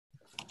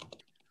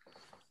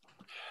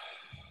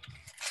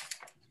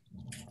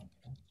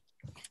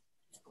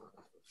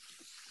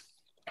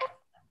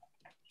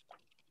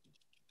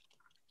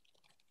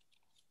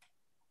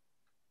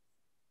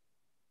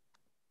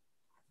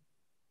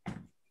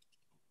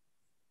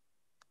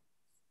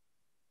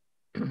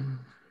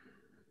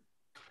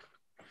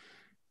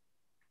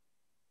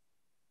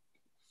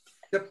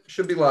Yep,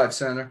 should be live,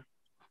 Senator.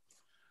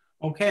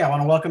 Okay, I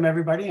want to welcome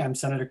everybody. I'm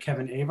Senator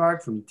Kevin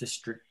Avard from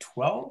District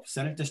 12,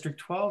 Senate District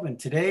 12, and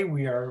today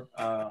we are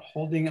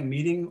holding a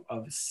meeting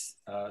of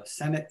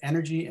Senate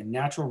Energy and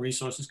Natural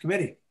Resources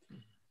Committee.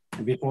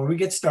 And before we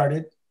get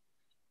started,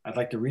 I'd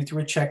like to read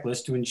through a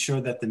checklist to ensure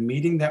that the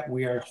meeting that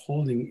we are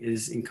holding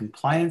is in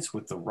compliance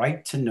with the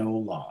right to know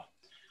law.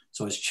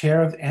 So as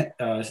chair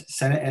of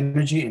Senate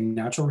Energy and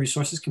Natural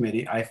Resources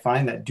Committee, I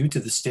find that due to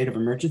the state of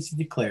emergency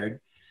declared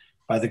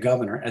by the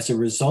governor as a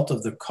result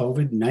of the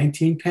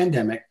COVID-19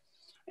 pandemic,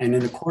 and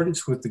in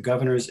accordance with the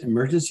governor's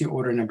emergency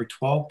order number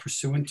 12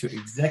 pursuant to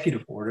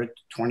executive order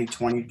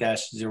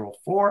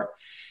 2020-04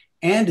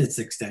 and its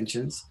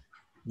extensions,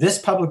 this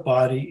public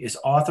body is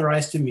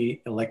authorized to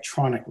meet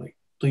electronically.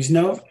 Please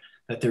note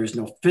that there is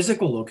no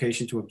physical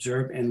location to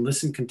observe and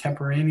listen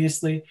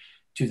contemporaneously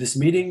to this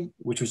meeting,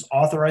 which was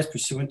authorized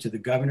pursuant to the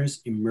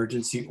governor's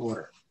emergency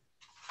order.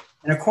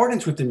 In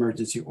accordance with the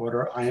emergency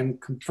order, I am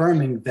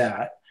confirming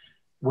that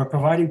we're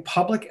providing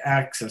public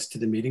access to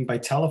the meeting by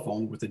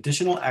telephone with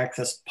additional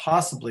access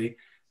possibly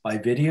by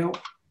video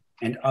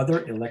and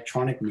other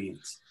electronic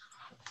means.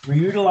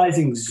 We're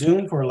utilizing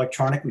Zoom for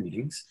electronic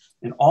meetings,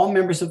 and all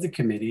members of the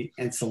committee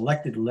and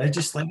selected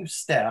legislative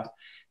staff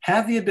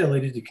have the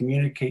ability to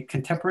communicate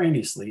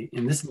contemporaneously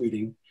in this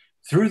meeting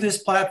through this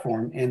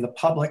platform, and the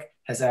public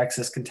has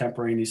access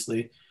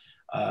contemporaneously,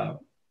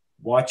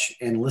 watch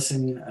and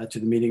listen to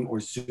the meeting or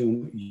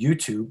Zoom,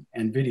 YouTube,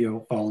 and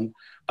video phone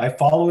by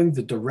following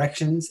the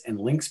directions and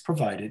links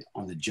provided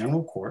on the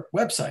General Court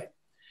website.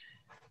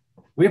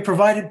 We have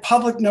provided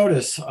public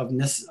notice of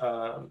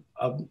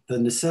the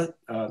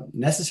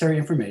necessary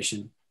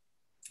information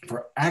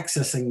for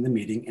accessing the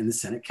meeting in the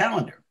Senate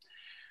calendar.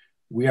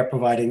 We are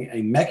providing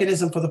a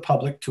mechanism for the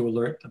public to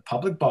alert the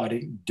public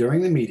body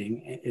during the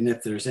meeting, and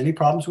if there's any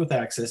problems with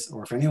access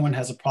or if anyone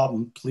has a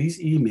problem,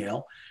 please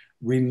email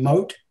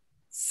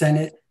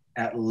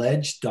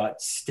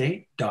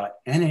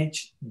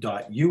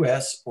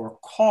remote@ledge.state.nh.us or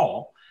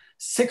call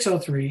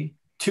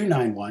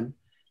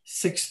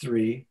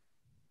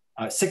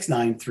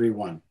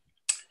 603-291-6931.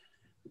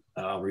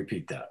 I'll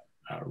repeat that.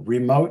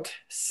 Remote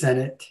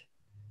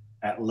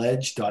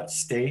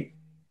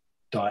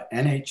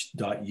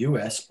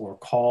senate@ledge.state.nh.us or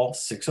call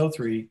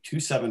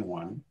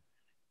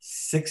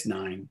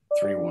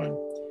 603-271-6931.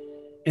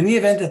 In the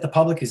event that the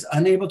public is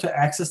unable to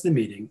access the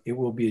meeting, it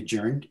will be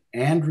adjourned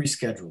and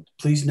rescheduled.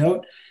 Please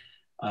note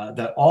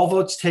that all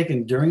votes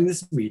taken during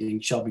this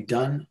meeting shall be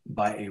done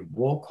by a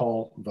roll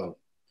call vote.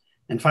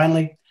 And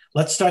finally,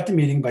 let's start the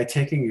meeting by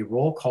taking a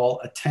roll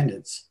call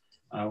attendance.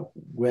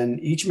 When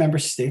each member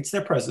states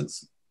their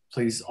presence,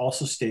 please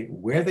also state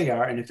where they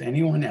are and if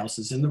anyone else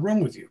is in the room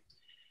with you.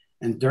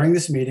 And during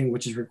this meeting,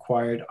 which is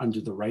required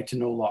under the right to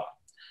know law.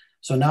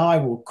 So now I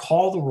will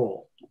call the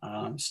roll,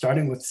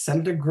 starting with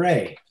Senator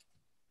Gray.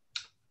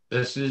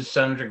 This is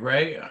Senator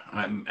Gray.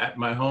 I'm at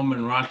my home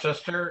in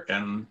Rochester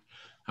and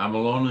I'm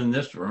alone in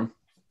this room.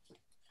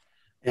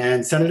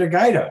 And Senator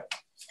Guida,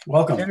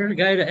 welcome. Senator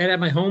Guida at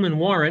my home in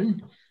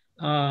Warren.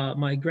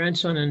 My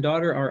grandson and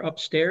daughter are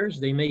upstairs.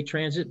 They may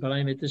transit, but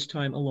I'm at this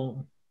time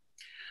alone.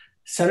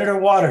 Senator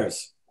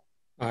Waters.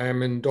 I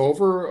am in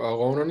Dover,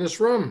 alone in this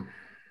room.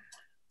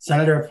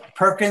 Senator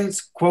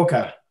Perkins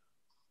Quokka.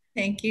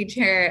 Thank you,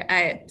 Chair.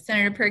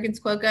 Senator Perkins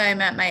Quokka.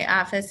 I'm at my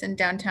office in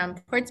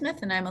downtown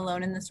Portsmouth and I'm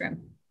alone in this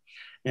room.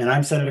 And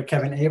I'm Senator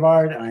Kevin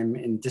Avard. I'm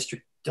in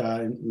district,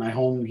 my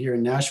home here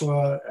in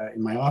Nashua,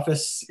 in my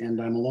office, and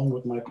I'm alone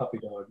with my puppy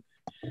dog.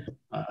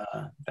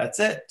 That's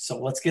it.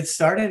 So let's get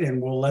started,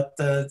 and we'll let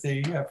the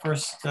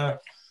first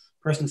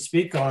person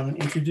speak on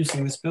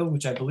introducing this bill,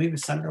 which I believe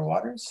is Senator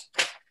Waters.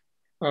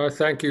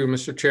 Thank you,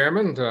 Mr.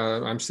 Chairman.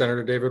 I'm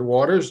Senator David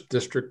Waters,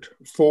 District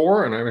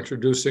 4, and I'm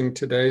introducing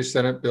today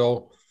Senate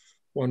Bill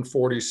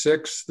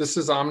 146. This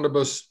is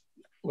omnibus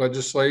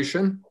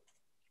legislation,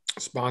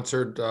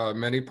 sponsored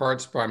many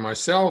parts by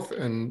myself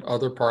and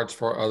other parts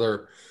for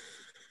other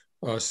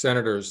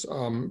senators.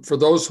 For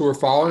those who are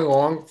following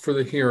along for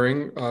the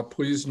hearing,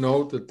 please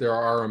note that there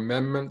are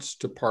amendments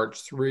to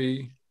parts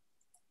 3,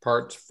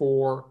 parts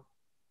 4,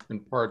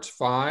 and parts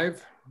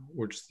 5,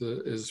 which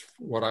is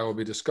what I will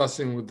be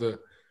discussing with the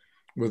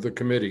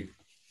committee.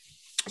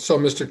 So,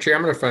 Mr.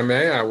 Chairman, if I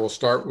may, I will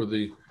start with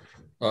the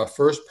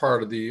first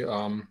part of the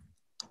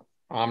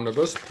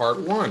omnibus,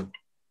 part 1.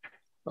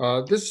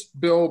 This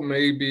bill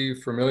may be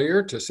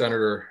familiar to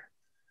Senator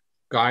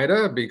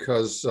Guida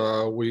because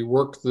we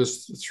worked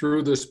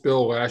through this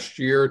bill last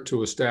year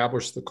to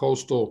establish the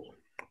coastal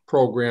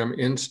program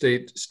in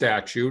state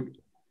statute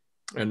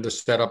and to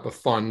set up a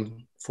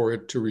fund for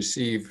it to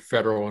receive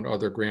federal and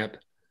other grant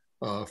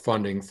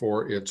funding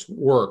for its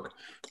work.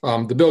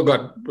 The bill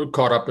got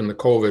caught up in the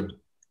COVID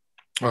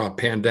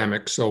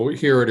pandemic, so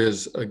here it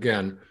is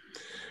again.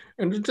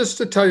 And just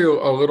to tell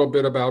you a little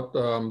bit about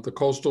the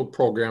coastal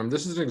program,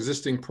 this is an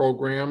existing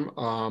program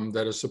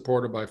that is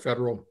supported by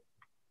federal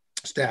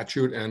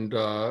statute and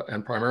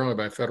primarily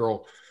by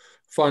federal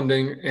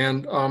funding.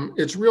 And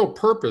its real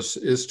purpose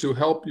is to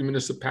help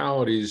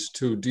municipalities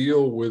to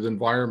deal with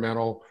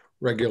environmental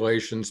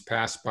regulations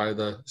passed by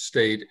the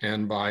state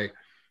and by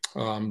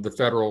the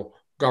federal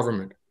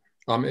government.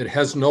 It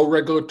has no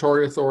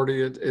regulatory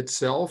authority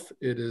itself.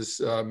 It is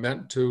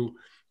meant to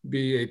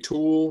be a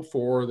tool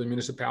for the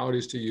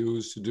municipalities to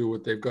use to do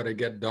what they've got to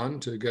get done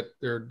to get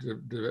their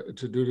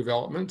to do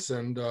developments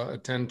and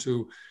attend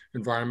to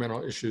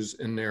environmental issues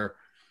in their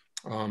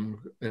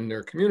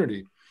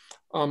community.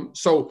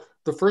 So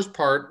the first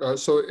part,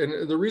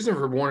 and the reason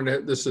for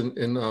wanting this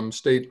in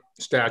state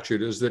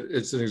statute is that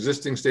it's an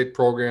existing state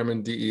program,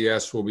 and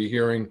DES will be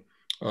hearing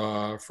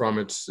from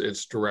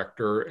its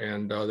director,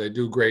 and they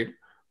do great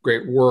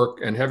work.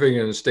 And having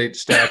it in a state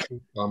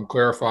statute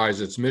clarifies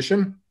its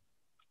mission,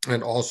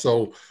 and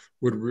also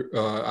would,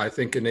 I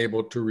think,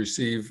 enable to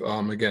receive,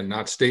 again,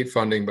 not state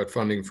funding, but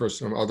funding for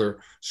some other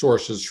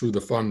sources through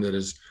the fund that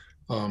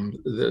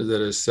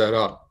is set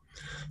up.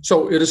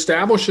 So it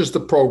establishes the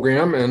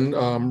program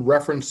and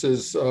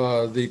references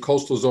the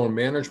Coastal Zone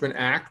Management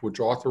Act, which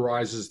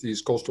authorizes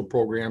these coastal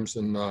programs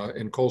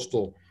in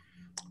coastal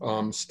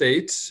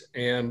states.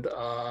 And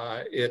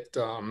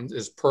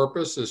its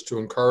purpose is to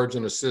encourage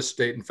and assist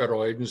state and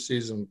federal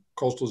agencies and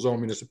coastal zone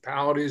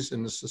municipalities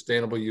in the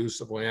sustainable use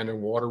of land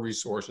and water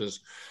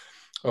resources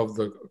of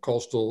the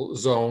coastal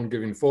zone,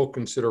 giving full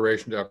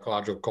consideration to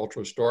ecological,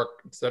 cultural, historic,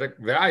 aesthetic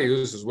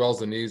values, as well as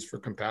the needs for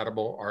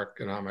compatible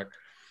economic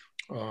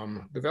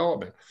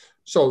development.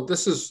 So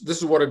this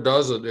is what it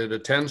does. It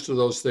attends to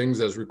those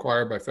things as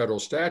required by federal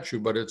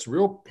statute, but its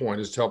real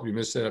point is to help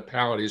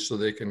municipalities so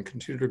they can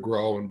continue to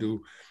grow and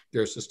do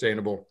their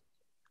sustainable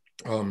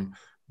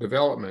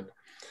development.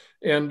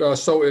 And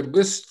so it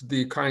lists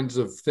the kinds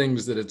of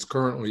things that it's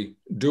currently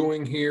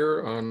doing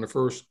here on the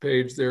first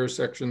page there,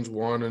 sections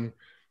 1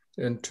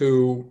 and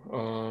 2,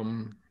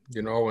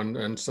 you know,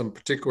 and some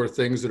particular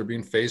things that are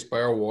being faced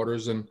by our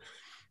waters and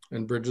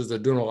bridges. They're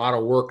doing a lot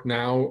of work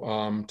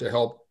now to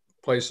help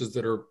places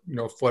that are, you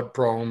know, flood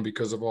prone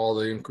because of all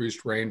the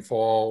increased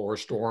rainfall or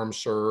storm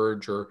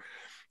surge, or,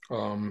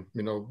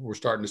 you know, we're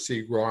starting to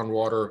see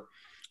groundwater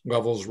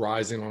levels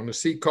rising on the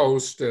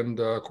seacoast, and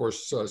of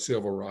course, sea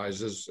level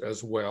rises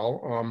as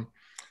well,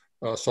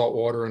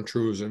 saltwater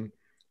intrusion,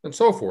 and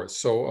so forth.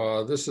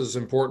 So this is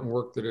important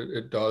work that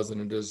it does,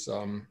 and it is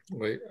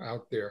laid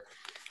out there.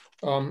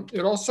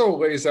 It also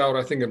lays out,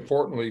 I think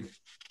importantly,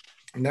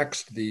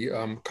 next,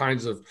 the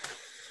kinds of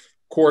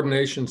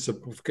coordination,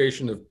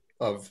 simplification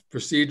of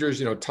procedures.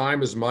 You know,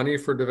 time is money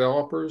for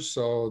developers.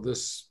 So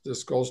this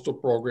coastal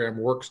program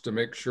works to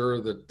make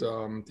sure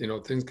that, you know,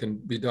 things can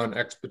be done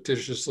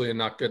expeditiously and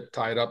not get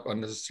tied up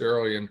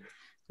unnecessarily in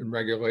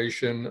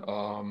regulation,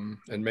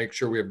 and make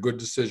sure we have good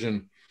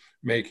decision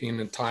making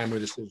and timely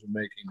decision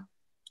making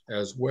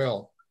as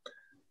well.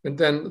 And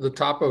then the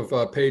top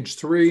of page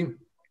 3,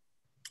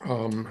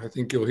 I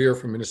think you'll hear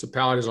from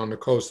municipalities on the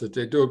coast that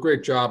they do a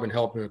great job in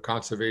helping with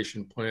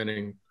conservation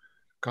planning,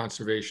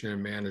 conservation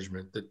and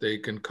management, that they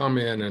can come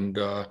in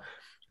and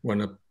when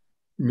a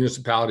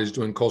municipality is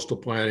doing coastal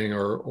planning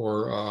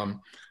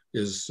or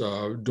is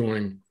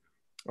doing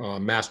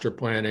master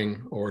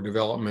planning or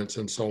developments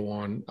and so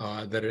on,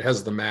 that it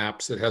has the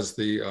maps, it has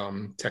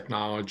the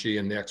technology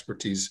and the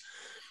expertise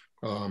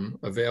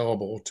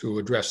available to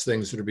address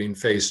things that are being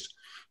faced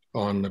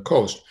on the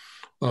coast.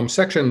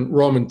 Section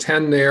Roman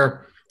 10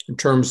 there, in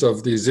terms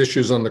of these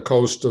issues on the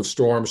coast of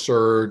storm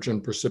surge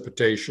and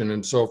precipitation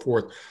and so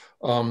forth,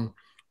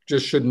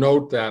 just should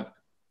note that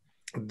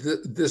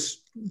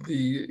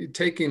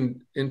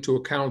taking into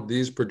account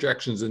these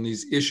projections and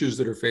these issues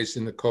that are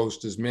facing the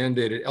coast is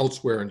mandated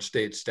elsewhere in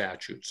state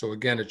statute. So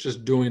again, it's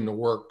just doing the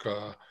work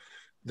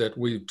that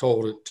we've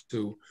told it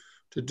to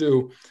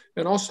do.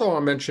 And also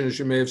I'll mention, as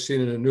you may have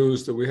seen in the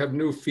news, that we have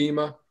new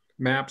FEMA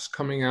maps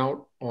coming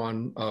out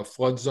on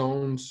flood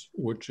zones,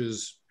 which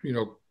is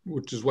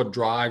what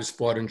drives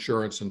flood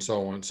insurance and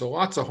so on. So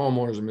lots of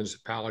homeowners and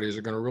municipalities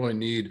are going to really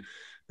need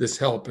this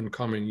help in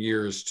coming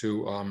years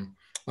to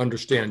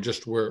understand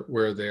just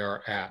where they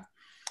are at.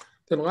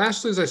 Then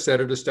lastly, as I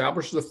said, it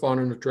establishes a fund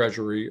in the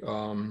Treasury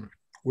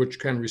which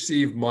can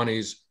receive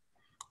monies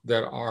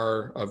that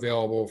are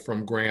available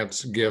from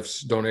grants,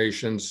 gifts,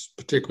 donations,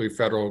 particularly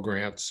federal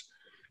grants,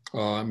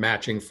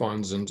 matching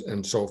funds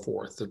and so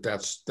forth.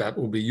 That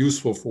will be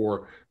useful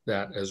for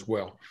that as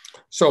well.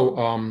 So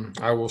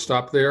I will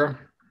stop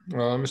there,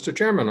 Mr.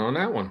 Chairman, on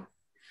that one.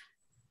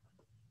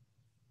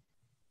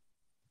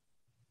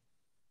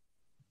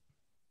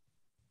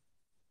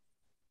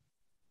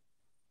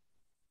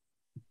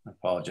 I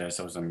apologize,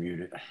 I was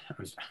unmuted. I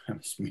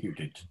was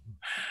muted.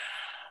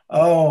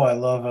 Oh, I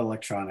love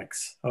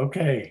electronics.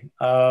 Okay,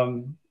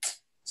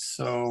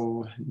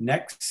 so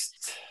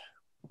next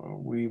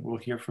we will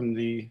hear from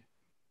the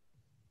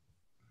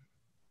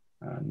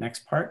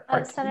next part.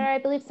 Senator, I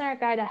believe Senator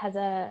Gaida has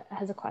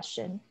a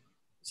question.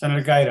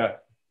 Senator Gaida,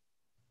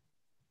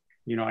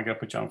 you know I got to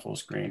put you on full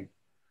screen.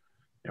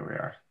 There we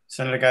are.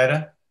 Senator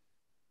Gaida.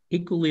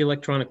 Equally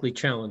electronically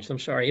challenged. I'm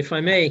sorry. If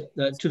I may,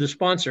 to the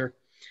sponsor,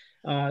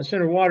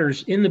 Senator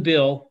Waters, in the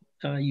bill,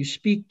 you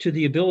speak to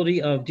the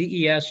ability of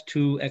DES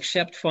to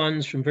accept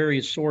funds from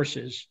various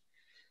sources.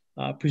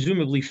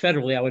 presumably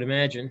federally, I would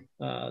imagine,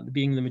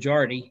 being the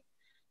majority.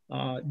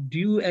 Do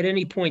you at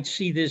any point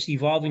see this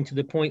evolving to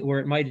the point where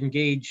it might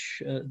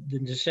engage the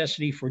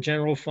necessity for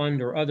general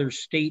fund or other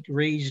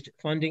state-raised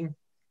funding?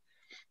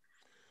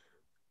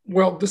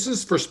 Well, this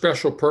is for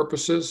special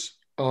purposes.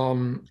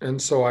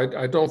 And so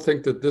I don't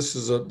think that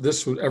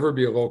this would ever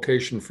be a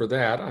location for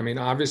that. I mean,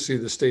 obviously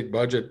the state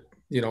budget,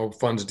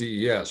 funds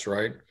DES,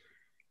 right?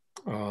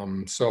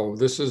 So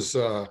this is,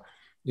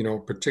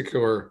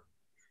 particular,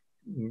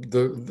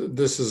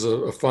 this is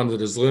a fund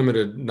that is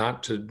limited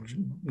not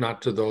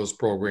to those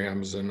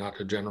programs and not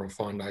to general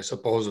fund. I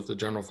suppose if the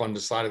general fund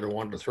decided it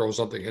wanted to throw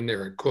something in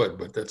there, it could,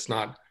 but that's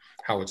not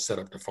how it's set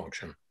up to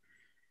function.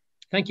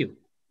 Thank you.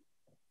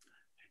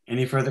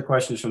 Any further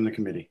questions from the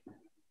committee?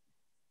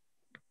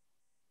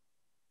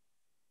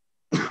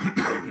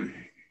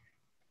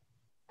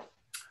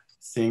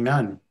 Seeing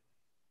none.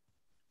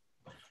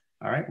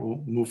 All right,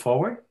 we'll move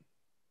forward.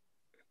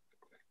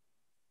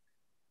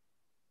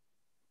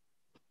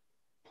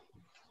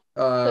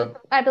 So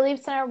I believe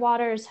Senator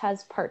Waters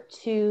has part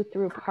 2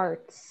 through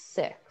part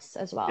 6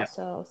 as well. Yeah.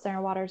 So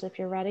Senator Waters, if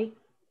you're ready.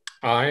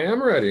 I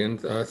am ready, and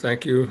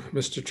thank you,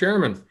 Mr.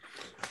 Chairman.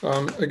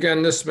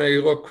 Again, this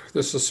will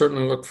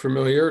certainly look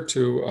familiar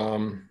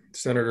to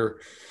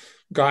Senator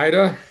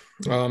Gaida.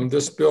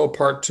 This bill,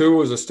 part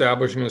 2, is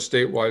establishing a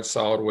statewide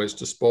solid waste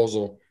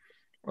disposal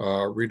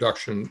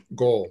reduction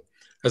goal.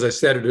 As I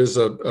said, it is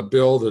a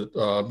bill that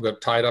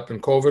got tied up in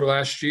COVID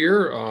last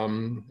year,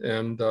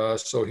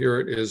 so here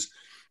it is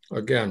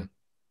again.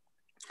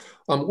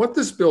 What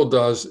this bill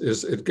does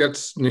is it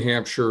gets New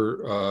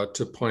Hampshire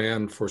to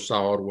plan for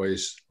solid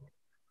waste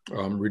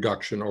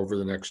reduction over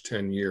the next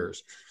 10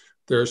 years.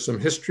 There's some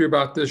history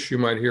about this. You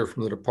might hear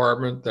from the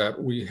department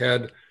that we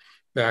had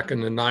back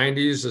in the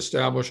 90s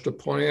established a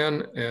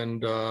plan,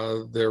 and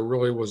there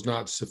really was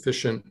not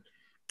sufficient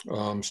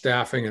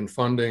staffing and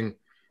funding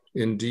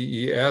in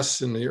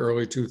DES in the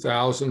early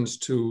 2000s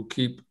to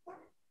keep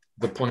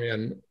the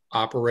plan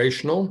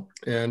operational,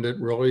 and it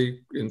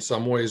really in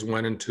some ways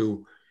went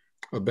into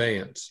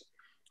abeyance.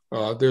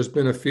 There's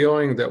been a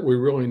feeling that we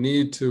really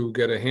need to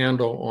get a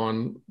handle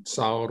on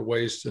solid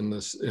waste in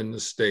the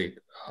state.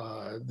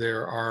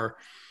 There are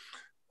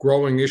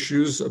growing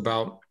issues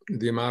about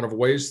the amount of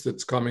waste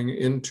that's coming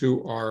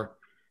into our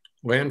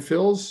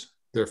landfills.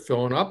 They're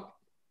filling up,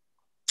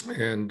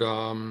 and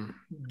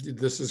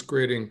this is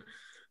creating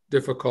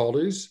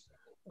difficulties.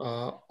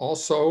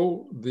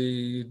 Also,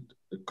 the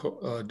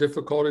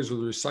difficulties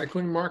with the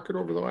recycling market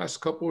over the last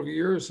couple of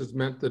years has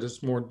meant that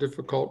it's more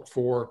difficult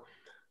for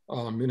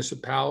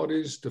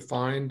municipalities to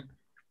find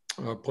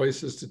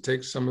places to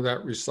take some of that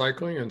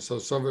recycling. And so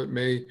some of it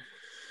may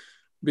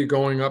be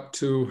going up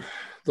to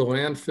the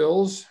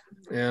landfills.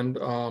 And,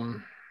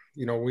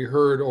 we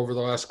heard over the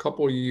last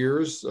couple of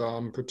years,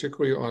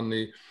 particularly on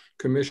the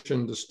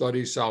commission to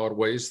study solid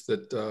waste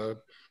that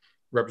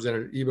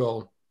Representative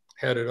Ebel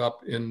headed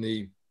up in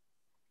the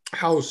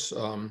House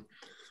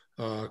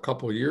a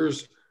couple of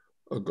years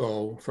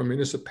ago, from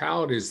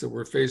municipalities that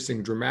were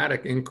facing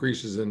dramatic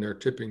increases in their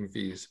tipping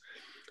fees.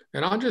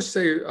 And I'll just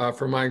say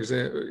from my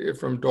example,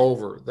 from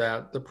Dover,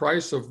 that the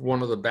price of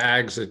one of the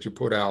bags that you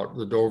put out,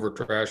 the Dover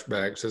trash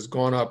bags, has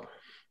gone up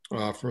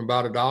from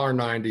about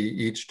 $1.90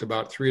 each to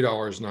about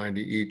 $3.90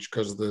 each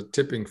because of the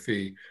tipping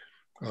fee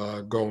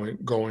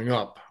going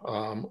up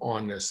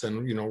on this.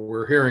 And,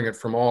 we're hearing it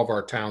from all of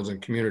our towns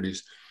and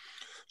communities.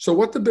 So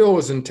what the bill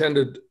is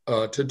intended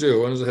to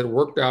do, and as it had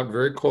worked out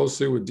very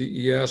closely with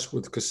DES,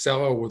 with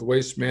Casella, with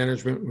Waste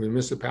Management, with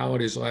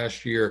municipalities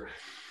last year,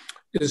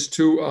 is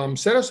to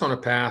set us on a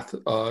path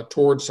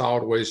towards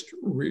solid waste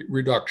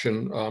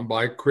reduction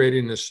by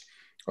creating this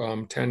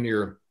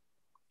 10-year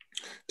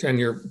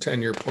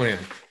plan.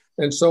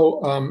 And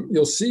so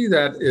you'll see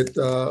that it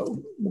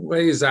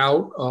lays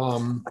out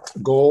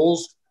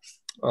goals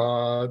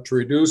to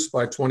reduce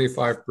by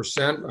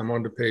 25%. I'm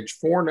on to page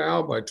 4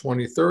 now, by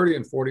 2030,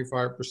 and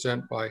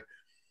 45% by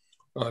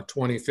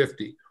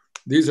 2050.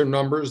 These are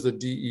numbers that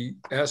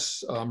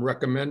DES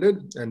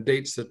recommended and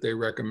dates that they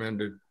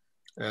recommended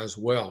as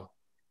well.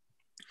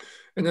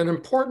 And then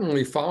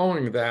importantly,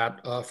 following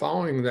that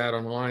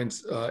on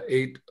lines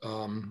 8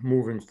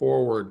 moving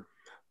forward,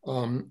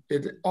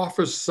 it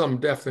offers some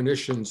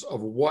definitions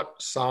of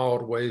what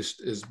solid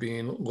waste is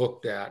being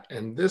looked at.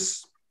 And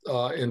this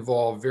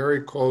involved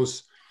very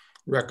close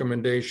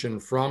recommendation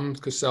from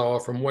Casella,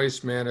 from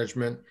Waste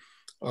Management,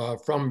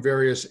 from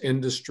various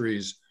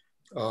industries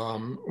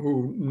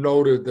who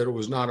noted that it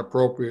was not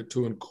appropriate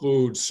to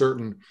include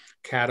certain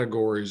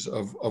categories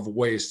of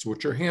waste,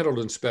 which are handled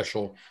in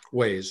special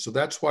ways. So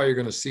that's why you're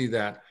going to see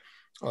that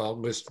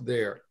list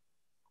there.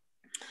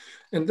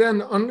 And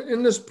then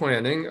in this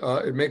planning,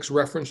 it makes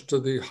reference to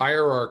the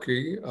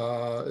hierarchy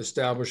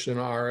established in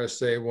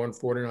RSA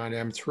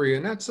 149M3,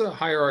 and that's a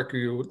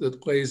hierarchy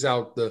that lays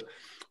out the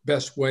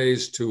best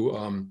ways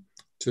to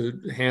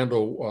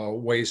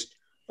handle waste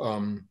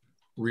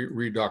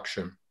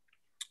reduction.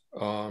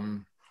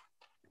 Then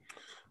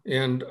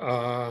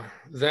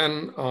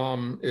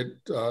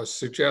it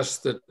suggests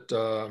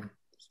that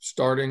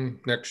starting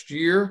next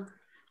year,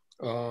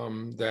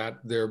 that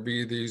there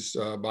be these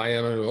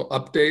biannual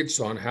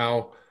updates on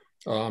how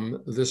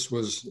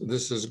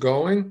this is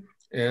going,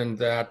 and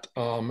that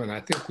and I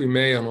think we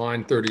may on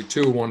line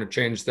 32 want to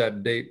change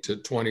that date to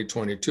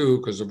 2022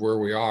 because of where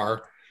we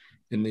are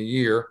in the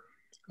year.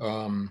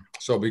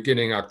 So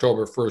beginning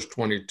October 1st,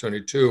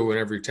 2022, and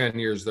every 10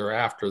 years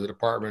thereafter, the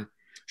department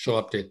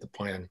shall update the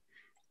plan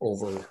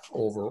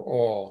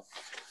overall.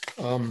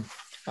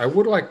 I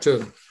would like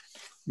to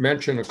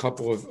mention a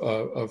couple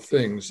of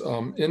things.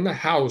 In the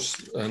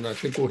House, and I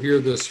think we'll hear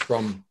this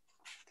from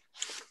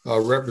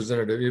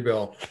Representative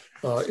Ebel,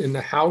 in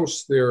the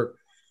House there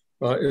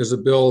is a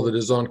bill that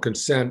is on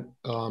consent.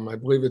 I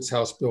believe it's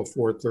House Bill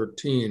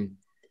 413,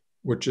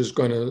 which is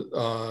going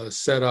to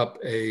set up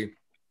a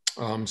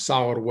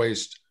solid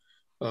waste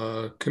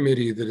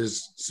committee that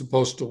is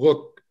supposed to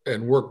look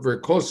and work very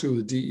closely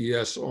with the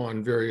DES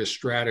on various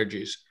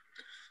strategies.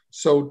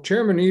 So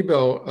Chairman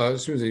Ebel,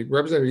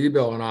 Representative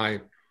Ebel and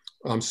I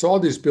saw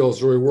these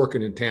bills really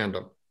working in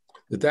tandem,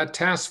 that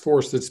task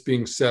force that's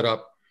being set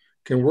up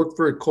can work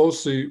very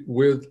closely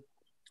with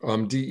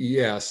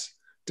DES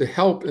to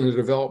help in the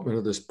development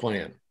of this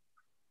plan.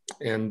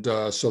 And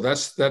so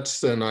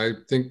that's, and I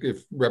think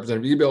if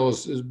Representative Ebel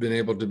has been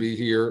able to be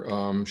here,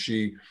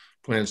 she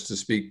plans to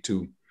speak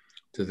to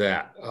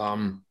that.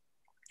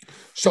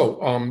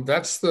 So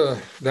that's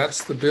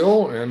the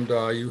bill, and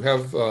you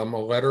have a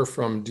letter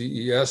from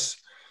DES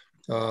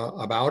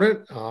about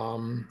it,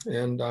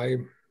 and I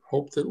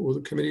hope that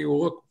the committee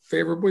will look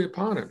favorably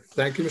upon it.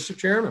 Thank you, Mr.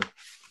 Chairman.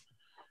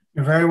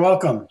 You're very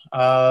welcome.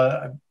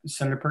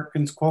 Senator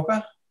Perkins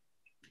Quokka?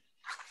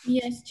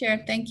 Yes,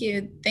 Chair. Thank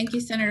you. Thank you,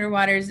 Senator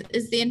Waters.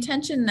 Is the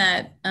intention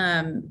that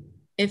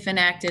if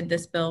enacted,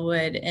 this bill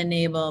would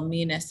enable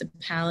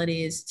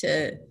municipalities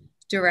to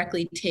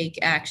directly take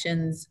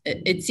actions?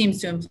 It seems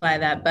to imply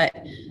that, but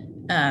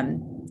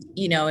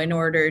you know, in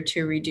order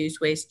to reduce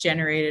waste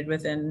generated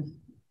within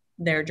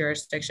their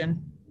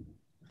jurisdiction?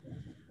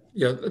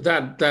 Yeah,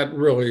 that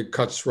really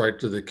cuts right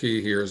to the key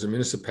here. Is the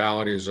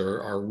municipalities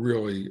are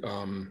really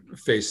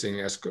facing,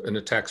 and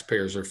the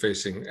taxpayers are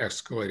facing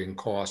escalating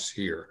costs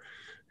here.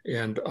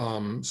 And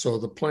so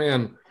the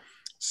plan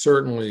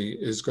certainly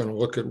is going to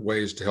look at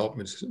ways to help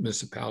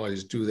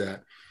municipalities do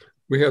that.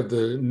 We have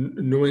the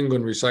New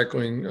England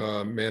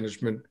Recycling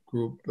Management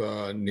Group,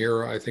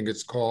 NERA, I think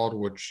it's called,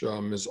 which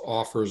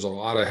offers a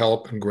lot of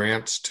help and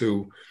grants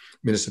to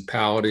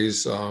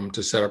municipalities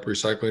to set up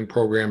recycling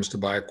programs, to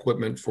buy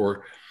equipment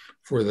for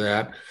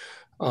that.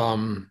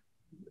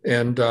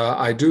 And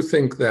I do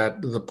think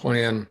that the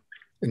plan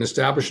in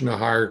establishing a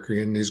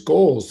hierarchy and these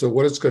goals, so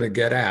what it's going to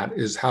get at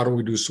is how do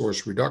we do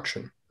source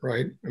reduction,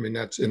 right? I mean,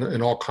 that's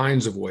in all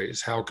kinds of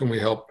ways. How can we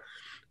help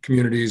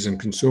communities and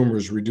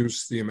consumers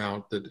reduce the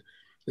amount that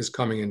is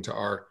coming into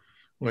our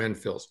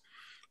landfills?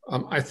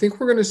 I think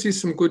we're going to see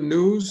some good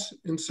news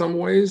in some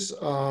ways.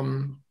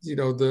 You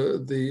know,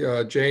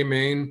 the J.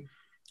 Main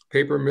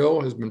paper mill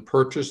has been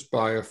purchased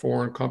by a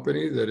foreign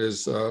company that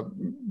is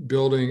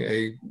building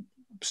a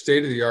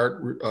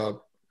state-of-the-art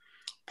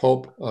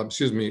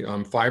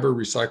fiber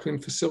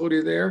recycling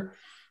facility there.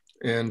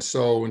 And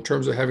so in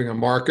terms of having a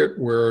market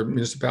where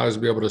municipalities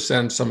will be able to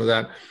send some of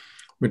that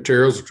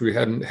materials, which we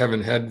haven't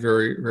had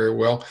very, very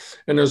well.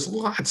 And there's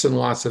lots and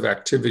lots of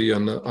activity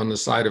on the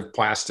side of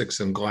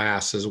plastics and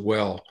glass as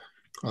well,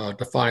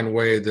 to find a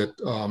way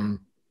that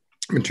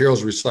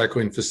materials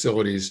recycling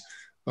facilities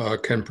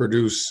can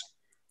produce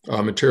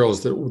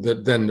materials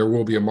that then there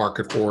will be a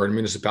market for, and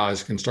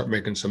municipalities can start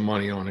making some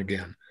money on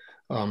again.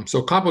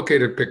 So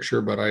complicated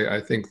picture, but I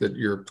think that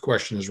your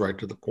question is right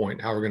to the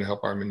point, how we're going to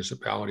help our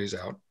municipalities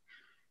out.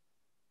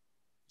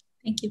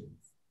 Thank you.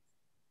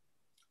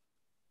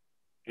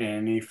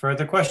 Any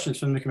further questions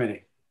from the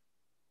committee?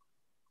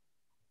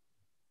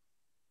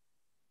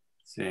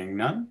 Seeing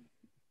none.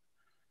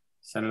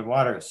 Senator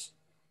Waters.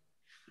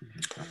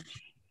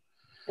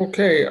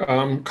 Okay,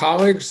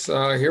 colleagues,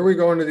 here we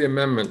go into the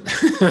amendment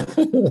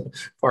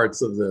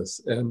parts of this.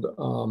 And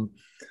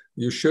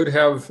you should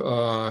have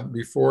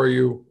before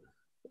you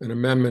an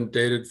amendment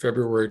dated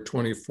February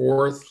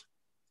 24th,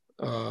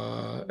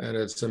 and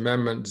it's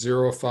amendment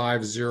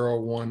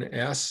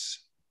 0501S.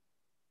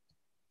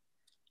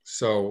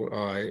 So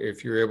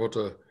if you're able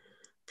to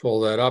pull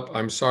that up,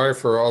 I'm sorry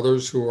for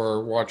others who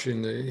are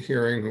watching the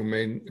hearing who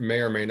may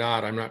or may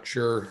not, I'm not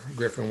sure,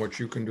 Griffin, what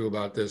you can do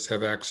about this,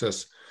 have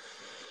access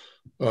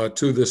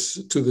to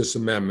this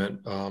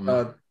amendment.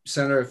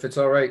 Senator, if it's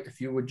all right, if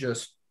you would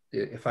just,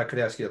 if I could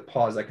ask you to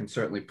pause, I can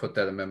certainly put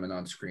that amendment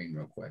on screen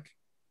real quick.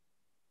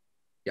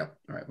 Yeah,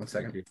 all right, 1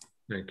 second.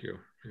 Thank you.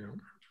 Yeah.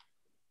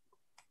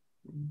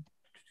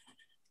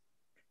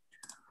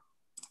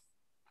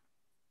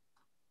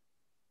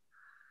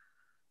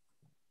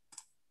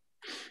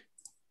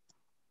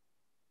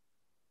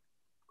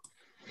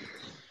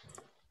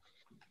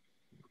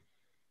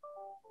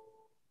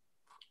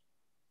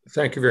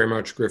 Thank you very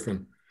much,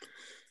 Griffin.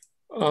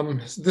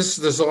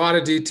 There's a lot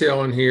of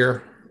detail in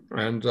here,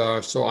 and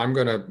so I'm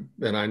going to,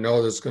 and I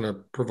know that's going to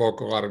provoke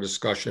a lot of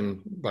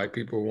discussion by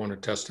people who want to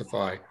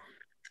testify.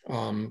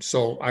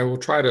 So I will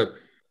try to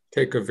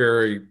take a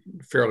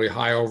fairly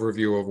high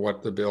overview of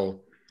what the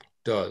bill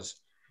does.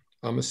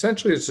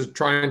 Essentially, it's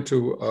trying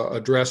to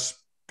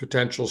address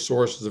potential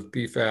sources of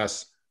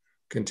PFAS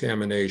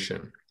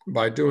contamination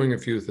by doing a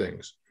few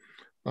things.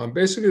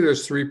 Basically,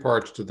 there's three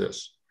parts to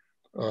this.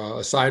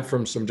 Aside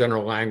from some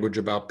general language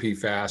about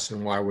PFAS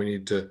and why we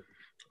need to,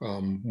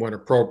 when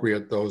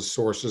appropriate, those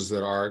sources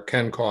that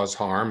can cause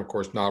harm. Of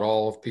course, not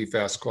all of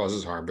PFAS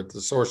causes harm, but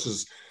the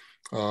sources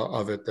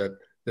of it that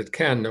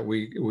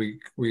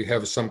we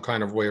have some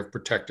kind of way of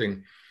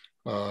protecting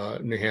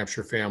New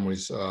Hampshire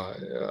families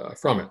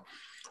from it.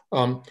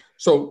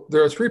 So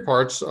there are three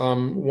parts.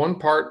 One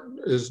part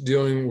is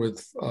dealing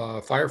with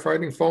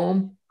firefighting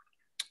foam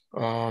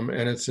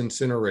and its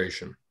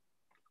incineration.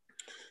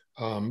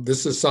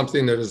 This is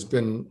something that has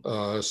been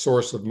a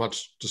source of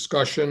much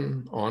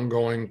discussion,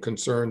 ongoing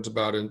concerns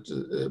about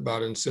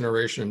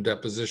incineration and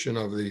deposition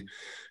of the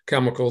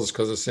chemicals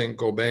because of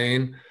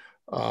Saint-Gobain.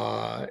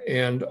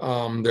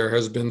 There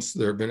have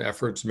been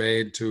efforts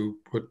made to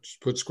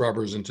put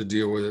scrubbers in to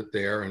deal with it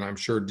there, and I'm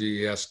sure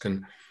DES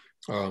can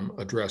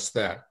address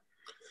that.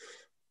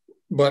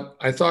 But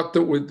I thought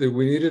that we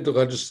needed to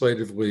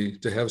legislatively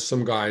to have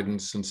some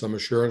guidance and some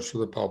assurance for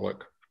the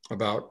public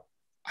about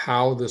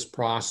how this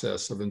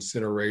process of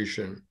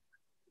incineration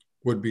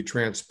would be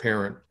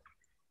transparent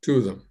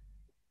to them.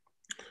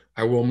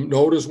 I will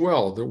note as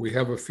well that we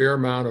have a fair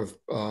amount of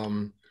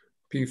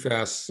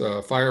PFAS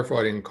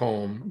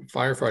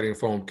firefighting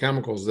foam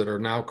chemicals that are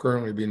now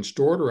currently being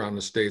stored around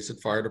the states at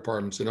fire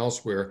departments and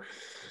elsewhere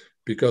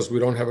because we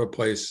don't have a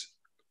place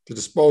to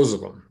dispose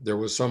of them. There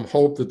was some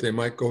hope that they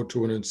might go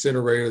to an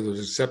incinerator that was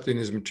accepting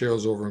these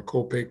materials over in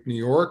Copake, New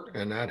York,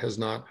 and that has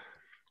not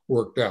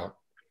worked out.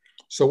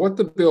 So what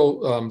the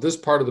bill, this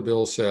part of the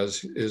bill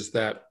says is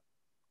that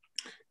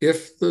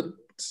if the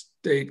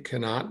state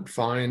cannot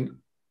find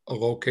a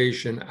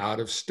location out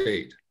of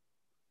state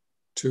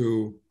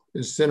to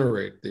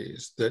incinerate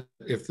these, that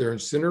if they're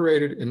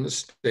incinerated in the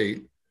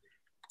state,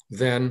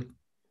 then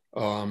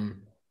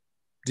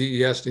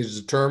DES needs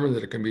to determine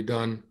that it can be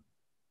done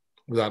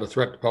without a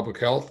threat to public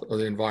health or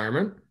the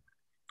environment,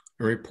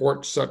 and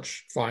report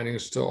such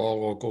findings to all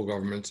local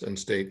governments and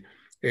state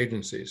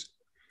agencies.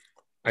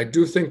 I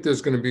do think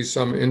there's going to be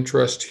some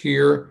interest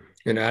here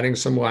in adding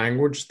some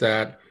language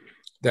that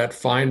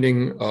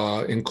finding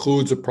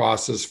includes a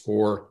process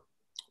for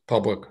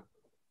public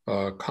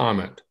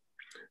comment.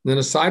 And then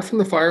aside from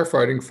the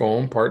firefighting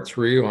foam, part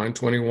 3, line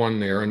 21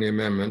 there in the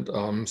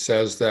amendment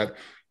says that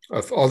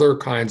if other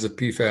kinds of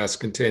PFAS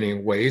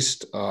containing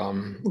waste,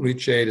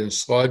 leachate and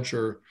sludge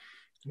are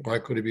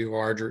likely to be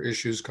larger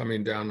issues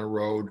coming down the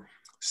road,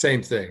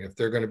 same thing. If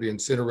they're going to be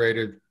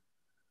incinerated,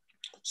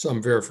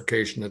 some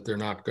verification that they're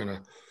not going to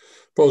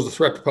pose a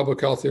threat to public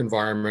health, the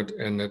environment,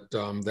 and that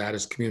that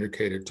is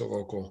communicated to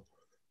local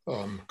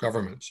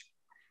governments.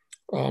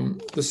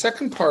 The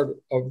second part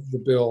of the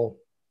bill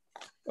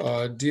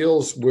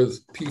deals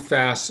with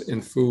PFAS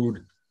in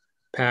food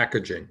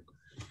packaging.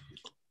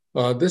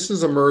 This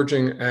is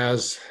emerging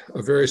as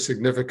a very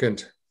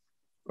significant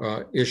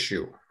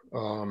issue,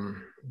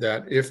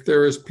 that if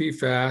there is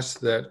PFAS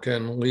that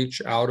can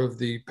leach out of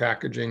the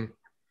packaging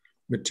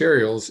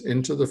materials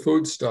into the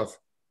foodstuff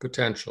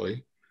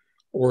potentially,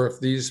 or if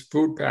these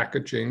food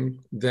packaging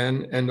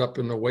then end up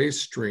in the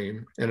waste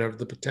stream and have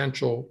the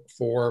potential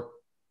for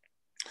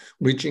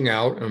leaching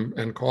out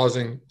and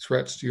causing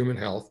threats to human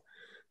health,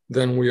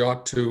 then we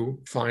ought to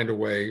find a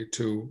way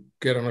to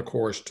get on a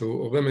course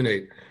to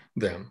eliminate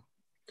them.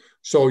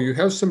 So you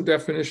have some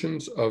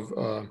definitions of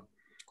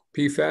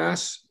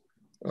PFAS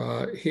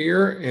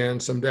here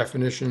and some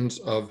definitions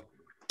of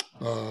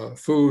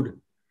food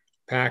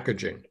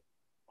packaging.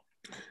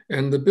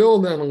 And the bill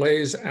then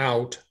lays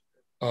out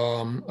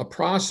a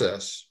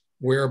process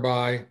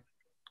whereby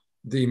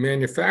the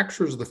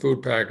manufacturers of the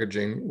food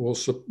packaging will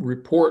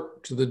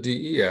report to the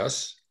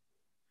DES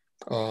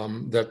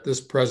that this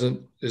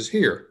present is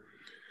here.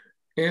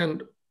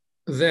 And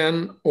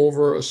then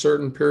over a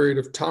certain period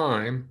of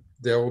time,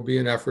 there will be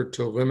an effort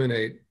to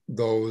eliminate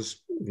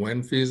those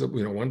when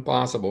feasible, when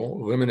possible,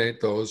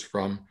 eliminate those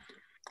from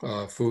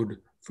food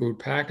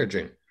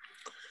packaging.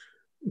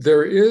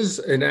 There is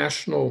a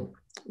national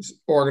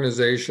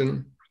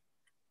organization,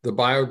 the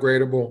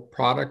Biodegradable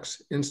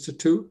Products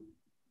Institute,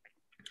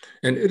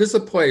 and it is a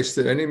place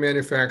that any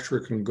manufacturer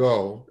can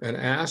go and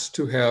ask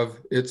to have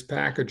its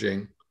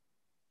packaging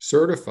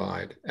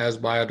certified as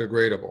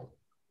biodegradable.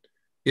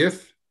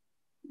 If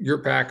your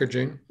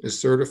packaging is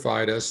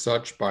certified as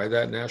such by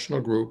that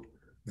national group,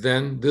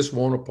 then this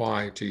won't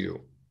apply to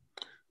you.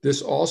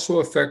 This also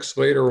affects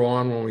later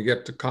on when we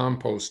get to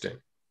composting.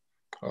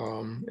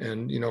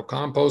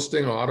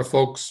 Composting, a lot of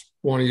folks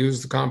want to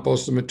use the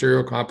composted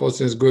material.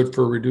 Composting is good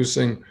for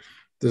reducing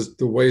the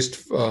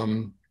waste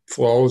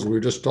flows we were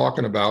just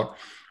talking about.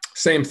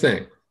 Same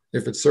thing.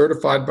 If it's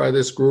certified by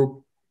this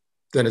group,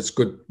 then it's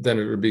good. Then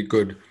it would be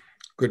good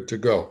to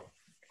go.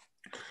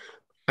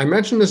 I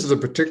mentioned this as a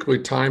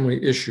particularly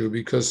timely issue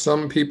because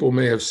some people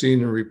may have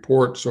seen in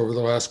reports over the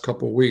last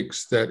couple of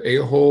weeks that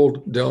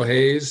Ahold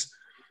Delhaize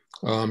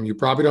You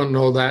probably don't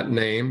know that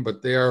name,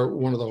 but they are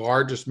one of the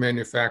largest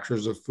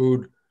manufacturers of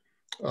food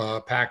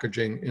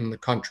packaging in the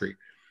country.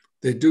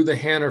 They do the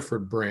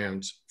Hannaford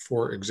brands,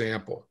 for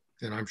example,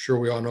 and I'm sure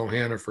we all know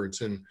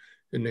Hannaford's in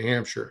New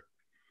Hampshire.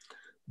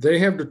 They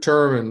have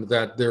determined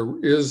that there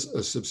is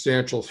a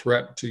substantial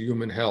threat to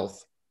human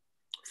health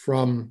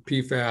from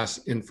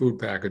PFAS in food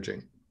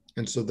packaging.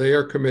 And so they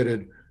are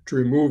committed to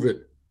remove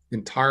it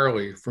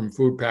entirely from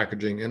food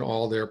packaging in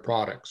all their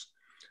products.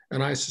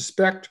 And I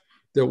suspect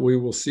that we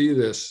will see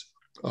this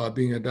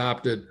being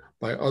adopted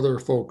by other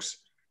folks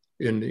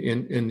in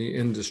the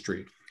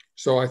industry.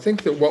 So I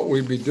think that what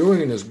we'd be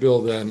doing in this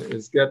bill then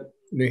is get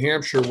New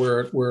Hampshire where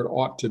it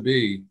ought to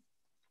be,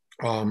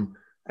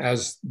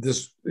 as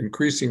this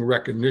increasing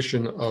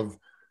recognition of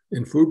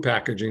in food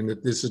packaging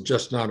that this is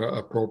just not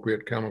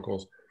appropriate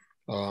chemicals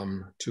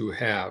to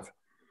have.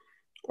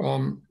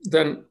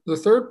 Then the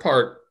third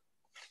part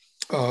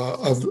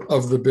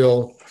of the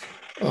bill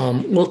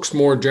looks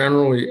more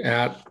generally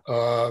at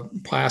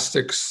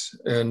plastics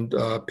and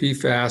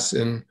PFAS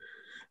in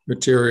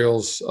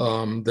materials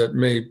that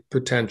may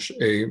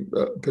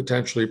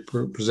potentially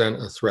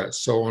present a threat.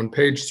 So on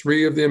page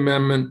 3 of the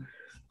amendment,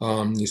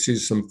 you see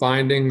some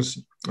findings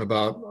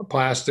about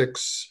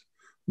plastics,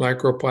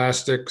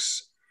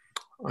 microplastics.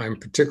 I'm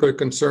particularly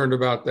concerned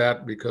about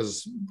that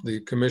because the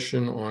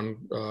Commission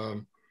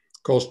on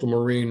Coastal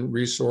Marine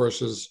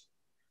Resources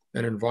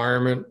and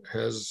Environment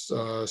has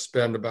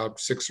spent about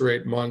 6 or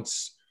 8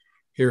 months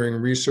hearing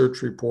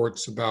research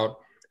reports about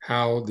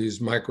how these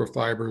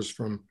microfibers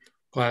from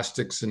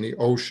plastics in the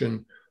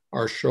ocean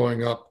are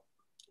showing up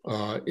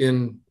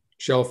in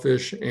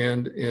shellfish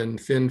and in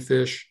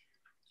finfish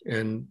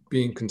and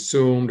being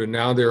consumed. And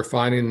now they're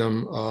finding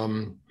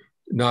them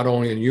not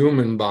only in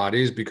human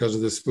bodies because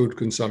of this food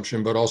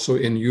consumption, but also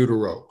in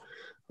utero.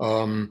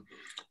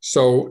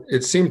 So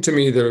it seemed to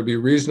me that it would be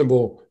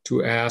reasonable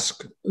to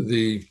ask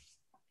the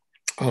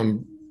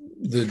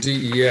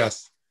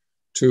DES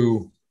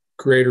to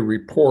create a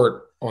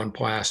report on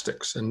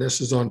plastics. And this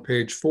is on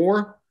page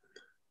 4,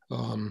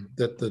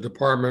 that the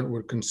department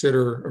would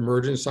consider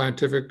emerging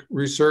scientific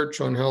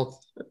research on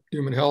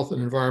human health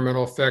and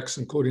environmental effects,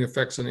 including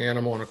effects on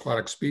animal and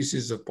aquatic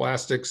species of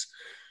plastics,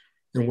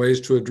 and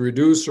ways to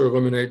reduce or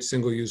eliminate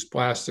single-use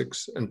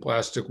plastics and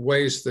plastic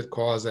waste that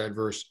cause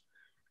adverse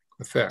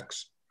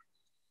effects.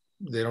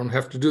 They don't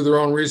have to do their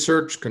own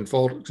research,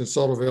 consult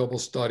available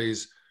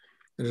studies.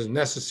 It is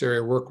necessary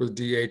to work with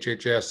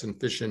DHHS and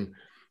Fish and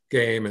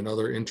Game and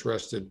other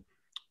interested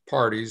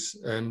parties,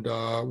 and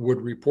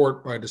would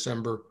report by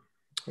December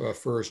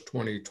 1st,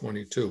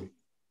 2022.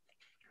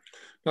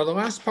 Now, the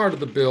last part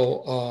of the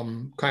bill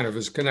kind of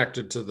is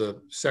connected to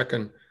the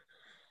second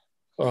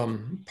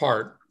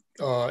part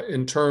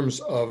in terms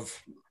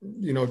of,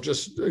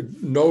 just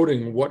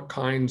noting what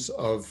kinds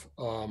of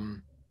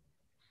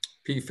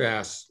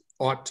PFAS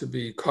ought to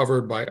be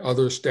covered by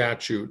other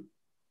statute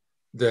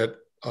that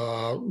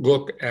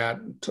look at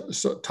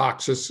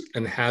toxic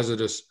and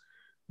hazardous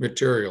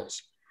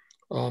materials.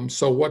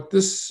 So what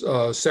this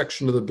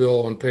section of the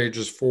bill on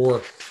pages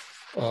 4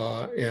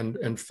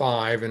 and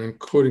 5, and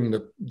including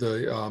the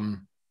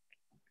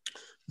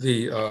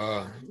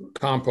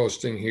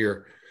composting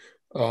here,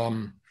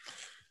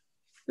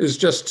 is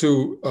just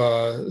to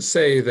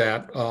say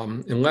that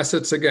unless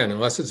it's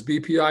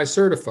BPI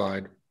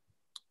certified,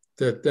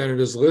 that then it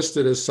is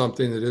listed as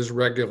something that is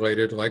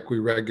regulated like we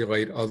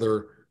regulate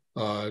other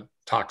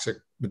toxic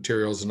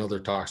materials and other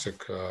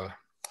toxic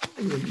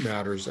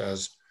matters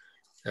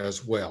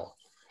as well.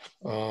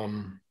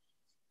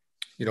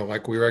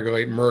 Like we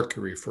regulate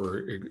mercury,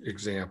 for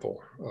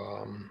example.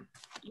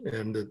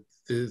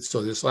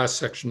 So this last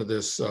section of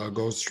this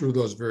goes through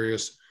those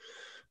various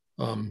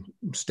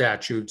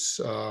statutes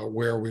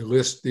where we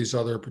list these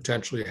other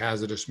potentially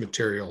hazardous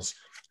materials,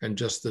 and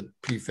just the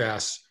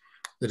PFAS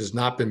that has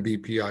not been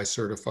BPI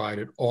certified,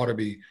 it ought to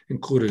be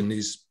included in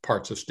these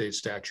parts of state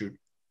statute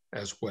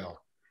as well.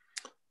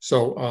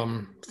 So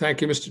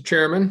thank you, Mr.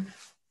 Chairman.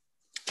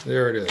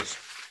 There it is.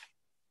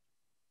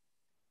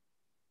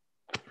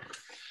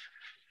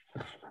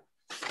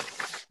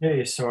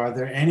 Okay, so are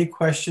there any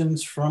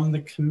questions from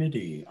the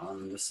committee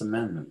on this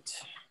amendment?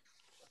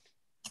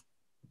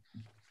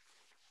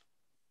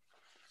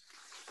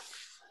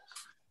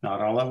 Not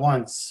all at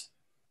once.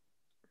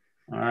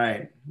 All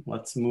right,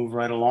 let's move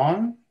right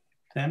along.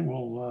 Then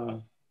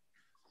we'll.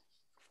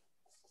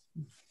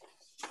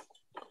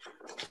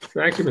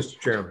 Thank you, Mr.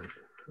 Chairman.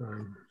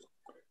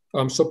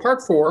 So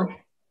part 4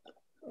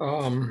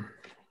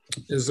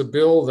 is a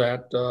bill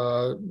that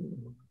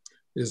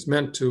is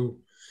meant to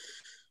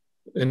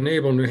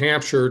enable New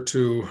Hampshire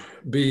to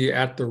be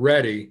at the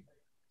ready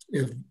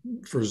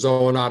for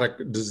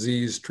zoonotic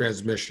disease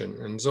transmission.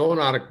 And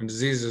zoonotic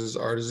diseases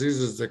are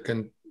diseases that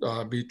can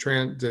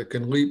that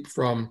can leap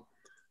from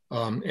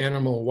wild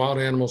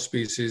animal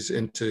species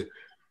into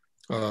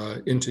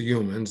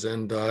humans.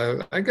 And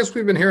I guess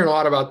we've been hearing a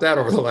lot about that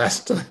over the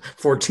last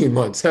 14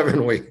 months,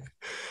 haven't we?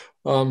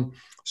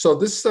 So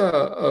this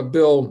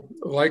bill,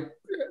 like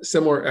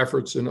similar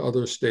efforts in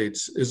other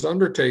states, is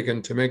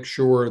undertaken to make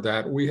sure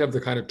that we have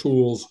the kind of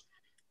tools,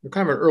 the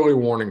kind of an early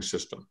warning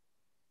system.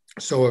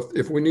 So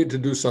if we need to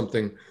do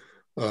something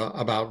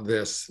about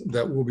this,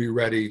 that we'll be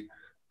ready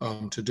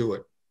to do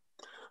it.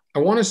 I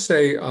want to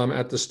say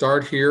at the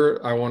start here,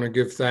 I want to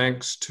give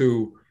thanks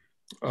to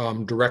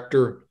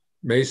Director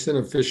Mason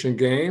of Fish and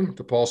Game,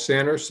 to Paul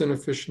Sanderson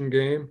of Fish and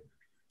Game,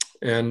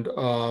 and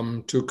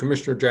to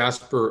Commissioner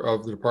Jasper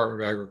of the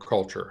Department of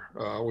Agriculture.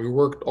 We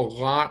worked a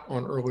lot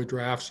on early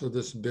drafts of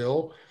this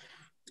bill,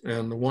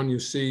 and the one you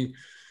see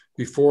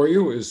before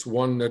you is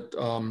one that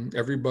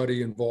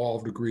everybody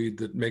involved agreed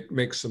that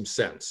makes some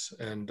sense,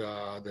 and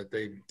that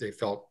they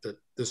felt that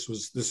this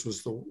was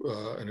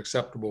an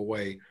acceptable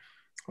way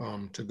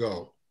to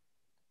go.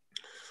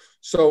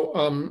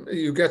 So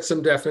you get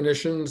some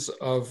definitions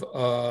of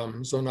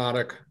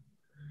zoonotic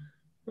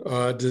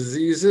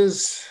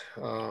diseases,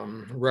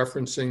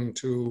 referencing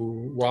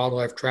to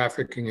wildlife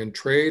trafficking and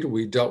trade.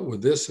 We dealt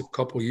with this a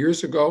couple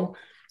years ago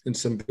in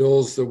some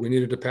bills that we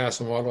needed to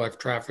pass on wildlife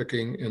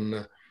trafficking in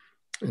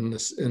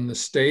the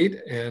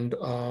state, and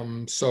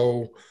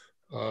so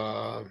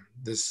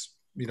this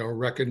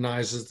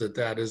recognizes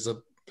that is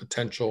a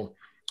potential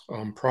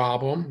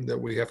problem that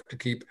we have to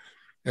keep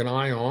an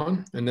eye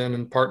on. And then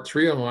in part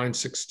 3 on line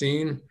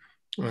 16,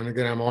 and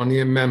again I'm on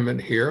the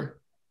amendment here,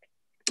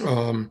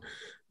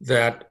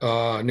 that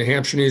New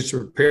Hampshire needs to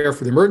prepare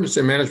for the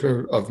emergency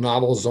management of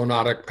novel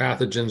zoonotic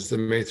pathogens that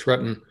may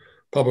threaten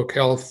public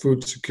health,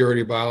 food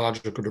security,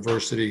 biological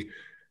diversity,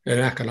 and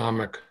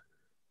economic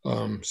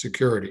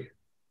security.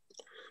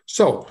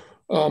 So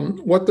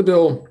what the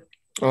bill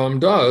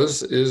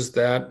does is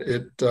that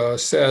it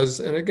says,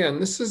 and again,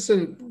 this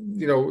isn't,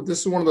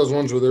 this is one of those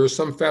ones where there is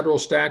some federal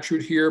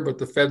statute here, but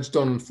the feds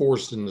don't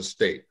enforce it in the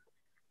state.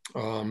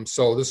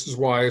 So this is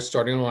why,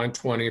 starting on line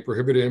 20,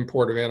 prohibited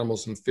import of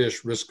animals and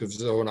fish, risk of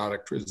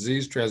zoonotic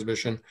disease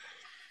transmission.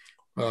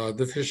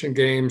 The Fish and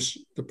Game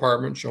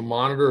Department shall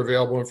monitor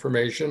available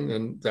information,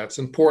 and that's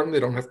important. They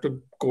don't have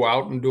to go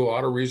out and do a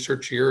lot of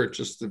research here. It's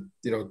just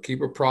to,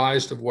 keep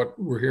apprised of what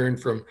we're hearing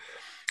from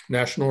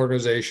national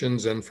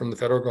organizations and from the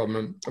federal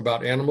government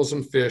about animals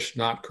and fish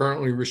not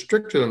currently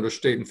restricted under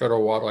state and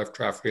federal wildlife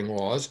trafficking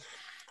laws.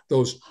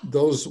 Those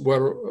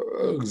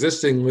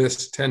existing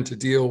lists tend to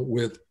deal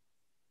with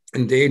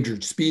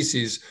endangered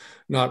species,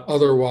 not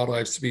other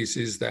wildlife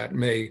species that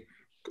may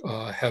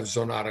have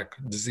zoonotic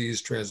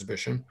disease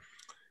transmission.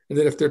 And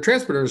then if they're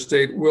transported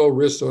interstate, will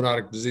risk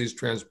zoonotic disease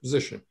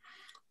transposition.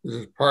 The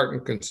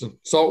department can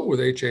consult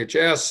with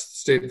HHS,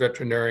 state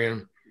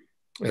veterinarian,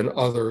 and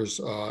others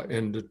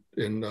in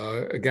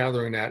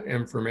gathering that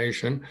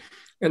information.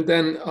 And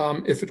then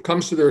if it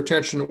comes to their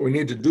attention that we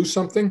need to do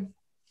something,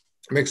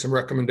 make some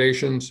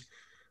recommendations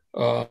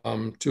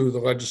to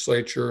the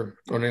legislature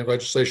on any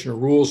legislation or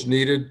rules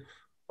needed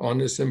on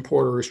this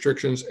import or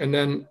restrictions. And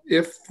then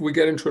if we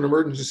get into an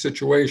emergency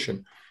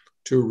situation,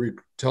 to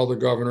tell the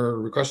governor,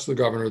 request to the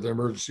governor, the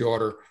emergency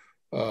order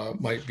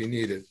might be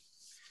needed.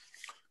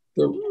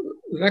 The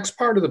next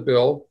part of the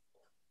bill,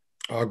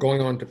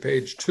 going on to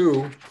page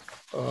 2,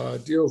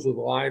 deals with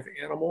live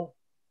animal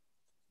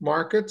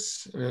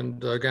markets.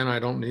 And again, I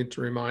don't need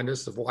to remind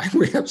us of why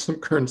we have some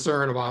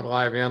concern about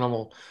live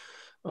animal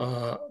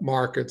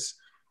markets.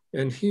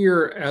 And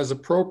here, as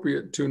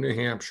appropriate to New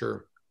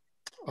Hampshire,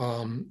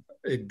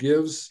 it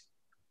gives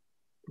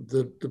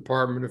the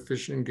Department of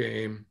Fish and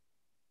Game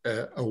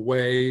a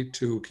way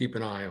to keep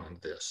an eye on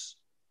this.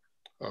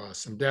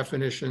 Some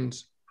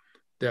definitions,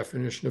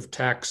 definition of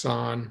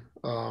taxon,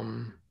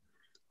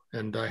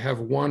 and I have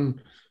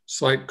one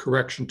slight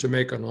correction to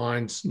make on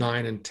lines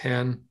 9 and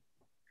 10.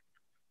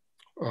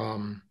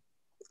 The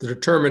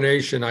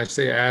determination, I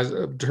say as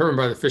determined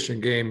by the Fish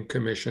and Game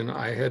Commission,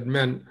 I had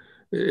meant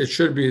it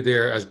should be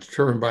there as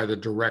determined by the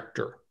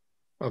director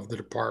of the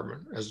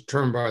department, as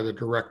determined by the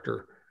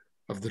director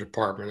of the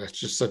department. That's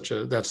just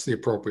that's the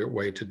appropriate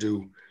way to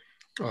do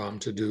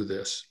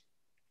this.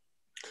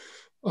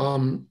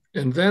 And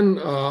then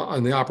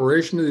on the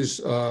operation of these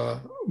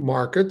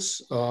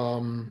markets,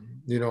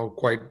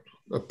 quite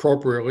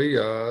appropriately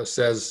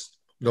says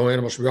no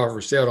animal should be offered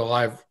for sale at a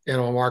live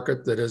animal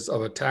market that is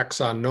of a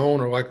taxon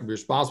known or likely to be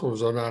responsible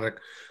for zoonotic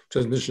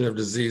transmission of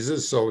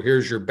diseases. So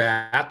here's your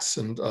bats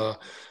and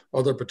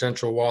other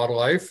potential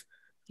wildlife.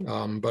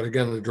 But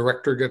again, the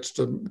director gets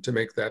to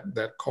make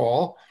that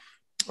call.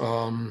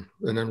 And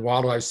then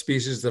wildlife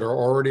species that are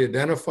already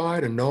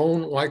identified and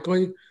known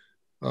likely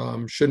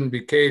shouldn't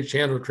be caged,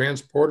 handled, or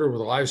transported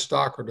with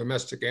livestock or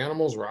domestic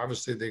animals, where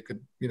obviously they could,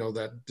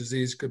 that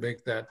disease could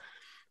make that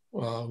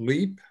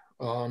leap.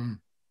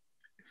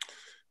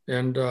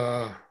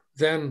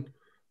 Then,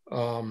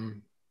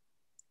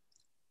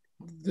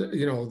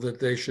 that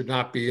they should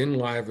not be in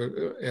live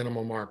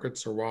animal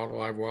markets or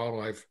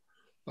wildlife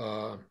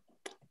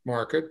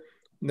market.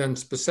 And then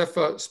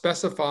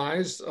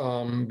specifies,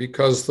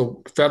 because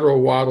the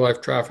federal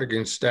wildlife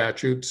trafficking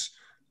statutes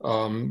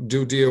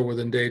do deal with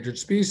endangered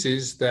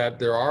species, that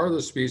there are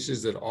the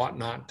species that ought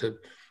not to,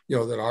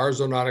 that are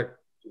zoonotic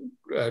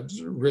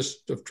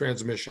risk of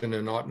transmission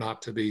and ought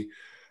not to be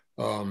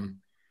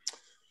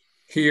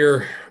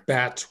here,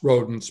 bats,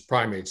 rodents,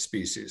 primate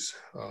species.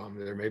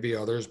 There may be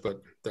others,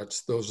 but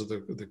those are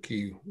the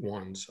key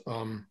ones.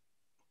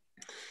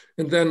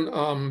 And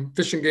then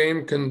Fish and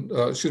Game can,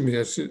 Health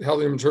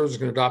and Human Services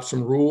can adopt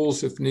some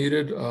rules if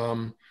needed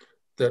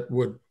that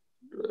would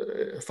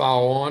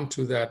follow on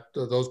to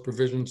those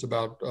provisions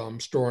about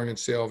storing and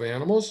sale of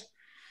animals.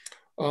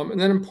 And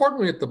then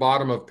importantly, at the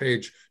bottom of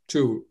page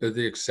 2 are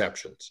the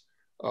exceptions.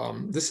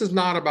 This is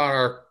not about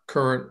our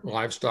current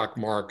livestock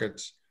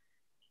markets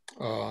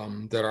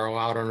that are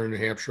allowed under New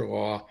Hampshire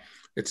law.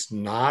 It's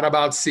not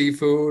about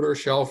seafood or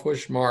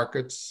shellfish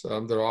markets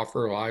that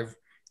offer live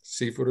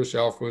seafood or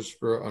shellfish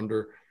for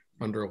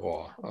under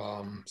law.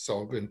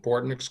 So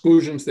important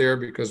exclusions there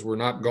because we're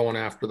not going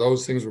after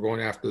those things. We're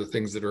going after the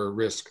things that are a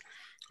risk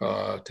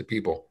to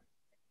people.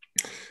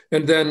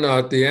 And then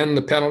at the end,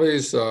 the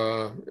penalties,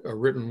 a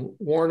written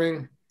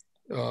warning,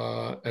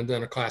 and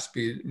then a Class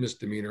B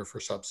misdemeanor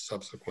for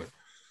subsequent.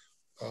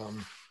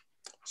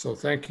 So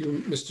thank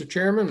you, Mr.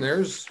 Chairman.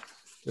 There's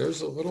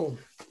a little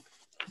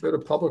bit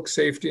of public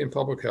safety and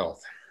public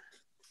health.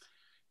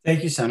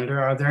 Thank you, Senator.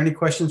 Are there any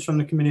questions from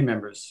the committee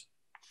members?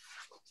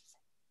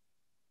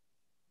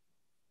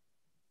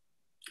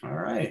 All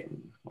right,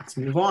 let's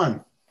move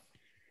on.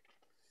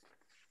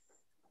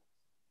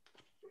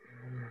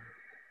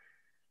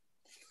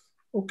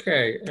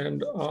 Okay,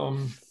 and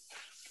I'm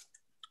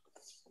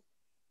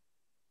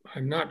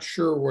not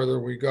sure whether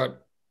we got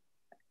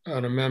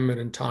an amendment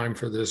in time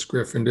for this,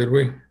 Griffin, did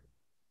we?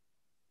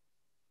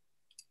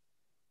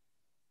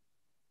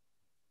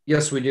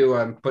 Yes, we do.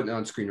 I'm putting it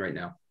on screen right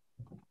now.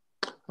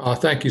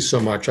 Thank you so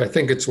much. I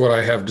think it's what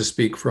I have to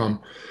speak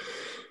from.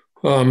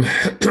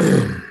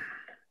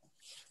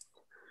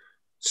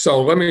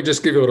 So let me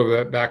just give you a little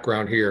bit of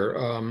background here.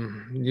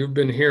 You've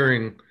been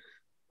hearing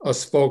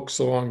us folks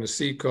along the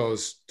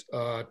seacoast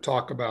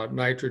talk about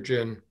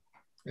nitrogen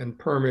and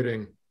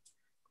permitting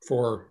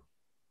for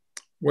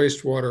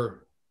wastewater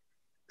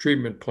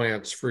treatment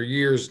plants for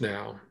years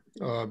now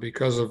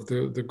because of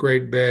the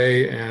Great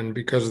Bay and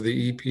because of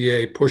the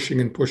EPA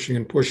pushing and pushing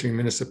and pushing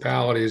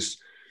municipalities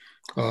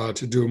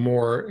to do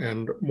more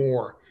and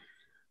more.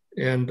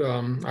 And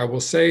I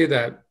will say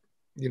that,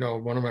 you know,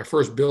 one of my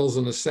first bills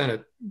in the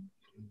Senate,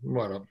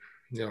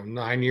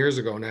 9 years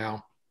ago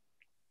now,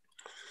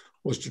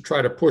 was to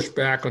try to push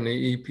back on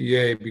the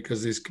EPA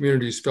because these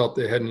communities felt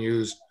they hadn't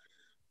used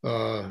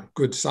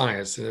good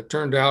science. And it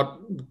turned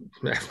out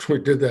after we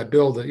did that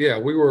bill that, yeah,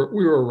 we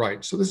were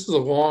right. So this is a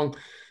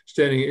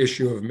long-standing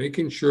issue of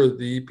making sure that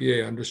the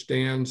EPA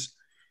understands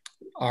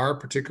our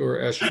particular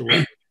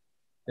estuary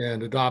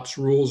and adopts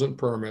rules and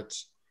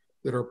permits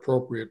that are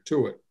appropriate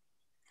to it.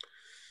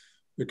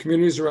 The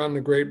communities around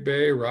the Great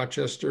Bay,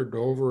 Rochester,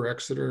 Dover,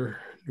 Exeter,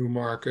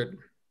 Newmarket,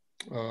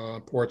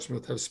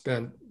 Portsmouth have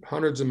spent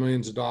hundreds of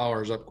millions of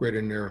dollars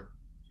upgrading their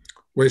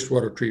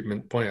wastewater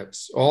treatment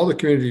plants. All the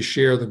communities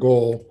share the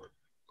goal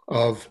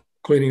of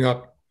cleaning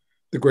up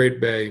the Great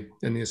Bay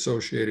and the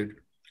associated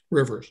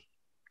rivers.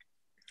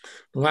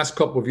 The last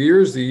couple of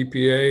years, the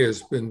EPA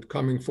has been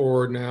coming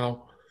forward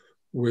now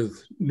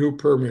with new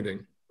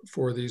permitting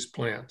for these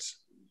plants.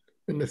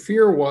 And the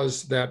fear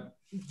was that,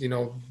 you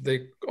know,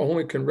 they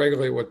only can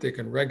regulate what they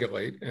can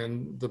regulate.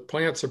 And the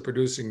plants are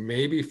producing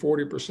maybe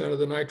 40% of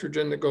the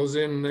nitrogen that goes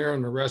in there,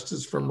 and the rest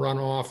is from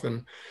runoff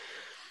and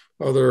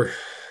other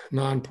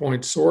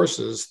non-point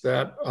sources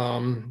that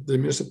the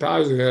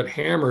municipalities got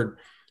hammered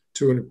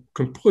to a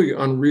completely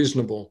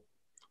unreasonable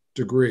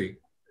degree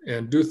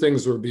and do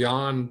things that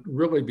were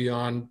really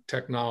beyond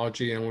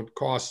technology and would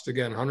cost,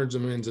 again, hundreds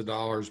of millions of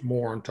dollars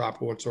more on top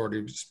of what's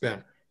already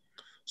spent.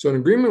 So an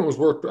agreement was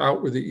worked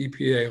out with the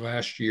EPA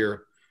last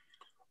year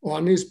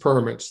on these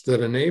permits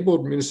that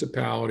enabled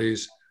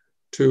municipalities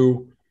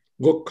to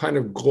look kind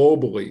of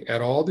globally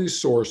at all these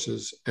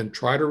sources and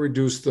try to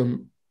reduce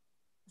them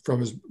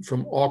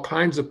from all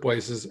kinds of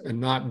places and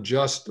not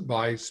just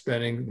by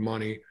spending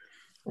money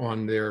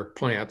on their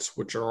plants,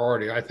 which are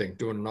already, I think,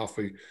 doing an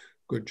awfully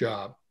good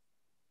job.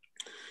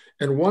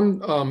 And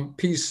one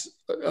piece,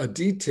 a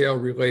detail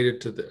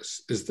related to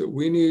this is that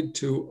we need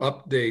to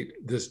update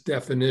this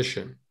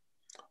definition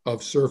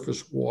of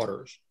surface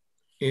waters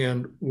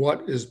and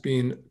what is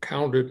being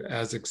counted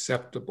as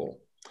acceptable.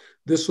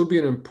 This will be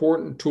an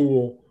important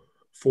tool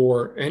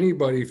for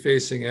anybody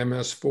facing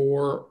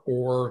MS4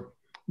 or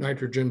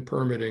nitrogen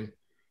permitting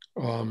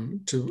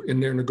in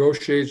their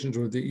negotiations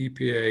with the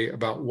EPA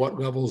about what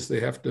levels they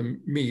have to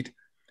meet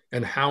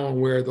and how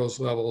and where those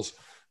levels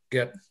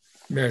get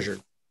measured.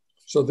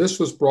 So this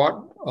was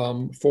brought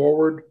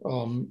forward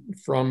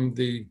from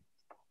the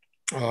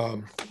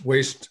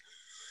Waste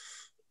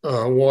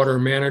Water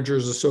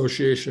Managers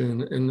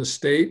Association in the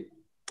state,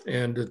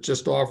 and it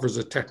just offers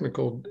a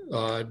technical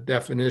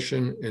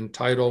definition in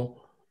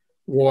Tidal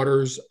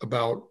Waters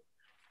about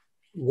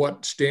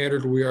what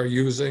standard we are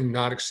using,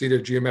 not exceed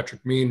a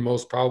geometric mean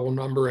most probable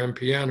number,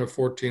 MPN, of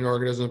 14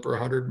 organisms per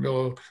 100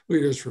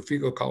 milliliters for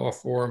fecal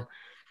coliform,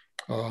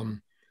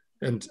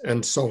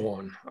 and so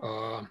on.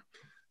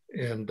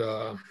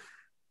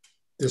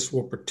 This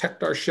will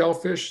protect our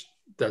shellfish.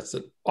 That's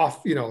the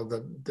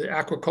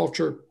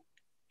aquaculture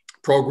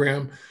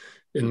program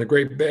in the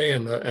Great Bay,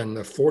 and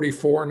the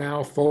 44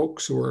 now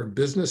folks who are in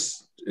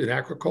business in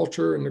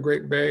agriculture in the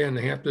Great Bay and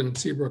the Hampton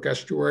Seabrook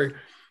Estuary.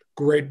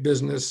 Great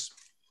business.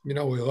 We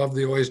love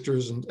the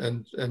oysters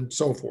and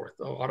so forth.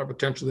 A lot of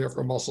potential there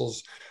for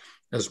mussels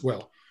as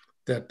well.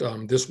 That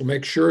this will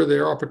make sure they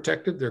are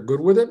protected. They're good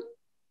with it,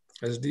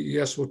 as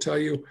DES will tell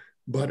you,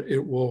 but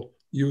it will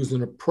use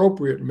an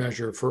appropriate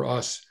measure for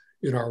us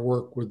in our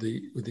work with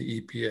the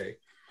EPA.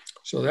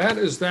 So that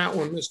is that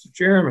one, Mr.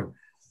 Chairman.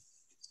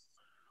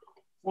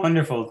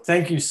 Wonderful.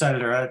 Thank you,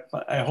 Senator.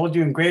 I hold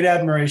you in great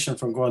admiration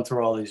from going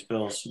through all these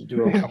bills. You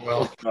do a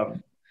well job.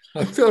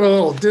 I feel a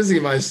little dizzy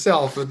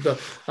myself.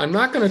 I'm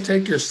not going to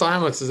take your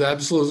silence as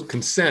absolute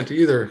consent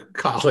either,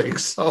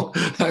 colleagues. So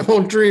I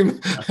won't dream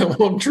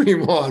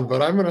on.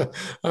 But I'm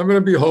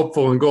gonna be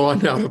hopeful and go on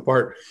now to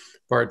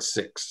part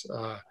 6.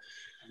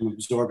 I'm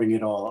absorbing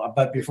it all.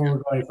 But before we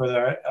go any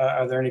further,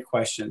 are there any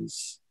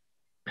questions?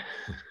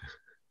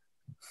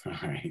 All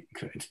right,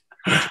 good.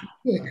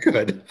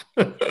 Good.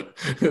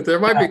 There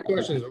might be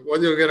questions of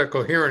whether you'll get a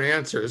coherent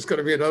answer. It's going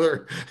to be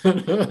another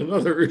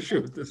issue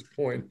at this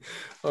point.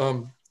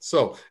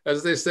 So,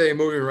 as they say,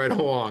 moving right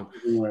along.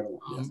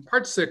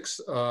 Part 6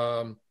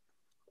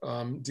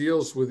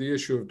 deals with the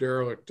issue of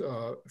derelict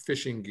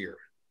fishing gear,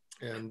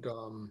 and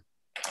the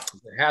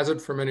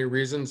hazard for many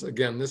reasons.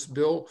 Again, this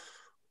bill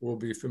will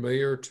be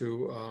familiar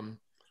to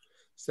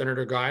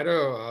Senator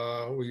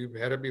Guida. We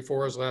had it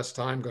before us last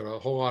time, got a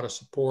whole lot of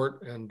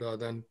support, and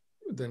then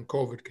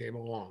COVID came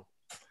along.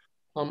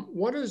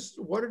 What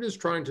it is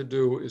trying to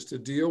do is to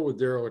deal with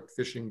derelict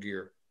fishing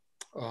gear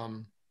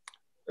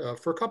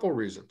for a couple of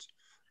reasons.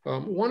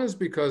 One is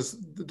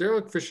because the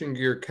derelict fishing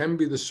gear can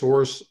be the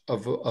source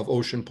of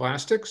ocean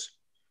plastics,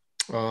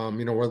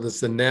 whether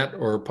it's the net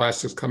or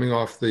plastics coming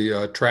off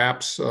the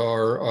traps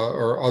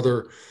or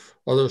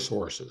other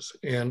sources.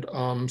 And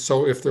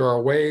so if there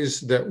are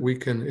ways that we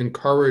can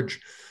encourage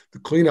the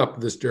cleanup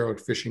of this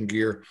derelict fishing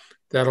gear,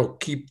 that'll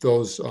keep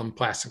those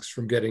plastics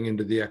from getting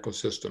into the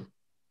ecosystem.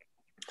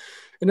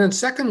 And then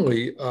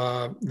secondly,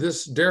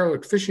 this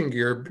derelict fishing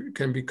gear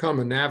can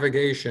become a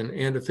navigation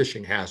and a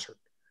fishing hazard.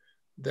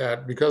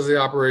 That because of the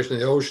operation of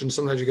the ocean,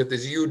 sometimes you get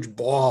these huge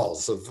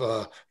balls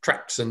of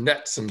traps and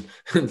nets and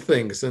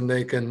things, and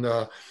they can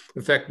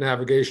affect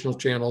navigational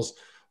channels.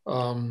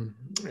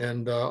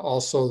 And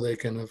also they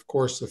can, of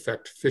course,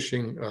 affect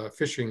fishing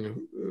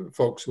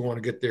folks who want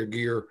to get their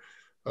gear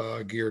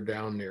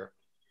down there.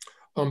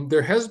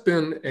 There is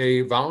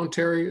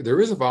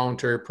a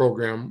voluntary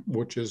program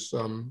which is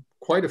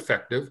quite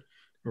effective.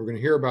 We're going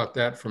to hear about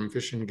that from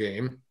Fish and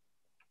Game,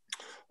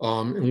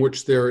 in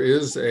which there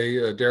is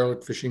a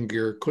derelict fishing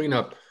gear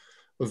cleanup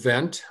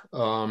event,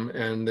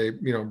 and they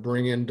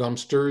bring in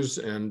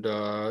dumpsters, and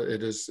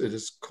it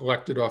is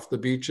collected off the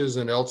beaches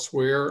and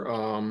elsewhere.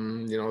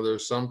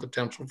 There's some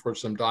potential for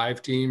some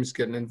dive teams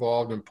getting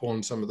involved and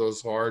pulling some of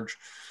those large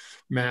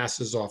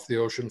masses off the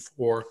ocean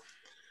floor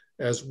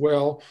as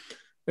well.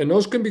 And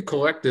those can be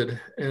collected,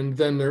 and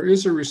then there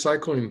is a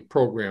recycling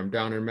program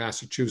down in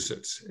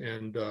Massachusetts,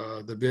 and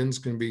the bins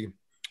can be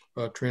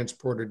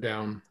transported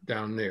down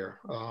there.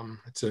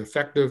 It's an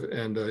effective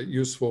and a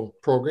useful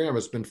program.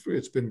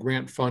 It's been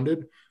grant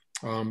funded,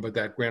 but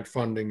that grant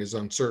funding is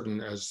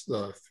uncertain as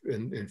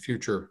in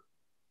future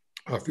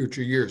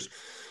years.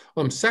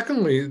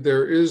 Secondly,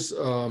 there is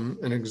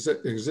an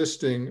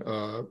existing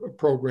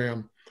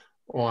program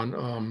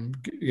on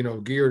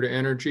gear to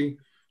energy,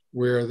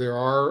 where there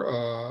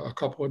are a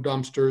couple of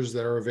dumpsters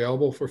that are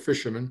available for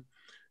fishermen,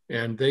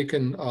 and they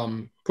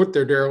can put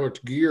their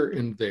derelict gear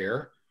in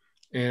there,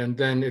 and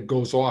then it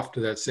goes off to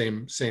that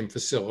same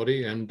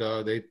facility, and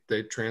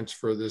they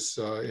transfer this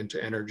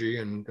into energy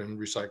and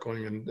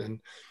recycling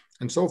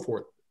and so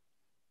forth.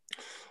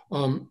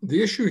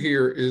 The issue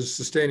here is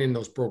sustaining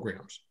those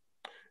programs.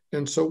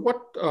 And so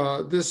what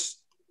this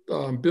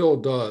bill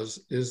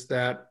does is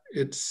that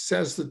it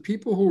says that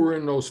people who are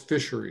in those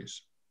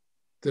fisheries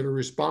that are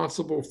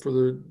responsible for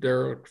the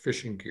derelict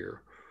fishing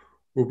gear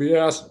will be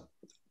asked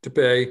to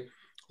pay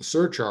a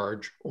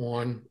surcharge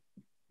on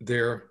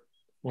their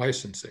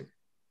licensing.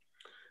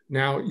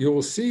 Now,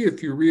 you'll see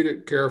if you read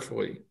it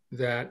carefully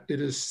that it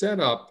is set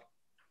up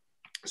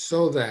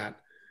so that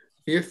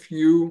if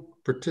you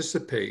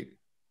participate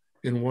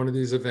in one of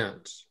these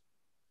events,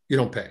 you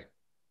don't pay.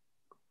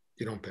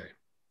 You don't pay.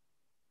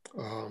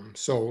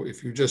 So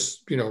if you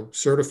just,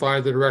 certify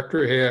the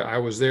director, hey, I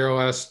was there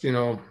last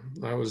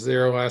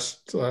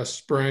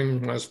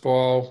spring, last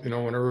fall,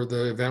 whenever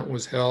the event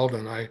was held,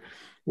 and I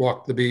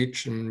walked the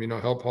beach and,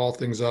 helped haul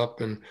things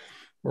up,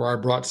 or I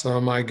brought some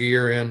of my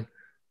gear in,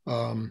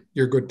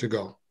 you're good to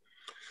go.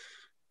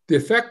 The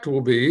effect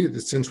will be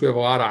that since we have a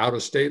lot of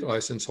out-of-state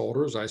license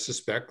holders, I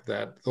suspect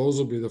that those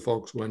will be the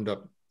folks who end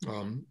up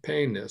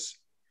paying this.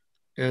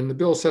 And the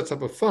bill sets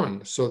up a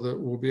fund so that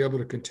we'll be able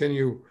to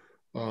continue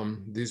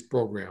these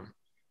programs.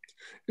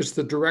 It's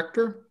the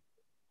director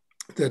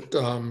that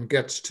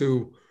gets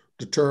to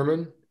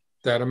determine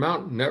that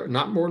amount,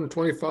 not more than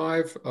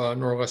 $25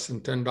 nor less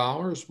than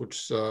 $10,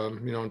 which,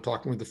 in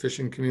talking with the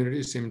fishing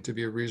community, seemed to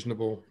be a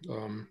reasonable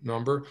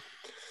number.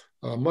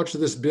 Much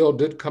of this bill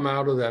did come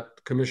out of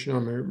that Commission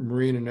on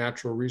Marine and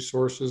Natural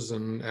Resources,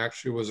 and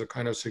actually was a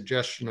kind of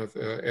suggestion of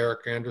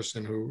Eric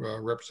Anderson, who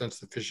represents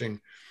the fishing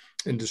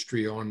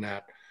industry on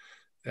that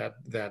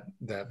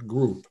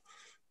group.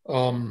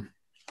 And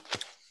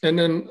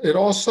then it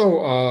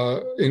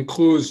also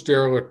includes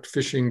derelict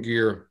fishing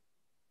gear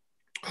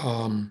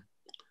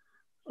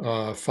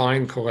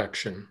fine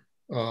collection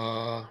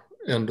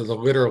under the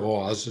litter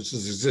laws. This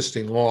is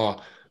existing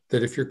law,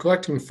 that if you're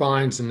collecting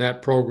fines in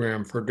that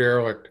program for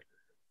derelict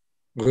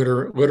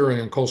littering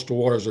in coastal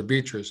waters or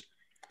beaches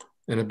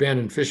and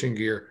abandoned fishing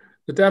gear,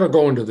 that'll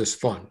go into this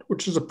fund,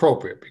 which is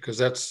appropriate, because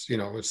that's,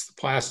 it's the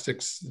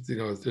plastics,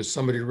 if there's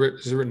somebody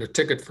has written a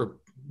ticket for,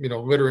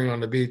 littering on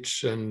the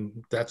beach, and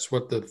that's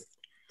what the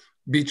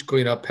beach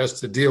cleanup has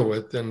to deal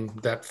with, then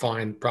that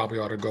fine probably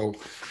ought to go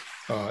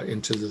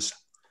into this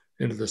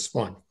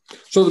fund.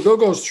 So the bill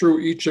goes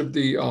through each of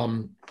the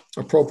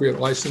appropriate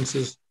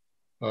licenses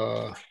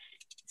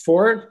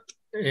for it,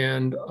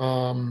 and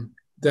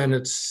then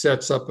it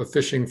sets up a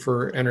Fishing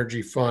for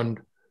Energy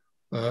fund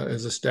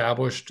is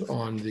established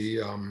on the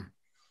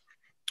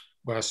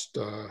last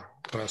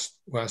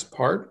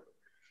part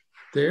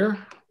there,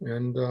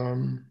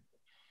 and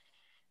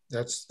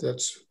that's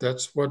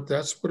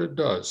what it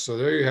does. So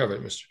there you have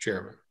it, Mr.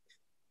 Chairman.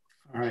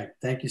 All right,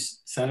 thank you,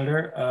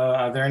 Senator.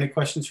 Are there any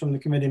questions from the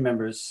committee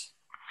members?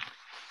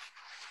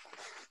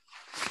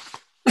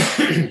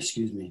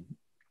 Excuse me.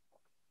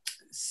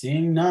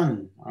 Seeing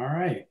none. All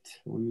right,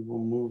 we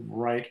will move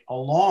right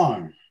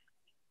along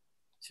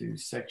to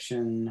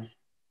section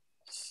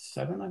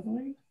 7, I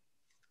believe.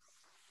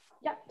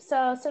 Yep.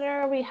 So,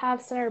 Senator, we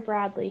have Senator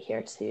Bradley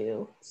here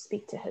to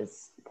speak to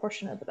his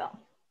portion of the bill.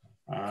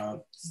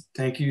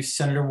 Thank you,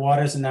 Senator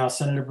Waters, and now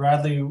Senator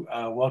Bradley.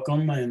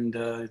 Welcome, and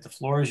the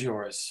floor is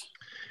yours.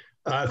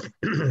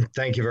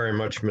 Thank you very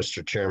much,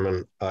 Mr.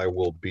 Chairman. I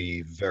will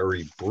be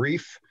very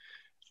brief.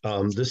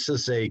 This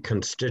is a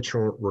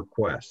constituent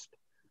request.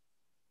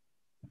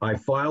 I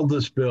filed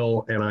this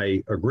bill, and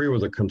I agree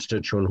with a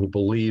constituent who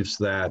believes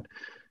that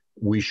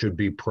we should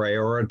be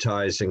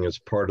prioritizing, as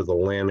part of the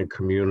Land and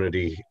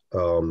Community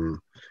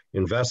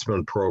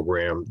Investment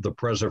Program, the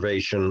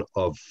preservation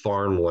of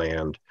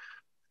farmland,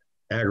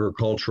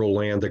 agricultural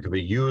land that can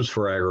be used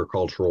for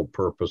agricultural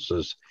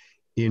purposes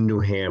in New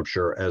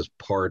Hampshire as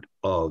part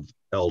of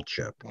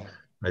LCHIP.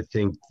 I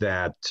think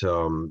that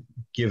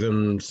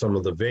given some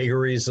of the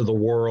vagaries of the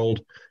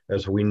world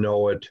as we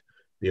know it,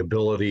 the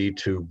ability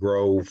to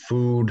grow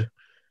food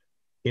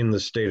in the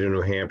state of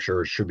New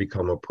Hampshire should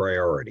become a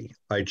priority.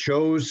 I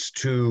chose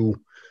to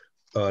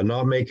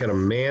not make it a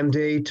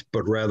mandate,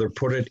 but rather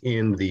put it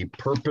in the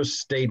purpose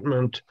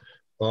statement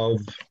of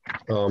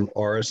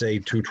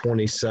RSA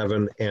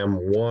 227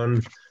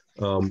 M1,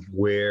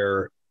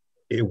 where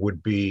it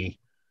would be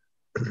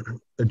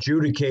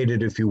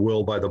adjudicated, if you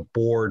will, by the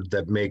board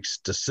that makes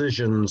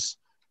decisions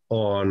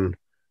on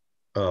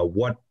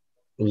what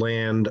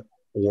land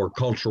or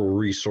cultural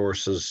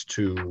resources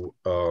to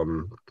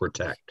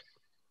protect.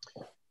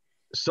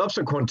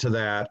 Subsequent to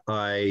that,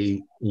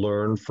 I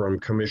learned from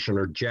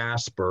Commissioner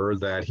Jasper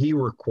that he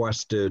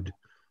requested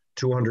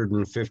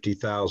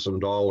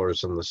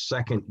 $250,000 in the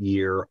second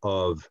year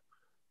of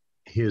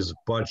his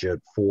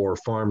budget for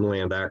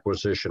farmland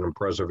acquisition and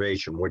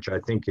preservation, which I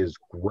think is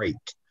great.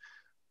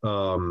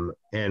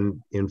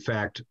 And in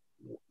fact,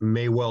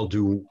 may well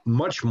do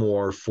much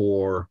more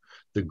for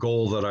the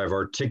goal that I've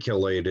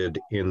articulated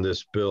in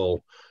this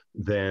bill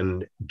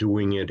than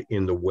doing it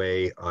in the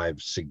way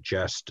I've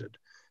suggested.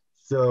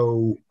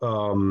 So,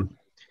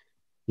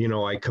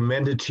 I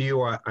commend it to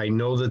you. I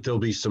know that there'll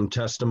be some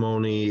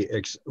testimony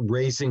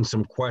raising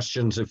some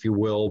questions, if you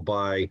will,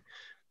 by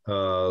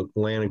Land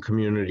and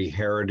Community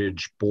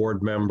Heritage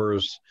board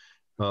members.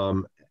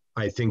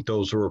 I think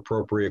those are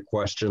appropriate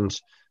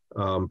questions.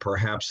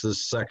 Perhaps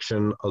this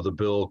section of the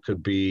bill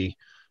could be,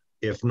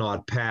 if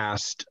not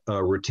passed,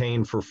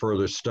 retained for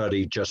further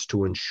study, just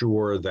to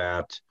ensure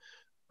that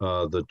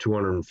the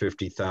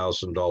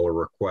 $250,000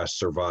 request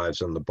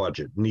survives in the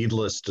budget.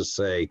 Needless to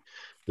say,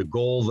 the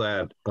goal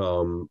that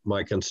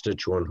my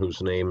constituent,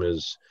 whose name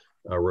is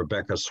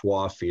Rebecca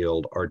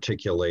Swafield,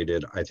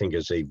 articulated, I think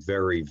is a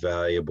very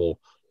valuable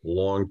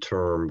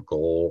long-term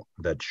goal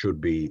that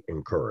should be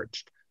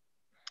encouraged.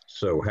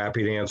 So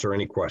happy to answer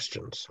any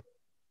questions.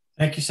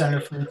 Thank you,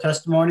 Senator, for your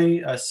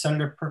testimony.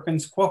 Senator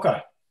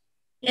Perkins-Coie.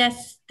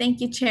 Yes,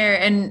 thank you, Chair.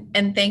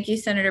 And thank you,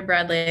 Senator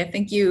Bradley. I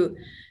think you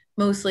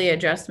mostly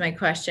addressed my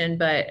question,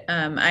 but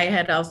I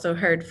had also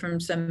heard from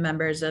some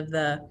members of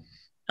the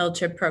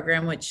LCHIP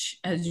program, which,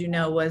 as you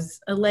know, was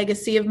a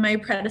legacy of my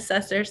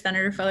predecessor,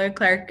 Senator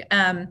Feller-Clark.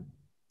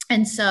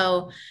 And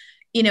so,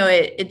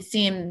 it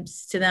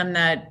seems to them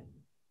that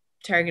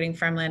targeting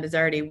farmland is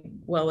already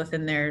well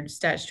within their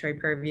statutory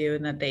purview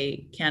and that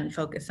they can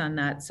focus on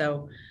that.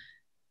 So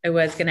I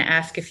was going to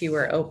ask if you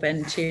were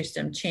open to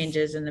some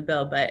changes in the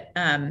bill, but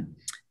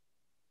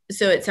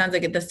so it sounds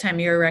like at this time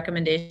your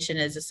recommendation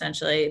is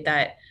essentially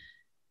that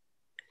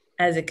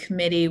as a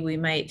committee we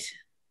might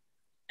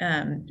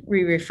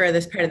re-refer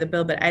this part of the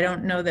bill, but I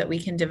don't know that we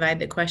can divide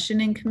the question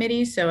in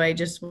committee. So I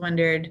just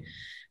wondered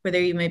whether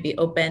you might be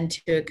open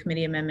to a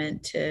committee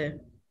amendment to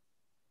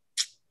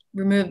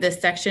remove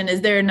this section.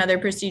 Is there another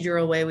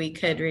procedural way we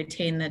could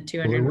retain the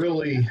 $200?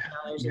 Really,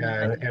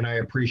 yeah, and I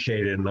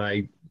appreciate it. And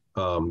I,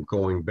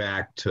 going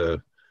back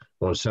to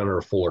when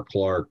Senator Fuller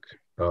Clark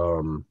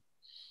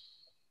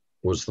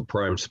was the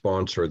prime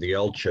sponsor of the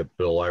LCHIP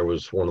bill, I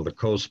was one of the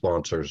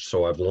co-sponsors.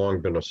 So I've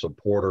long been a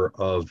supporter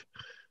of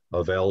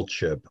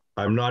LCHIP.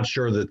 I'm not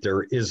sure that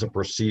there is a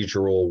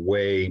procedural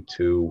way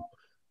to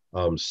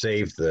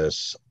save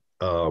this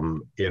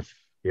if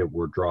it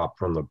were dropped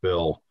from the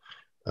bill.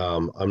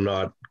 I'm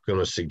not going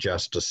to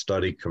suggest a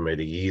study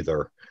committee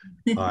either.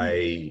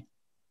 I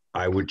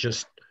would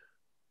just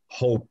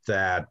hope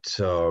that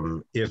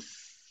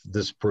if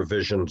this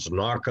provision's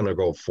not going to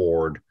go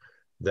forward,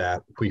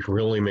 that we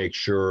really make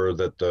sure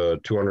that the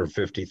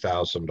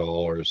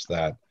 $250,000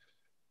 that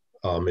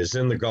is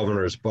in the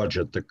governor's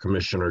budget that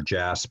Commissioner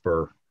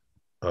Jasper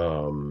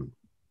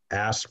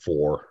asked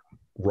for,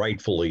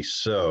 rightfully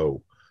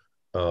so,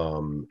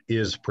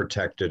 is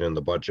protected in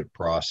the budget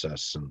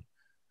process. And,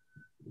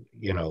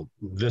 you know,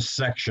 this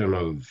section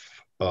of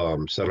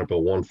Senate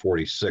Bill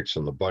 146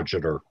 and the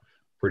budget are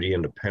pretty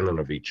independent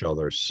of each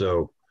other.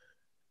 So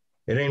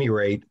at any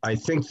rate, I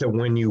think that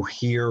when you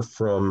hear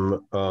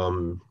from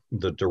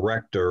the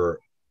director,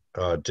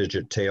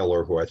 Digit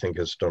Taylor, who I think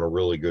has done a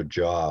really good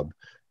job,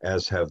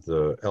 as have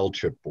the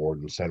LCHIP board,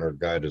 and Senator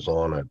Guide is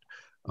on it.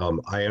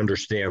 I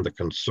understand the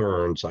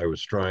concerns. I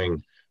was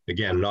trying,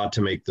 again, not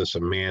to make this a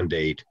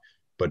mandate,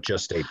 but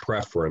just a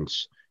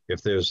preference.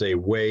 If there's a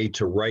way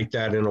to write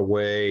that in a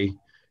way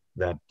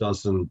that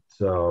doesn't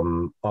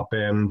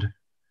upend,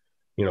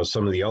 you know,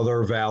 some of the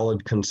other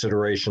valid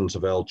considerations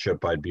of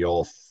LCHIP,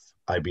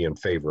 I'd be in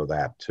favor of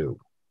that too.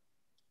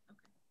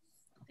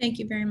 Thank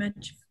you very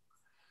much.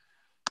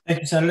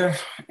 Thank you, Senator.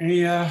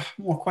 Any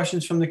more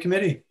questions from the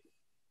committee?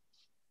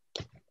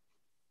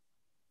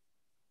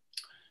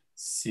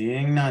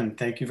 Seeing none,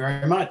 thank you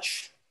very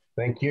much.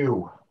 Thank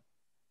you.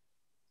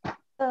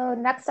 So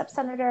next up,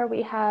 Senator,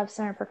 we have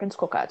Senator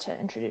Perkins-Coie to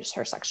introduce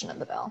her section of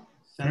the bill.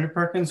 Senator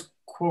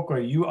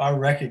Perkins-Coie, you are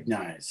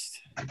recognized.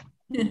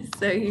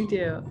 So you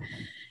do.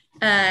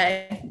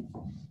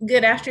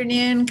 Good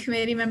afternoon,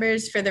 committee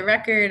members. For the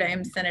record, I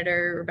am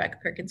Senator Rebecca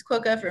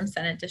Perkins-Coie from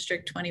Senate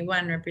District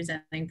 21,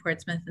 representing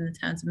Portsmouth and the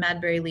towns of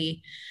Madbury,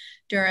 Lee,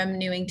 Durham,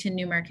 Newington,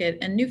 Newmarket,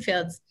 and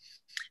Newfields.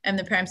 I'm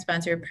the prime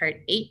sponsor of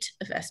Part 8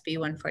 of SB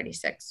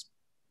 146.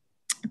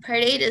 Part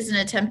 8 is an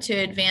attempt to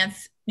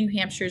advance New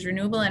Hampshire's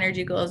renewable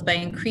energy goals by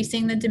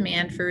increasing the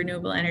demand for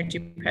renewable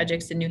energy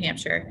projects in New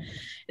Hampshire.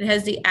 It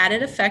has the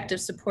added effect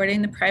of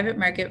supporting the private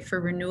market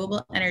for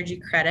renewable energy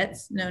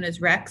credits, known as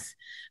RECs,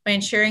 by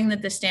ensuring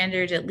that the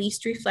standards at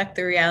least reflect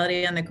the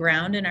reality on the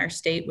ground in our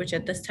state, which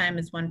at this time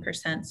is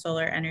 1%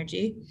 solar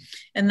energy,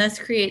 and thus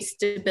create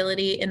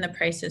stability in the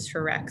prices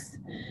for RECs.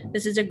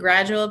 This is a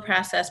gradual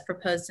process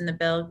proposed in the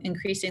bill,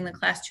 increasing the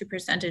Class 2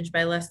 percentage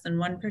by less than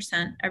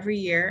 1% every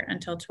year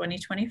until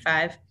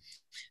 2025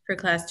 for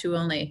Class 2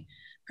 only.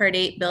 Part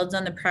 8 builds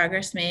on the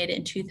progress made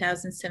in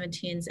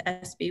 2017's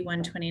SB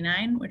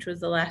 129, which was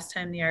the last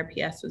time the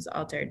RPS was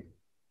altered.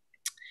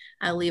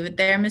 I'll leave it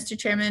there, Mr.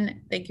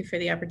 Chairman. Thank you for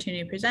the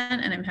opportunity to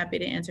present, and I'm happy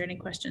to answer any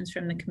questions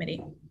from the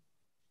committee.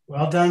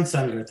 Well done,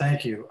 Senator.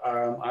 Thank you.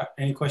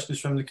 Any questions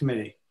from the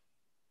committee?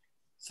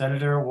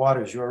 Senator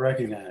Waters, you are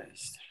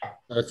recognized.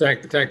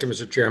 Thank you,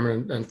 Mr.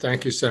 Chairman, and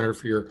thank you, Senator,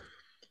 for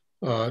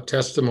your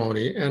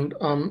testimony. And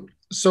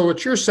so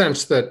it's your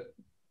sense that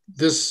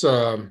this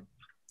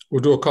will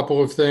do a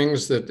couple of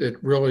things, that it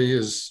really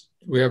is,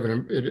 we have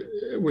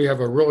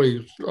a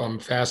really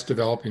fast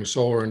developing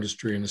solar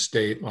industry in the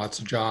state, lots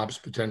of jobs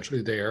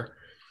potentially there.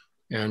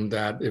 And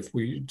that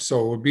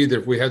so it would be that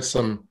if we had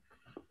some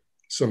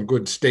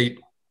good state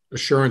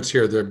assurance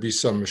here, there'd be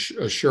some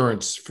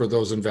assurance for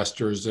those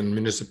investors and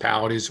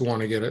municipalities who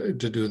want to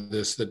to do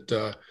this,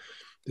 that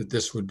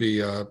this would be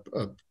a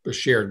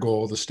shared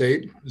goal of the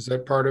state. Is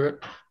that part of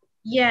it?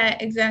 Yeah,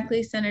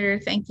 exactly, Senator.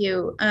 Thank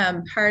you.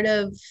 Part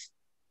of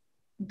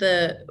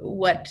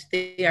what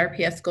the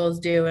RPS goals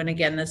do, and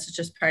again, this is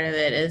just part of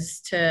it,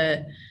 is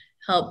to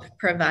help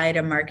provide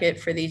a market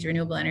for these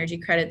renewable energy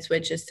credits,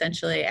 which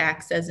essentially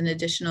acts as an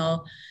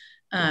additional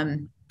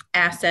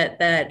asset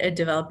that a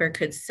developer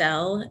could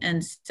sell,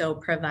 and so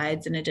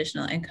provides an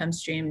additional income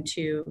stream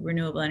to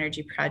renewable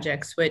energy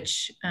projects,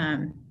 which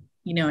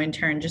you know, in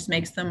turn just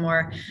makes them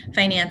more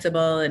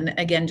financeable, and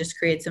again, just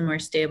creates a more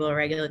stable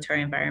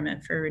regulatory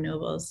environment for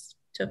renewables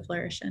to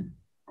flourish in.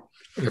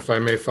 If I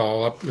may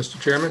follow up, Mr.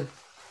 Chairman.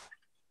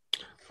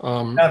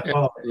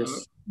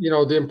 Yes. You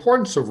know, the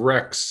importance of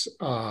RECs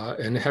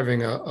and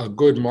having a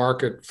good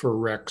market for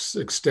RECs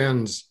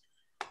extends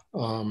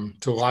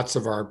to lots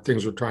of our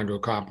things we're trying to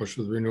accomplish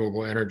with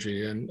renewable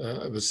energy. And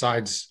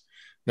besides,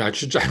 now I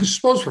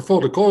suppose for full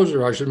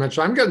disclosure, I should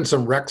mention I'm getting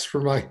some RECs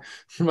for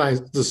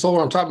the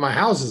solar on top of my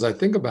house as I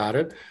think about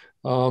it.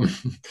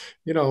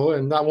 You know,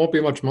 and that won't be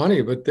much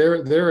money, but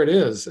there it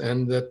is.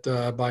 And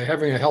that by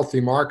having a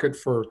healthy market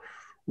for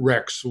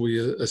RECs. We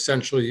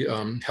essentially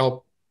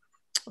help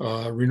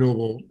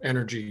renewable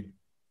energy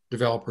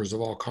developers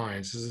of all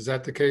kinds. Is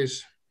that the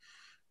case?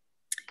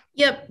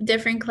 Yep,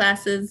 different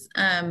classes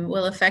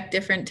will affect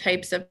different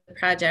types of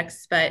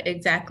projects, but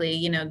exactly,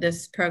 you know,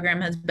 this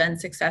program has been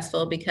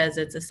successful because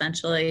it's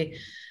essentially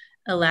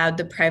allowed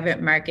the private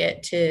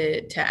market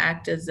to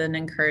act as an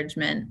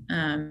encouragement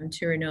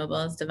to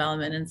renewables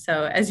development. And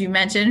so, as you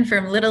mentioned,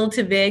 from little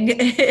to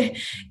big,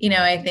 you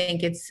know, I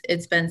think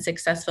it's been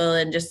successful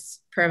in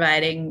just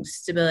providing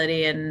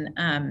stability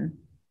and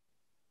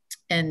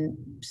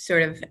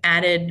sort of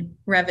added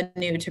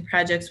revenue to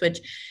projects, which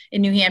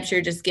in New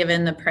Hampshire, just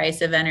given the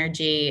price of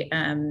energy,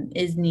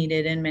 is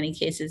needed in many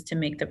cases to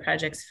make the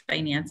projects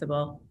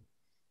financeable.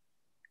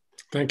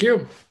 Thank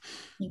you.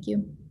 Thank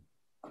you.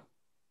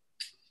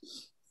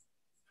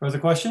 Further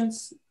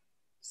questions?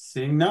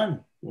 Seeing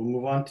none, we'll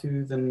move on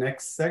to the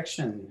next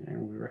section,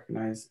 and we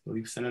recognize, I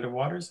believe, Senator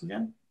Waters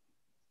again.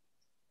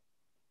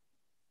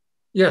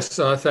 Yes,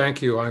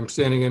 thank you. I'm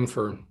standing in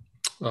for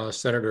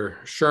Senator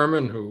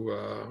Sherman, who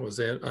was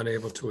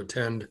unable to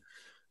attend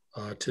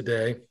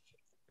today.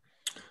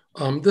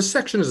 This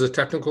section is a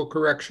technical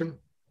correction.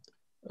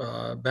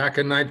 Back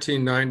in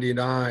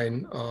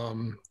 1999,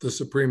 the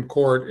Supreme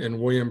Court in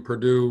William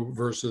Purdy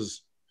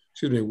versus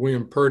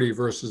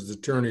the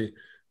Attorney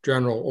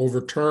General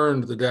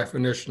overturned the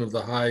definition of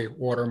the high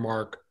water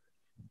mark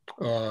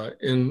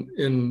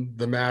in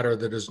the matter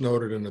that is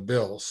noted in the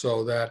bill,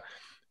 so that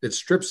it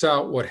strips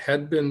out what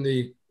had been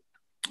the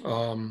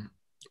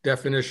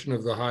definition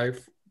of the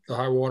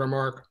high water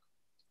mark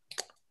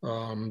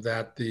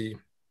that the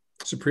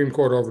Supreme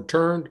Court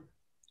overturned,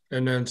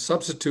 and then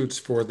substitutes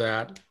for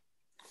that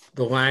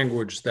the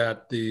language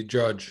that the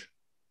judge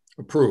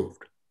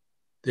approved: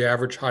 the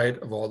average height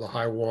of all the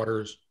high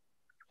waters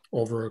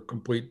over a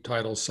complete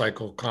tidal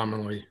cycle,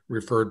 commonly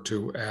referred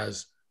to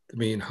as the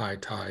mean high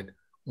tide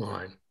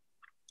line.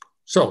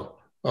 So,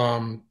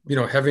 you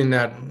know, having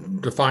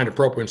that defined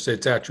appropriate in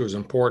state statute is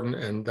important,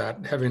 and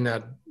that having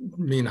that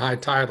mean high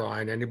tide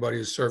line, anybody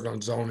who's served on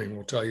zoning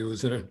will tell you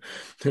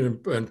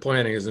and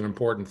planning is an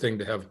important thing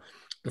to have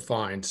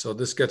defined. So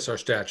this gets our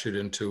statute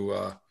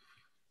into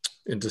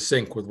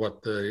sync with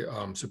what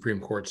the Supreme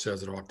Court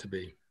says it ought to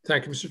be.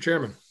 Thank you, Mr.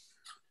 Chairman.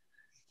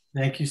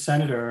 Thank you,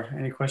 Senator.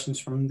 Any questions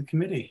from the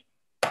committee?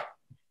 I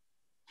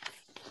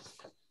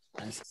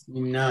see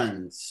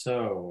none.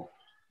 So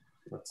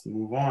let's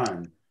move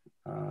on.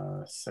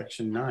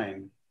 Section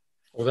 9.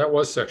 Well, that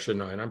was Section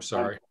 9. I'm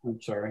sorry.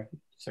 I'm sorry.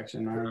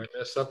 Section 9. Did I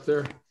mess up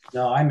there?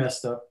 No, I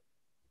messed up.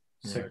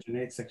 Section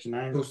 8, Section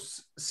 9.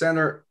 So,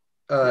 Senator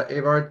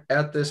Avard,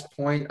 at this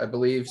point, I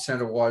believe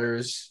Senator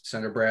Waters,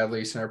 Senator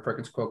Bradley, Senator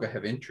Perkins-Coie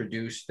have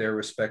introduced their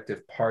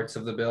respective parts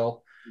of the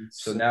bill.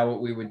 So now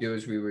what we would do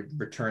is we would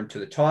return to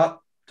the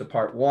top, to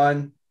part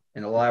 1,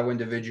 and allow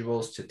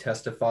individuals to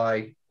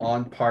testify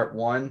on part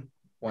 1.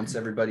 Once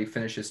everybody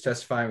finishes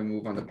testifying, we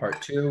move on to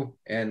part 2,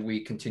 and we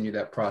continue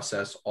that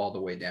process all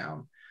the way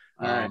down.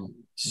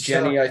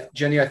 Jenny,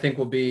 I think,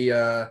 will be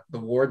the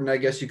warden, I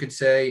guess you could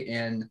say,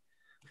 in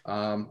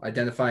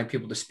identifying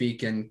people to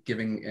speak and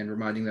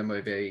reminding them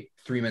of a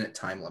 3-minute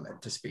time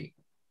limit to speak.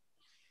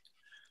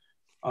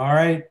 All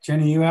right,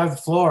 Jenny, you have the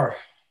floor.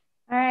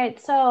 All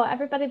right, so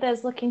everybody that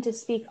is looking to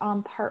speak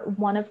on part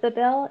 1 of the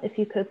bill, if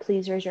you could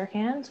please raise your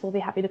hands, we'll be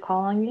happy to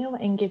call on you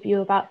and give you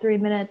about 3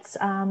 minutes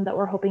that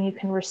we're hoping you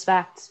can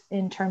respect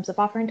in terms of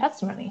offering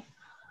testimony.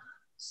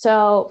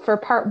 So for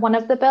part 1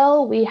 of the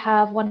bill, we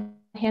have one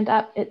hand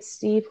up. It's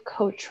Steve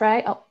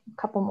Cotray. Oh, a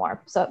couple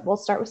more. So we'll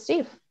start with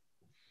Steve.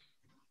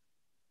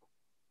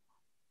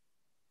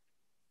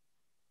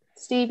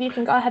 Steve, you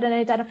can go ahead and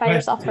identify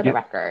yourself for the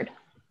record.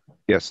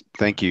 Yes,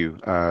 thank you.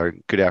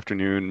 Good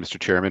afternoon, Mr.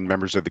 Chairman,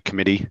 members of the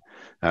committee.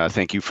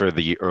 Thank you for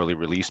the early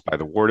release by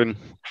the warden.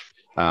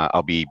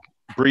 I'll be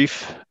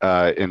brief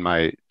in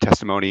my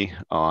testimony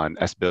on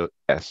SB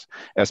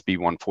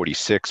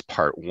 146,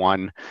 Part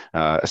 1,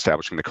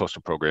 establishing the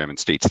coastal program and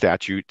state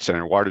statute.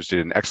 Senator Waters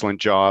did an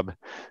excellent job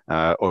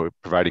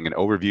providing an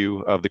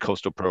overview of the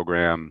coastal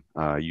program.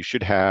 You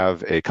should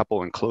have a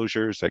couple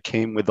enclosures that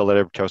came with the letter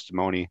of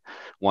testimony,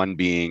 one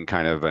being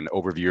kind of an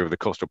overview of the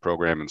coastal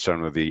program and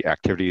some of the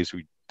activities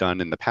we've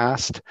done in the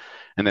past,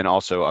 and then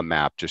also a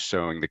map just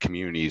showing the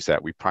communities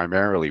that we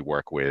primarily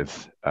work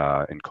with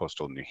in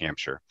coastal New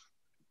Hampshire.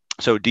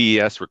 So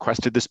DES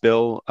requested this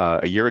bill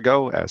a year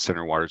ago. As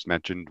Senator Waters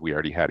mentioned, we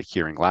already had a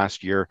hearing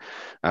last year.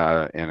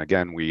 And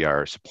again, we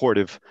are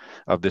supportive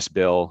of this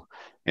bill.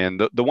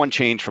 And the one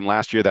change from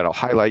last year that I'll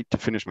highlight to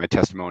finish my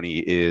testimony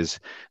is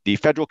the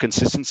federal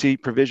consistency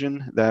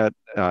provision that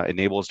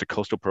enables the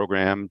coastal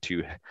program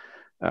to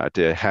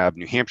have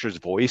New Hampshire's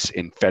voice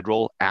in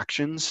federal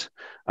actions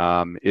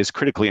is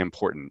critically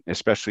important,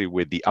 especially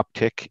with the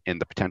uptick in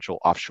the potential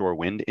offshore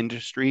wind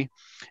industry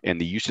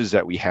and the uses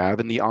that we have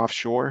in the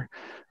offshore.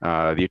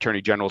 The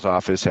Attorney General's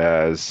office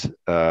has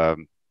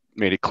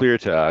made it clear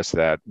to us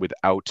that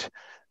without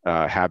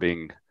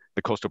having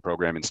the coastal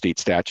program in state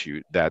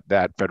statute,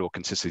 that federal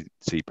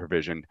consistency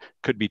provision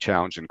could be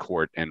challenged in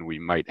court, and we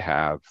might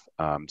have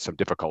some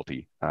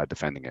difficulty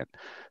defending it.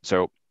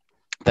 So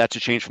That's a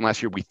change from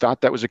last year. We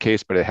thought that was the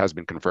case, but it has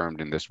been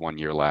confirmed in this 1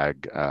 year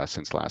lag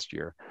since last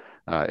year.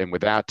 And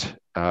with that,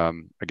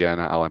 again,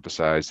 I'll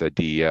emphasize that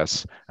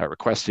DES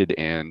requested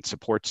and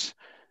supports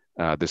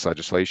this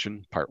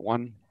legislation, part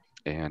 1,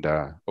 and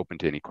open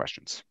to any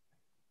questions.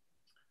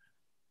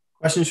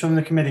 Questions from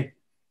the committee?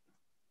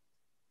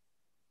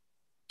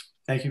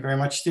 Thank you very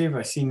much, Steve.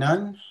 I see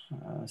none.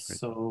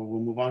 So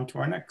we'll move on to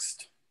our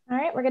next. All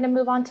right, we're going to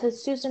move on to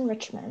Susan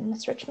Richmond.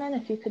 Ms. Richmond,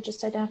 if you could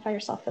just identify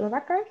yourself for the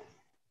record.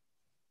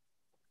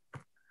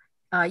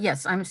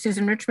 Yes, I'm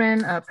Susan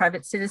Richmond, a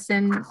private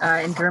citizen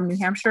in Durham, New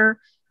Hampshire.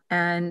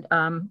 And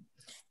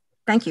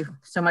thank you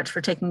so much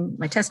for taking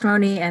my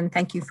testimony, and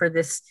thank you for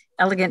this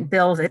elegant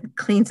bill that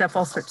cleans up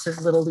all sorts of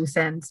little loose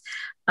ends.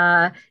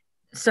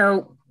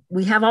 So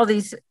we have all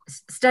these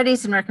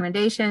studies and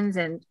recommendations,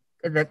 and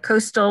the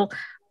coastal,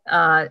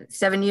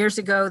 7 years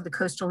ago, the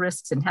Coastal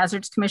Risks and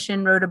Hazards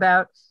Commission wrote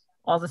about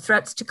all the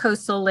threats to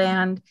coastal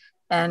land,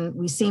 and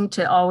we seem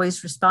to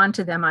always respond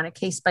to them on a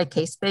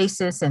case-by-case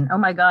basis. And oh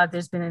my God,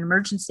 there's been an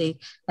emergency.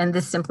 And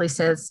this simply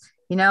says,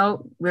 you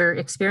know, we're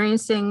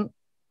experiencing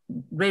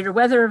greater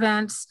weather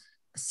events,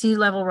 sea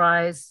level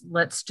rise,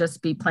 let's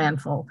just be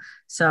planful.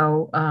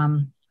 So,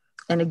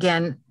 and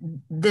again,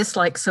 this,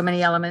 like so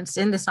many elements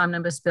in this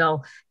omnibus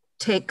bill,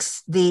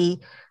 takes the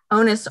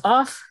onus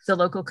off the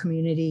local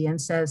community and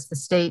says the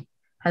state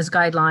has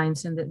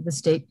guidelines and that the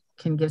state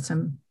can give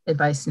some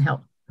advice and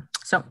help.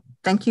 So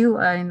thank you,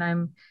 and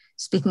I'm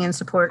speaking in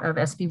support of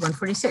SB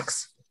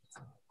 146.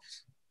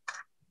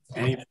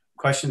 Any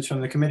questions from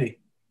the committee?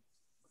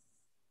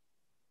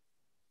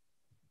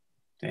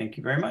 Thank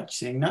you very much.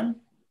 Seeing none.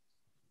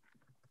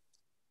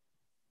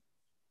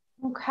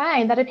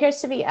 Okay, that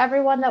appears to be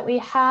everyone that we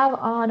have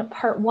on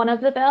part 1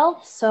 of the bill.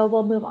 So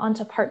we'll move on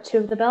to part 2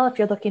 of the bill. If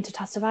you're looking to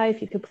testify,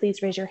 if you could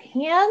please raise your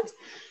hand.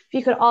 If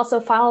you could also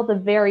follow the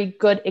very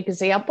good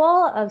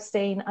example of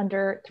staying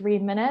under 3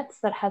 minutes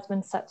that has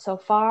been set so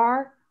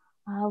far,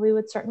 we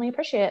would certainly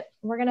appreciate it.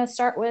 We're going to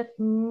start with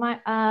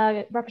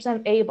my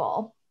Representative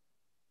Abel.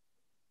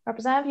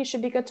 Representative, you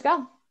should be good to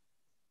go.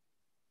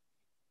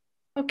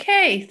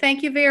 Okay,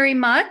 thank you very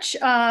much.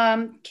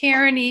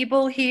 Karen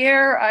Ebel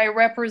here. I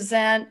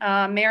represent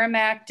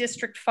Merrimack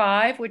District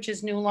 5, which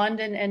is New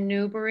London and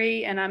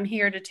Newbury, and I'm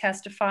here to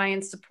testify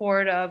in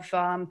support of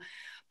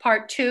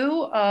Part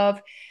 2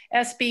 of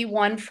SB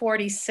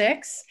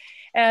 146.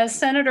 As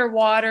Senator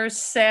Waters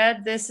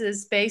said, this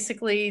is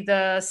basically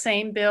the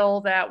same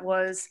bill that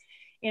was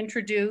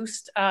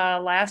introduced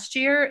last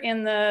year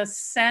in the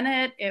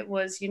Senate. It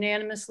was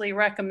unanimously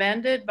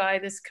recommended by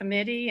this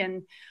committee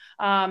and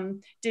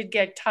did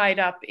get tied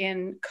up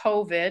in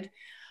COVID.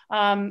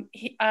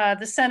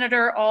 The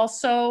senator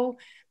also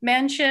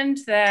mentioned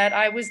that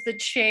I was the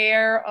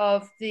chair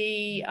of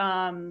the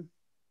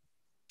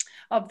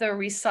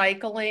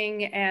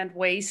Recycling and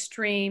Waste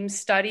Stream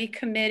Study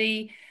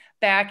Committee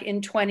back in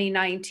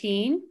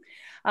 2019.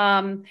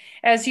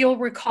 As you'll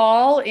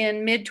recall,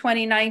 in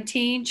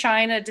mid-2019,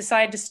 China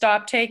decided to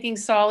stop taking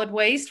solid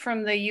waste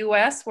from the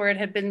US where it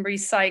had been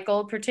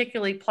recycled,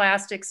 particularly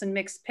plastics and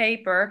mixed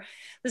paper.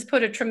 This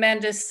put a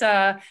tremendous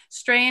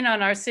strain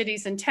on our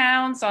cities and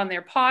towns, on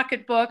their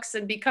pocketbooks,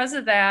 and because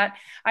of that,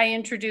 I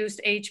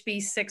introduced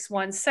HB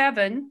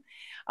 617.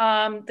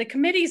 The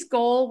committee's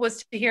goal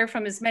was to hear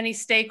from as many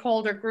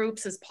stakeholder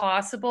groups as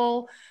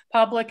possible,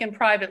 public and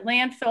private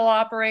landfill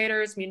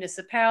operators,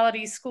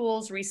 municipalities,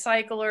 schools,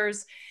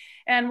 recyclers.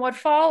 And what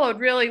followed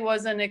really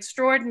was an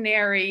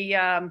extraordinary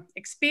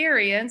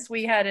experience.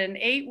 We had an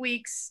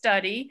 8-week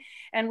study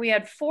and we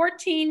had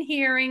 14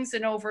 hearings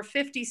and over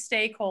 50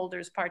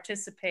 stakeholders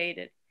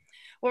participated.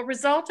 What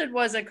resulted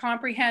was a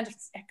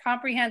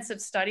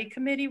comprehensive study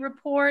committee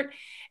report,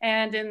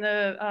 and in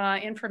the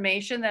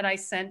information that I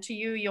sent to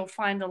you, you'll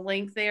find a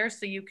link there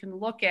so you can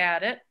look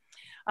at it.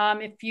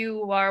 If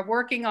you are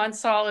working on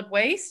solid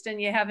waste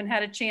and you haven't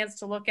had a chance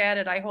to look at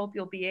it, I hope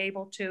you'll be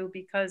able to,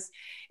 because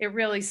it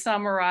really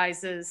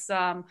summarizes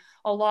a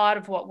lot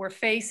of what we're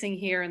facing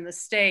here in the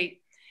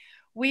state.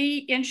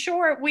 In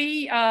short,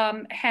 we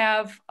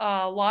have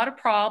a lot of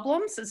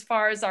problems as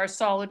far as our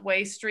solid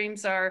waste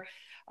streams are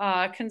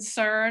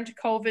concerned.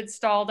 COVID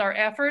stalled our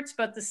efforts,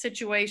 but the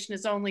situation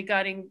is only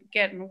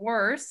getting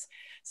worse,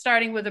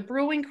 starting with a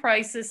brewing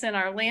crisis in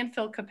our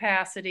landfill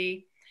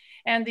capacity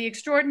and the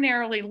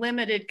extraordinarily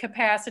limited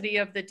capacity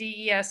of the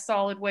DES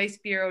Solid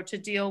Waste Bureau to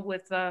deal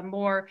with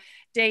more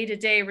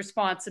day-to-day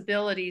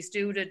responsibilities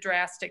due to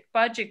drastic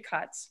budget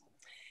cuts.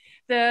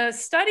 The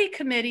study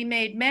committee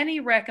made many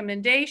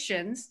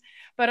recommendations,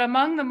 but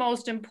among the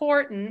most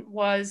important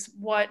was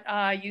what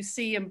you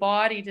see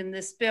embodied in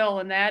this bill,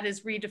 and that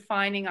is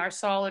redefining our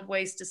solid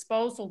waste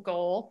disposal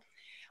goal,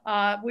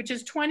 which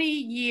is 20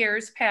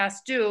 years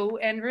past due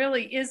and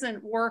really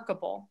isn't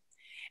workable.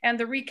 And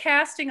the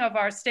recasting of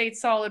our state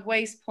solid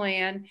waste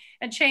plan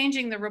and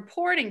changing the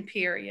reporting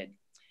period.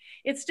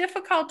 It's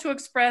difficult to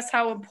express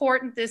how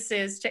important this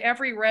is to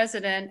every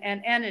resident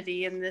and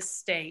entity in this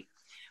state.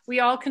 We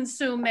all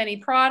consume many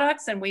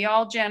products and we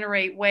all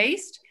generate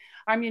waste.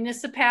 Our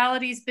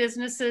municipalities,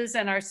 businesses,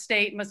 and our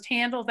state must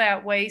handle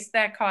that waste.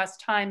 That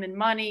costs time and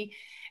money,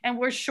 and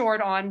we're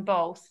short on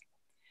both.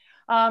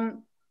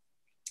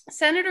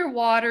 Senator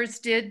Waters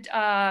did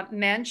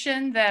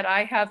mention that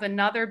I have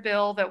another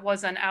bill that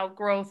was an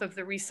outgrowth of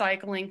the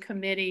Recycling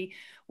Committee,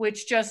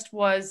 which just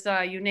was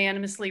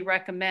unanimously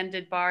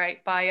recommended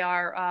by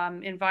our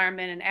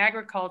Environment and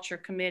Agriculture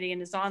Committee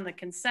and is on the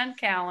consent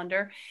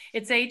calendar.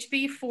 It's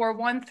HB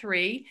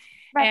 413.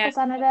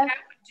 Representative.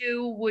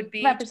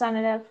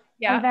 Representative.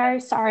 Yeah. I'm very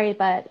sorry,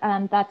 but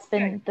that's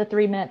been the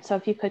 3 minutes. So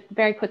if you could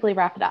very quickly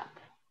wrap it up.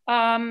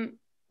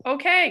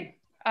 Okay.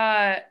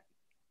 I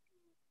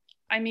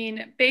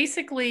mean,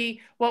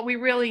 basically, what we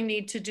really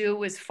need to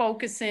do is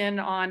focus in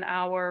on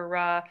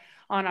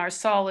our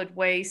solid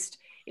waste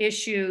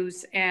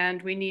issues, and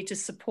we need to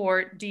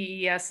support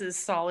DES's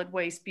Solid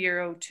Waste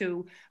Bureau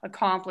to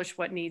accomplish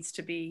what needs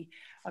to be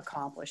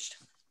accomplished.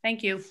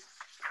 Thank you.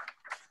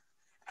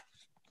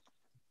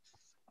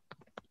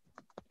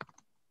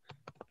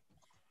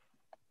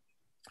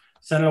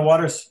 Senator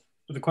Waters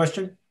with a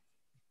question.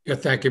 Yeah,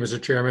 thank you,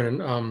 Mr. Chairman.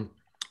 And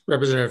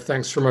Representative,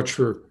 thanks so much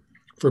for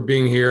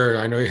being here.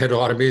 I know you had a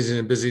lot of meetings and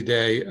a busy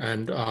day,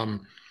 and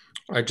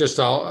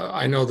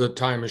I know the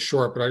time is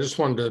short, but I just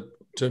wanted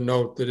to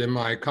note that in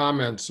my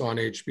comments on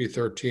HB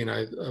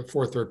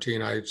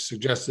 413, I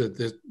suggested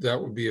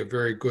that would be a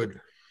very good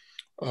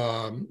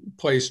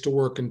place to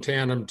work in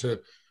tandem to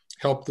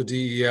help the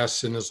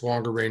DES in this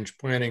longer range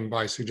planning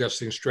by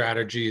suggesting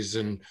strategies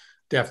and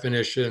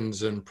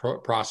definitions and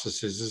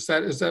processes.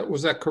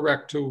 Was that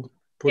correct to?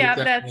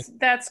 Yeah,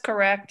 that's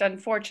correct.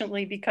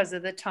 Unfortunately, because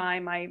of the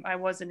time, I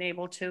wasn't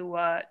able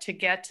to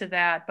get to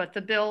that. But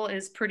the bill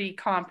is pretty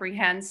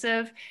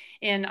comprehensive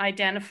in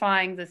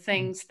identifying the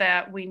things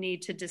that we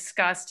need to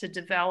discuss to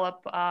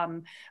develop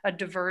a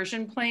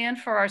diversion plan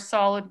for our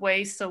solid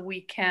waste, so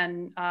we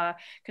can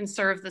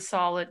conserve the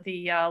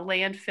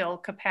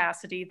landfill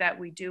capacity that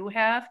we do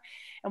have.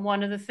 And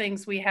one of the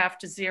things we have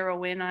to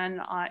zero in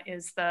on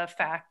is the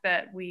fact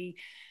that we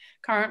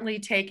currently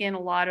take in a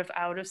lot of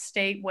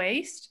out-of-state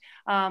waste.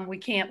 We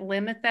can't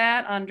limit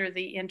that under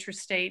the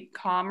Interstate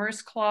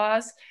Commerce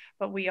Clause,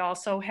 but we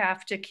also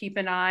have to keep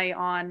an eye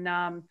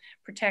on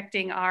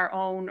protecting our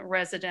own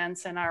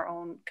residents and our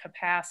own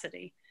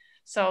capacity.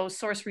 So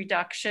source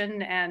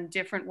reduction and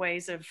different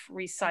ways of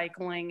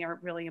recycling are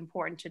really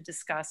important to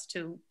discuss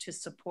to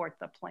support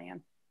the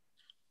plan.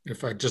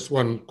 If I just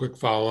one quick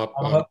follow-up,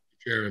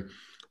 Chairman.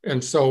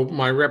 And so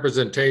my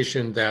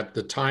representation that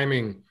the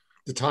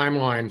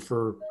timeline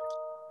for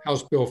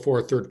House Bill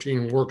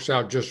 413 works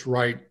out just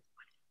right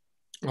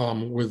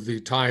with the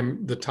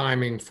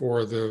timing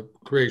for the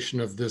creation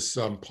of this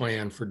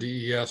plan for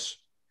DES.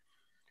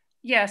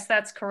 Yes,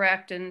 that's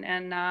correct.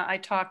 And I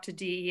talked to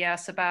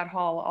DES about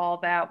how all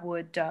that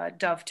would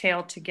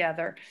dovetail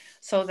together.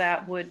 So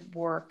that would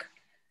work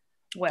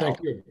well. Thank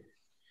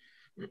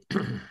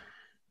you.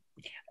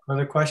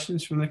 Other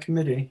questions from the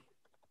committee?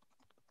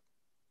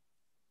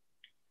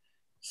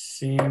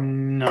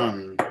 Seeing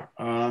none.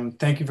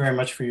 Thank you very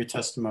much for your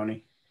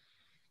testimony.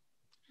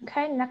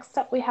 Okay, next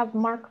up we have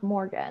Mark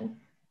Morgan.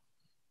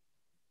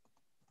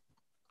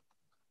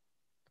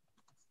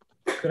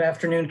 Good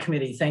afternoon,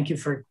 committee. Thank you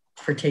for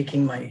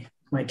taking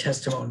my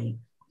testimony.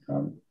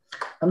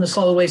 I'm the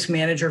solid waste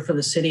manager for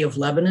the city of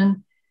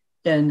Lebanon.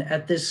 And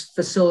at this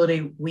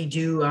facility, we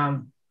do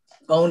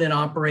own and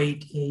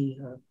operate a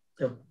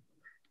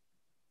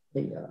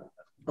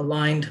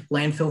aligned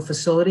landfill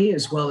facility,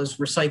 as well as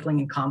recycling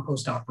and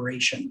compost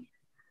operation.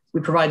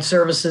 We provide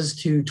services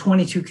to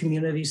 22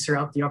 communities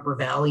throughout the Upper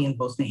Valley in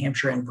both New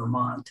Hampshire and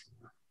Vermont.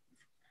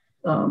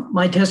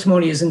 My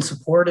testimony is in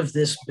support of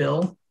this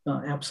bill,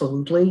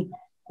 absolutely.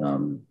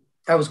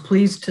 I was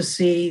pleased to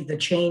see the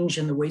change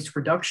in the waste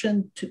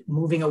reduction, to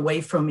moving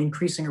away from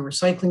increasing a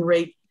recycling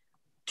rate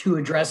to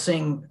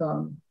addressing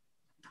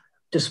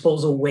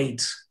disposal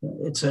weights.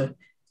 It's a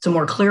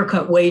more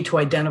clear-cut way to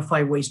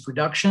identify waste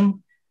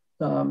reduction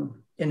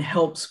and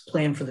helps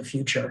plan for the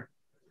future.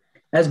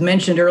 As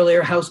mentioned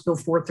earlier, House Bill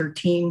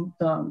 413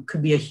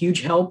 could be a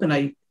huge help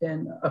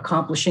in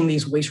accomplishing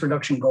these waste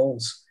reduction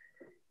goals.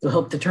 It'll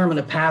help determine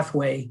a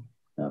pathway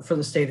for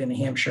the state of New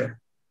Hampshire.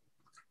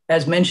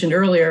 As mentioned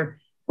earlier,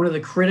 one of the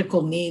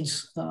critical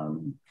needs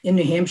in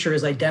New Hampshire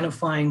is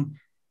identifying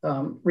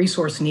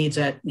resource needs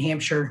at New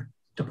Hampshire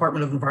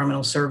Department of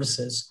Environmental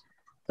Services.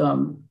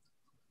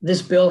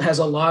 This bill has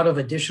a lot of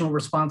additional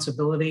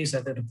responsibilities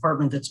at the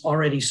department that's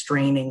already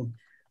straining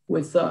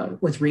with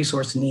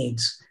resource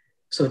needs.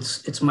 So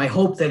it's my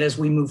hope that as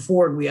we move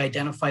forward, we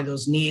identify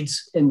those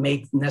needs and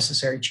make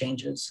necessary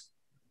changes.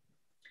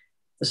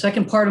 The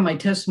second part of my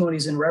testimony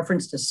is in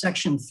reference to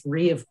Section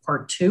 3 of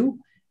Part 2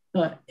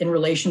 in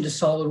relation to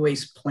solid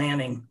waste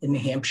planning in New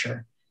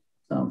Hampshire.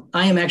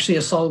 I am actually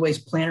a solid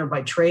waste planner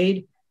by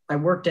trade. I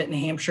worked at New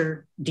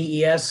Hampshire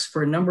DES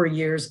for a number of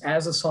years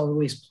as a solid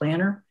waste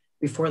planner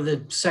before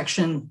the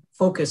section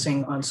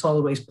focusing on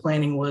solid waste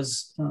planning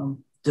was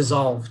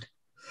dissolved.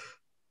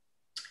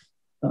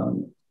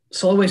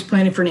 Solid waste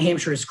planning for New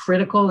Hampshire is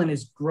critical and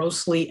is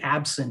grossly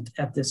absent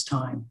at this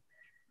time.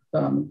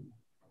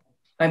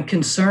 I'm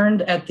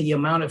concerned at the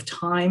amount of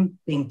time,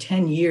 being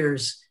 10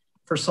 years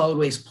for solid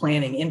waste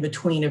planning in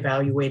between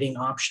evaluating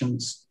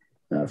options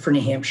for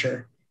New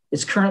Hampshire.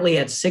 It's currently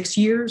at 6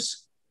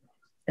 years,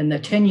 and the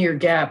 10-year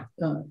gap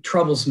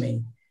troubles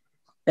me.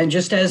 And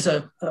just as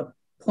a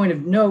point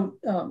of note,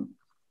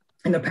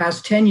 in the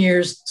past 10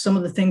 years, some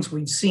of the things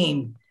we've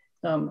seen,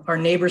 our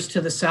neighbors to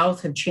the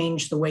south have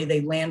changed the way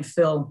they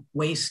landfill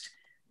waste,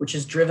 which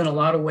has driven a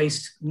lot of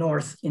waste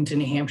north into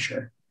New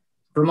Hampshire.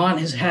 Vermont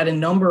has had a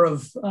number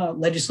of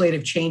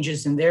legislative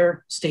changes in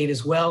their state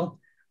as well,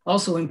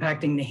 also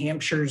impacting New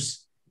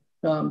Hampshire's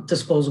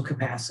disposal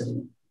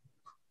capacity.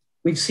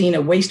 We've seen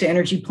a waste to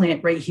energy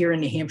plant right here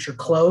in New Hampshire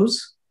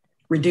close,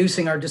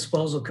 reducing our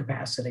disposal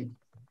capacity.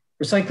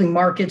 Recycling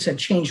markets have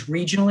changed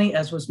regionally,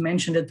 as was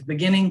mentioned at the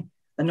beginning.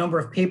 A number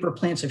of paper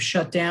plants have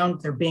shut down.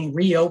 They're being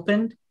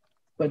reopened,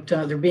 but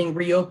they're being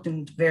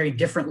reopened very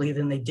differently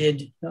than they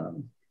did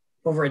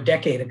over a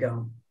decade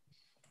ago.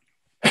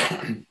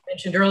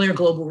 Mentioned earlier,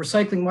 global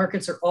recycling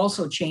markets are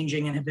also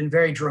changing and have been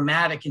very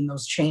dramatic in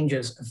those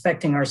changes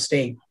affecting our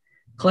state.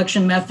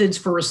 Collection methods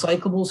for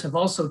recyclables have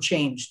also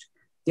changed.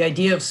 The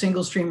idea of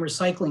single stream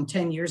recycling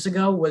 10 years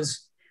ago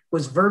was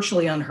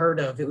virtually unheard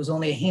of. It was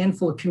only a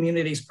handful of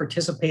communities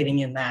participating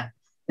in that.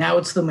 Now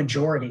it's the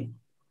majority.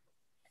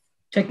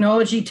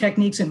 Technology,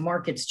 techniques, and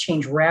markets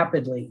change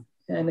rapidly.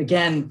 And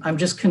again, I'm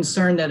just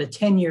concerned that a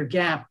 10-year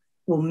gap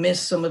will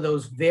miss some of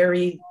those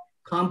very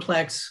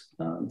complex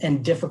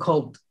and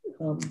difficult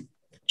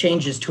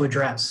changes to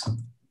address.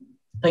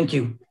 Thank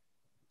you.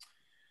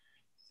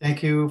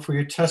 Thank you for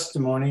your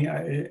testimony.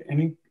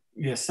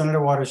 Yes,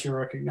 Senator Waters, you're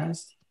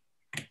recognized.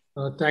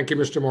 Thank you,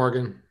 Mr.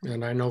 Morgan.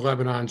 And I know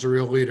Lebanon's a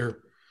real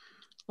leader.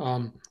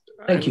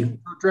 Thank you. To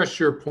address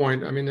your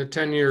point, I mean, the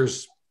 10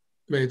 years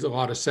made a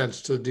lot of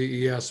sense to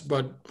the DES,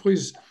 but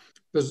please,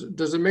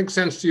 does it make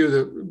sense to you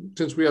that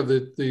since we have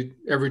the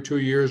every 2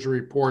 years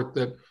report,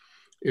 that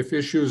if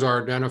issues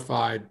are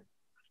identified,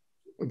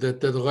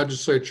 that the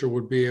legislature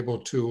would be able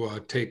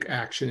to take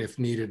action if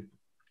needed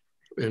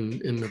in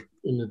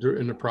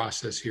the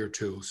process here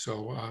too?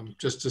 So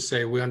just to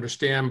say we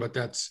understand, but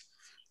that's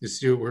to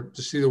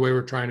see the way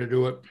we're trying to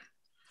do it.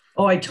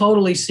 Oh, I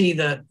totally see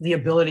the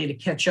ability to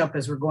catch up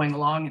as we're going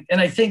along.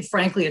 And I think,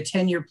 frankly, a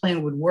 10-year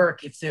plan would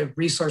work if the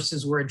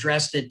resources were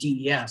addressed at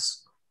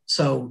DES.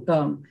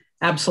 So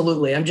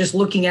absolutely. I'm just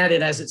looking at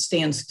it as it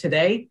stands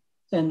today.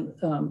 And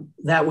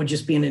that would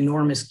just be an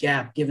enormous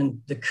gap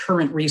given the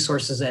current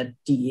resources at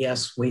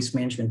DES Waste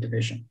Management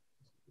Division.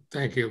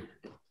 Thank you.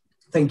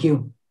 Thank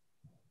you.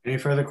 Any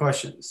further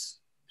questions?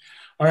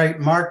 All right,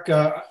 Mark,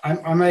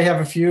 I may have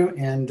a few,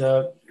 and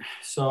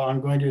so I'm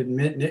going to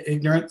admit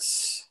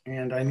ignorance,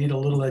 and I need a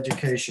little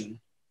education.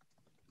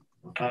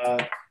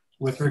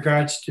 With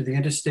regards to the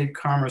Interstate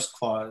Commerce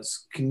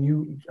Clause, can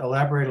you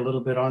elaborate a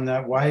little bit on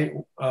that? Why,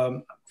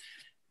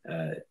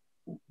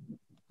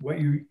 what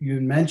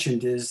you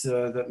mentioned is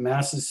that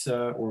Mass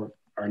or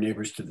our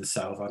neighbors to the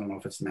south, I don't know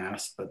if it's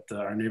Mass, but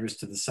our neighbors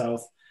to the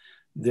south,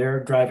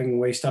 they're driving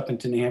waste up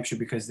into New Hampshire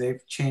because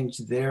they've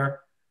changed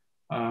their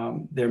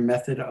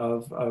method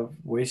of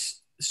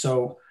waste.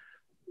 So,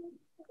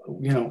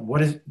 you know,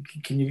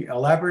 can you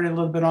elaborate a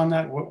little bit on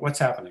that? What's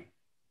happening?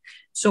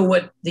 So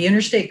what the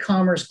Interstate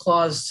Commerce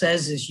Clause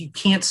says is you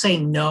can't say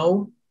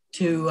no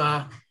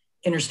to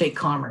interstate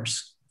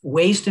commerce.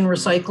 Waste and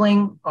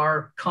recycling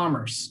are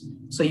commerce,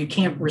 so you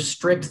can't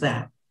restrict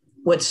that.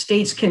 What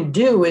states can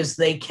do is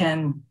they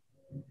can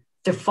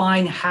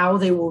define how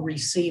they will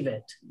receive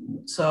it.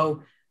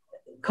 So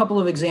a couple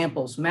of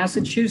examples.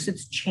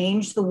 Massachusetts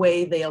changed the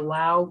way they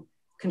allow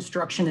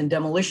construction and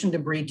demolition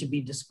debris to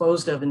be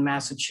disposed of in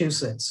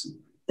Massachusetts.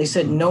 They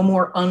said no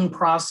more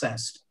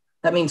unprocessed.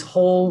 That means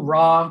whole,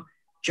 raw,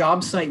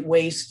 job site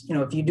waste. You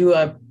know, if you do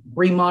a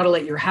remodel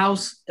at your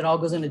house, it all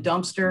goes in a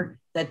dumpster.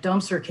 That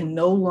dumpster can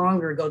no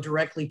longer go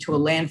directly to a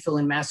landfill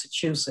in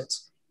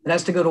Massachusetts. It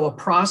has to go to a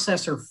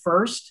processor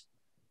first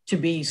to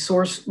be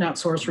not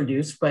source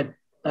reduced, but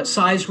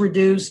size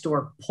reduced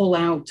or pull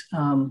out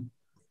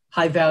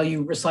high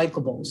value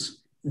recyclables.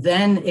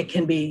 Then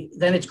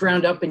it's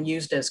ground up and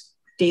used as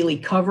daily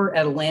cover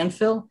at a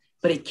landfill,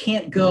 but it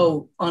can't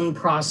go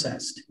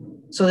unprocessed.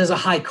 So there's a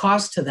high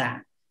cost to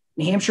that.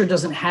 New Hampshire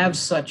doesn't have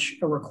such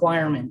a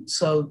requirement.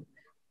 So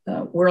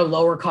we're a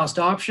lower cost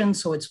option.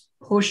 So it's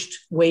pushed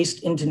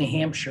waste into New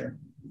Hampshire.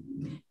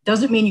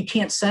 Doesn't mean you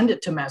can't send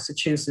it to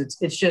Massachusetts.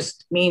 It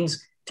just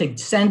means to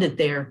send it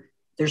there,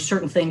 there's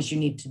certain things you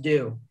need to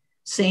do.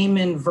 Same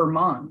in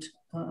Vermont.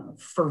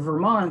 For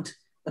Vermont,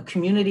 a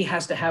community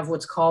has to have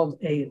what's called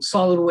a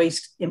solid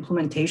waste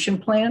implementation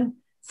plan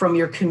from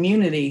your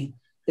community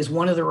is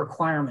one of the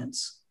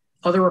requirements.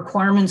 Other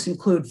requirements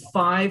include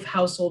 5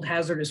 household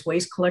hazardous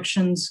waste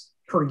collections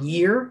per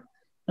year.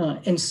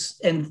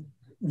 And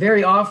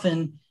very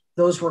often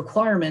those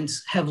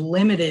requirements have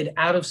limited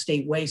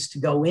out-of-state waste to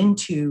go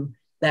into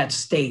that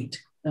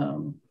state.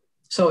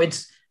 So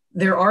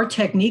there are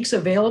techniques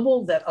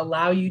available that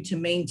allow you to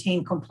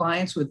maintain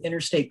compliance with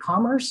interstate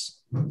commerce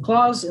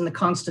clause in the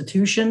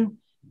Constitution,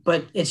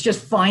 but it's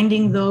just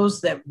finding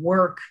those that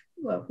work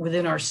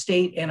within our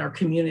state and our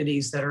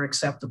communities that are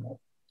acceptable.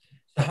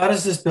 So how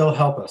does this bill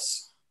help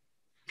us?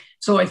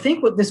 So I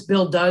think what this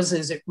bill does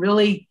is it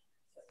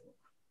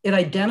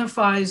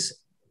identifies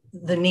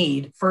the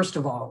need, first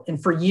of all,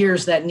 and for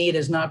years that need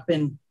has not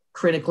been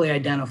critically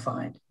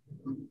identified.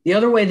 The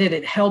other way that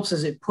it helps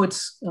is it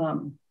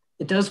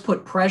does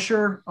put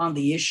pressure on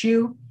the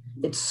issue.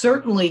 It's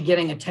certainly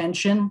getting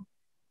attention.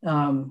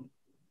 Solid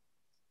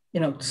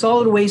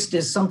waste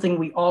is something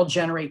we all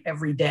generate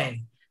every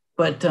day.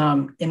 But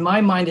in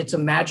my mind, it's a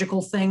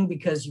magical thing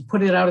because you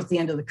put it out at the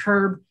end of the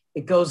curb,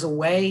 it goes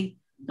away.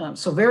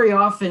 So very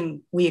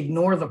often we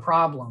ignore the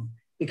problem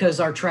because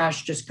our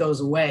trash just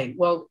goes away.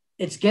 Well,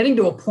 it's getting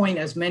to a point,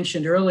 as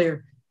mentioned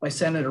earlier by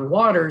Senator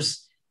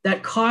Waters,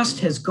 that cost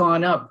has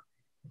gone up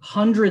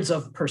hundreds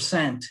of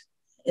 %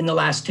 in the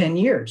last 10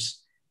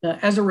 years.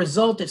 As a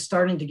result, it's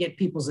starting to get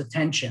people's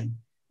attention.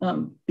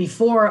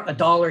 Before,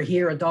 $1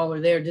 here,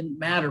 $1 there didn't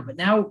matter, but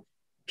now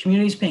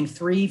communities paying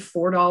 $3,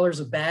 $4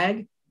 a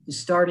bag is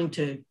starting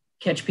to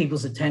catch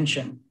people's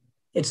attention.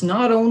 It's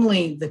not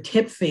only the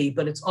tip fee,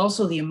 but it's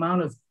also the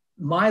amount of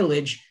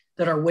mileage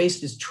that our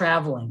waste is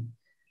traveling.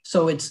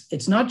 So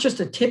it's not just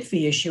a tip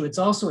fee issue, it's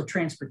also a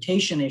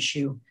transportation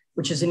issue,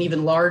 which is an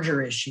even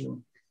larger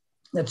issue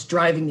that's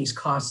driving these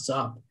costs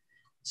up.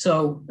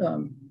 So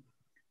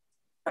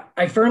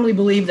I firmly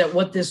believe that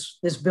what this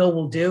bill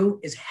will do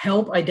is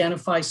help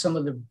identify some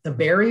of the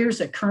barriers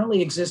that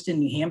currently exist in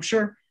New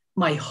Hampshire.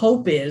 My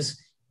hope is,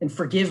 and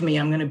forgive me,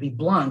 I'm going to be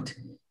blunt,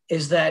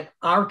 is that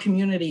our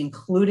community,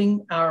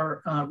 including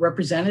our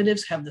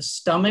representatives, have the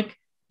stomach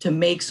to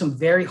make some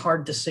very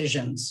hard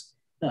decisions.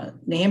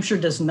 New Hampshire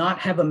does not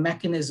have a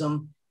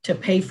mechanism to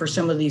pay for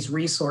some of these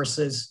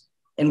resources,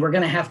 and we're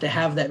going to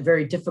have that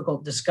very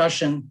difficult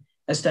discussion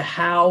as to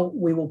how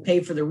we will pay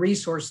for the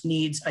resource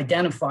needs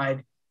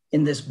identified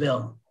in this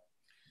bill.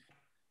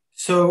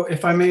 So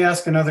if I may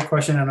ask another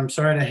question, and I'm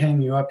sorry to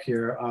hang you up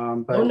here,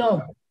 but oh,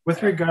 no.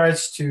 With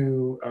regards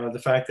to the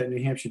fact that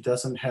New Hampshire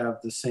doesn't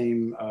have the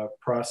same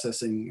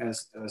processing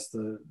as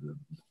the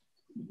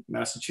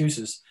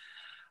Massachusetts,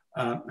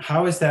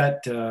 how has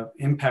that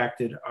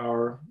impacted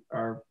our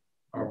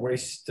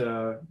waste,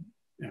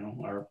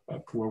 where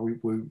we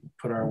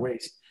put our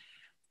waste?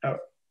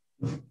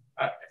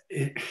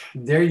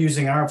 They're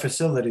using our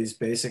facilities,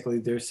 basically.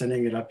 They're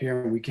sending it up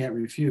here and we can't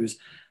refuse.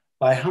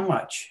 By how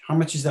much? How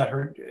much is that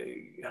hurt?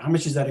 How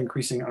much is that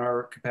increasing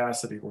our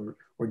capacity or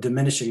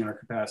diminishing our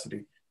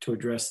capacity to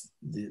address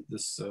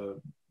this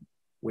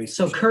waste?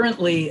 So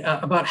currently,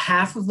 about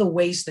half of the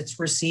waste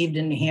that's received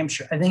in New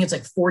Hampshire, I think it's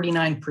like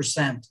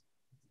 49%,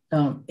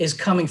 is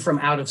coming from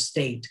out of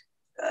state.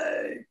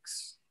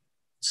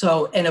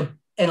 So, and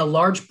a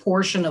large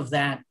portion of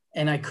that,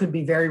 and I could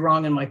be very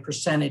wrong in my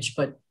percentage,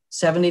 but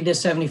 70 to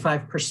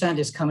 75%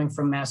 is coming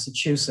from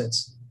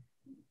Massachusetts.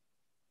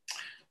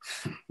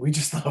 We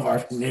just love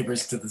our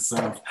neighbors to the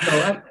south.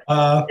 So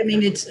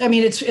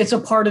it's a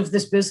part of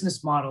this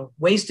business model.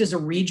 Waste is a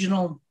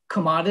regional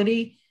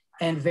commodity,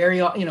 and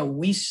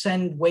we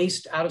send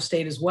waste out of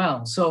state as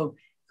well. So,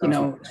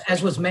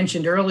 as was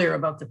mentioned earlier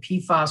about the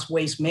PFAS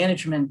waste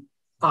management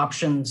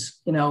options,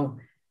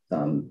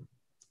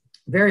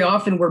 very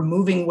often we're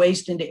moving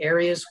waste into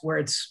areas where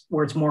it's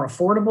more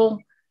affordable,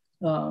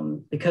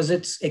 because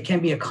it can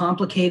be a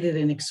complicated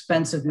and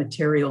expensive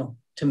material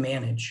to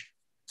manage.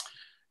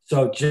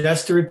 So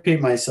just to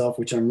repeat myself,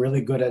 which I'm really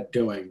good at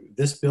doing,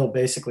 this bill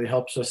basically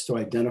helps us to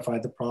identify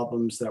the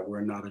problems that we're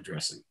not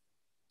addressing.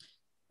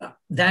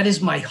 That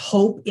is my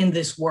hope in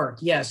this work,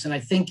 yes. And I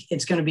think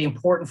it's going to be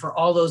important for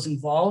all those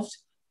involved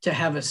to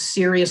have a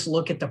serious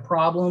look at the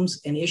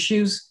problems and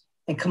issues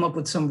and come up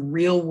with some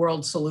real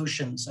world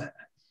solutions.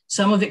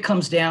 Some of it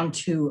comes down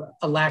to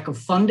a lack of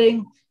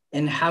funding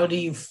and how do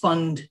you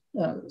fund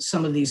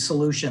some of these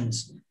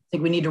solutions. I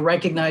think we need to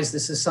recognize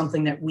this is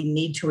something that we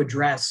need to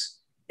address,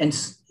 and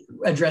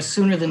address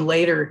sooner than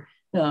later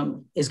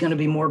is going to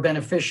be more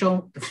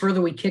beneficial. The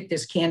further we kick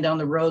this can down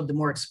the road, the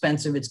more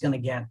expensive it's going to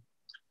get.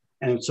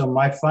 And so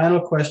my final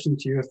question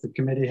to you, if the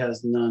committee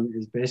has none,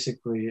 is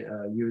basically,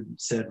 you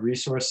said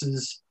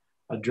resources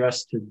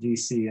addressed to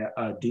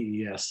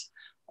DES.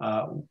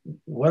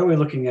 What are we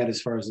looking at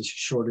as far as the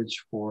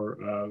shortage for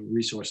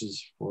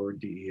resources for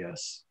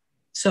DES?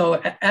 So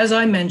as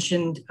I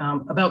mentioned,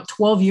 about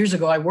 12 years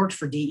ago, I worked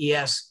for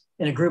DES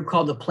in a group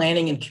called the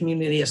Planning and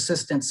Community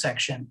Assistance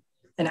Section.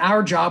 And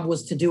our job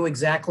was to do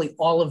exactly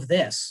all of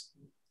this.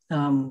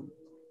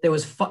 It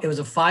was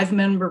a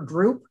 5-member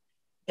group,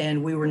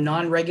 and we were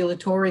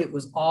non-regulatory. It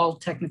was all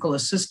technical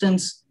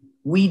assistance.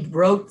 We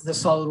wrote the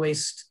solid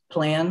waste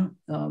plan.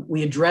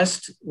 We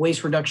addressed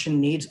waste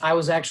reduction needs. I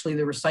was actually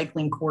the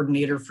recycling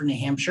coordinator for New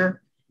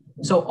Hampshire.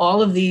 So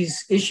all of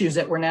these issues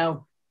that we're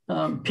now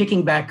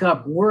picking back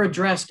up were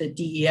addressed at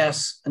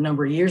DES a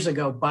number of years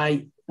ago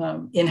by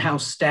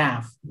in-house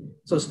staff.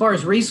 So as far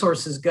as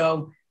resources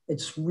go,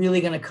 it's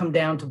really going to come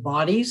down to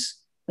bodies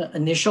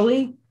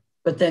initially,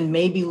 but then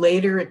maybe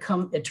later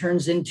it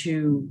turns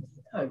into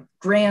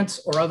grants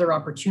or other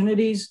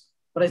opportunities.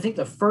 But I think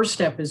the first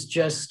step is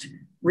just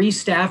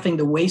restaffing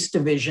the waste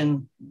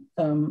division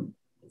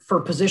for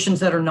positions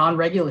that are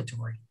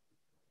non-regulatory.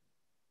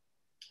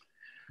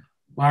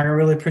 Mark, I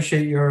really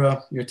appreciate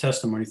your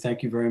testimony.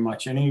 Thank you very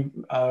much. Any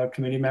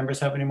committee members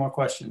have any more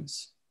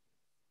questions?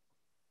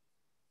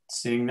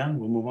 Seeing none,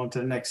 we'll move on to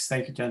the next.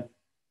 Thank you, Jen.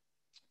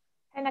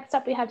 And next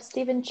up, we have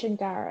Stephen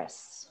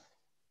Chingaris.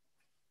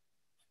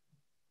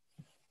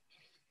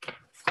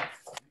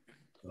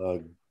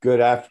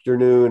 Good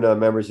afternoon,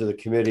 members of the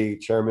committee,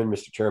 Chairman,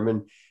 Mr.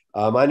 Chairman.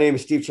 My name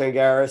is Steve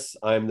Chingaris.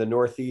 I'm the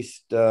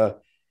Northeast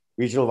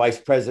Regional Vice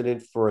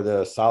President for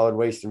the Solid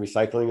Waste and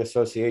Recycling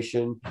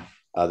Association,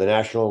 the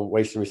National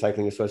Waste and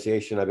Recycling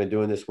Association. I've been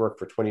doing this work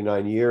for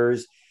 29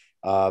 years,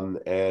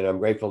 and I'm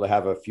grateful to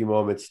have a few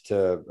moments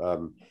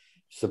to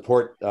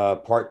support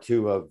Part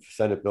 2 of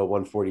Senate Bill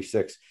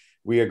 146.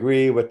 We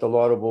agree with the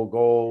laudable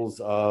goals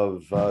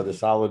of the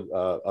solid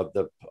of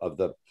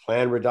the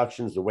plan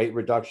reductions, the weight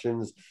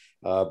reductions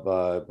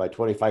by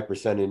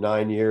 25% in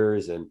 9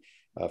 years and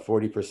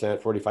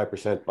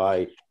 45%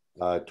 by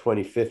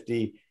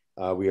 2050.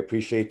 We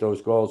appreciate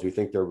those goals. We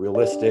think they're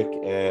realistic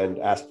and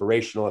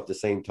aspirational at the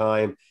same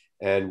time,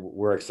 and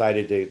we're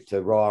excited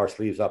to roll our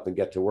sleeves up and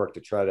get to work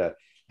to try to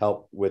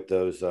help with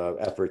those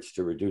efforts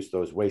to reduce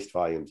those waste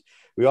volumes.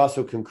 We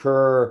also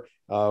concur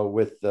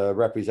with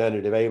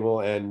Representative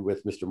Abel and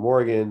with Mr.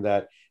 Morgan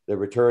that the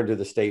return to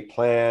the state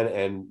plan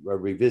and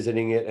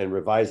revisiting it and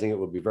revising it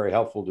will be very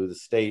helpful to the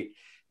state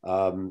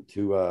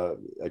to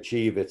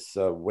achieve its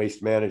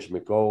waste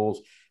management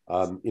goals.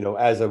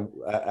 As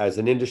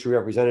an industry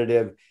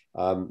representative,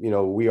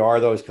 we are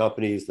those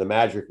companies, the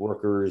magic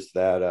workers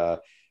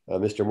that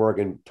Mr.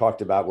 Morgan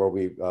talked about, where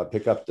we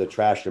pick up the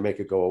trash and make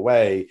it go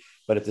away.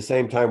 But at the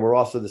same time, we're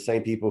also the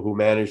same people who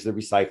manage the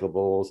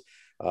recyclables.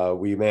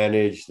 We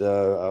manage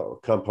the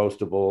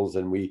compostables,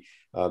 and we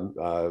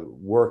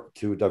work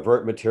to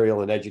divert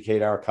material and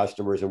educate our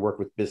customers and work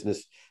with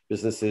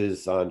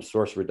businesses on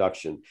source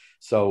reduction.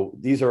 So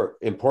these are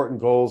important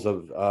goals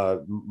of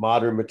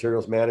modern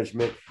materials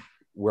management.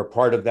 We're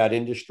part of that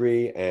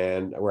industry,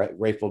 and we're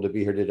grateful to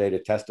be here today to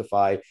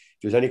testify. If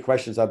there's any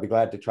questions, I'll be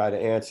glad to try to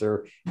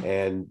answer.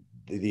 And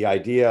the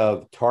idea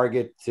of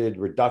targeted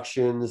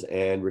reductions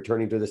and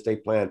returning to the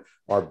state plan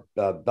are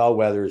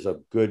bellwethers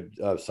of good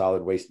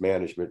solid waste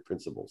management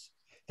principles.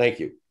 Thank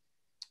you.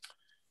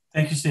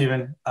 Thank you,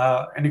 Stephen.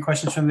 Any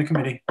questions from the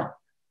committee?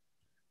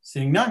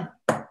 Seeing none.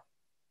 Okay,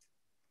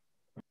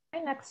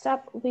 next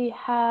up, we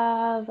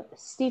have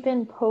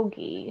Stephen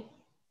Pogge.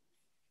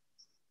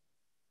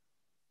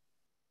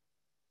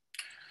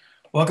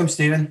 Welcome,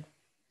 Stephen.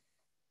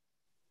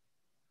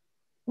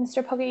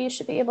 Mr. Pogge, you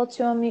should be able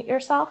to unmute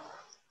yourself.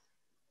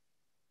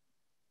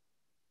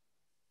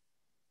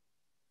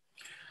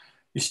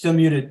 You're still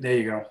muted. There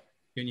you go.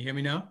 Can you hear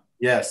me now?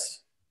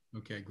 Yes.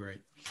 Okay,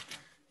 great.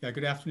 Yeah,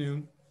 good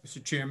afternoon,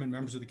 Mr. Chairman,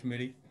 members of the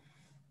committee.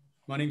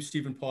 My name is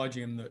Stephen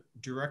Pogge. I'm the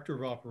Director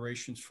of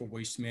Operations for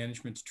Waste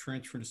Management's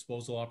Transfer and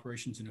Disposal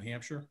Operations in New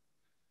Hampshire.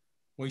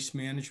 Waste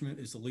Management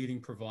is the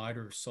leading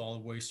provider of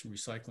solid waste and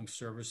recycling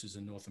services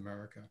in North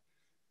America.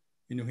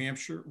 In New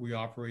Hampshire, we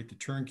operate the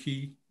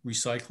Turnkey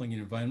Recycling and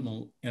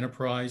Environmental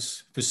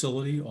Enterprise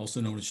Facility,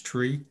 also known as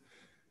TREE.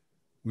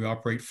 We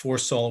operate 4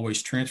 solid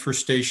waste transfer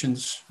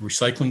stations,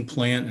 recycling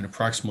plant, and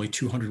approximately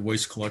 200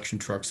 waste collection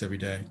trucks every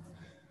day.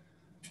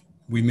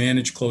 We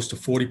manage close to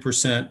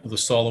 40% of the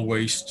solid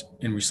waste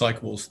and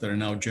recyclables that are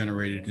now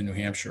generated in New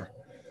Hampshire.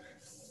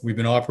 We've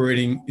been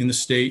operating in the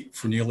state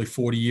for nearly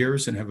 40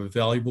 years and have a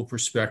valuable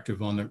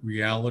perspective on the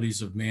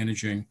realities of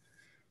managing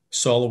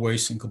solid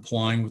waste and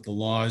complying with the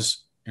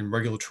laws and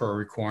regulatory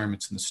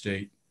requirements in the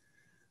state.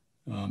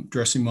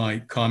 Addressing my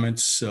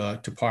comments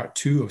to Part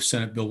 2 of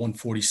Senate Bill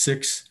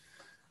 146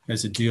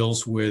 as it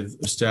deals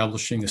with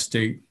establishing a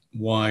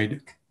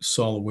statewide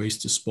solid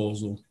waste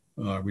disposal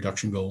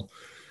reduction goal.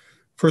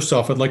 First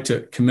off, I'd like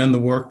to commend the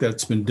work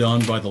that's been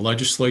done by the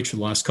legislature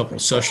the last couple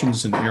of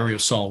sessions in the area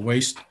of solid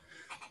waste.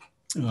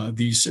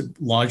 These have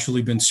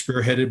largely been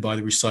spearheaded by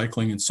the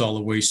Recycling and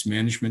Solid Waste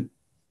Management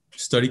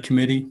Study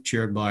Committee,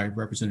 chaired by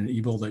Representative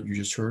Ebel that you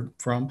just heard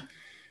from,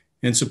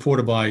 and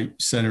supported by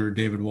Senator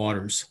David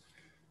Waters.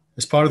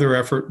 As part of their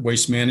effort,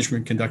 Waste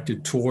Management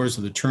conducted tours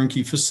of the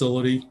Turnkey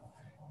facility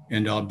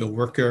and our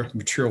Billerica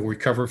Material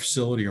Recovery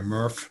Facility, or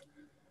MRF.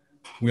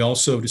 We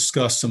also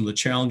discussed some of the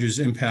challenges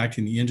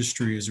impacting the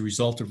industry as a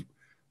result of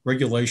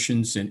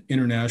regulations and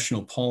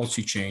international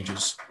policy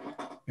changes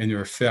and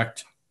their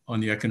effect on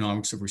the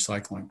economics of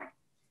recycling.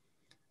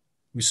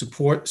 We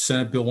support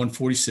Senate Bill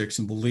 146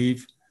 and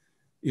believe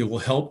it will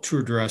help to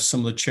address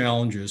some of the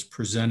challenges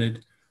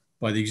presented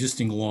by the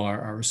existing law,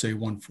 RSA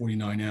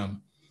 149M.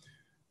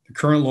 The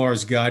current law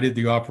has guided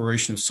the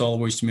operation of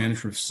solid waste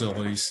management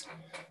facilities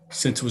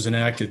since it was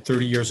enacted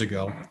 30 years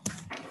ago,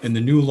 and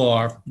the new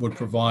law would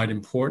provide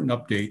important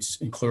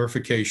updates and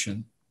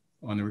clarification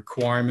on the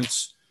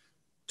requirements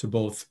to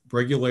both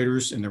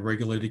regulators and the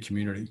regulated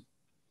community.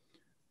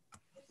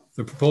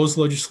 The proposed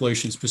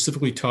legislation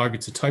specifically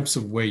targets the types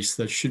of waste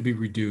that should be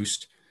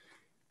reduced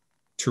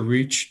to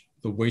reach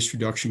the waste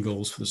reduction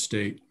goals for the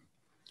state.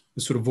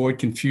 This would avoid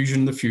confusion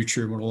in the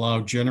future and would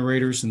allow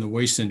generators in the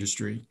waste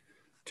industry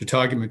to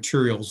target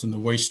materials in the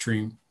waste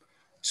stream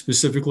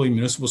specifically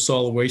municipal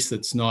solid waste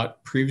that's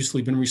not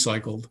previously been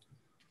recycled,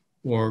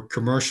 or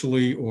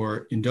commercially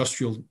or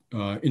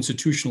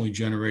institutionally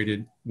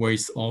generated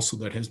waste also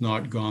that has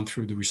not gone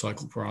through the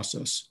recycle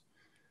process.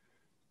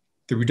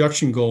 The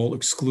reduction goal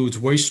excludes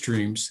waste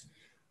streams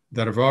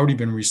that have already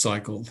been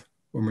recycled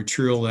or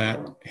material that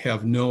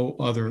have no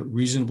other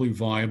reasonably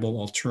viable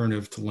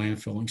alternative to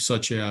landfilling,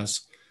 such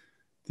as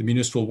the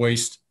municipal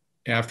waste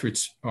after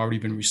it's already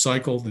been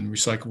recycled and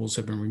recyclables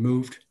have been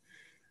removed,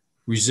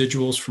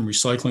 residuals from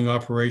recycling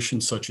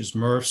operations such as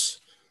MRFs,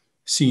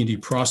 C&D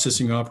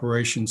processing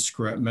operations,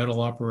 scrap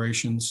metal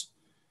operations,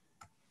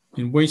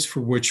 and waste for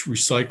which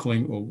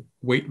recycling or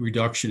weight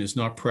reduction is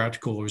not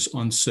practical or is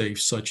unsafe,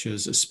 such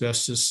as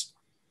asbestos,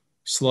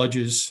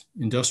 sludges,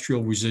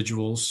 industrial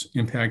residuals,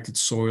 impacted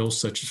soils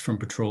such as from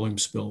petroleum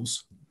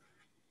spills.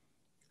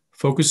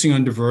 Focusing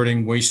on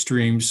diverting waste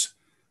streams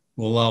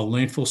will allow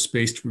landfill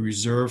space to be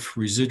reserved for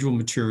residual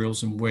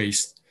materials and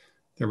waste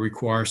that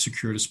require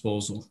secure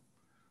disposal.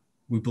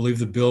 We believe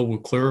the bill will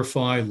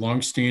clarify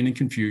longstanding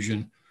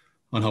confusion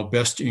on how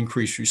best to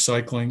increase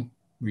recycling,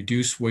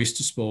 reduce waste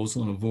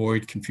disposal, and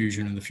avoid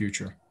confusion in the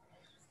future.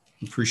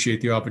 We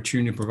appreciate the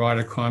opportunity to provide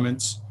our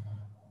comments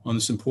on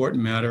this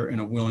important matter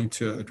and are willing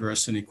to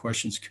address any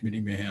questions the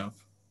committee may have.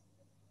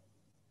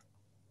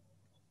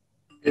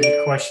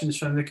 Any questions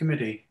from the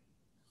committee?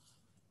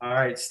 All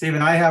right,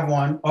 Stephen, I have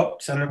one. Oh,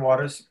 Senator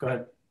Waters, go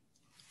ahead.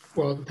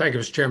 Well, thank you,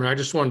 Mr. Chairman. I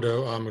just wanted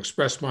to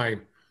express my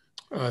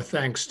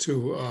thanks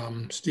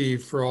to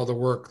Steve for all the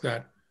work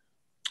that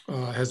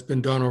has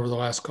been done over the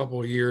last couple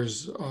of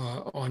years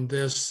on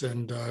this,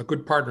 and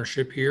good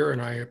partnership here.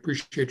 And I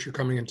appreciate your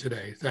coming in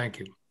today. Thank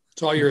you.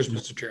 It's all yours,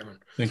 Mr. Chairman.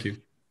 Thank you.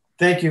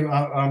 Thank you.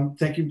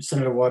 Thank you,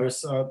 Senator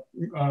Waters.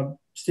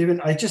 Stephen,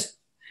 I just,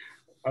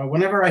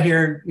 whenever I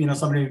hear,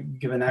 somebody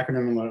give an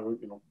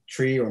acronym,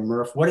 TREE or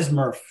MRF, what is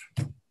MRF?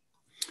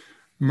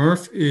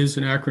 MRF is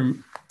an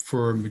acronym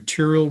for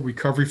Material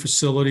Recovery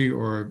Facility,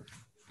 or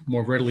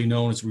more readily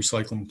known as a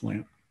recycling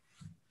plant.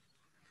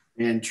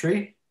 And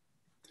TREE?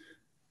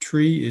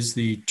 TREE is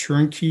the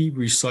Turnkey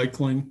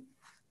Recycling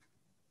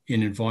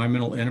and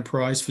Environmental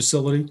Enterprise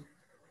Facility.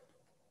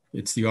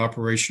 It's the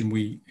operation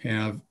we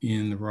have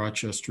in the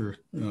Rochester,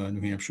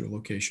 New Hampshire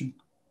location.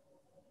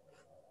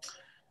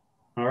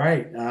 All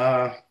right.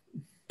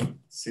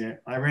 See,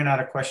 I ran out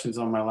of questions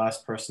on my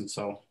last person,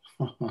 so.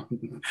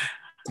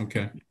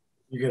 Okay.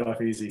 You get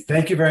off easy.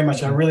 Thank you very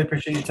much. I really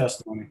appreciate your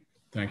testimony.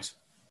 Thanks.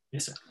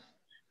 Yes, sir.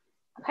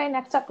 Okay,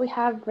 next up we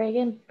have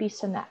Reagan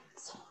Bissonnette.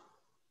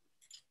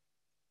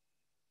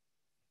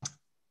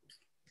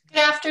 Good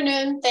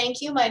afternoon.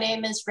 Thank you. My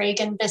name is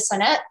Reagan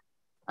Bissonnette.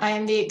 I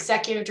am the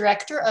Executive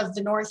Director of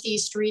the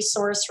Northeast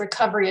Resource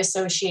Recovery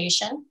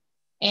Association,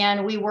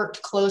 and we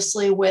worked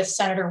closely with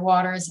Senator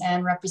Waters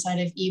and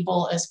Representative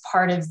Ebel as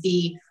part of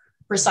the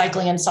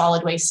Recycling and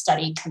Solid Waste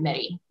Study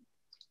Committee.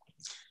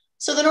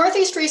 So the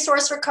Northeast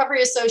Resource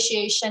Recovery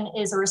Association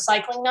is a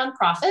recycling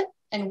nonprofit,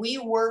 and we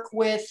work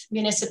with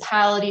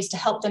municipalities to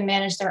help them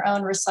manage their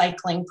own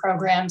recycling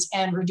programs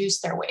and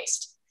reduce their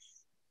waste.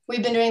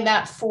 We've been doing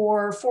that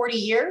for 40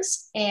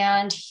 years,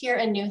 and here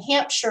in New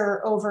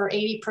Hampshire, over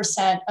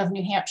 80% of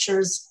New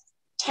Hampshire's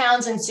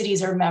towns and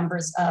cities are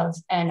members of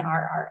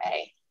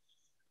NRRA.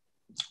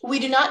 We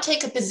do not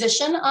take a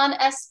position on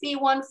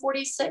SB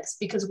 146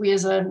 because we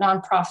as a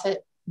nonprofit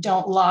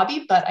don't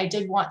lobby, but I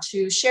did want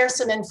to share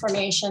some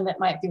information that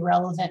might be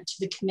relevant to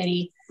the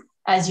committee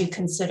as you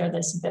consider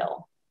this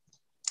bill.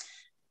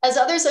 As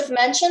others have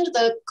mentioned,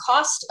 the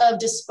cost of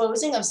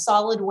disposing of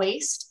solid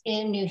waste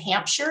in New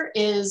Hampshire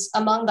is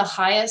among the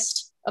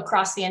highest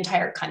across the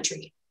entire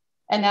country.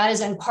 And that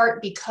is in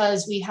part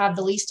because we have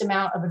the least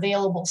amount of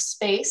available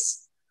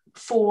space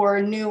for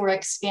new or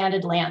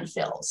expanded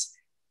landfills.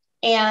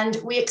 And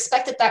we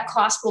expect that that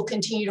cost will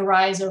continue to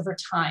rise over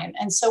time.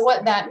 And so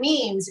what that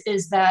means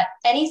is that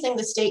anything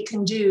the state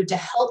can do to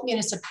help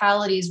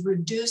municipalities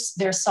reduce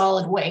their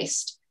solid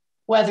waste,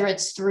 whether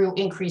it's through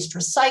increased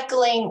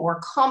recycling or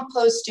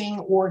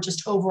composting or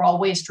just overall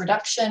waste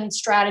reduction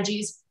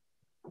strategies,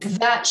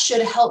 that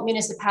should help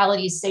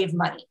municipalities save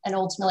money and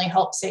ultimately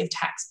help save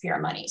taxpayer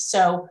money.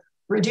 So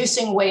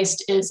reducing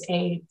waste is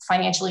a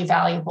financially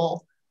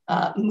valuable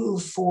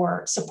move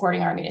for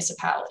supporting our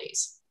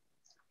municipalities.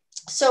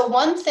 So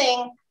one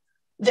thing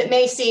that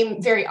may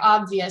seem very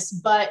obvious,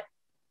 but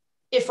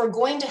if we're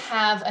going to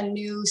have a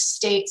new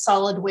state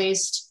solid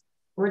waste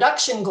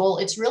reduction goal,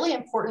 it's really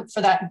important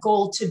for that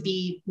goal to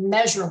be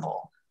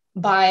measurable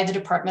by the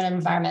Department of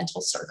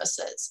Environmental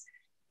Services.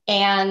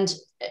 And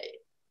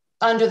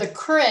under the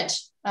current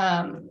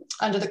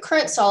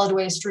solid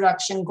waste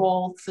reduction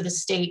goal for the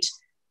state,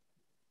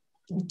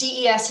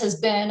 DES has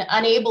been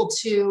unable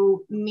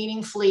to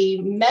meaningfully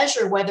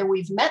measure whether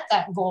we've met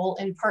that goal,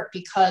 in part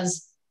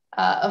because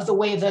of the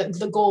way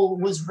the goal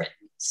was written.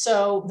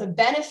 So the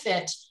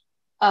benefit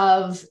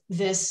of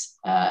this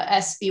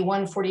SB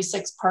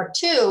 146 Part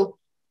 2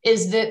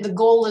 is that the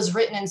goal is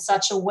written in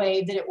such a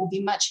way that it will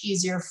be much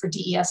easier for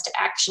DES to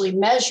actually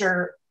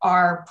measure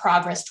our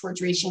progress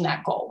towards reaching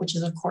that goal, which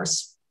is of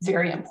course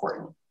very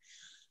important.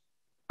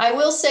 I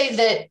will say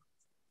that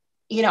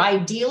you know,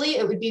 ideally,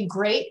 it would be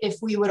great if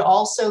we would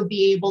also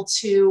be able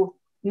to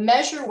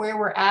measure where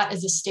we're at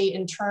as a state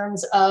in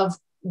terms of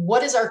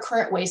what is our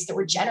current waste that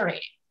we're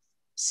generating.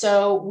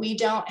 So we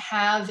don't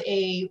have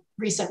a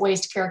recent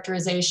waste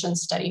characterization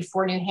study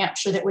for New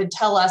Hampshire that would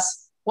tell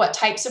us what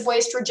types of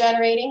waste we're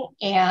generating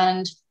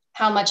and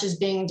how much is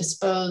being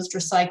disposed,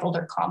 recycled,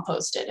 or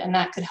composted. And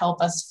that could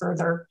help us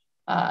further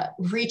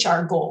reach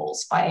our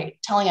goals by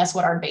telling us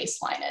what our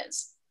baseline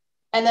is.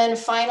 And then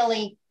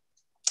finally,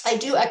 I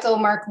do echo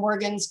Mark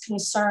Morgan's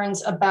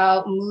concerns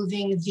about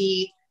moving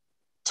the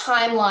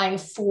timeline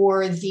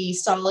for the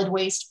solid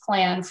waste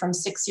plan from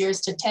 6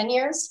 years to 10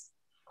 years.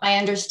 I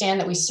understand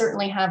that we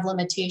certainly have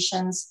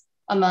limitations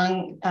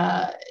among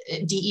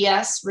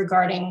DES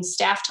regarding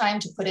staff time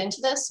to put into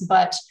this,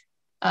 but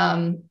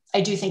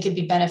I do think it'd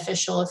be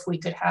beneficial if we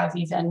could have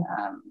even,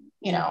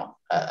 you know,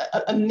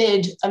 a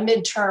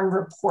midterm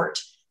report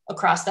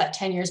across that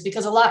 10 years,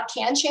 because a lot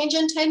can change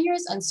in 10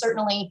 years. And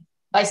certainly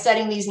by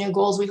setting these new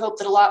goals, we hope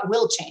that a lot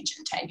will change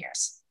in 10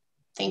 years.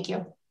 Thank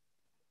you.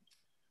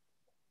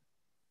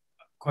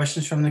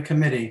 Questions from the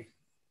committee?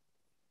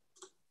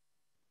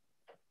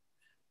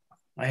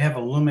 I have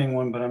a looming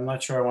one, but I'm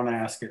not sure I want to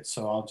ask it,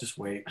 so I'll just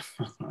wait.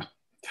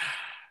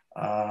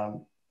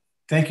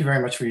 Thank you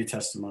very much for your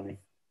testimony.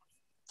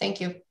 Thank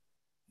you.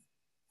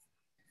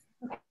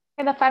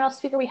 And the final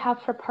speaker we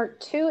have for part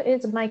 2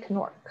 is Mike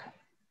Nork.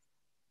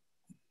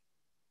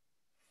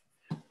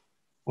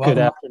 Welcome.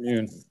 Good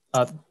afternoon.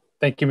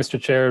 Thank you, Mr.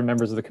 Chair and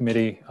members of the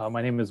committee.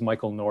 My name is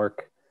Michael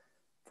Nork.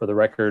 For the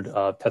record,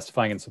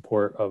 testifying in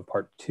support of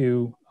part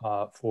 2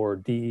 for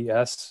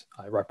DES.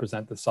 I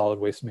represent the Solid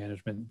Waste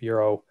Management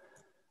Bureau.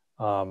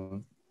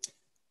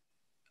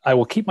 I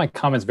will keep my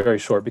comments very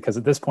short because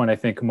at this point, I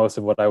think most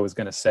of what I was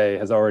going to say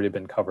has already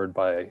been covered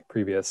by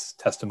previous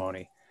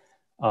testimony.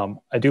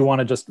 I do want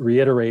to just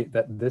reiterate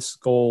that this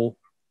goal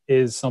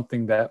is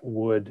something that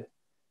would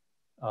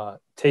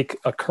take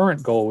a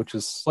current goal, which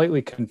is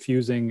slightly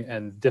confusing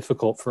and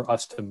difficult for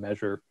us to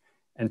measure,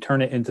 and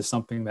turn it into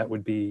something that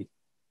would be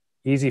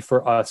easy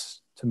for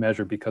us to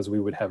measure because we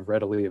would have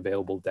readily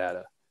available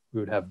data. We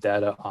would have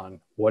data on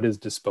what is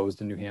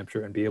disposed in New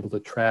Hampshire and be able to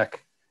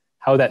track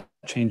how that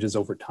changes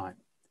over time.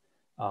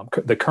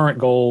 The current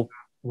goal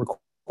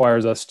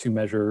requires us to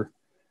measure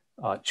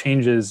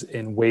changes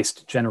in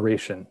waste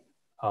generation.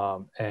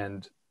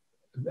 And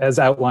as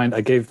outlined,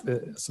 I gave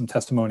some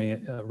testimony,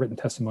 written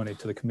testimony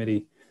to the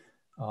committee.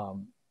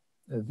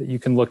 That you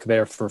can look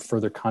there for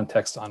further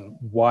context on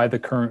why the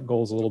current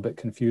goal is a little bit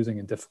confusing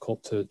and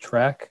difficult to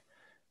track.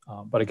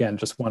 But again,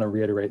 just want to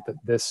reiterate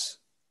that this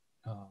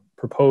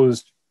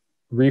proposed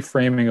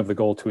reframing of the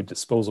goal to a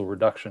disposal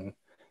reduction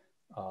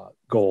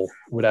goal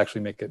would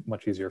actually make it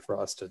much easier for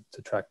us to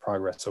track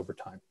progress over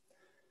time.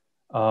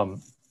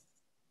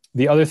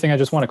 The other thing I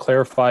just want to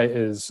clarify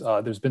is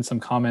there's been some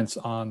comments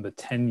on the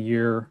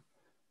 10-year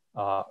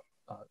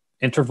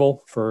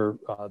interval for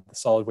the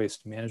solid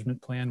waste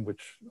management plan,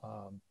 which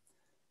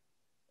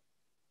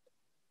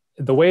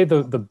the way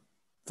the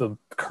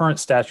current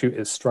statute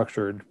is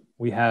structured,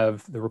 we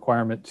have the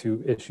requirement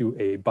to issue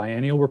a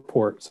biennial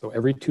report. So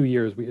every 2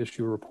 years, we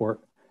issue a report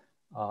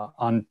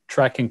on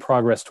tracking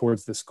progress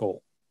towards this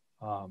goal.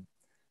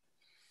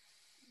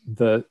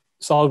 The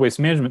solid waste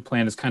management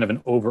plan is kind of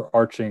an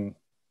overarching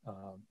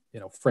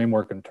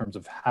framework in terms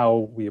of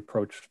how we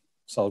approach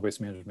solid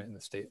waste management in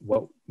the state,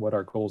 what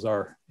our goals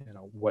are,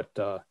 what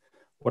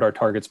our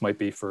targets might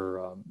be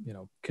for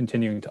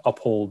continuing to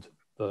uphold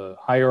the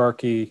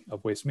hierarchy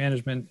of waste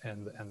management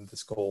and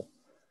this goal.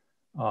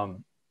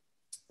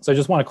 So I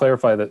just want to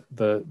clarify that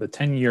the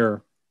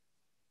 10-year,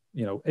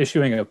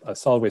 issuing a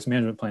solid waste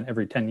management plan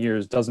every 10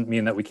 years doesn't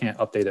mean that we can't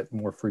update it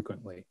more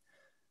frequently.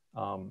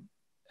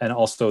 And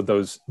also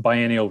those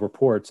biennial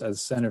reports,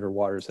 as Senator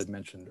Waters had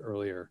mentioned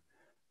earlier,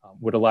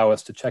 would allow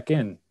us to check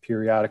in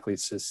periodically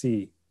to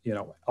see,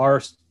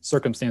 are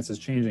circumstances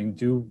changing?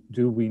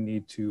 Do we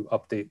need to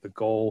update the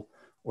goal,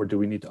 or do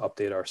we need to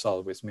update our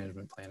solid waste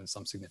management plan in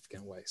some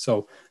significant way?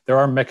 So there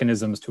are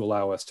mechanisms to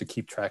allow us to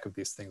keep track of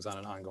these things on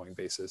an ongoing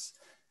basis.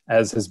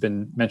 As has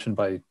been mentioned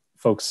by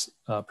folks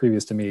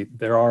previous to me,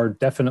 there are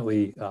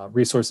definitely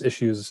resource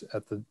issues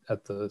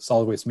at the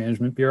Solid Waste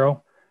Management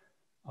Bureau.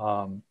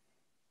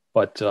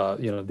 But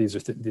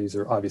these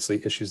are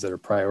obviously issues that are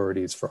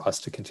priorities for us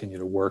to continue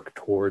to work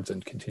towards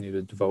and continue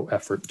to devote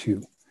effort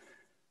to.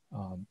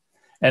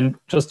 And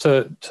just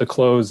to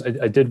close,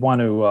 I did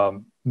want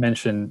to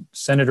mention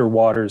Senator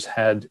Waters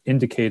had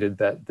indicated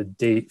that the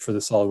date for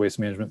the solid waste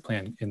management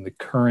plan in the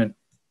current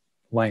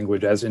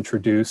language as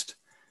introduced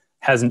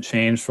hasn't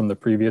changed from the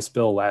previous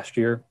bill last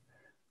year.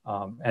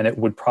 And it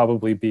would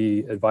probably be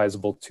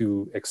advisable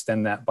to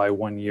extend that by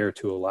 1 year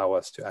to allow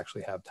us to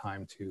actually have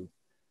time to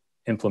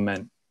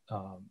implement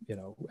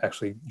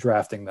actually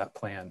drafting that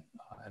plan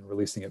and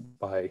releasing it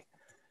by,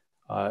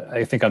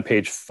 I think on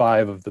page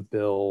 5 of the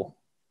bill,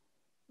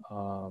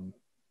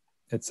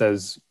 it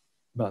says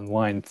on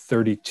line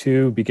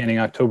 32, beginning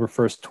October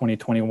 1st,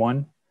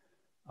 2021.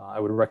 I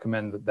would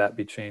recommend that that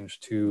be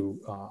changed to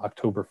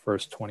October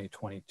 1st,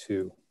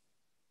 2022.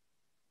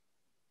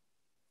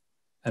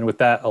 And with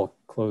that, I'll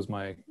close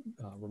my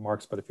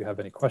remarks, but if you have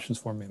any questions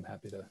for me, I'm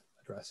happy to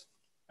address.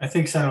 I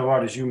think Senator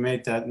Waters, you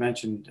made that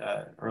mention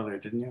earlier,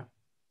 didn't you?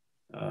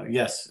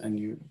 Yes, and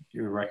you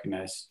were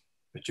recognized,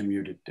 but you're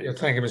muted, Dave. Yeah,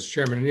 thank you, Mr.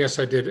 Chairman. And yes,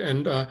 I did.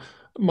 And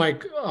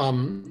Mike, I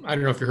don't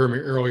know if you heard me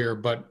earlier,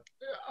 but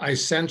I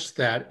sensed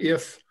that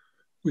if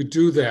we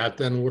do that,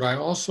 then would I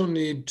also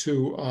need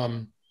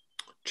to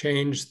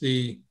change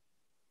the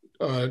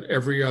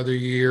every other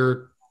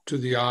year to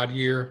the odd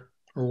year?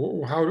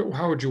 Or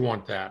how would you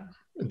want that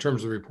in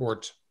terms of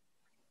reports?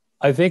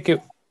 I think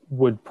it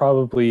would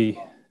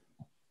probably,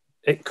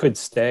 it could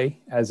stay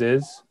as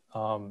is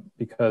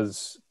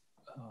because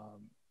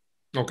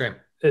okay,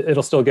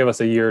 it'll still give us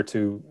a year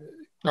to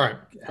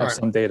have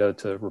some data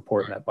to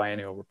report in that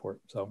biennial report.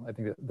 So I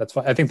think that's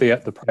fine. I think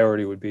the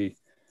priority would be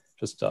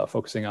just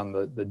focusing on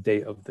the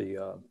date of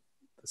the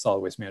solid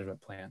waste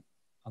management plan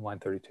on line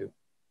 32.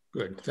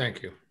 Good,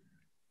 thank you.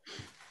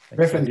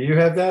 Griffin, do you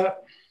have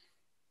that?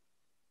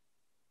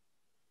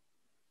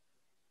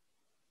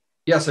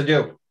 Yes, I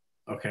do.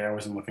 Okay, I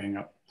wasn't looking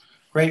up.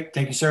 Great,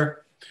 thank you,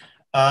 sir.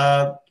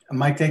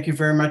 Mike, thank you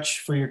very much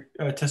for your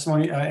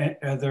testimony.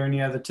 Are there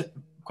any other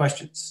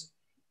questions?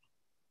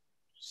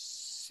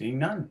 Seeing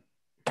none.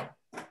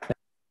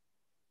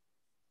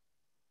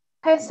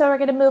 Okay, so we're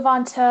going to move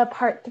on to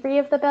part 3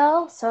 of the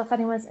bill. So if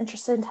anyone's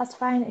interested in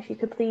testifying, if you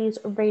could please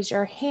raise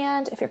your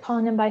hand. If you're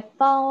calling in by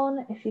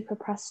phone, if you could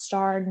press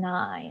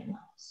 *9.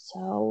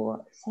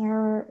 So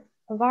Senator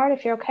Avard,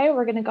 if you're okay,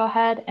 we're going to go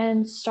ahead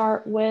and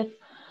start with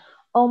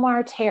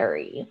Omar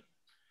Terry.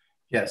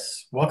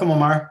 Yes, welcome,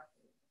 Omar.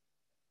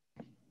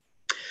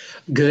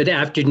 Good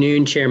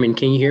afternoon, Chairman.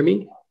 Can you hear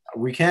me?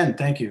 We can,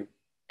 thank you.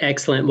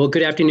 Excellent. Well,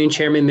 good afternoon,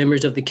 Chairman,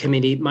 members of the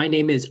committee. My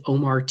name is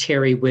Omar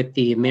Terry with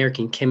the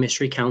American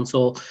Chemistry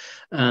Council,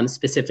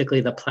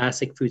 specifically the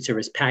Plastic Food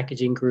Service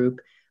Packaging Group.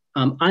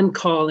 I'm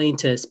calling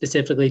to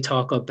specifically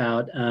talk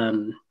about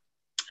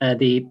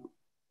the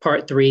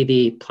part 3,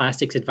 the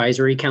Plastics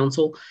Advisory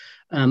Council.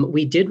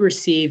 We did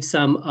receive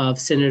some of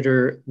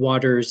Senator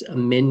Waters'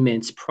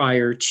 amendments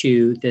prior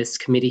to this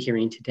committee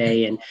hearing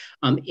today. And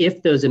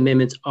if those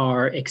amendments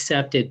are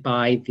accepted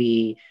by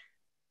the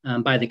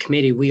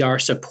committee, we are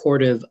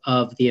supportive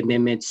of the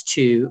amendments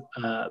to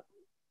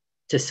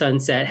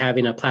sunset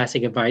having a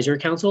Plastic Advisory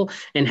Council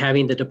and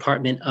having the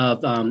Department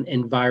of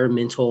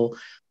Environmental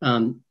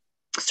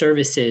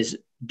Services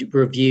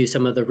review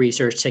some of the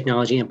research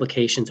technology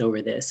implications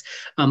over this.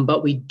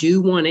 But we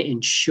do want to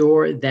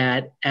ensure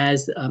that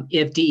as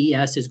if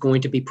DES is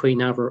going to be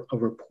putting out a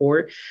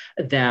report,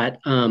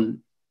 that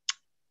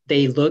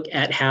they look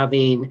at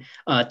having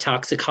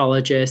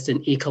toxicologists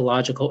and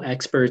ecological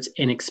experts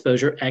and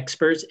exposure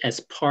experts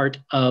as part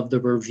of the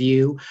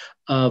review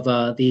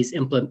of these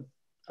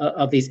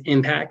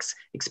impacts,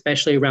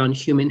 especially around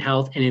human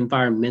health and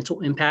environmental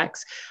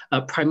impacts,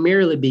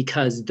 primarily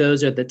because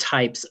those are the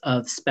types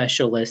of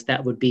specialists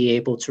that would be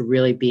able to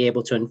really be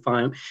able to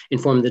inform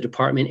the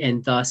department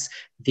and thus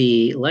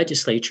the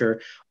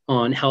legislature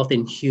on health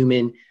and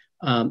human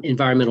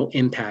environmental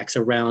impacts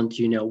around,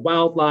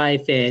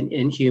 wildlife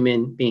and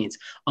human beings.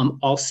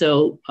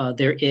 Also,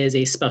 there is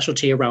a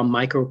specialty around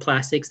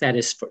microplastics that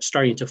is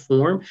starting to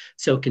form.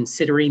 So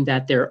considering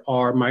that there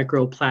are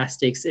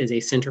microplastics as a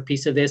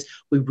centerpiece of this,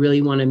 we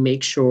really want to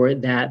make sure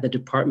that the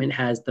department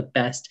has the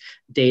best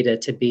data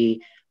to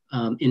be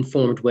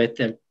informed with,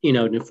 to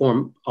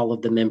inform all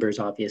of the members,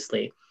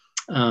 obviously.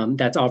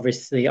 That's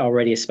obviously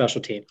already a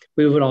specialty.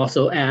 We would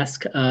also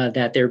ask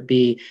that there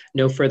be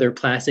no further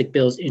plastic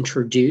bills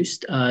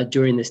introduced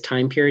during this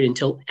time period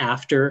until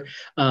after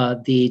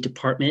the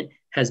department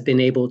has been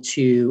able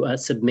to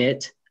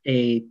submit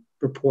a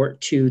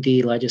report to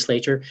the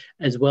legislature,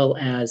 as well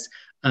as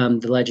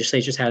the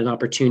legislature's had an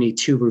opportunity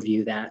to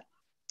review that.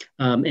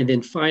 And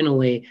then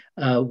finally,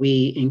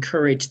 we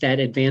encourage that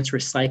advanced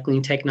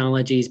recycling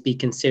technologies be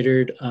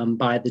considered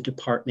by the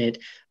department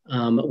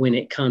when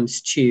it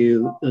comes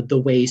to the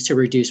ways to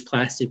reduce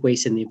plastic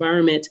waste in the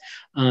environment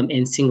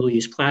and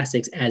single-use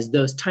plastics, as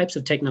those types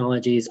of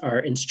technologies are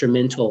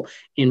instrumental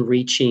in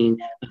reaching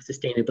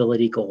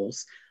sustainability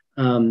goals.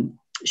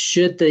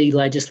 Should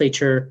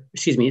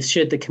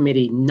the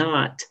committee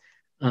not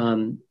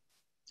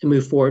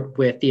move forward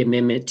with the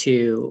amendment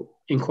to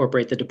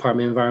incorporate the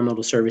Department of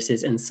Environmental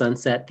Services and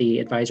sunset the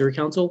Advisory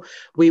Council,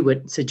 we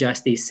would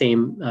suggest these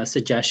same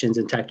suggestions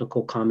and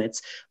technical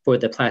comments for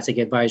the Plastic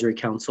Advisory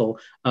Council.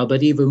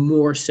 But even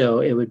more so,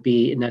 it would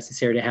be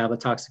necessary to have a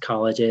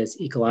toxicologist,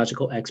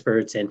 ecological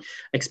experts, and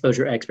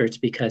exposure experts,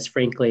 because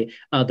frankly,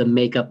 the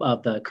makeup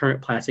of the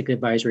current Plastic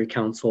Advisory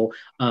Council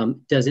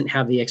doesn't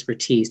have the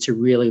expertise to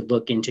really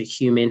look into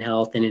human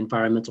health and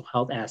environmental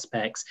health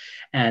aspects,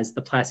 as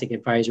the Plastic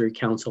Advisory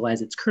Council,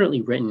 as it's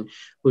currently written,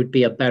 would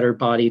be a better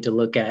body to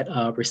look at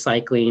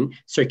recycling,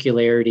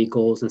 circularity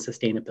goals, and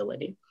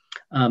sustainability.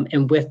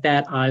 And with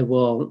that, I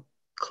will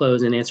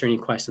close and answer any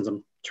questions.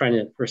 I'm trying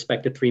to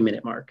respect the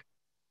 3-minute mark.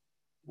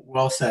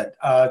 Well said.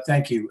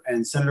 Thank you.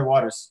 And Senator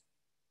Waters.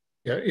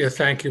 Yeah,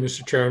 thank you,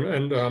 Mr.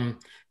 Chairman. And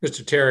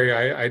Mr. Terry,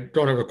 I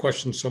don't have a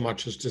question so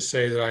much as to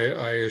say that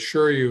I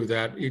assure you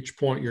that each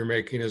point you're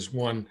making is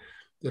one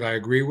that I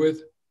agree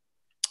with.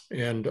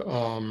 And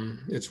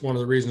it's one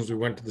of the reasons we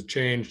went to the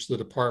change to the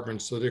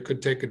department so they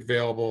could take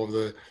advantage of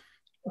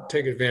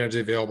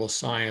the available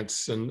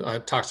science and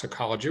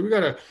toxicology. We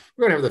gotta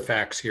have the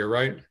facts here,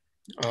 right?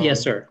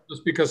 Yes, sir.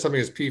 Just because something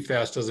is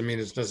PFAS doesn't mean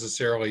it's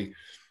necessarily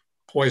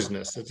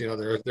poisonous. It's,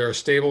 there are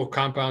stable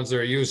compounds, there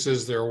are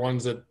uses, there are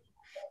ones that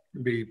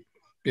can be,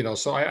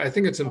 so I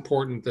think it's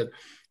important that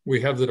we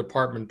have the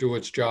department do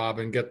its job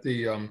and get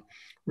the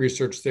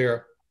research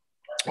there.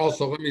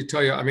 Also, let me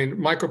tell you,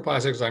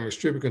 microplastics I'm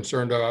extremely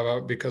concerned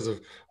about because of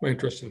my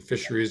interest in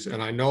fisheries,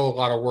 and I know a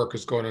lot of work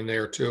is going on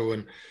there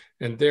too,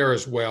 and there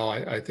as well.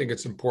 I think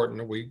it's important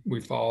that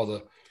we follow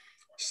the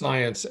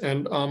science.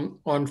 And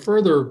on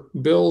further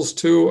bills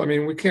too,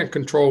 we can't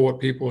control what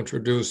people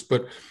introduce,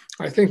 but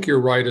I think you're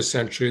right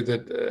essentially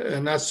that,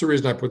 and that's the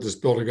reason I put this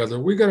bill together.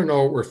 We got to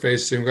know what we're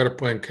facing. We got to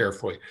plan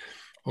carefully.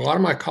 A lot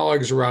of my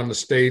colleagues around the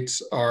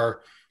states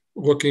are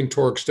looking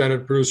toward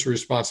extended producer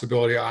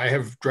responsibility. I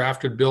have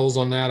drafted bills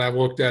on that. I've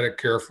looked at it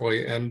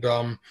carefully. And,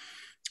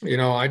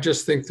 I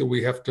just think that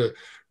we have to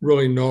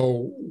really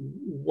know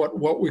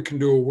what we can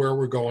do, where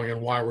we're going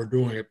and why we're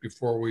doing it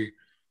before we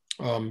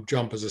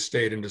jump as a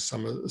state into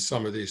some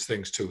of these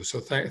things too. So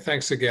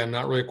thanks again.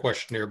 Not really a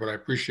question here, but I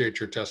appreciate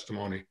your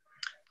testimony.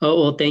 Oh,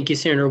 well, thank you,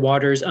 Senator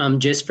Waters.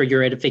 Just for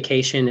your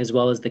edification, as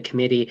well as the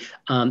committee,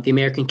 the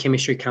American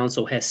Chemistry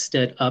Council has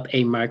stood up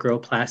a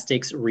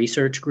microplastics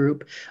research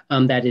group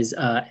that is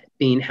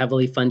being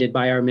heavily funded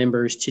by our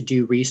members to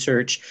do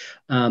research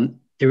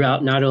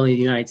throughout not only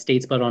the United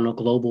States, but on a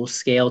global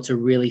scale to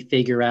really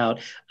figure out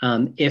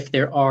if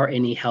there are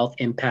any health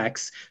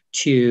impacts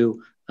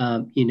to,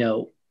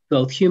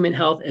 both human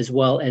health as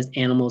well as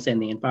animals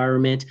and the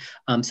environment.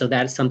 So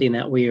that's something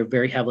that we are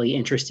very heavily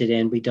interested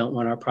in. We don't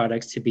want our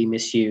products to be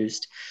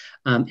misused.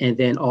 And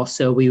then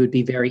also we would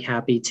be very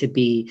happy to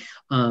be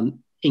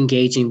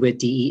engaging with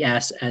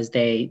DES as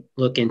they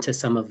look into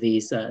some of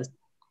these,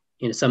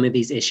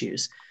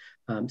 issues.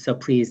 So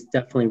please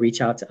definitely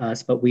reach out to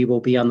us, but we will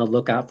be on the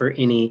lookout for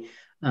any,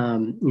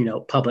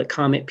 public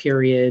comment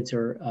periods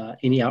or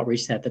any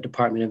outreach that the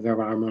Department of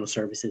Environmental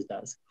Services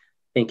does.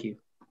 Thank you.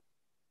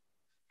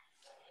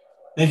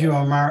 Thank you,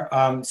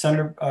 Omar.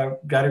 Senator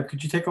Guider,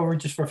 could you take over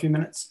just for a few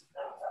minutes?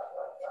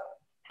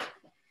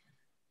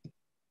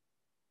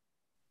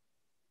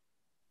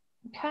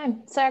 Okay,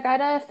 Senator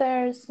Guider, if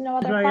there's no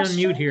other questions.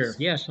 Unmute here.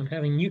 Yes, I'm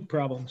having mute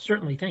problems.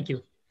 Certainly, thank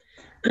you.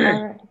 All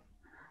right.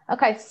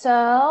 Okay,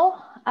 so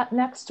up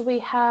next we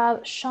have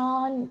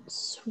Sean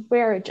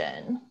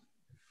Swearingen.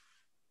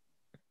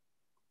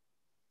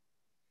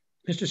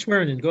 Mr.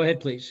 Swearingen, go ahead,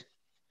 please.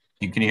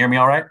 Can you hear me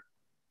all right?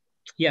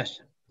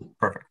 Yes.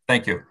 Perfect,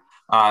 thank you.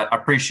 I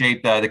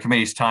appreciate the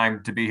committee's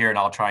time to be here, and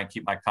I'll try and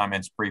keep my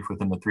comments brief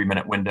within the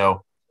 3-minute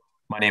window.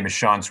 My name is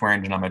Sean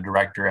Swearingen. I'm a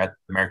director at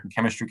the American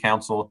Chemistry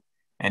Council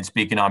and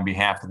speaking on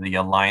behalf of the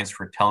Alliance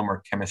for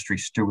Telomere Chemistry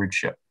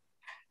Stewardship.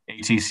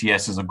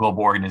 ATCS is a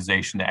global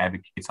organization that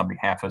advocates on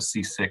behalf of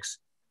C6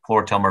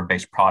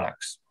 fluorotelomere-based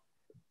products.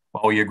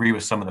 While we agree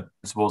with some of the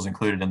principles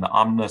included in the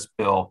omnibus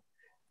bill,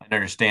 I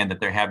understand that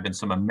there have been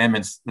some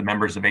amendments. The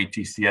members of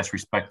ATCS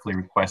respectfully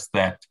request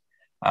that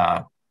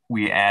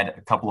we add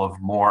a couple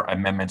of more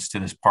amendments to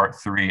this Part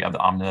 3 of the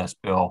omnibus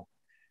bill,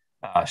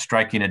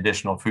 striking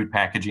additional food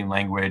packaging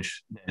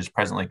language that is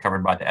presently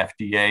covered by the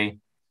FDA,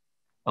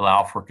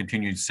 allow for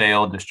continued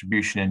sale,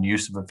 distribution, and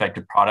use of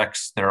effective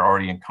products that are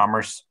already in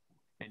commerce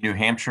in New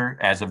Hampshire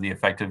as of the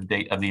effective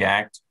date of the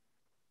Act,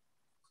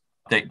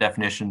 update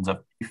definitions of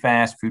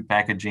PFAS, food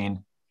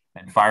packaging,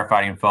 and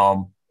firefighting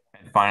foam,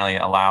 and finally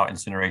allow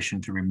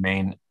incineration to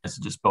remain as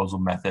a disposal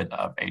method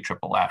of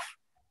AFFF.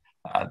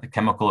 The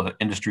chemical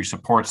industry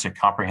supports a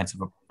comprehensive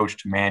approach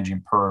to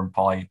managing per and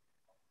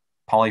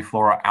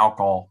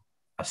polyfluoroalkyl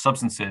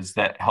substances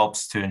that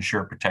helps to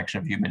ensure protection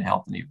of human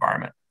health and the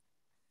environment.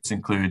 This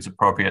includes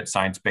appropriate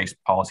science-based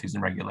policies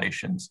and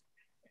regulations.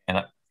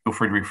 And feel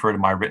free to refer to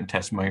my written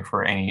testimony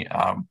for any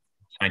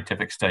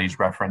scientific studies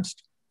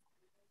referenced.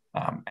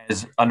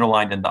 As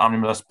underlined in the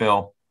omnibus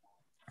bill,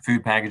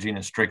 food packaging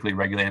is strictly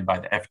regulated by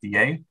the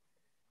FDA.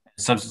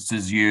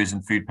 Substances used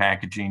in food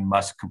packaging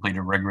must complete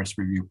a rigorous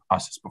review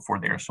process before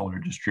they are sold or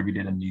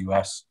distributed in the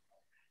U.S.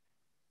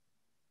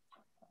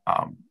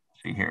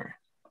 See here.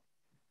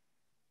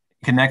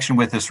 In connection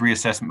with this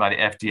reassessment by the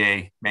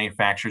FDA,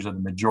 manufacturers of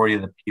the majority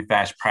of the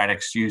PFAS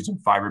products used in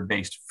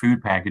fiber-based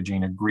food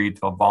packaging agreed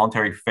to a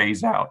voluntary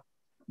phase-out,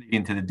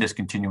 leading to the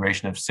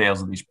discontinuation of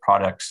sales of these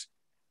products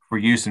for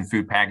use in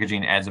food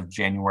packaging as of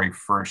January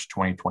 1st,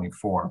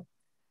 2024.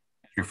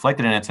 As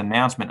reflected in its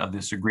announcement of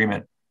this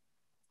agreement,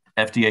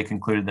 FDA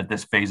concluded that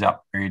this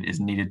phase-out period is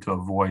needed to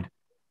avoid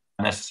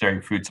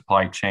unnecessary food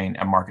supply chain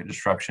and market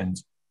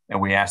disruptions, and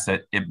we ask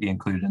that it be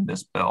included in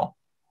this bill.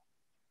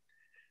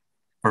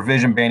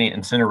 Provision banning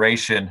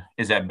incineration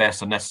is at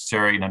best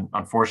unnecessary and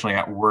unfortunately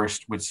at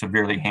worst would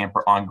severely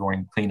hamper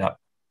ongoing cleanup.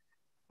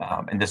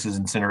 And this is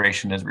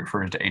incineration as it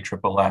refers to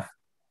AFFF.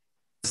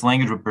 This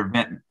language would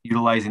prevent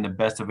utilizing the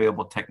best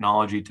available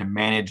technology to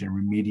manage and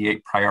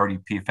remediate priority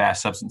PFAS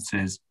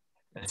substances,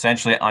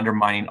 essentially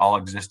undermining all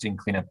existing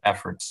cleanup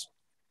efforts.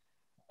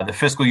 The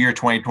fiscal year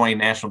 2020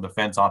 National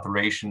Defense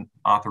Authorization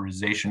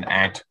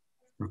Act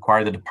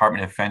required the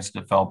Department of Defense to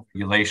develop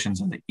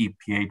regulations and the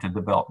EPA to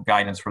develop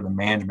guidance for the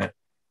management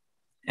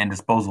and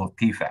disposal of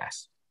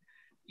PFAS.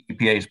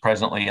 EPA is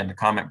presently in the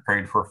comment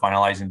period for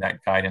finalizing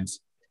that guidance.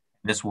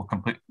 This will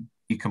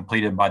be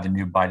completed by the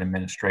new Biden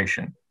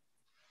administration.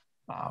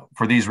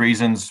 For these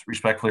reasons, we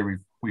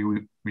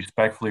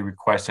respectfully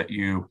request that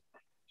you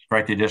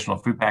strike the additional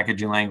food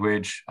packaging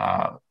language,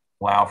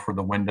 allow for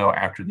the window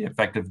after the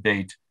effective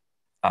date,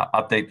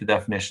 update the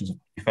definitions of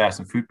PFAS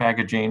and food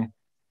packaging,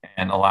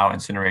 and allow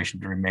incineration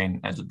to remain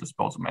as a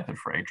disposal method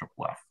for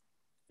AFFF.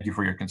 Thank you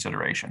for your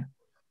consideration.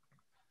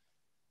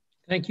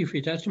 Thank you for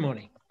your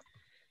testimony.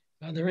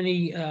 Are there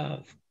any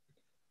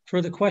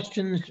further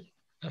questions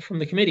from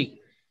the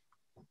committee?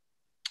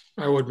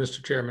 I would,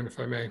 Mr. Chairman, if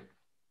I may.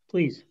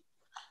 Please.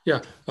 Yeah,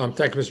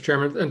 thank you, Mr.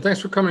 Chairman. And thanks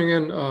for coming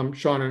in,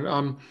 Sean.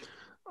 And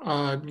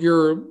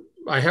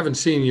I haven't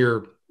seen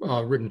your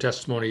written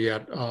testimony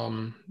yet,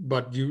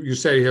 but you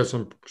say you have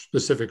some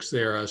specifics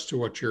there as to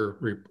what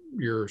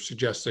you're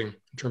suggesting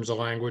in terms of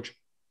language.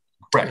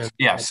 Correct.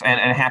 Yes, and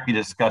happy to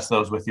discuss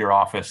those with your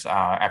office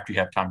after you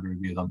have time to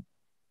review them.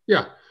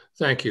 Yeah,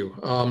 thank you.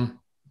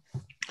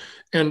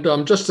 And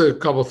just a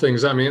couple of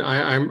things. I mean,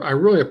 I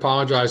really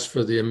apologize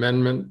for the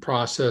amendment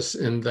process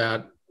in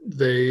that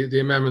the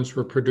amendments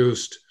were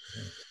produced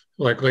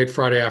like late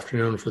Friday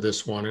afternoon for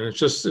this one, and it's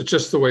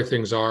just the way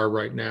things are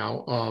right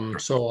now.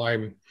 So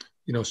I'm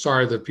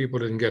sorry that people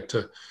didn't get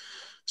to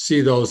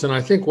see those. And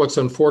I think what's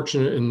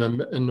unfortunate in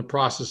the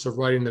process of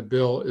writing the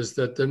bill is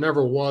that there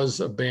never was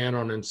a ban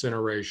on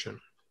incineration.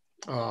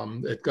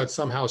 It got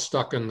somehow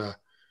stuck in the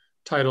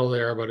title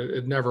there, but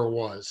it never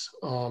was.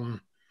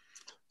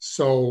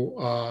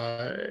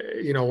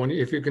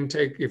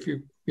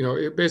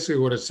 Basically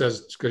what it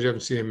says, because you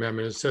haven't seen the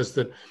amendment, it says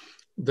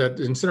that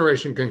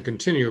incineration can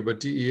continue, but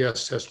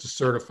DES has to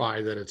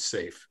certify that it's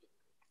safe.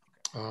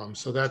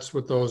 So that's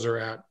what those are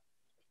at.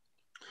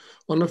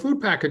 On the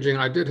food packaging,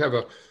 I did have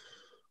a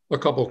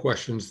couple of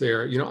questions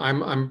there.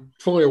 I'm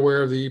fully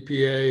aware of the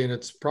EPA and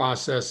its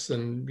process,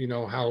 and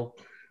how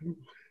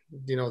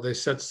they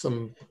set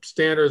some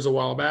standards a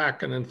while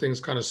back, and then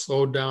things kind of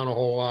slowed down a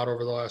whole lot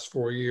over the last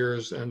 4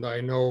 years. And I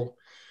know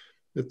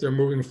that they're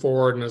moving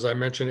forward. And as I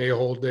mentioned,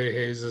 Ahold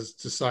Delhaize has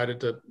decided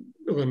to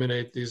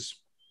eliminate these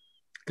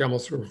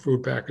chemicals from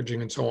food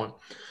packaging and so on.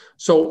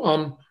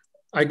 So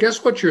I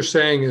guess what you're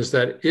saying is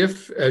that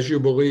if, as you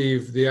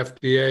believe, the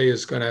FDA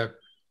is going to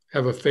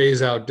have a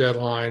phase out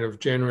deadline of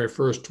January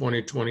 1st,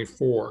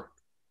 2024,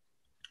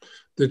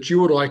 that you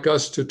would like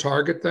us to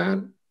target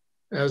that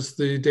as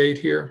the date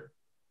here?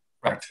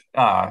 Correct.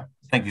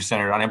 Thank you,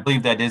 Senator. And I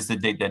believe that is the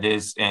date that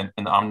is in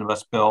the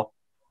omnibus bill.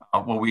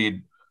 What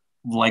we'd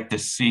like to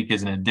seek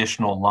is an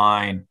additional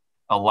line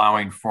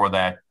allowing for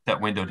that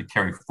window to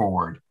carry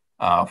forward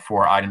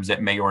for items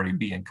that may already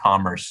be in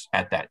commerce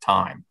at that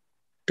time.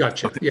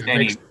 Gotcha. So if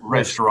any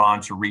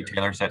restaurants or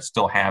retailers that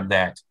still have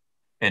that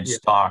in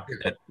stock,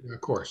 that of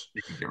course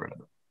they can get rid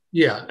of it.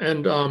 Yeah,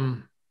 and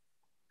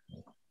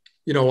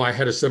I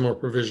had a similar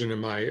provision in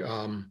my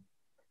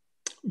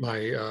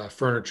my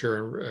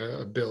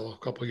furniture bill a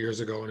couple of years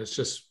ago, and it's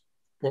just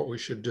what we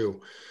should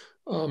do.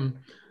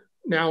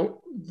 Now,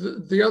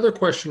 the other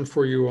question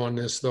for you on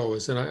this, though,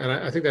 is, and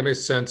I think that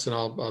makes sense, and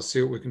I'll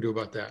see what we can do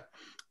about that.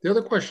 The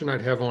other question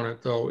I'd have on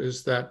it, though,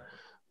 is that,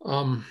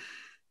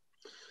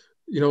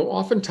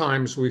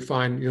 oftentimes we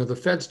find, the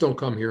feds don't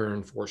come here and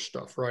enforce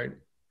stuff, right?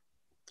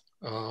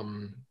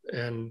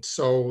 And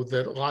so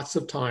that lots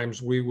of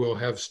times we will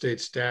have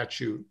state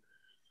statute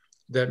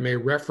that may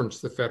reference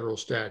the federal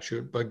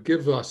statute, but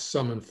give us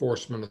some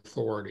enforcement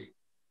authority.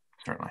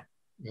 Certainly.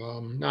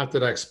 Not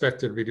that I expect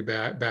there to be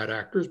bad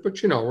actors, but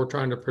we're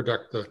trying to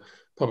protect the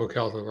public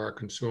health of our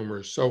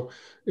consumers. So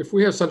if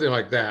we have something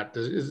like that,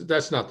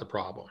 that's not the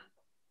problem.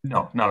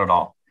 No, not at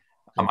all.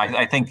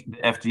 I think the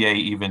FDA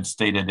even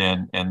stated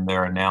in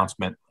their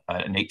announcement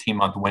an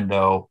 18-month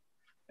window,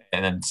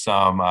 and then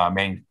some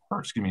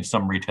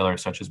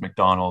retailers such as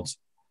McDonald's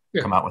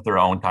come out with their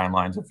own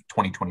timelines of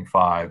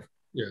 2025.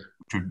 Yeah,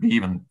 which would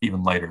be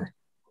even later.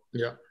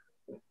 Yeah.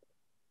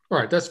 All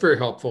right, that's very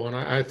helpful, and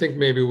I think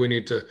maybe we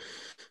need to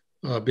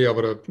be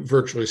able to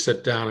virtually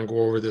sit down and go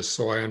over this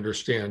so I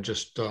understand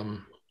just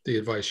the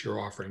advice you're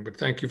offering. But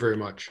thank you very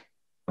much.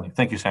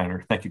 Thank you,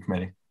 Senator. Thank you,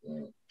 committee.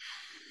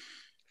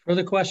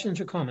 Further questions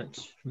or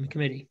comments from the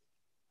committee?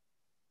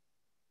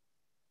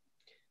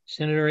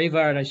 Senator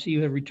Avard, I see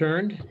you have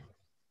returned.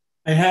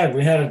 We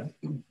had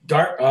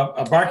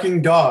a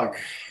barking dog,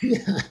 and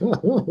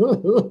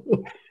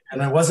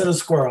it wasn't a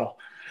squirrel.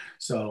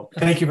 So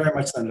thank you very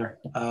much, Senator.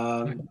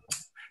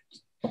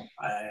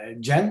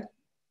 Jen?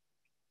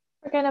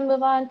 We're going to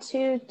move on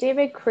to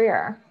David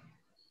Creer.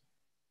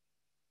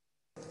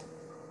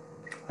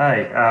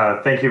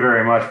 Hi, thank you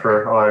very much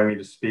for allowing me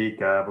to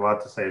speak. I have a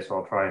lot to say, so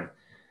I'll try and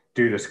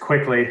do this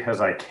quickly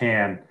as I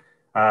can.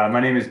 My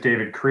name is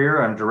David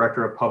Creer. I'm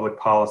Director of Public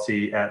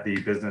Policy at the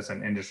Business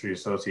and Industry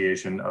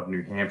Association of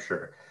New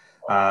Hampshire.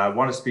 I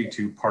want to speak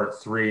to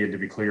Part 3, and to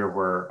be clear,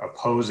 we're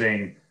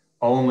opposing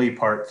only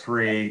Part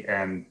 3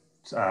 and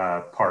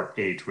Part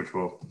 8, which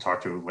we'll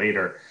talk to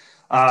later.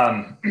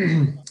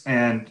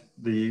 And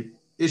the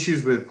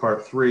issues with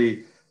Part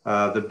 3,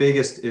 the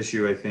biggest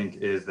issue, I think,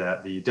 is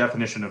that the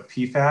definition of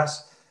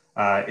PFAS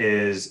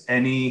is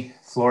any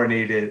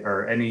fluorinated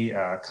or any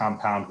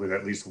compound with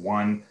at least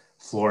one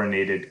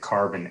fluorinated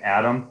carbon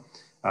atom.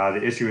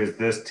 The issue is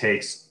this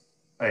takes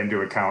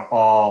into account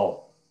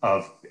all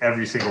of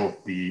every single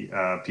the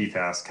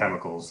PFAS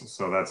chemicals.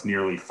 So that's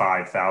nearly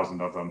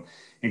 5,000 of them,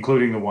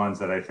 including the ones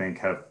that I think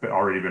have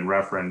already been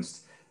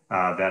referenced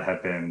that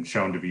have been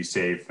shown to be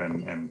safe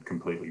and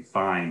completely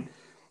fine.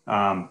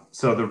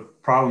 So the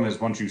problem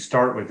is once you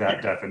start with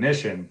that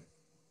definition,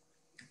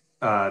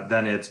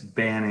 then it's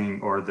banning,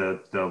 or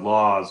the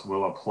laws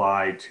will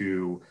apply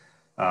to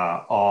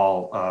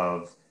all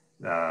of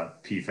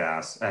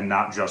PFAS and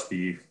not just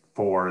the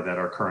 4 that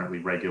are currently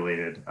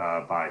regulated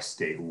by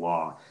state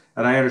law.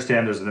 And I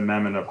understand there's an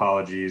amendment.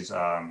 Apologies.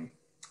 I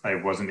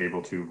wasn't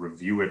able to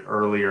review it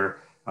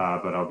earlier,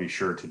 but I'll be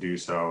sure to do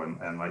so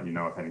and let you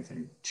know if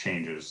anything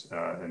changes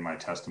in my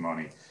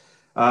testimony.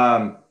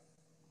 And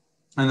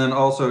then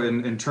also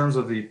in terms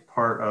of the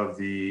part of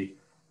the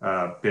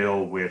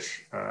bill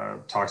which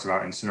talks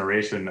about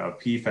incineration of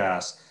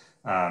PFAS,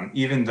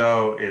 even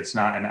though it's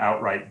not an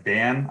outright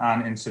ban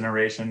on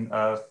incineration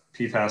of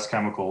PFAS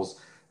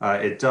chemicals,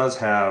 it does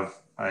have,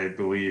 I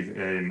believe,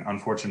 an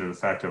unfortunate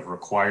effect of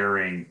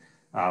requiring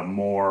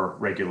more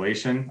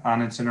regulation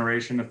on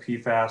incineration of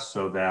PFAS,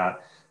 so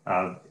that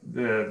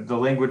the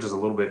language is a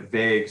little bit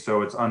vague.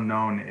 So it's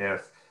unknown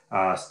if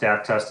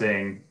stack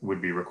testing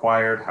would be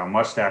required, how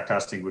much stack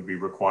testing would be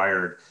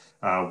required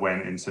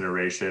when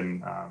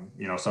incineration.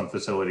 Some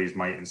facilities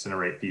might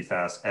incinerate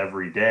PFAS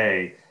every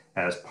day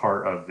as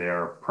part of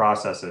their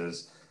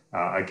processes.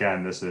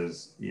 Again, this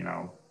is,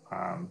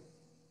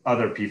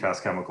 other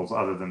PFAS chemicals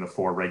other than the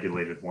 4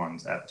 regulated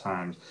ones at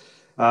times.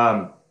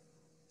 And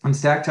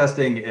stack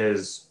testing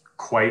is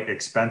quite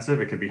expensive.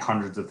 It could be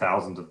hundreds of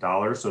thousands of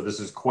dollars. So this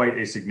is quite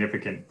a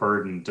significant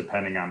burden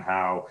depending on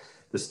how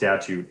the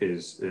statute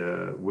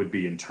would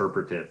be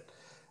interpreted.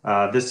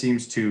 This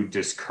seems to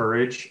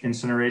discourage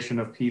incineration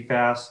of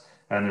PFAS,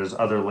 and there's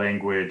other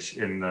language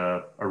in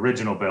the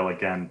original bill.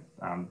 Again,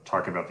 I'm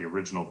talking about the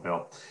original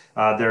bill.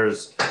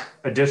 There's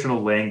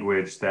additional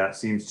language that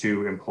seems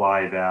to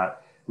imply that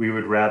we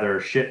would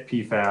rather ship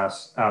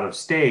PFAS out of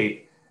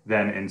state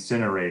than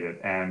incinerate it.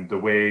 And the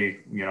way,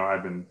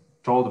 I've been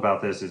told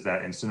about this is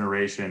that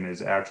incineration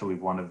is actually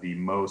one of the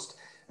most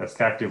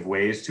effective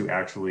ways to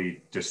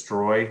actually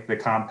destroy the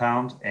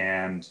compound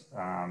and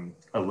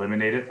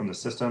eliminate it from the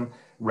system,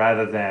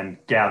 rather than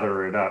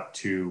gather it up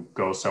to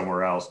go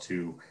somewhere else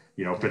to,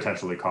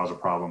 potentially cause a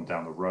problem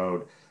down the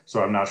road.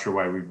 So I'm not sure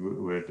why we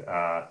would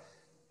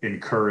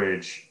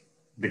encourage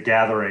the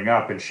gathering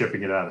up and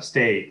shipping it out of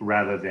state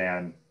rather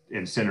than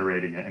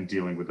incinerating it and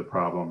dealing with the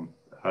problem,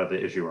 the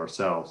issue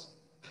ourselves.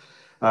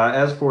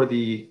 As for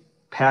the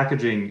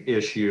packaging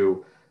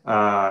issue,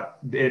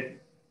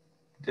 it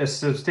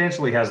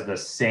substantially has the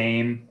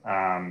same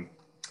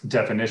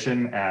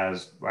definition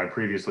as I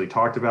previously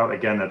talked about.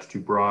 Again, that's too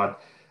broad.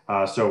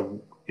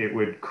 So it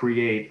would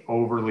create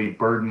overly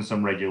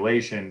burdensome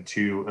regulation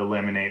to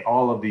eliminate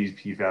all of these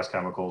PFAS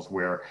chemicals,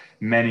 where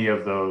many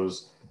of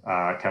those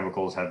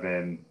chemicals have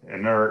been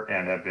inert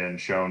and have been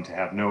shown to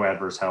have no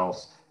adverse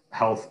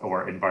health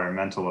or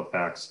environmental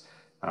effects.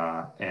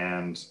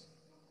 And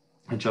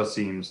it just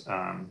seems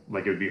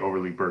like it would be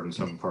overly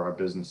burdensome for our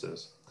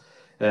businesses.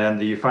 And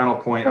the final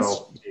point,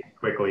 I'll make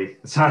quickly,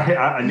 sorry,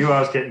 I knew I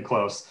was getting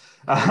close.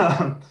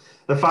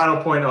 The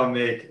final point I'll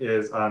make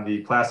is on the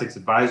Plastics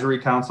Advisory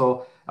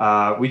Council.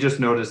 We just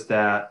noticed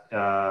that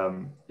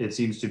it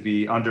seems to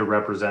be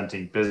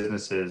underrepresenting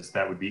businesses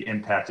that would be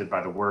impacted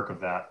by the work of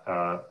that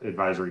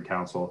advisory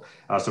council.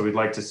 So we'd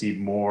like to see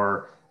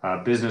more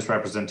business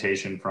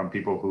representation from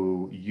people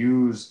who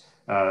use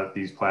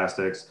these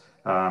plastics,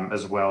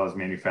 as well as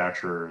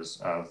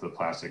manufacturers of the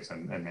plastics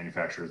and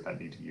manufacturers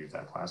that need to use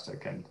that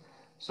plastic. And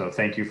so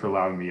thank you for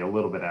allowing me a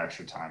little bit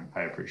extra time.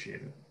 I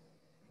appreciate it.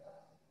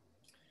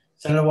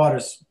 Senator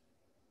Waters.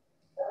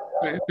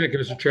 Thank you,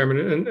 Mr.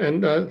 Chairman,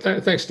 and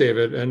thanks,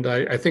 David. And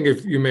I think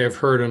if you may have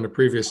heard in the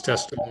previous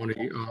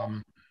testimony,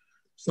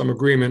 some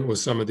agreement with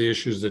some of the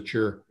issues that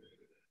you're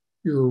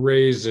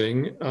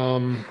raising.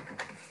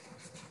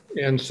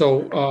 And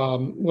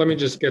so let me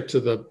just get to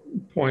the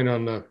point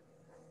on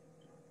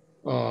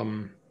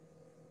well,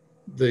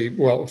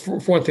 for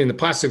one thing, the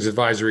Plastics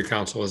Advisory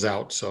Council is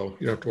out, so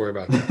you don't have to worry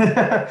about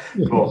that.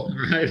 Cool.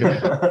 Right.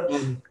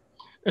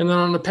 And then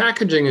on the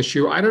packaging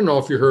issue, I don't know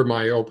if you heard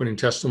my opening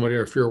testimony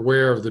or if you're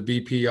aware of the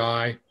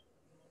BPI,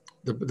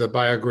 the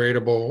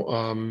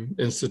Biodegradable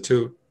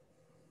Institute.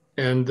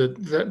 And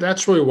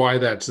that's really why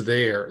that's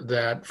there,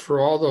 that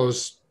for all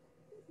those,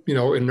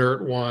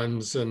 inert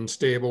ones and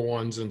stable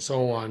ones and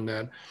so on,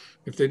 that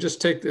if they just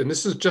take, and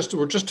this is just,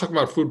 we're just talking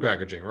about food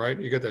packaging, right?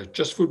 You get that,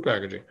 just food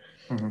packaging.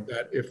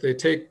 that if they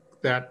take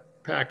that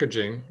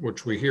packaging,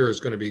 which we hear is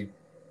going to be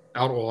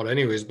outlawed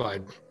anyways by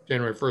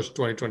January 1st,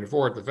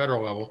 2024 at the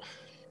federal level,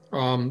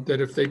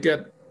 that if they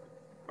get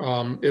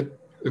it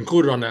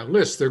included on that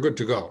list, they're good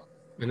to go.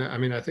 And I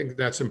mean, I think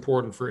that's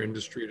important for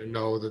industry to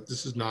know that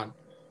this is not,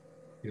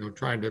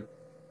 trying to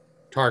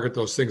target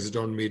those things that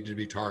don't need to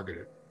be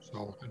targeted.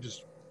 So I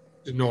just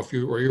didn't know if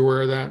were you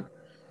aware of that?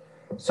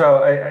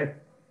 So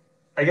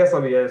I guess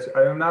let me ask,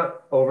 I'm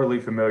not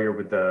overly familiar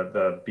with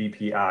the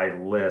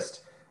BPI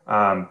list,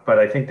 but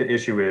I think the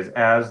issue is,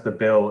 as the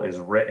bill is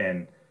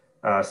written,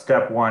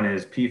 step one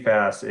is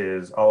PFAS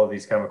is all of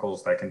these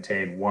chemicals that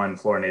contain one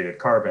fluorinated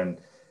carbon.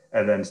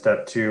 And then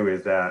step two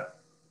is that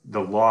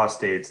the law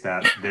states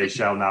that they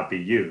shall not be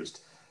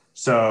used.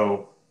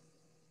 So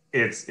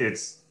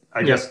it's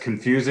I guess,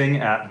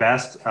 confusing at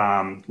best,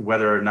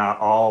 whether or not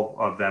all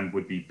of them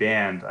would be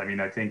banned. I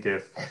mean, I think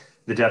if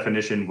the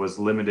definition was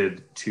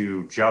limited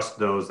to just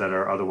those that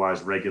are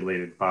otherwise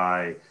regulated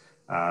by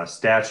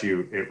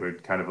statute, it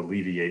would kind of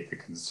alleviate the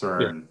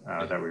concern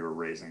that we were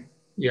raising.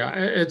 Yeah,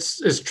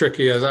 it's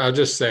tricky. As I'll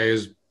just say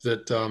is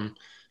that,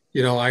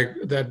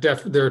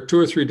 there are 2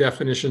 or 3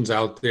 definitions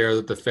out there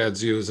that the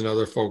feds use and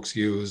other folks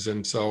use.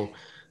 And so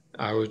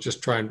I was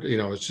just trying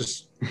to, it's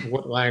just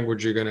what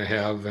language you're going to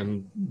have.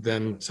 And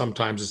then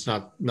sometimes it's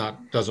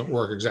not doesn't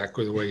work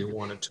exactly the way you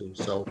want it to.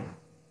 So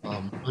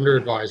under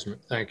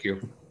advisement. Thank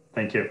you.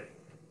 Thank you.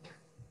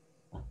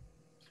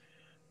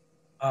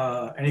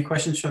 Any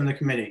questions from the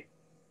committee?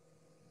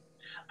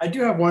 I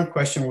do have one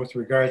question with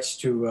regards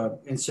to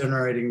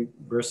incinerating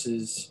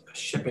versus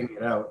shipping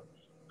it out.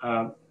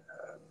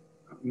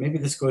 Maybe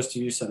this goes to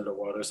you, Senator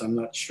Waters. I'm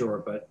not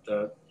sure, but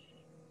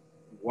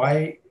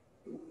why,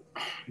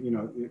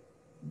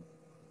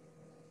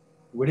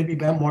 would it be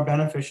more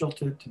beneficial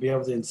to be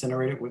able to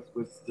incinerate it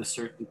with the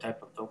certain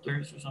type of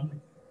filters or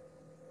something?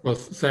 Well,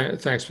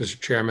 thanks, Mr.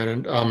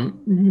 Chairman.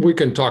 And we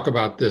can talk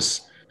about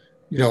this,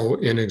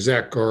 in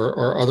exec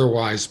or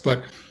otherwise,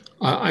 but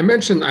I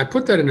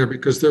put that in there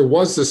because there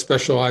was this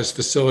specialized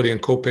facility in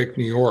Copake,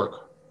 New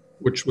York,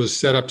 which was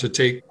set up to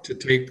take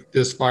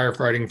this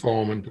firefighting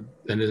foam and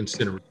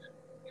incinerate it.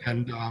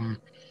 And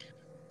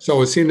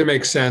so it seemed to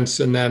make sense.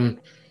 And then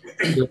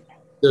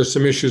there's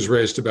some issues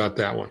raised about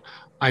that one.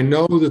 I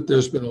know that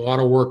there's been a lot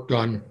of work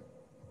done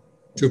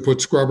to put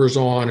scrubbers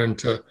on and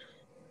to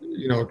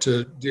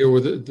deal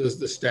with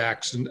the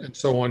stacks and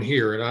so on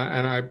here.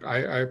 And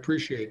I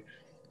appreciate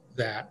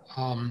that.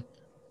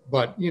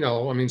 But,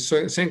 I mean,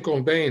 St.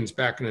 Gobain's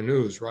back in the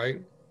news,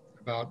 right?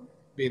 About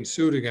being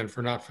sued again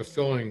for not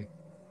fulfilling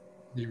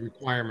the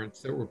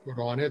requirements that were put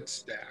on its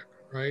stack,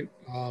 right?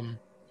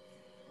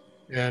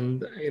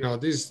 And,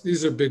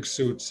 these are big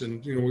suits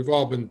and, we've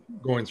all been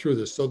going through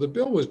this. So the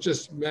bill was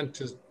just meant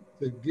to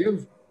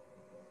give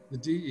the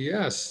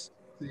DES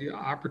the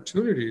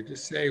opportunity to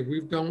say,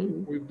 we've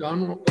done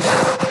what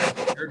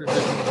we're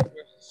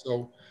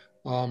so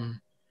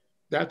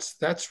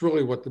that's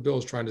really what the bill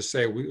is trying to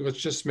say. Let's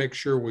just make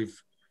sure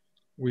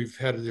we've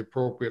had the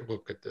appropriate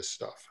look at this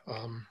stuff.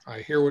 I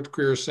hear what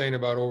Greer is saying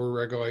about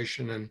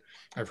overregulation, and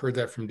I've heard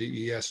that from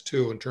DES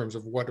too, in terms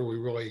of what are we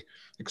really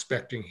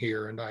expecting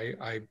here. And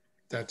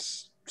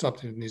that's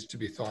something that needs to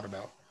be thought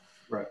about.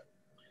 Right.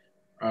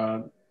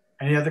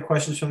 Any other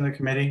questions from the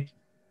committee?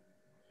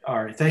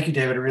 All right, thank you,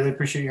 David. I really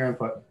appreciate your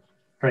input.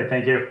 Great,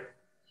 thank you.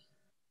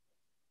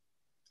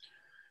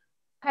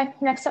 Okay,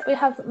 next up we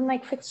have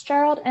Mike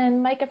Fitzgerald.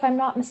 And Mike, if I'm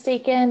not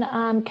mistaken,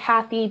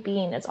 Kathy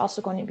Bean is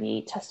also going to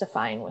be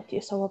testifying with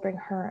you. So we'll bring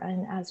her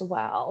in as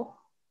well.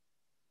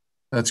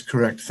 That's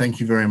correct. Thank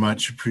you very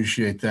much.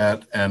 Appreciate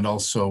that. And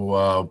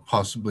also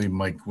possibly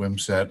Mike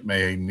Wimsatt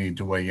may need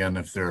to weigh in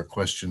if there are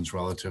questions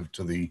relative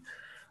to the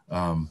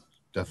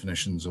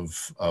definitions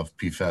of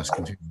PFAS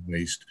contaminated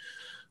waste.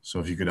 So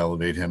if you could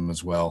elevate him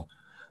as well.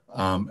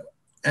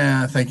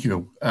 Thank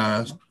you.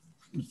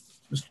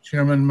 Mr.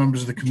 Chairman,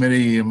 members of the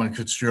committee, Mike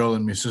Fitzgerald,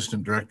 and the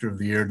Assistant Director of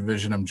the Air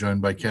Division. I'm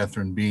joined by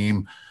Catherine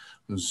Beam,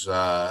 who's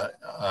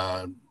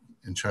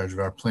in charge of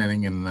our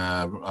planning and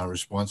our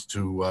response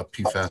to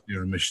PFAS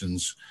air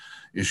emissions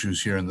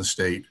issues here in the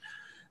state.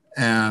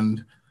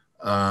 And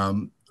I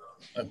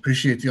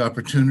appreciate the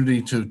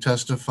opportunity to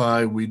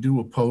testify. We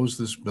do oppose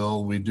this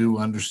bill. We do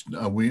understand,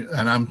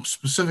 and I'm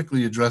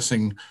specifically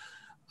addressing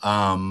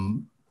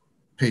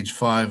page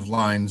 5,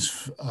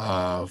 lines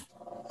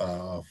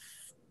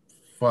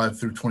 5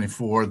 through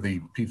 24, the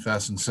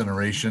PFAS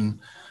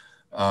incineration,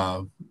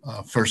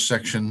 first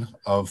section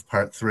of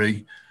part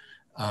 3.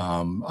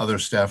 Other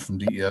staff from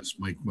DES,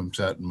 Mike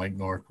Wimsatt and Mike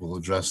Nork, will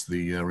address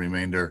the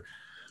remainder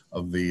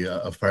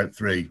of part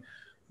 3.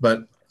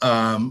 But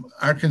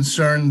our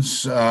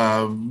concerns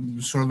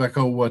sort of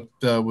echo what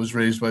was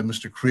raised by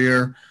Mr.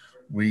 Creer.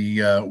 We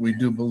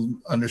do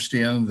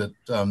understand that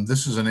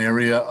this is an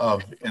area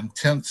of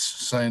intense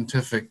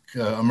scientific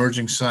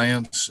emerging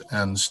science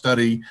and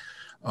study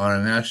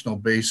on a national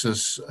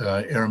basis,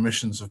 air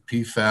emissions of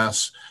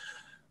PFAS.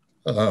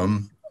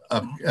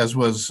 As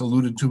was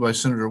alluded to by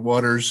Senator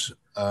Waters,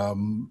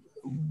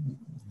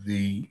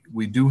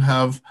 we do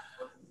have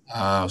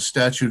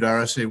statute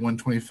RSA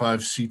 125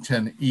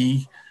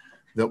 C10E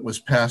that was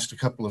passed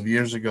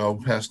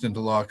passed into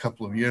law a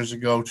couple of years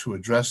ago to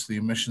address the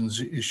emissions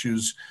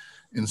issues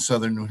in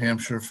southern New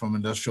Hampshire from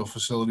industrial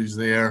facilities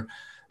there,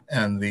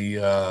 and the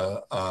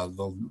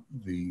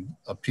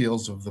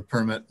appeals of the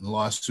permit and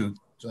lawsuit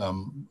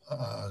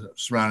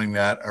surrounding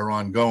that are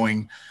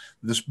ongoing.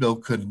 This bill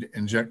could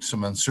inject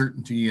some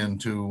uncertainty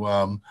into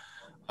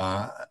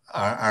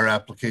our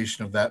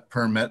application of that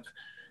permit.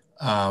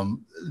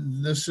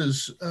 This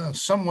is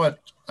somewhat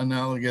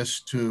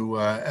analogous to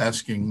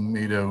asking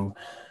me to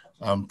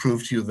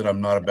prove to you that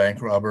I'm not a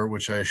bank robber,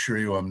 which I assure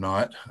you I'm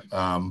not.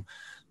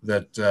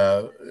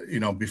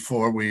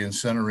 Before we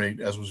incinerate,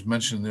 as was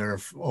mentioned, there are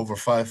over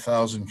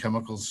 5,000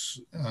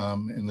 chemicals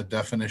in the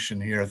definition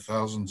here,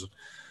 thousands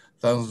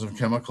of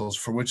chemicals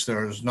for which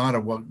there is not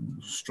a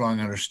strong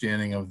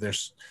understanding of their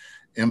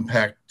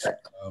impact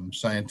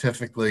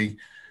scientifically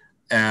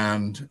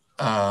and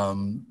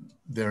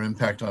their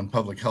impact on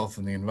public health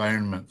and the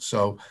environment.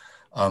 So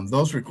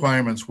those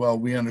requirements, while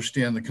we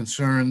understand the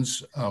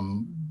concerns,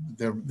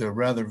 they're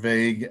rather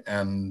vague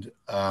and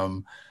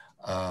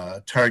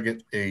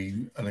target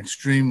an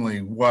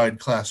extremely wide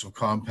class of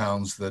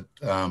compounds that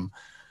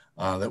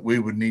that we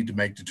would need to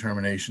make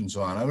determinations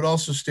on. I would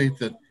also state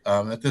that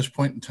at this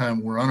point in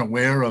time, we're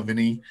unaware of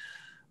any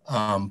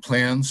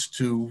plans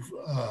to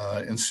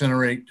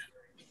incinerate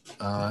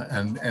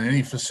and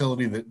any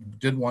facility that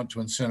did want to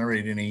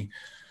incinerate any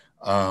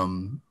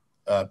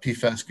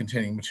PFAS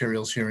containing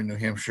materials here in New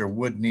Hampshire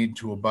would need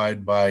to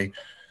abide by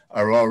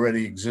our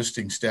already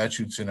existing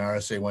statutes in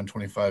RSA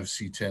 125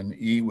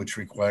 C10E, which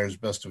requires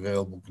best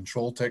available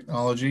control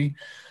technology.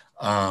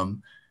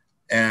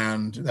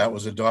 And that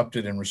was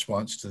adopted in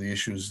response to the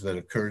issues that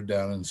occurred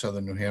down in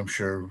southern New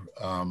Hampshire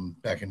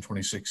back in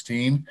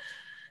 2016.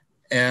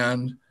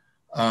 And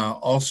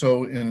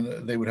also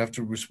they would have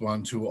to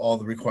respond to all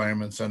the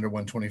requirements under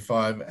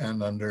 125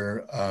 and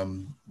under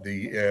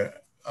the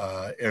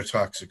Air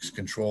Toxics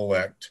Control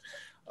Act,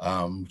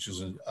 which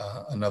is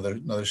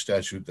another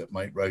statute that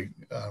might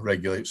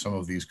regulate some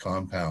of these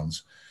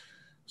compounds.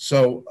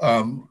 So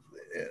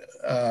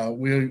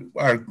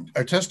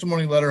our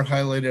testimony letter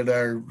highlighted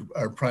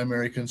our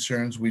primary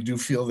concerns. We do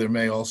feel there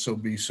may also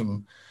be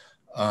some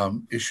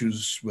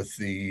issues with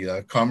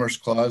the Commerce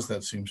Clause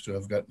that seems to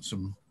have gotten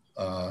some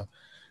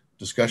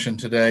discussion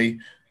today.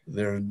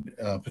 There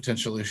are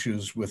potential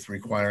issues with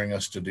requiring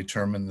us to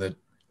determine that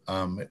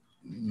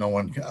no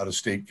one out of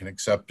state can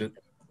accept it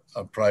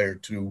prior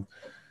to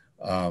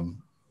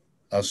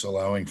us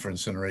allowing for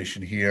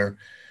incineration here.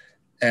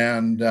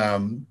 And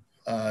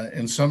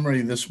in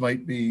summary, this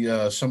might be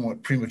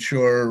somewhat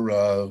premature,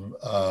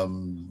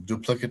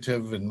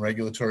 duplicative in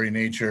regulatory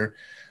nature,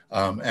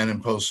 and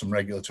impose some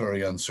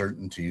regulatory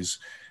uncertainties.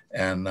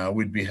 And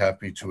we'd be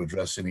happy to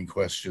address any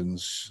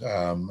questions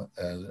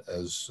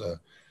as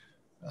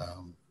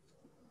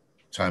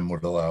time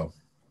would allow.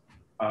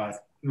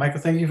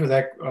 Michael, thank you for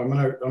that. I'm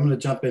gonna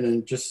jump in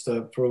and just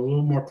for a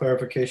little more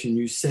clarification.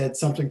 You said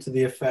something to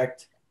the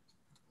effect,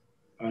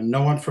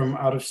 no one from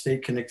out of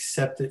state can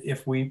accept it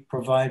if we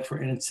provide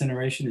for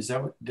incineration. Is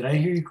that what, did I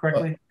hear you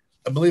correctly?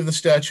 I believe the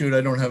statute,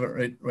 I don't have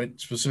it right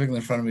specifically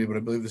in front of me, but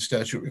I believe the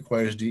statute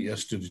requires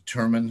DES to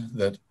determine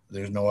that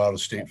there's no out of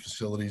state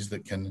facilities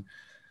that can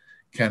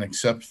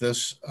accept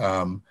this.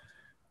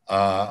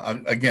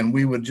 Again,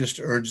 we would just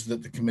urge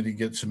that the committee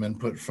get some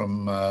input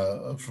from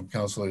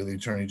counsel or the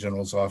Attorney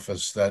General's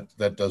office.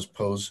 That does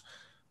pose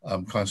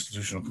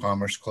constitutional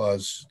Commerce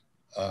Clause,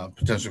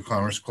 potential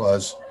Commerce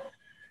Clause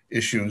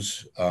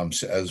issues,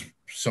 as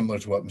similar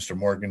to what Mr.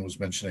 Morgan was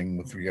mentioning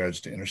with regards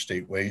to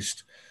interstate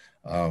waste.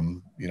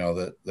 That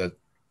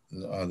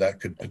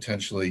could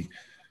potentially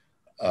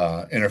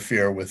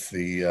interfere with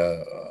the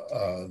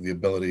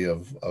ability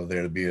of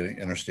there to be an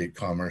interstate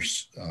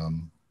commerce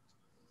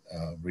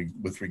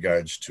with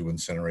regards to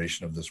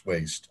incineration of this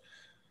waste.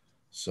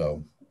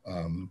 So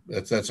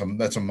that's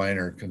a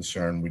minor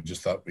concern. We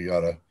just thought we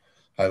ought to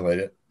highlight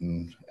it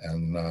and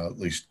at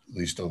least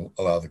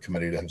allow the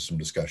committee to have some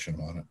discussion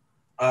on it.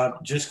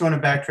 Just going to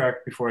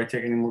backtrack before I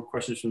take any more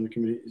questions from the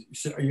committee.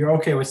 So you're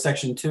okay with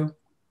Section 2?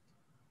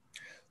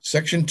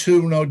 Section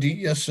 2, no,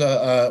 DES.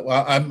 Well,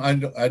 I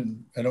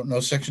don't know.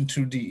 Section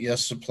 2,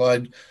 DES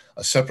supplied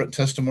a separate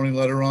testimony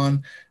letter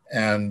on,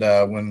 and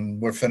when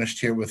we're finished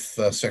here with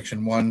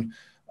Section 1,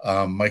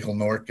 Michael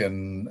Nork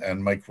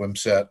and Mike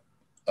Wimsett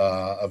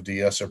of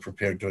DES are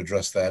prepared to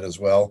address that as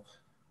well.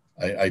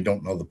 I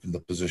don't know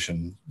their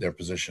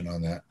position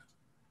on that.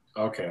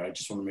 Okay, I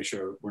just want to make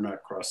sure we're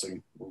not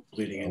crossing, we're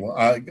bleeding in. Well,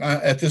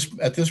 at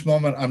this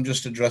moment, I'm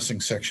just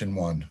addressing Section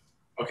 1.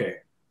 Okay,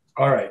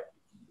 all right.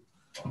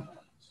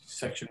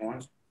 Section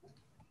 1.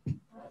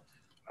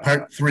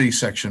 Part 3,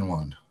 Section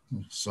 1.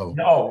 So.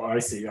 Oh, I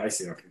see.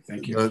 Okay,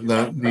 thank you.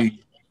 The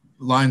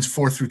lines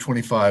 4 through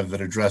 25 that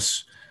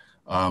address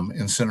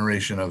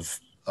incineration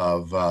of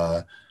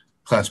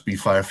Class B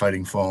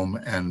firefighting foam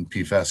and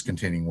PFAS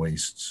containing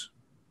wastes.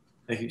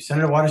 Thank you.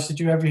 Senator Waters, did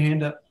you have your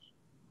hand up?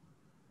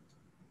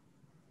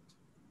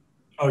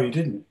 Oh, you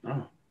didn't?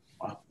 Oh,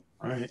 wow.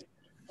 All right.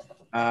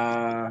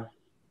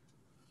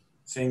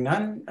 Seeing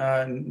none,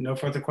 no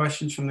further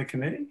questions from the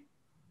committee.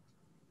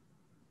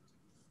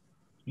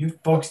 You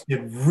folks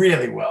did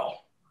really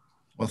well.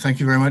 Well, thank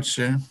you very much,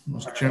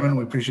 Mr. Chairman.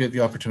 We appreciate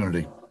the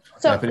opportunity.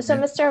 So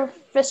Mr.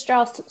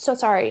 Fitzgerald, so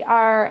sorry,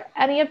 are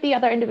any of the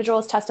other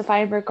individuals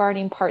testifying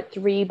regarding part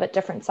 3, but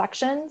different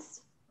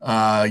sections?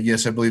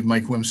 Yes, I believe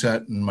Mike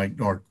Wimsett and Mike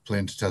Nork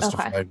plan to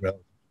testify about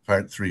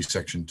part 3,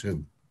 section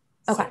 2.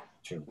 Okay.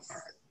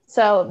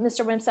 So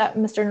Mr. Wimsett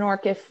and Mr.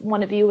 Nork, if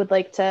one of you would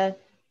like to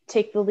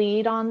take the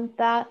lead on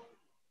that.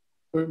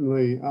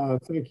 Certainly.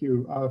 Thank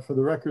you. For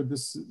the record,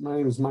 my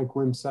name is Mike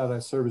Wimsett. I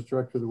serve as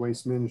Director of the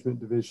Waste Management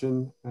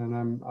Division, and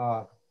I'm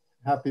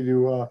happy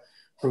to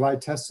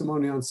provide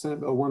testimony on Senate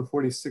Bill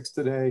 146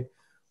 today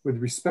with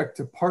respect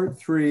to Part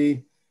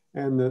 3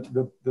 and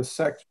the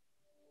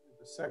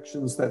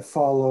sections that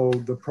follow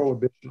the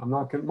prohibition.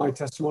 My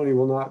testimony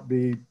will not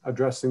be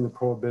addressing the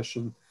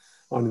prohibition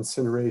on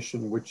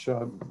incineration, which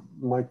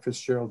Mike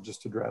Fitzgerald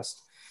just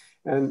addressed.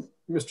 And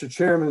Mr.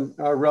 Chairman,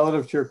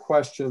 relative to your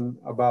question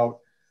about,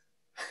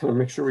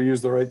 make sure we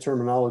use the right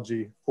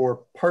terminology,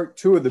 for part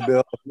 2 of the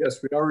bill,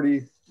 yes, we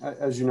already,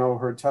 as you know,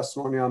 heard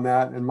testimony on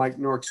that, and Mike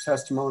Nork's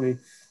testimony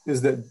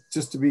is that,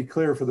 just to be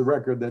clear for the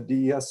record, that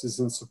DES is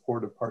in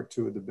support of part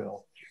 2 of the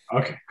bill.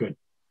 Okay, good.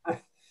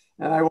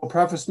 And I will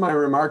preface my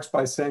remarks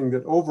by saying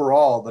that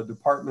overall, the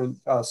department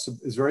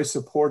is very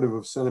supportive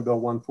of Senate Bill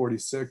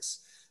 146.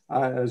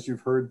 As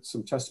you've heard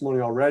some testimony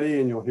already,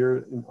 and you'll hear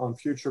it on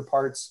future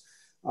parts.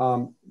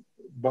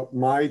 But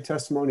my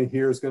testimony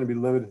here is going to be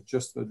limited to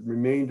just the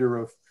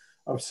remainder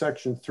of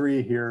section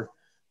 3 here,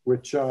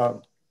 which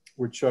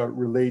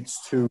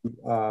relates to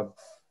the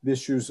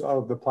issues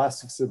of the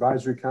Plastics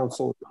Advisory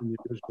Council in the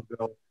original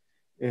bill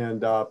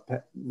and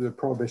the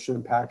prohibition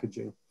in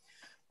packaging.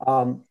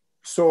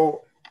 Sorry.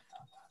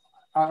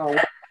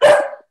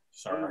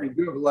 We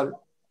do have a letter.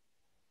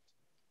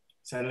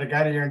 Senator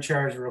Guida, you're in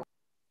charge.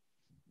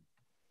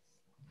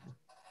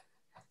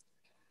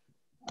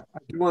 I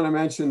do want to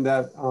mention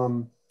that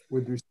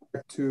with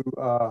respect to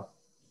our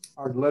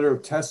letter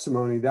of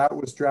testimony, that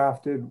was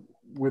drafted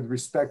with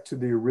respect to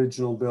the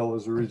original bill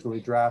as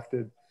originally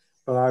drafted.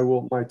 But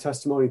my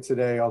testimony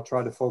today, I'll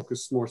try to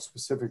focus more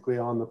specifically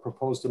on the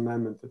proposed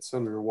amendment that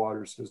Senator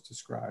Waters has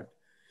described.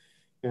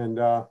 And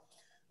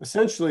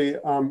essentially,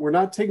 we're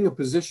not taking a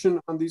position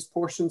on these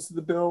portions of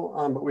the bill,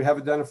 but we have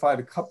identified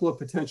a couple of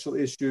potential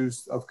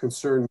issues of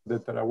concern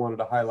that I wanted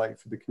to highlight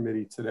for the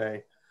committee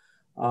today.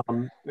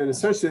 And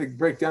essentially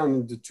break down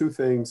into 2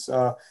 things,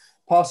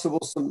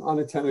 some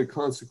unintended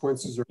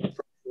consequences or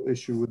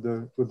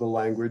issue with the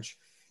language.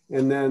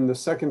 And then the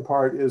second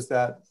part is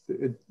that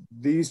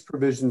these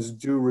provisions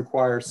do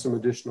require some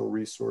additional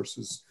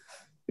resources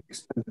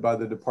expended by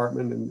the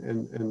department,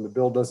 and the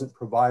bill doesn't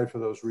provide for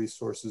those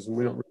resources, and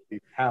we don't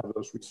really have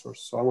those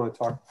resources. So I want to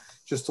talk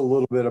just a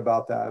little bit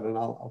about that, and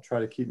I'll try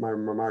to keep my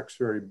remarks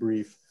very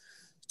brief.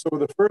 So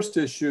the first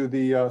issue,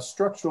 the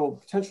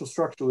potential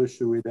structural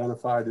issue we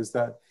identified, is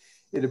that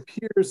it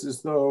appears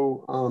as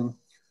though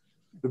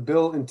the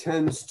bill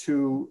intends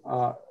to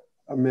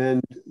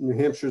amend New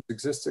Hampshire's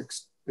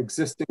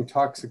existing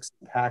toxic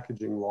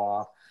packaging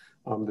law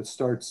that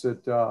starts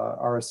at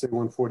RSA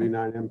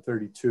 149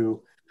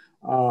 M32.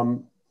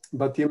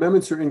 But the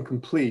amendments are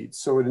incomplete.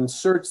 So it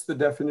inserts the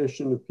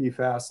definition of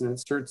PFAS and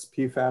inserts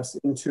PFAS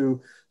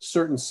into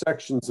certain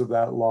sections of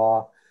that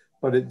law,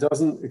 but it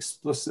doesn't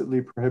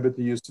explicitly prohibit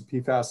the use of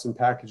PFAS in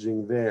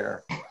packaging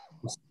there.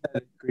 Instead,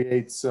 it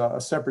creates a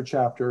separate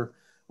chapter,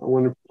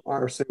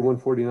 RSA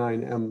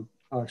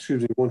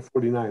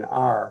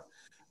 149R,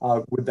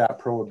 with that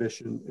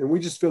prohibition. And we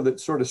just feel that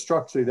sort of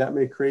structurally that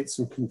may create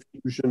some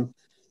confusion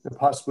and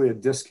possibly a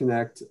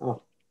disconnect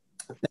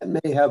that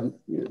may have,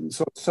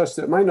 such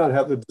that it might not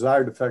have the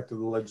desired effect of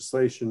the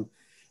legislation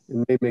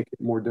and may make it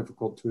more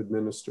difficult to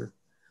administer.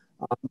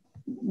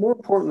 More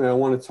importantly, I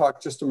want to talk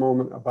just a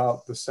moment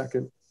about the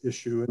second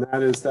issue, and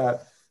that is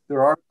that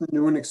there are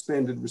new and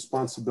expanded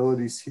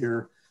responsibilities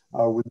here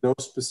with no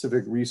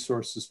specific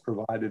resources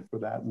provided for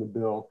that in the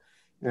bill.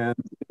 And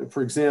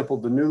for example,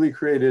 the newly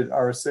created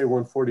RSA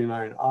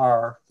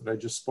 149R that I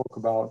just spoke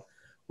about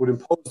would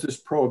impose this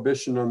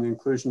prohibition on the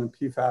inclusion of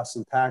PFAS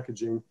in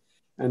packaging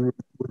and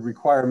would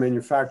require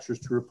manufacturers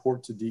to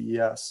report to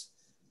DES.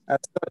 As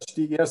such,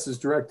 DES is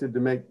directed to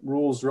make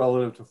rules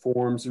relative to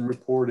forms and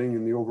reporting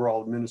and the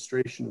overall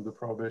administration of the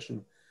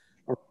prohibition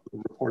or the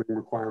reporting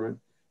requirement.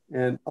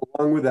 And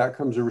along with that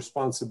comes a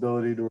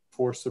responsibility to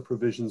enforce the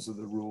provisions of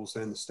the rules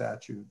and the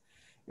statute.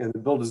 And the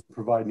bill doesn't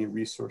provide any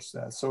resource to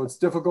that. So it's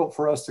difficult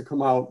for us to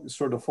come out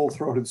sort of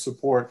full-throated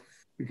support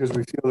because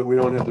we feel that we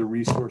don't have the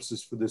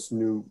resources for this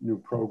new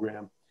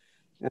program.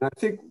 And I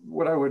think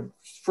what I would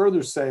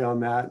further say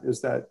on that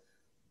is that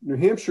New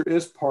Hampshire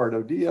is part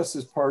of, DES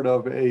is part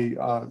of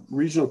a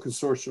regional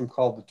consortium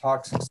called the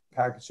Toxic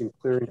Packaging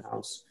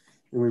Clearinghouse.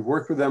 And we've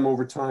worked with them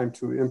over time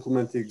to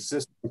implement the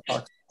existing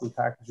toxic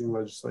packaging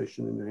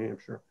legislation in New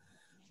Hampshire.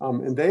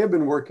 And they have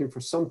been working for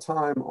some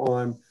time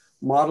on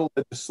model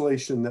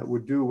legislation that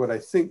would do what I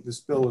think this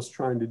bill is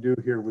trying to do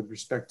here with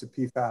respect to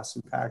PFAS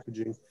and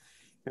packaging.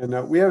 And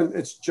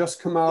it's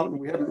just come out and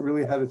we haven't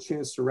really had a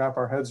chance to wrap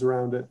our heads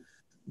around it.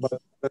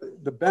 But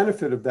the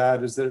benefit of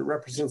that is that it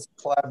represents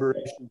a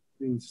collaboration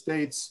between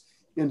states,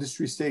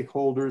 industry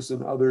stakeholders,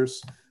 and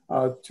others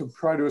to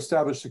try to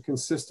establish a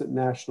consistent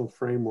national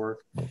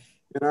framework.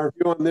 And our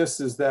view on this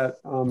is that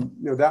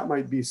that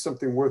might be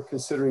something worth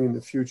considering in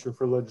the future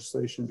for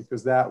legislation,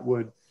 because that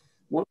would,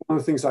 one of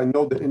the things I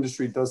know that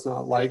industry does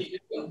not like, be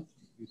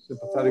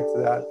sympathetic to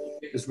that,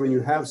 is when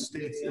you have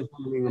states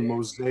implementing a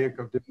mosaic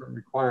of different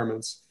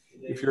requirements.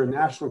 If you're a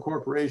national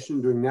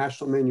corporation doing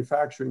national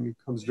manufacturing, it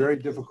becomes very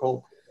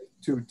difficult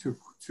to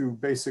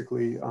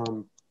basically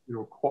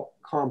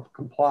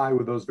comply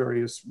with those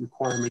various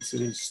requirements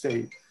in each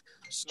state.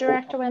 So,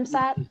 Director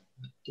Wimsatt?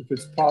 If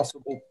it's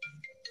possible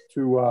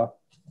to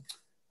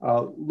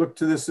look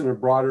to this in a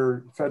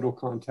broader federal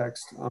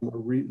context,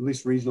 at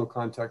least regional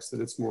context, that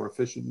it's more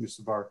efficient use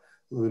of our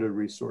limited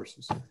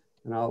resources.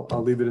 And I'll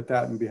leave it at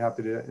that and be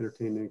happy to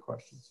entertain any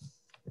questions.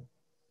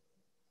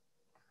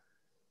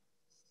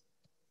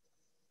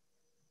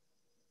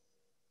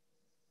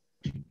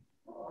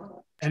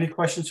 Any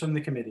questions from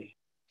the committee?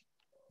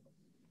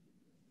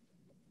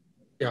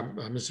 Yeah,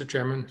 Mr.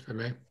 Chairman, if I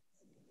may.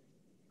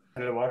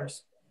 Senator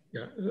Waters?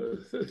 Yeah,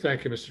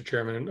 thank you, Mr.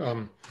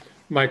 Chairman.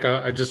 Mike,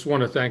 I just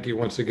want to thank you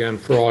once again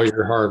for all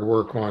your hard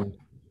work on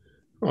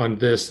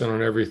this and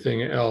on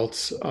everything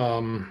else.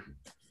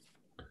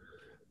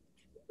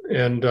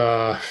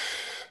 It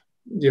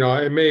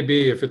may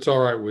be, if it's all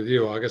right with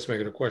you, I guess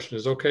making a question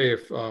is okay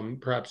if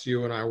perhaps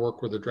you and I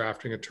work with a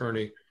drafting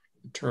attorney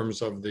in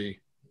terms of the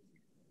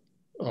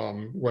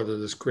whether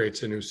this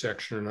creates a new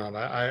section or not.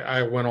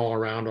 I went all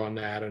around on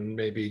that, and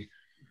maybe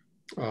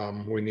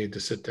we need to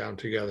sit down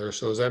together.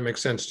 So does that make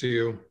sense to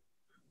you?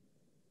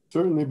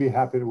 Certainly be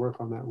happy to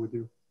work on that with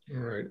you.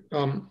 All right.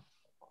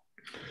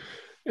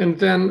 And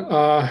then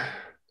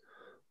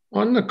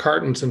on the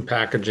cartons and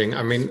packaging,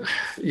 I mean,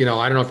 I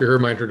don't know if you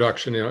heard my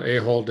introduction,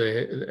 Ahold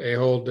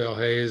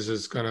Delhaize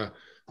is going to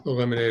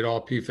eliminate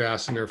all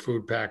PFAS in their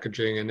food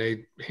packaging, and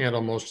they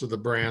handle most of the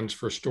brands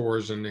for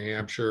stores in New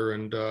Hampshire.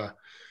 And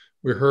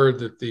we heard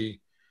that the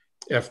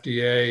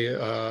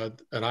FDA,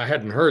 and I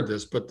hadn't heard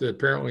this, but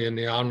apparently in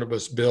the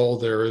omnibus bill,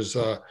 there is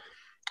a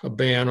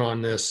ban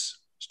on this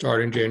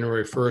starting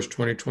January 1st,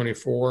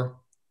 2024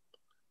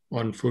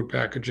 on food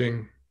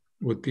packaging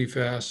with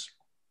PFAS.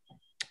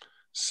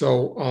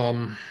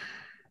 So,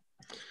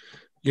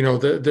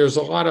 there's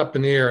a lot up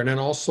in the air. And then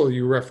also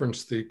you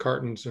referenced the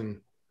cartons and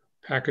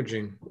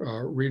packaging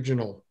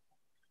regional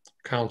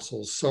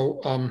councils.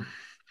 So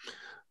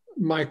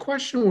my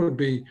question would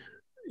be,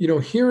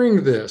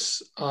 hearing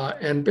this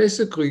and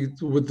basically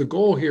with the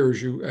goal here,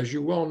 as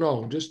you well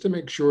know, just to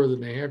make sure that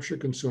New Hampshire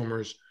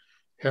consumers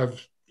have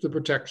the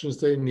protections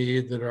they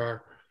need that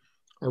are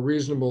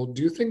reasonable.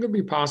 Do you think it'd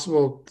be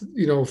possible,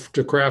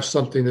 to craft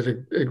something that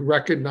it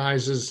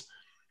recognizes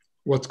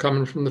what's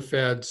coming from the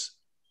feds?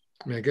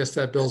 I mean, I guess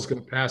that bill's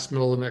going to pass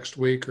middle of next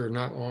week or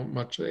not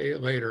much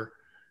later.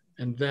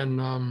 And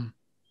then,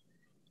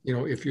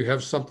 if you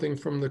have something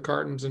from the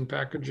cartons and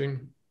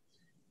packaging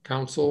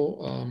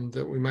council,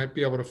 that we might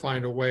be able to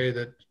find a way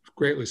that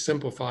greatly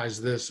simplifies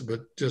this,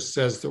 but just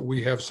says that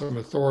we have some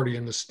authority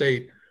in the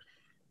state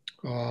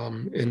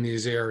in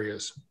these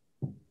areas.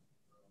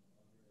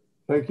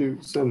 Thank you,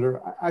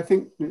 Senator. I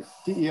think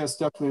DES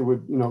definitely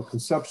would,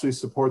 conceptually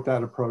support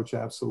that approach.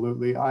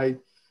 Absolutely.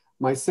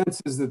 My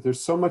sense is that there's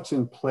so much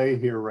in play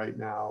here right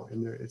now,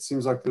 and it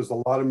seems like there's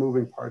a lot of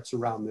moving parts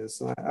around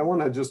this. And I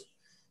want to just,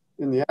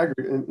 in the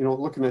aggregate,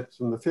 looking at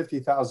from the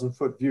 50,000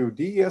 foot view,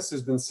 DES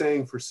has been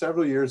saying for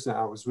several years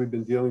now, as we've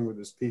been dealing with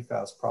this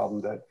PFAS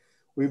problem, that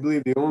we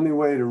believe the only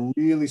way to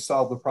really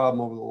solve the problem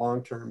over the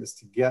long term is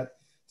to get,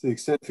 to the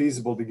extent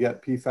feasible, to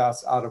get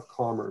PFAS out of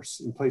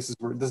commerce in places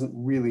where it doesn't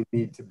really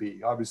need to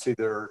be. Obviously,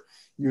 there are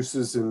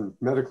uses in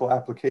medical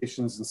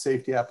applications and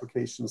safety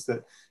applications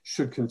that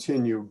should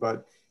continue,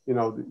 but it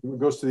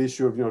goes to the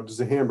issue of, does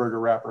a hamburger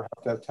wrapper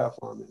have to have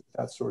Teflon in it,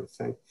 that sort of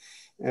thing.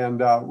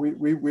 And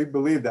we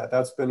believe that.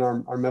 That's been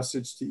our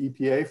message to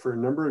EPA for a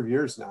number of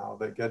years now,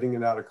 that getting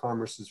it out of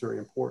commerce is very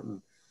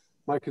important.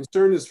 My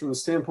concern is from the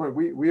standpoint,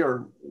 we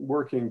are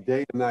working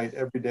day and night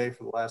every day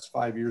for the last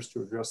 5 years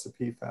to address the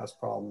PFAS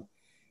problem.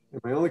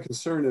 And my only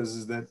concern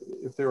is that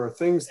if there are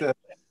things that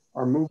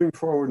are moving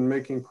forward and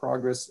making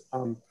progress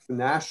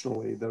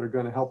nationally that are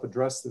going to help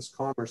address this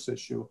commerce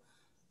issue,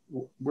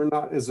 we're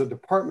not, as a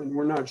department,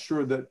 we're not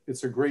sure that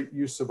it's a great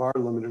use of our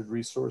limited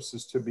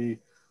resources to be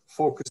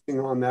focusing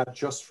on that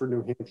just for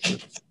New Hampshire.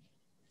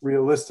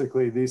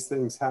 Realistically, these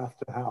things have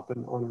to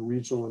happen on a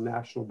regional and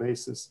national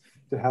basis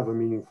to have a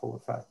meaningful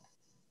effect.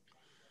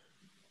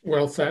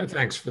 Well,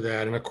 thanks for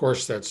that. And of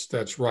course,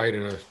 that's right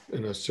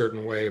in a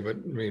certain way. But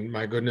I mean,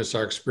 my goodness,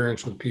 our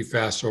experience with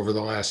PFAS over the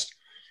last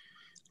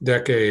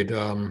decade,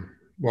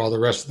 while the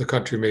rest of the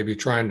country may be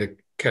trying to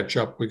catch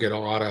up, we get a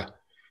lot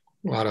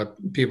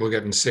of people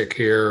getting sick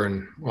here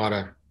and a lot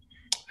of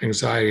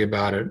anxiety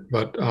about it.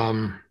 But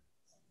on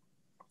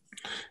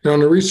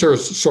the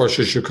resource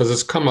issue, because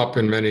it's come up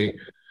in many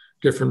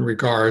different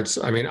regards.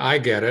 I mean, I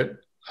get it.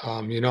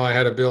 You know, I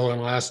had a bill in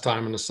last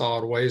time in the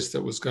solid waste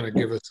that was going to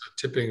give us a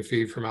tipping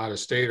fee from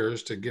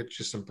out-of-staters to get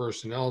you some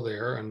personnel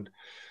there. And,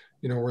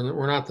 you know,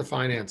 we're not the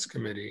finance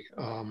committee.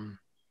 And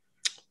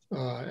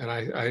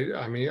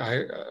I mean,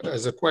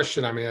 as a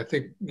question, I mean, I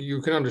think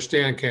you can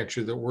understand, can't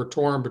you, that we're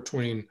torn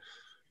between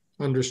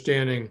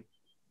understanding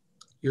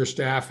your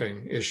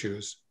staffing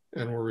issues,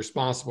 and we're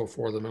responsible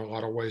for them in a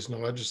lot of ways in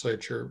the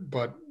legislature.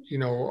 But, you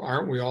know,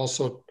 aren't we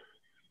also,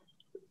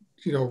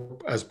 you know,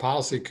 as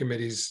policy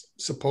committees,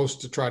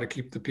 supposed to try to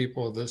keep the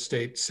people of the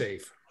state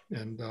safe?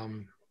 And,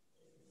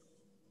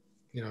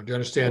 you know, do you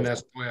understand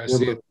that's the way I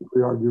see it?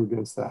 We argue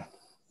against that.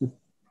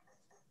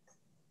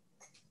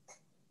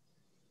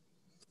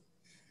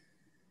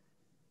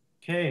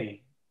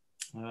 Okay.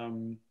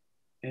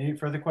 Any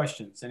further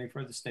questions? Any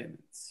further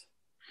statements?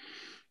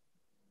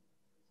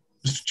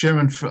 Mr.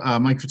 Chairman,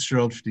 Mike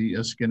Fitzgerald for the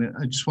again,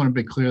 I just want to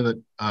be clear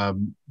that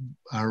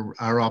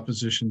our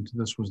opposition to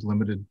this was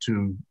limited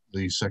to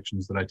the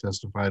sections that I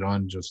testified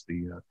on, just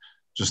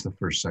the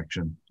first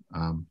section.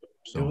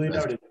 So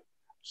as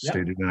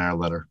stated in our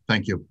letter.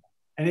 Thank you.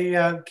 Any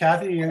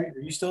Kathy, are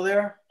you still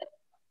there?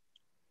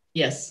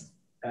 Yes.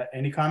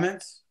 Any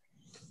comments?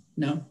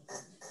 No.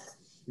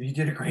 You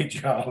did a great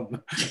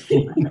job.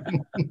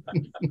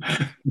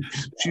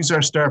 She's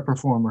our star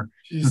performer.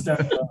 She's star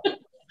performer.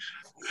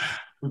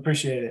 We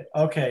appreciate it.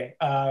 Okay,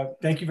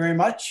 thank you very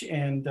much.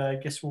 And I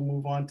guess we'll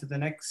move on to the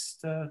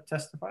next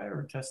testifier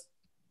or test.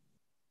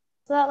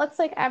 So that looks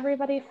like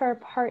everybody for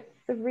part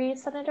 3,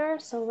 Senator.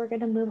 So we're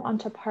going to move on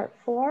to part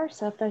 4.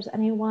 So if there's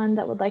anyone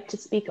that would like to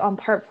speak on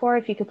part 4,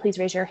 if you could please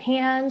raise your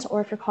hand,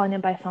 or if you're calling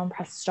in by phone,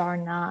 press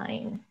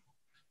 *9.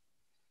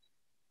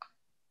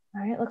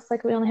 All right, looks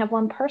like we only have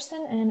one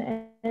person,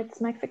 and it's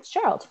Mike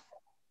Fitzgerald.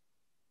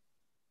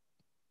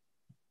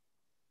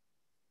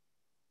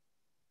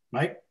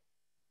 Mike?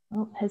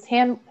 Oh, his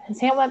hand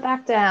went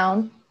back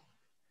down.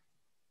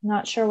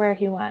 Not sure where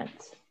he went.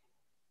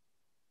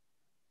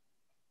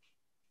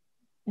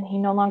 And he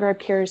no longer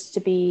appears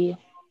to be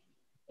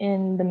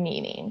in the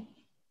meeting.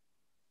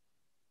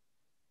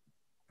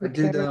 I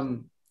did,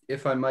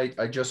 if I might,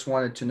 I just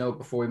wanted to note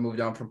before we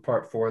moved on from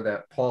part 4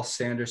 that Paul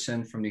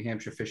Sanderson from New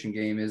Hampshire Fish and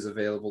Game is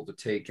available to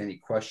take any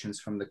questions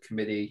from the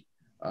committee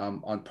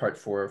on part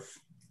 4 if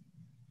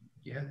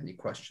you had any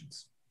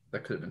questions.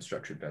 That could have been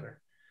structured better.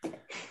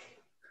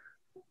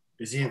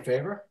 Is he in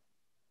favor?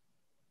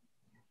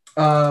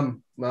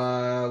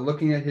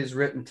 Looking at his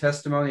written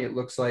testimony, it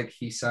looks like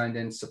he signed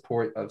in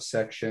support of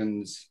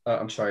sections,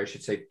 I'm sorry, I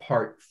should say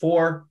part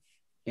 4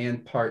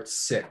 and part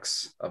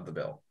 6 of the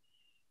bill.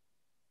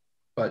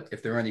 But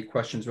if there are any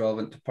questions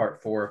relevant to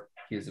part 4,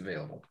 he is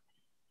available.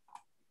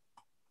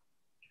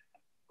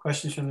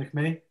 Questions from the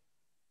committee?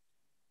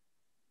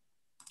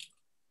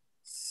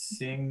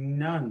 Seeing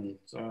none.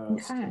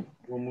 Okay. So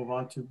we'll move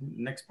on to the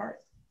next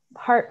part.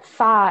 Part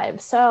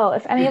 5. So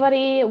if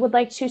anybody would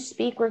like to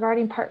speak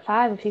regarding part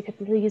 5, if you could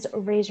please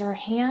raise your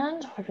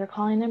hand, or if you're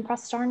calling in,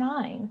 press *9.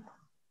 All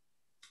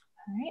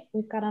right,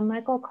 we've got a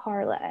Michael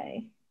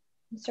Carley.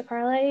 Mr.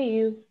 Carley,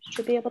 you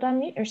should be able to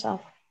unmute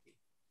yourself.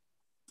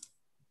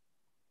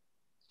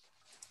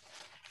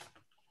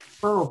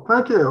 Oh,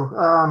 thank you.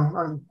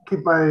 I'll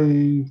keep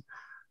my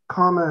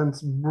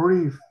comments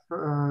brief.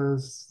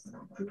 First,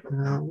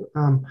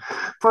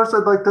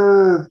 I'd like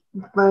to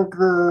thank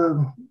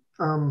the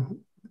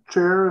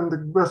chair and the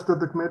rest of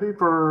the committee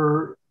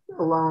for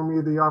allowing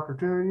me the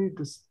opportunity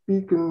to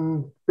speak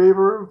in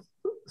favor of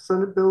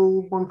Senate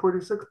Bill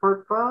 146,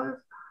 Part 5.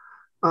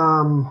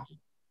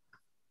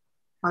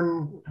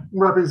 I'm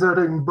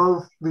representing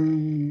both I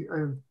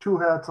have 2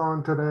 hats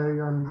on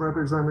today. I'm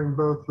representing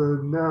both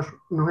the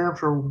New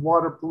Hampshire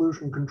Water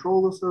Pollution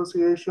Control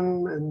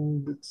Association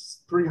and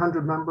its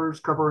 300 members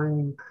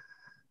covering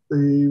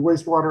the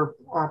wastewater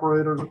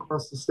operators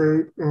across the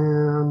state.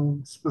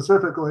 And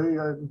specifically,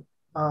 I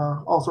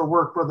also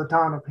work for the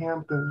town of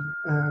Hampton,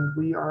 and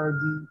we are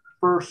the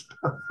first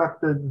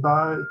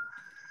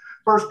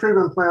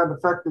treatment plant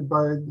affected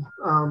by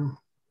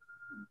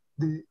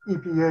the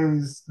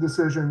EPA's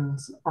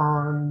decisions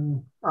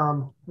on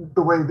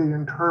the way they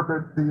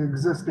interpret the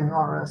existing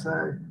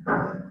RSA.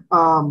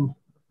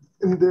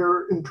 In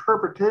their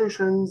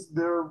interpretations,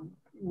 they're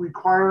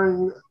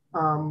requiring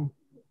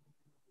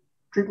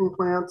treatment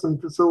plants and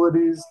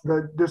facilities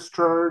that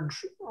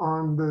discharge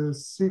on the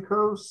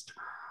seacoast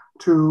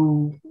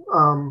to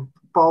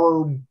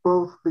follow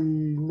both the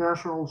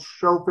National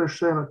Shellfish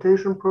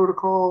Sanitation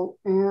Protocol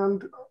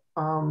and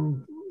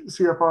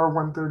CFR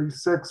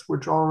 136,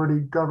 which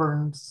already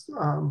governs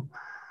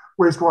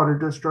wastewater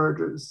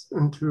discharges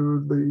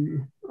into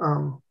the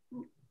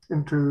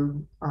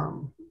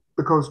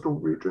coastal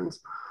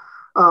regions.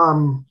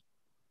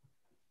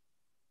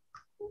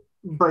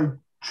 By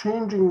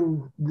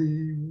changing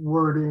the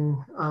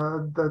wording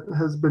that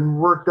has been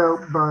worked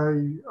out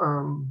by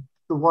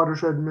the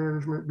Watershed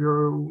Management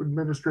Bureau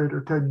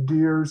Administrator Ted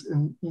Deers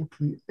and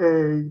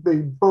EPA, they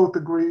both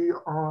agree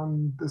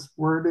on this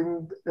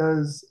wording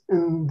as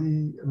in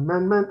the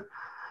amendment.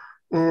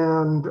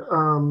 And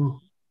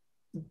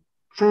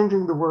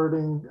changing the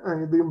wording.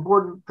 The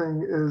important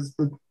thing is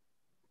the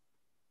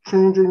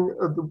changing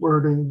of the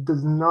wording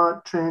does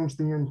not change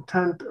the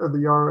intent of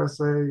the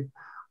RSA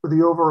with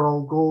the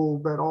overall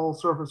goal that all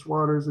surface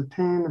waters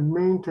attain and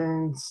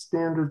maintain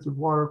standards of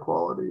water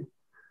quality.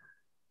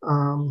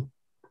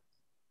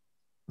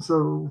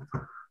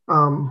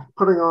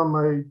 Putting on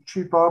my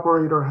chief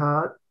operator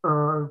hat,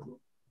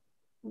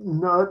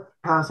 not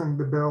passing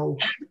the bill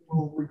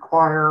will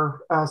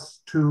require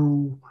us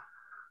to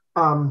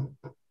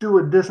do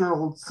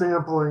additional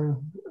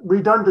sampling,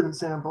 redundant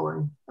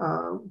sampling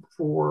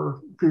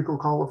for fecal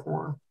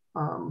coliform,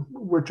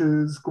 which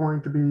is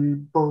going to be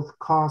both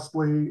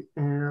costly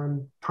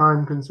and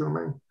time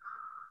consuming.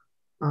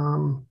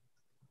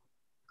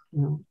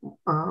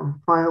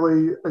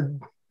 Finally, I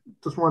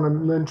just want to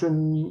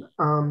mention,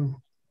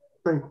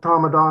 thank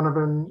Tom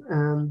O'Donovan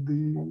and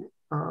the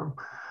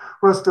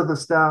rest of the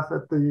staff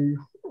at the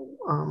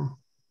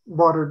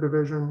Water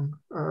Division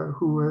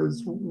who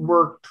has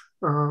worked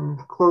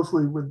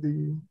closely with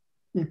the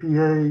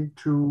EPA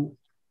to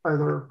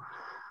either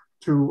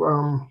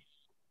to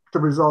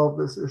resolve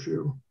this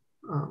issue.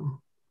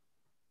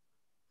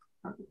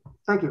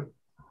 Thank you.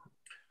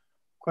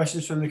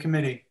 Questions from the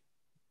committee?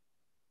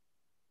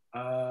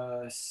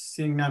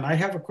 Seeing none, I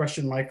have a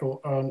question,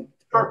 Michael.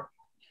 Sure.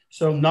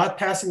 So not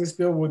passing this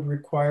bill would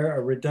require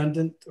a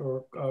redundant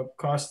or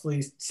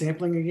costly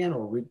sampling again,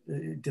 or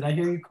did I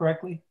hear you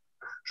correctly?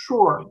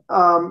 Sure.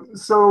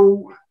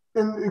 So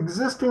in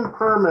existing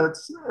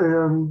permits,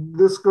 and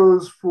this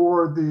goes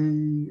for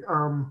the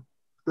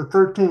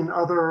 13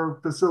 other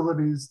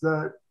facilities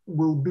that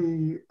will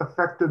be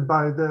affected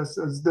by this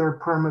as their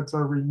permits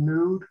are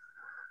renewed,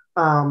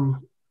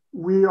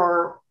 we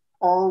are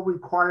all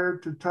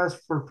required to test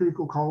for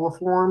fecal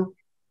coliform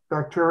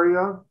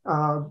bacteria.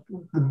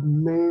 The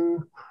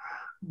main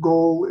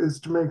goal is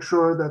to make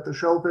sure that the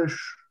shellfish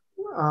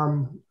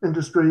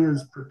industry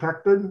is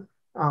protected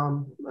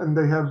and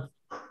they have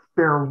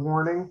fair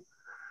warning.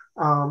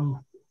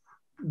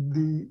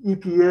 The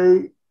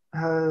EPA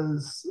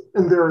has,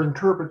 in their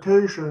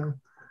interpretation,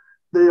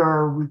 they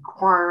are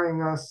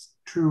requiring us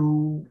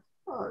to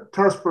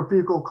test for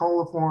fecal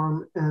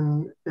coliform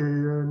in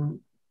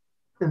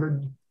a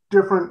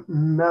different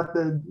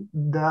method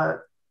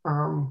that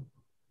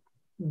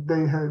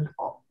they had,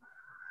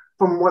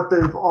 from what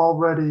they've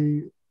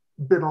already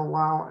been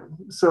allowing.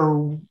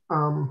 So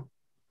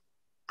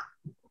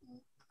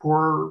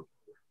for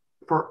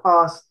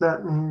us,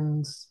 that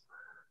means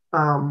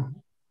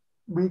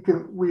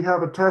we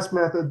have a test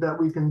method that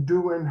we can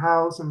do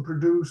in-house and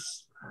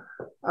produce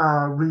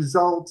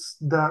results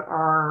that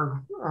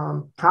are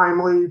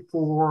timely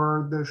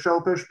for the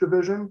shellfish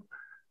division.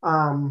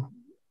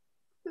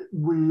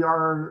 We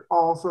are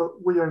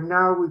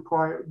now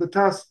required, the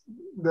test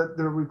that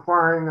they're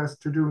requiring us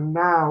to do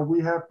now,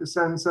 we have to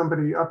send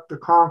somebody up to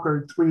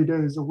Concord 3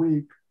 days a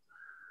week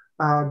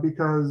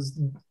because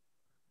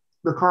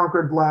the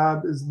Concord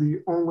lab is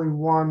the only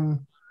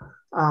one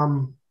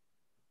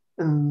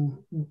in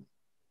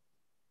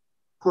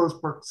close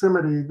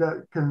proximity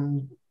that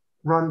can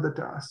run the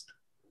test.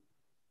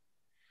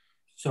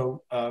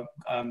 So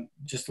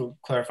just to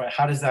clarify,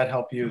 how does that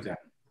help you then?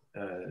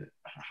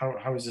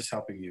 How is this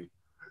helping you?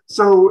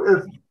 So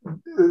if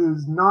it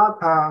is not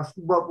passed,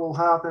 what will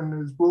happen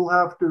is we'll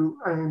have to,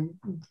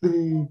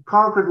 the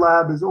Concord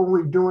lab is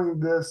only doing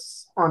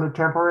this on a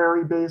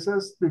temporary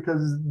basis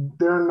because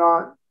they're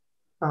not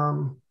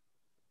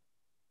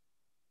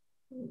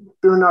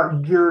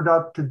geared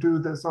up to do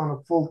this on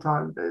a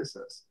full-time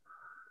basis.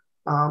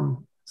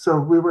 So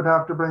we would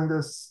have to bring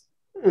this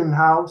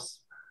in-house,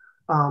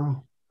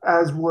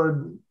 as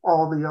would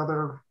all the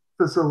other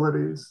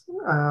facilities.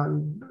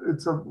 And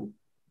it's a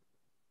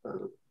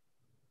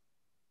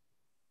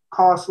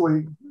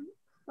costly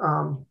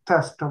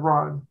test to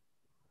run.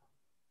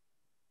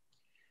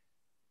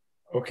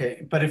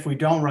 Okay, but if we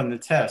don't run the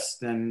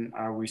test, then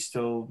are we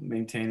still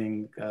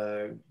maintaining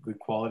good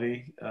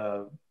quality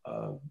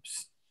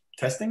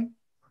testing?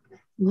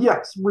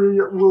 Yes,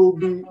 we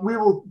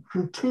will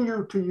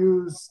continue to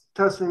use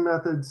testing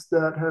methods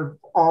that have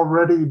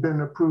already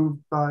been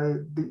approved by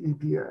the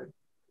EPA.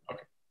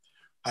 Okay,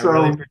 I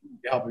really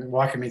appreciate you helping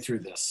walking me through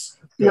this.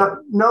 Good. Yeah,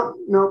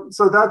 no.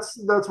 So that's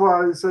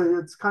why I say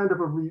it's kind of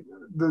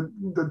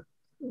the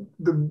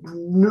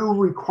new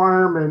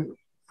requirement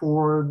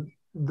for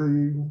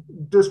the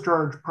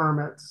discharge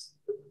permits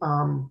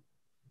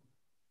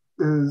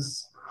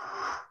is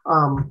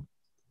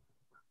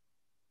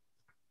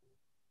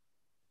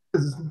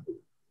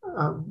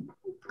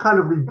kind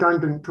of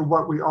redundant to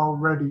what we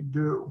already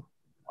do.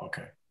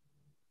 Okay.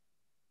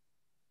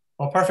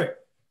 Well, perfect.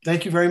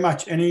 Thank you very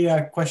much. Any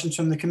questions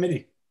from the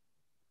committee?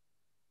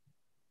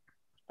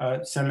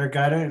 Senator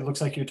Gaida, it looks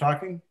like you're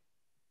talking.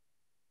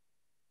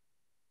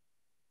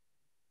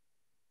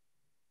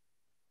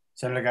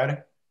 Senator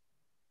Gaida?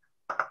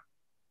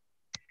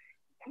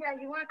 Yeah,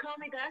 you want to call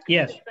me back?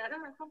 Yes. Better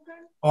or something?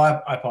 Oh,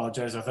 I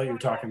apologize. I thought you were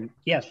talking.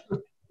 Yes.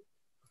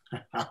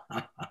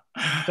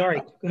 Sorry,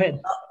 go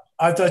ahead.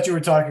 I thought you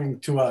were talking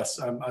to us.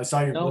 I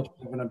saw your lip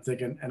and I'm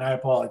thinking, and I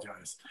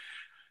apologize.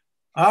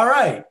 All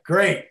right,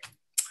 great.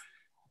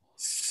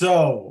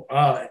 So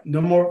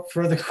no more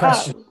further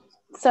questions.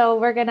 So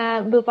we're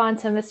gonna move on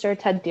to Mr.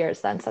 Ted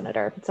Deers then,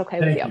 Senator, if it's okay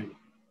with you.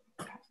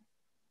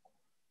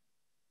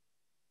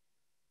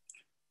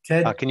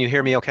 Ted? Can you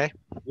hear me okay?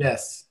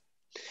 Yes.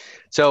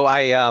 So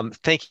I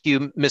thank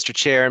you, Mr.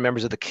 Chair and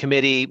members of the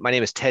committee. My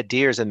name is Ted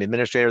Deers. I'm the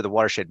administrator of the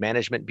Watershed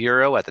Management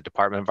Bureau at the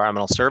Department of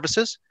Environmental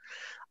Services.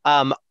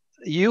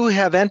 You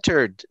have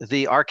entered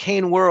the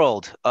arcane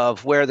world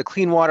of where the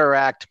Clean Water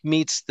Act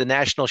meets the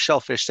National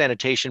Shellfish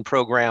Sanitation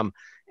Program,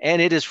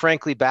 and it is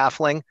frankly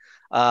baffling.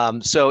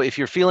 So if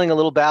you're feeling a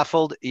little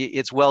baffled,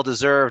 it's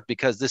well-deserved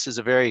because this is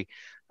a very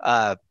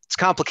it's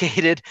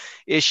complicated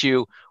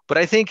issue. But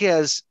I think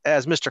as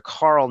Mr.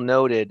 Carl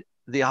noted,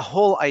 the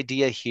whole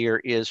idea here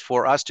is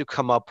for us to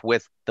come up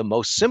with the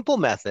most simple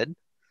method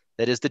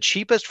that is the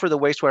cheapest for the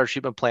wastewater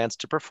treatment plants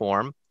to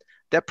perform,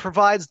 that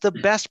provides the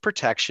best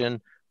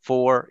protection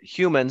for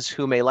humans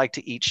who may like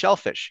to eat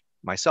shellfish,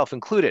 myself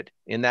included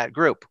in that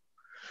group.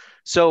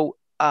 So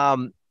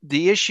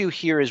the issue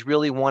here is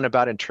really one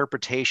about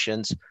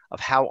interpretations of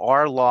how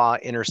our law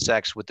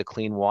intersects with the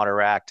Clean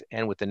Water Act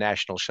and with the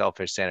National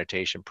Shellfish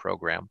Sanitation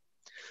Program.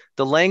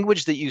 The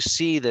language that you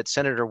see that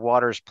Senator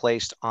Waters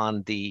placed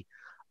on the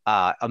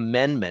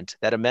amendment,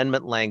 that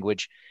amendment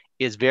language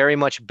is very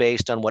much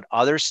based on what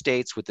other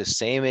states with the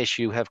same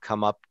issue have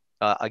come up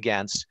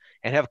against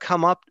and have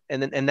come up,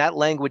 and that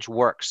language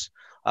works.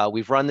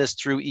 We've run this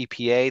through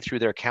EPA, through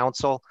their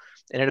council,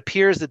 and it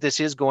appears that this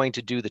is going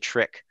to do the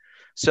trick.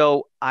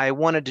 So I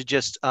wanted to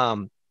just,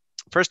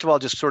 first of all,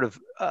 just sort of,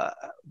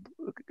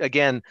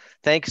 again,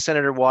 thank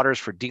Senator Waters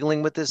for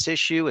dealing with this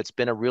issue. It's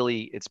been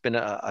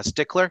a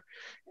stickler.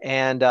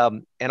 And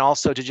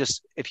also to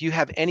just, if you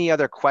have any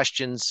other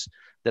questions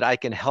that I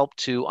can help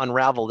to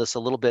unravel this a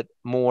little bit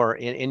more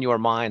in your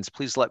minds,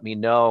 please let me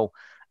know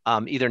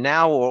either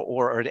now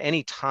or at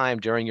any time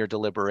during your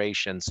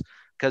deliberations,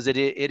 because it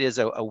is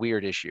a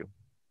weird issue.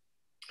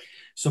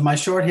 So my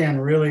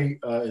shorthand really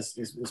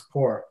is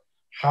poor.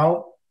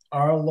 How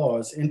our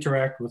laws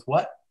interact with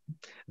what?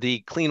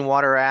 The Clean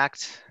Water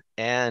Act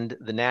and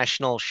the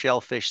National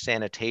Shellfish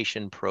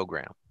Sanitation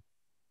Program.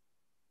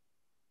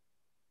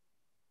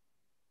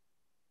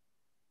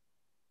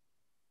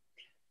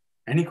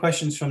 Any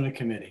questions from the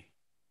committee?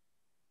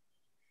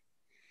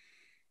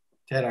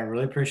 Ted, I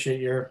really appreciate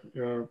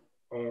your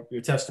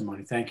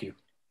testimony. Thank you.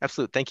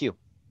 Absolutely. Thank you.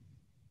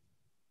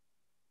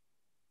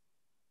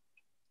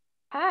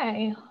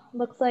 Hi,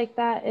 looks like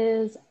that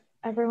is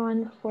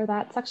everyone for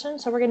that section.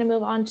 So we're going to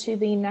move on to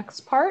the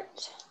next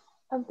part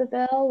of the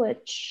bill,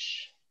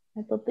 which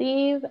I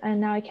believe, and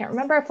now I can't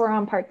remember if we're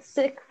on part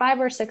 5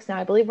 or 6 now.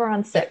 I believe we're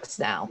on 6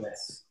 now.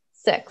 Yes.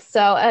 6.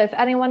 So if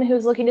anyone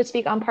who's looking to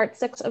speak on part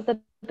 6 of the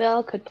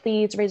bill could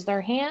please raise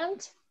their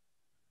hand.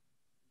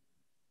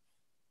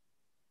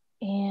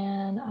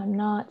 And I'm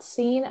not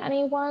seeing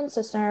anyone.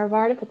 So Senator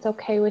Vard, if it's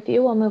okay with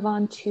you, we'll move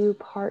on to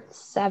part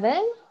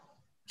 7.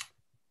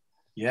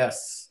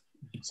 Yes.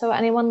 So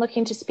anyone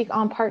looking to speak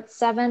on part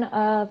 7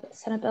 of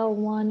Senate Bill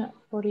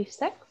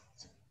 146?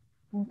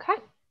 Okay.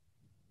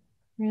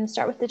 We're going to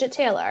start with Digit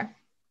Taylor.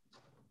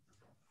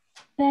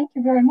 Thank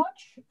you very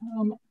much.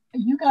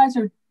 You guys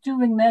are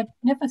doing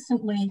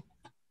magnificently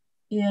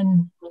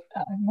in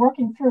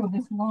working through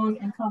this long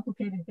and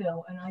complicated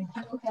bill. And I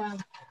do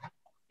have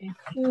a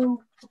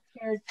few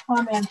prepared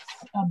comments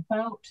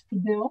about the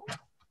bill.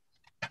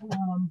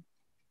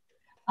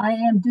 I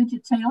am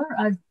Digit Taylor.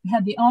 I've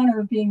had the honor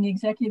of being the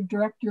executive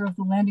director of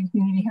the Land and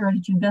Community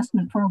Heritage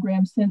Investment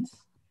Program since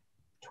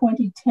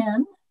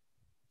 2010.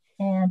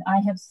 And I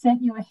have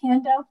sent you a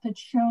handout that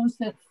shows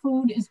that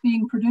food is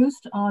being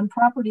produced on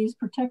properties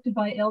protected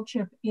by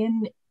LCHIP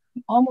in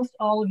almost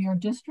all of your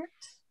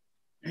districts.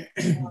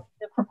 The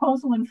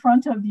proposal in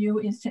front of you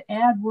is to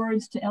add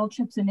words to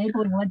LCHIP's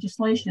enabling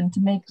legislation to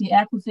make the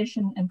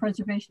acquisition and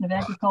preservation of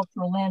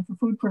agricultural land for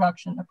food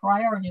production a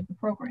priority of the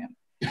program.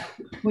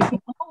 We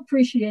can all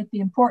appreciate the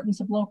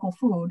importance of local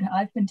food.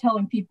 I've been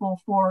telling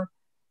people for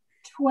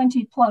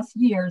 20 plus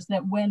years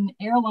that when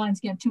airlines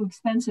get too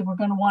expensive, we're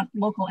going to want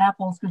local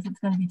apples because it's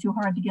going to be too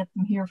hard to get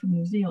them here from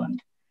New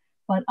Zealand.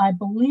 But I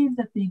believe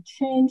that the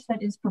change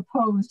that is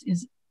proposed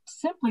is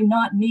simply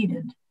not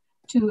needed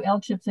to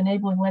LCHIP's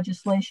enabling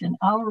legislation.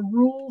 Our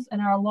rules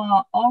and our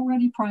law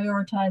already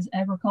prioritize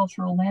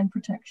agricultural land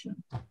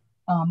protection,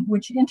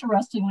 which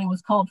interestingly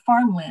was called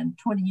farmland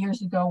 20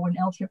 years ago when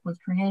LCHIP was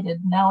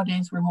created.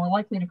 Nowadays, we're more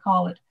likely to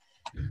call it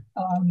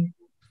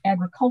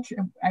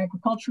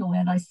agricultural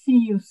land. I see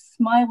you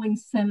smiling,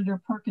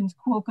 Senator Perkins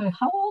Quokka.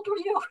 How old were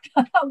you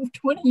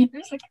 20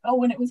 years ago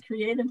when it was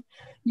created?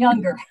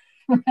 Younger,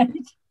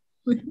 right?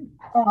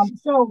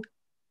 So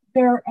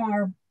there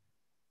are,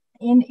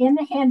 in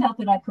the handout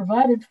that I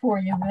provided for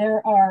you,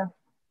 there are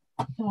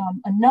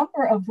a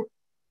number of,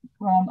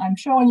 I'm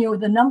showing you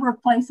the number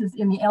of places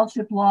in the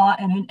LCHIP law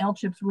and in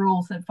LCHIP's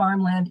rules that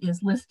farmland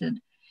is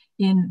listed.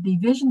 In the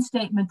vision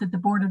statement that the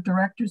Board of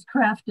Directors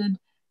crafted,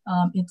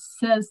 it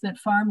says that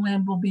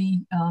farmland will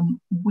be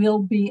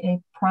a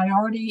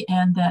priority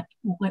and that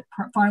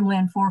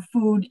farmland for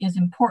food is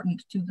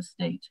important to the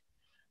state.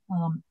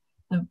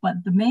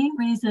 But the main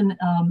reason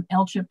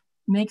LCHIP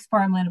makes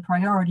farmland a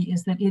priority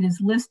is that it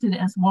is listed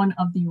as one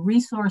of the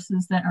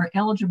resources that are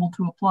eligible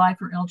to apply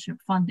for LCHIP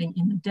funding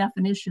in the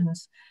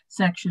definitions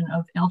section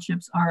of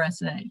LCHIP's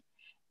RSA.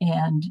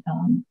 And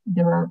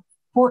there are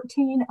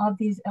 14 of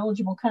these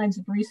eligible kinds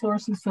of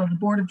resources. So the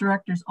board of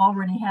directors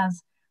already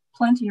has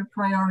plenty of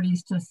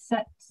priorities to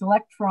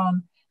select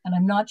from. And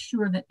I'm not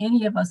sure that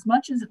any of us,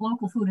 much as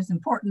local food is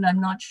important, I'm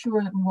not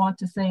sure that we want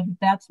to say that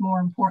that's more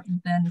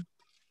important than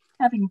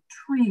having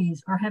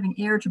trees or having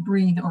air to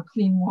breathe or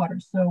clean water.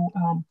 So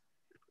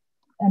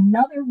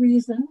another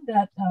reason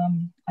that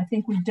I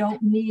think we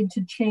don't need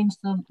to change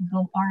the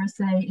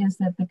RSA is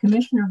that the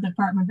Commissioner of the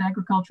Department of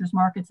Agriculture's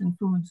Markets and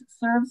Foods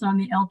serves on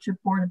the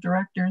LCHIP Board of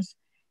Directors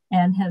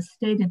and has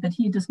stated that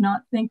he does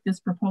not think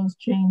this proposed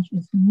change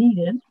is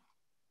needed.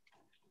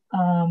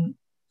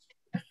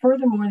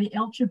 Furthermore, the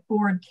LCHIP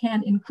board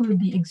can include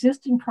the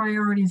existing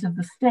priorities of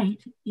the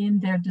state in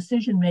their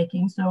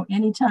decision-making. So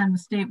anytime the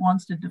state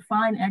wants to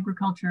define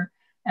agriculture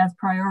as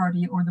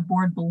priority or the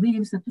board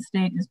believes that the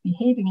state is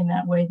behaving in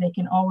that way, they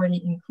can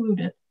already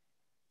include it.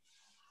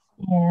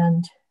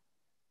 And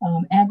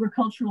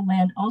agricultural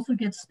land also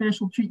gets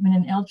special treatment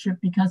in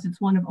LCHIP because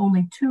it's one of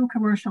only 2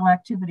 commercial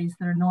activities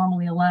that are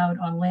normally allowed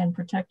on land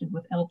protected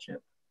with LCHIP.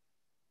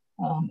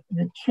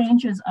 The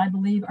changes, I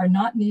believe, are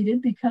not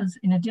needed because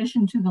in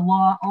addition to the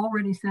law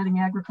already setting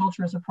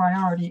agriculture as a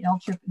priority,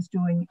 LCHIP is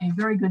doing a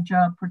very good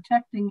job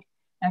protecting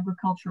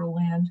agricultural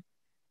land.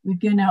 We've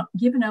given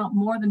out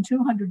more than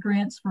 200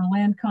 grants for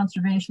land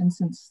conservation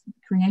since the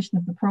creation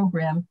of the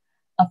program.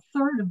 A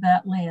third of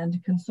that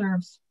land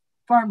conserves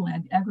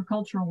farmland,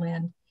 agricultural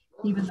land,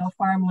 even though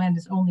farmland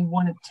is only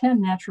one of 10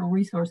 natural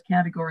resource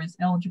categories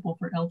eligible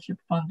for LCHIP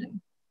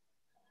funding.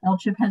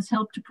 LCHIP has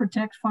helped to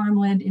protect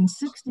farmland in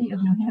 60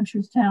 of New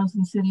Hampshire's towns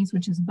and cities,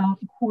 which is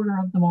about a quarter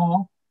of them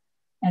all.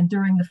 And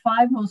during the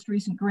 5 most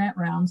recent grant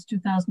rounds,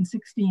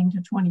 2016 to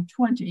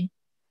 2020,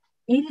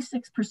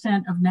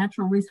 86% of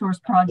natural resource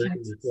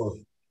projects.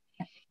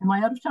 Am I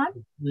out of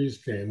time? These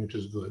came, which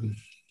is good.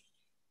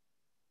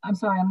 I'm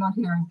sorry, I'm not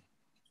hearing.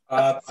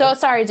 So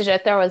sorry,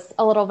 Digit, there was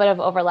a little bit of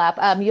overlap.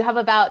 You have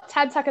about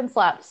 10 seconds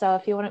left, so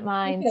if you wouldn't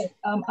mind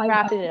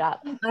wrapping it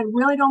up. I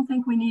really don't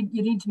think you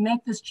need to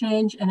make this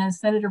change. And as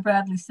Senator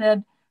Bradley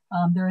said,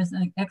 there is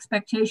an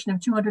expectation of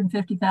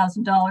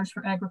 $250,000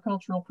 for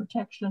agricultural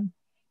protection.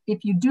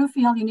 If you do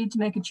feel you need to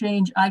make a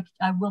change, I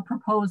will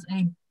propose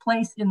a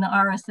place in the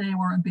RSA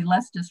where it would be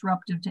less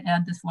disruptive to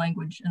add this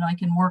language. And I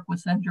can work with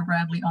Senator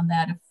Bradley on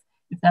that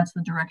if that's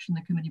the direction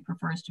the committee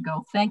prefers to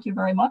go. Thank you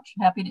very much.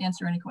 Happy to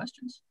answer any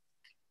questions.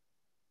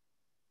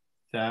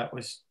 That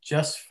was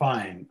just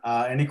fine.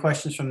 Any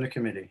questions from the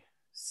committee?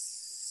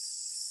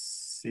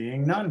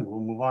 Seeing none,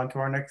 we'll move on to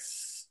our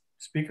next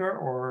speaker.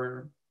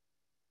 Or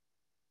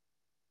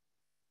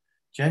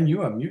Jen,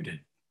 you are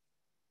muted.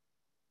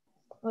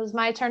 It was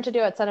my turn to do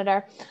it,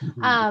 Senator.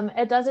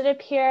 It doesn't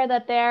appear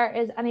that there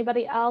is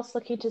anybody else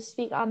looking to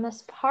speak on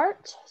this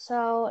part.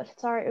 So if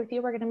it's all right with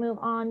you, we're going to move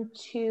on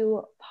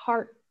to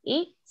part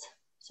 8.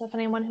 So if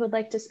anyone who would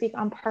like to speak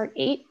on part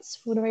 8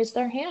 would raise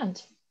their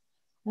hand.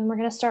 And we're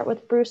going to start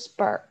with Bruce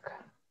Burke.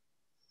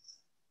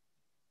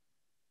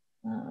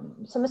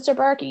 So Mr.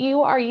 Burke,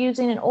 you are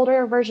using an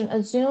older version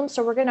of Zoom,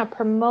 so we're going to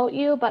promote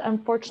you, but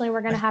unfortunately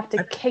we're going to have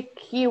to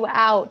kick you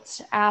out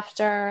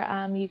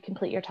after you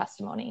complete your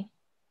testimony.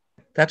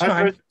 That's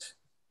fine.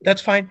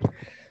 That's fine.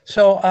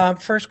 So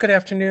first, good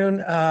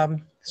afternoon,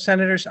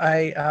 Senators.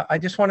 I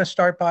just want to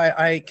start by,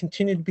 I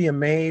continue to be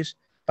amazed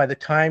by the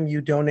time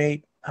you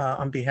donate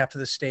on behalf of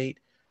the state.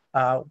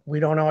 We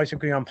don't always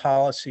agree on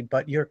policy,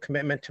 but your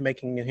commitment to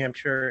making New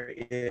Hampshire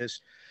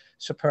is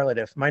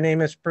superlative. My name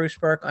is Bruce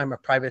Burke. I'm a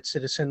private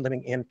citizen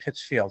living in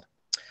Pittsfield.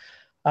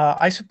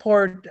 I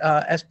support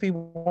SB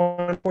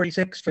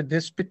 146 for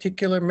this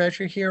particular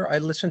measure here. I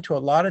listened to a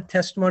lot of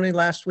testimony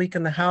last week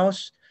in the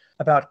House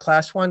about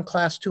Class 1,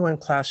 Class 2,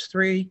 and Class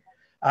 3.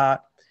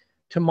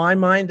 To my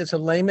mind, as a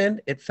layman,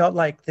 it felt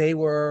like they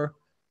were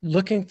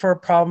looking for a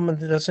problem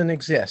that doesn't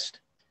exist.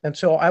 And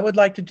so I would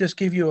like to just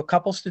give you a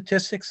couple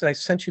statistics that I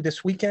sent you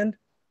this weekend.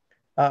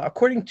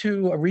 According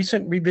to a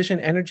recent Revision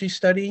Energy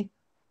study,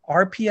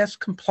 RPS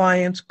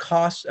compliance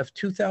costs of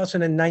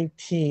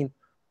 2019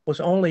 was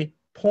only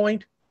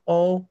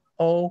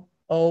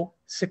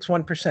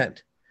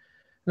 0.00061%.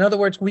 In other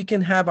words, we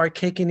can have our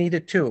cake and eat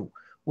it too.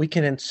 We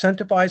can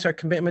incentivize our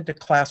commitment to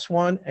Class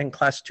 1 and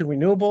Class 2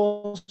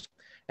 renewables,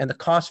 and the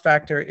cost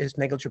factor is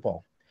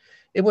negligible.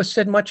 It was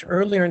said much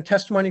earlier in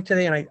testimony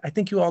today, and I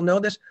think you all know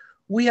this,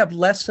 we have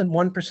less than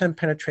 1%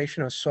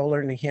 penetration of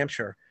solar in New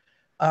Hampshire.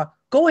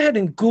 Go ahead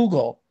and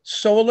Google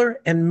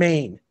solar and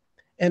Maine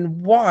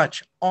and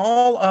watch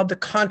all of the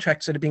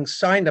contracts that are being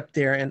signed up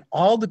there and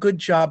all the good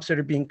jobs that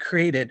are being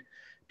created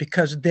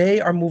because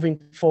they are moving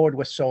forward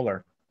with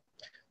solar.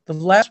 The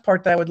last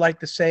part that I would like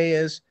to say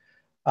is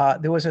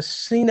there was a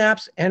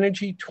CNAPS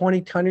Energy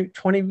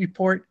 2020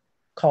 report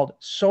called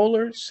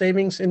Solar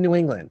Savings in New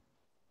England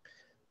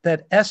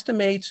that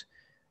estimates,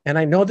 and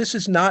I know this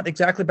is not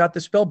exactly about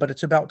this bill, but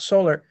it's about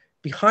solar,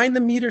 behind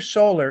the meter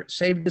solar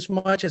saved as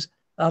much as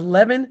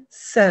 11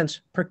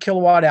 cents per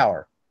kilowatt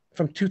hour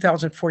from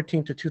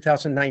 2014 to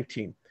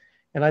 2019.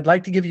 And I'd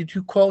like to give you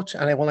 2 quotes,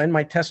 and I will end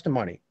my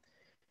testimony.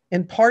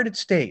 In part, it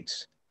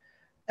states,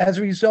 as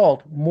a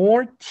result,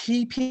 more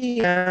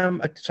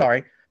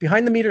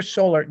behind the meter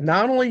solar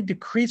not only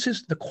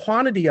decreases the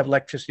quantity of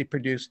electricity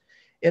produced,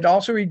 it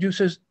also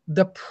reduces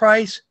the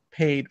price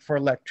paid for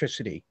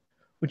electricity,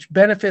 which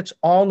benefits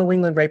all New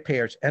England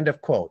ratepayers, end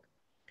of quote.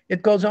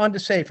 It goes on to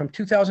say, from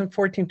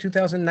 2014 to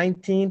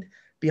 2019,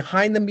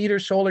 behind the meter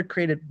solar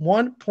created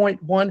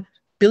 $1.1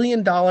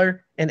 billion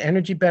in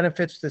energy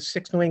benefits to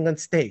 6 New England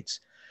states.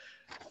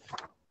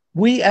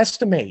 We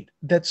estimate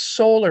that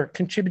solar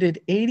contributed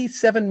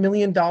 $87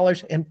 million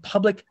in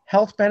public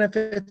health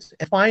benefits.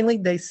 And finally,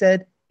 they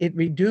said it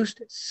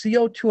reduced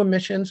CO2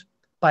 emissions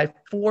by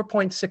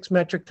 4.6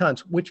 metric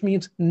tons, which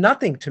means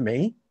nothing to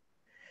me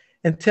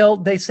until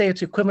they say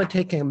it's equivalent to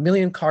taking 1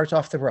 million cars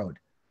off the road.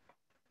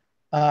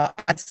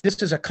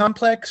 This is a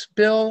complex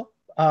bill,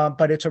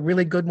 but it's a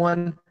really good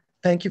one.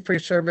 Thank you for your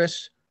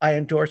service. I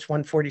endorse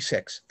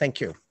 146.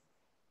 Thank you.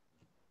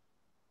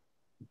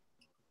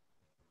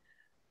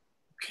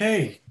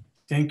 Okay,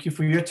 thank you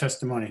for your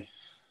testimony.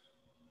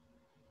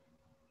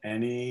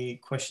 Any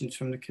questions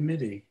from the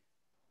committee?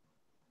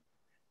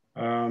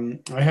 I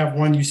have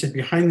one. You said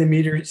behind the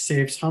meter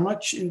saves how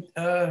much?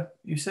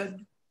 You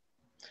said?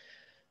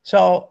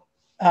 So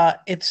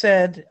it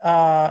said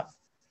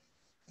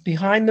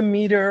behind the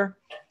meter,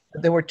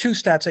 there were 2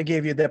 stats I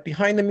gave you. That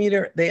behind the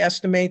meter, they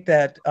estimate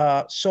that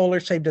solar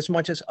saved as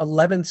much as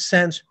 11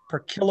 cents per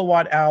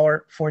kilowatt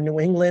hour for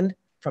New England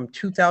from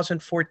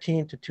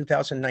 2014 to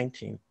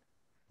 2019.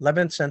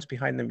 11 cents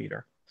behind the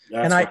meter.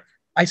 That's and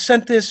I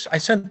sent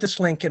this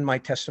link in my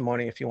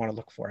testimony if you want to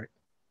look for it.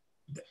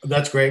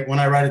 That's great. When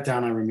I write it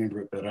down, I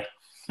remember it better.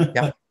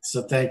 Yeah.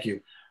 So thank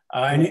you.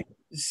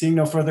 Seeing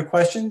no further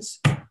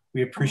questions,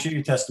 we appreciate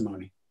your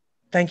testimony.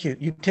 Thank you.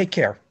 You take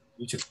care.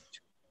 You too.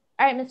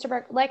 All right, Mr.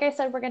 Burke, like I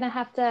said, we're going to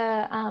have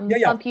to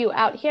bump you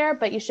out here,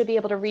 but you should be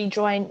able to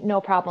rejoin no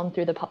problem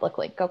through the public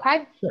link,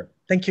 okay? Sure.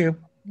 Thank you.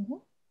 Mm-hmm.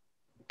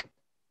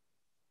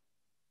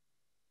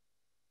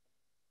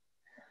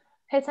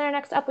 Okay, Senator,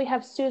 next up we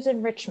have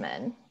Susan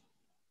Richmond.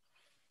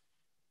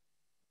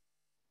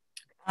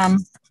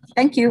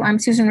 Thank you. I'm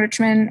Susan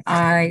Richmond.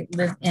 I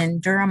live in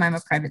Durham. I'm a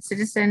private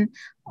citizen.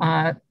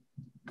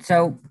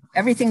 So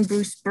everything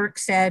Bruce Burke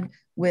said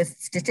with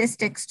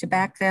statistics to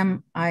back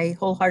them, I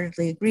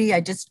wholeheartedly agree. I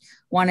just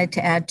wanted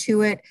to add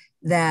to it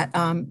that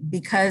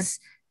because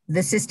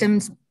the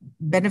system's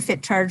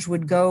benefit charge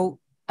would go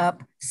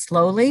up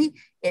slowly,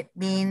 it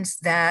means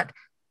that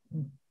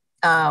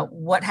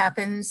what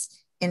happens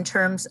in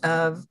terms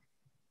of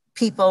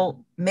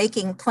people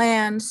making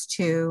plans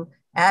to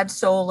add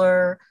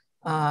solar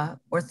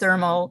or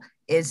thermal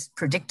is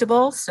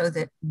predictable, so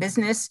that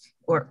business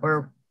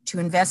or to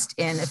invest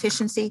in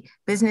efficiency,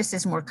 business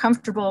is more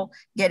comfortable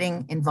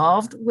getting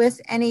involved with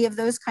any of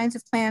those kinds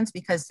of plans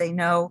because they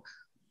know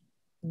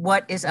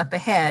what is up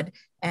ahead.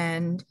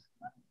 And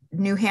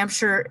New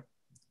Hampshire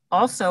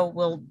also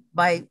will,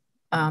 by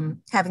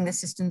having the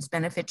system's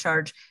benefit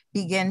charge,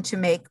 begin to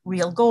make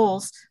real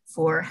goals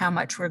for how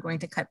much we're going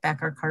to cut back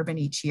our carbon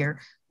each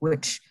year,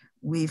 which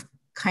we've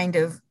kind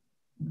of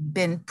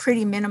been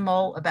pretty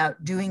minimal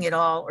about doing it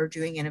all or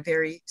doing in a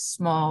very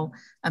small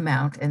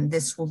amount. And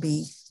this will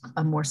be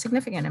a more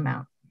significant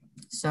amount.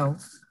 So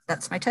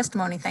that's my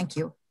testimony. Thank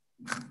you.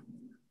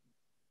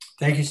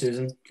 Thank you,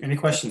 Susan. Any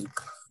questions?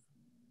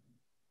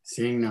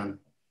 Seeing none.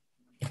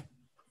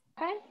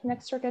 Okay,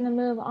 next we're going to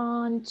move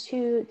on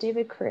to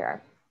David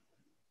Creer.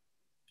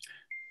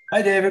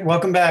 Hi, David.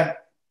 Welcome back.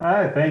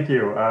 Hi, thank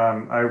you.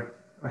 I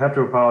have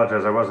to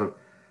apologize. I wasn't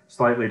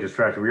slightly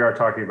distracted. We are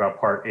talking about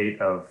part 8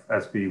 of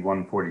SB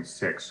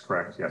 146,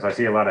 correct? Yes, I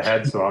see a lot of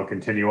heads, so I'll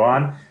continue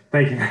on.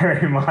 Thank you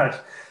very much.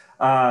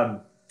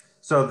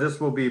 So this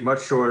will be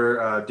much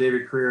shorter.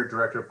 David Creer,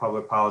 Director of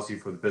Public Policy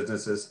for the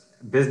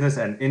Business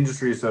and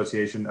Industry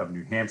Association of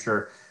New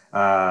Hampshire.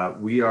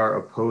 We are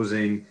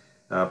opposing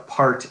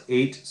part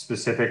 8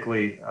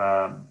 specifically,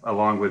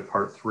 along with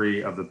part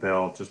 3 of the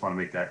bill. Just want to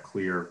make that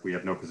clear. We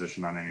have no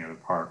position on any other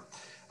part.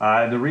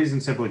 And the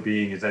reason simply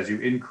being is as you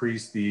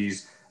increase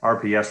these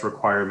RPS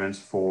requirements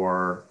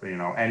for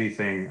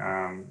anything,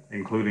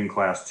 including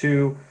class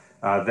 2,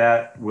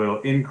 that will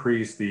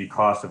increase the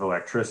cost of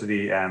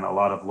electricity, and a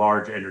lot of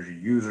large energy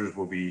users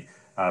will be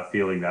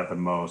feeling that the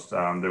most.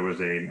 There was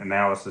an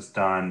analysis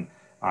done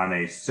on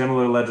a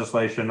similar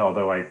legislation,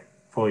 although I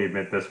fully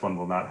admit this one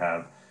will not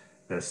have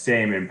the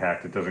same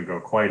impact. It doesn't go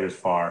quite as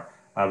far,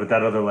 but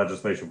that other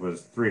legislation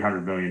was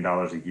 $300 million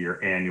a year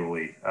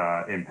annually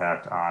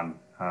impact on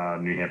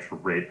New Hampshire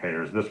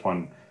ratepayers. This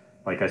one,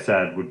 like I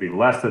said, would be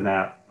less than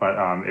that, but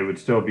it would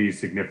still be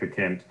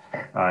significant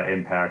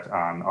impact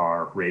on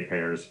our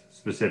ratepayers,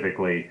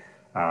 specifically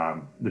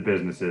the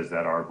businesses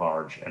that are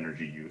large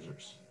energy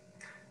users.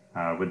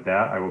 With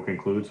that, I will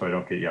conclude so I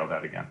don't get yelled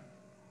at again.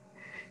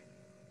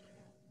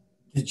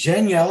 Did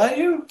Jen yell at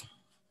you?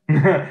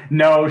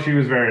 No, she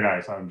was very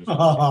nice. I'm just.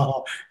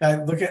 Oh, I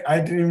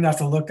didn't even have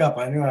to look up.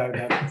 I knew I would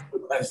have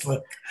Let's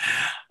look.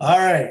 All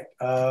right.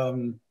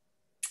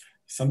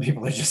 Some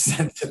people are just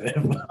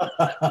sensitive.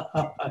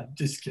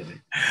 Just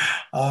kidding.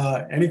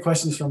 Any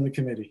questions from the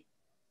committee?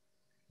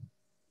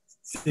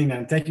 Seeing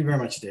none. Thank you very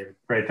much, David.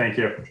 Great. Thank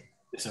you.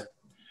 Yes, sir.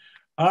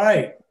 All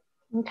right.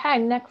 Okay.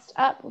 Next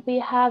up, we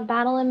have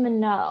Madeline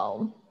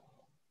Minot.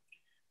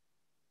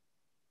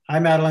 Hi,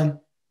 Madeline.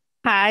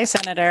 Hi,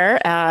 Senator.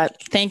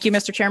 Thank you,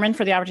 Mr. Chairman,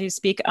 for the opportunity to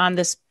speak on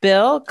this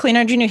bill. Clean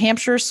Energy New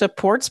Hampshire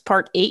supports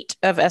Part 8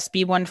 of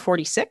SB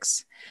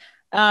 146.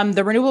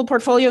 The Renewable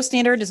Portfolio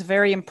Standard is a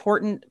very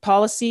important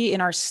policy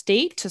in our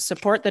state to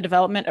support the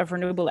development of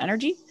renewable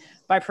energy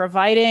by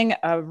providing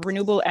a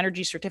renewable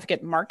energy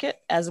certificate market,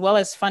 as well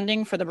as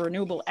funding for the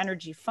Renewable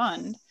Energy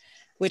Fund,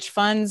 which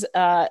funds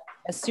a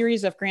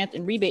series of grant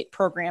and rebate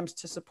programs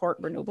to support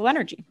renewable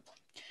energy.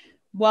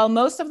 While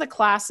most of the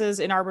classes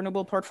in our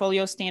renewable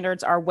portfolio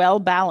standards are well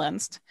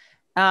balanced,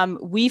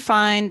 we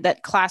find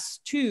that class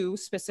 2,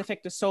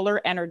 specific to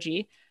solar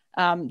energy,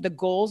 the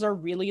goals are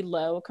really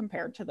low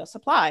compared to the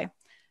supply.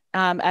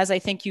 As I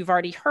think you've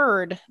already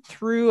heard,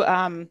 through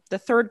the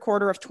third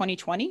quarter of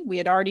 2020, we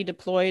had already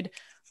deployed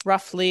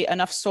roughly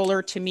enough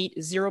solar to meet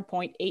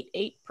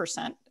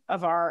 0.88%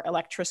 of our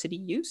electricity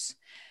use.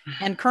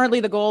 And currently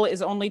the goal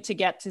is only to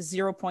get to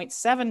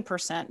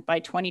 0.7% by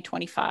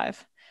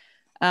 2025.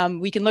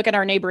 We can look at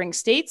our neighboring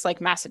states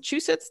like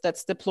Massachusetts,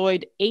 that's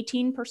deployed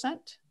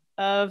 18%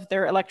 of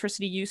their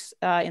electricity use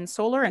in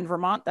solar, and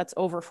Vermont, that's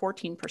over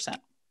 14%.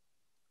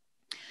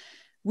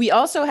 We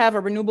also have a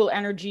renewable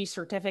energy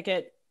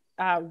certificate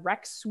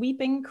REC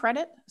sweeping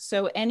credit.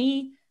 So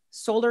any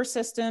solar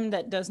system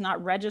that does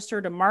not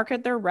register to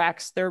market their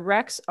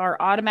RECs are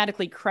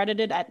automatically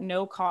credited at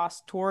no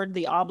cost toward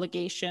the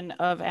obligation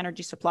of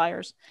energy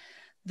suppliers.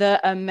 The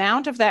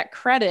amount of that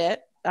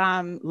credit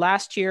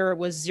last year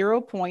was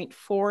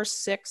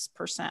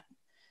 0.46%.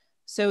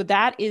 So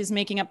that is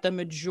making up the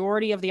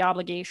majority of the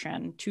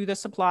obligation to the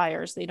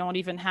suppliers. They don't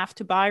even have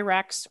to buy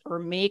RECs or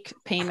make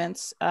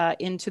payments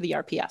into the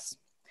RPS.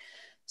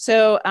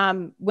 So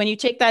when you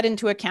take that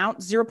into account,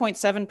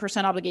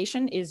 0.7%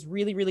 obligation is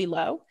really, really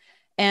low.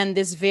 And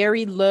this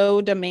very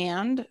low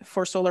demand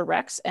for solar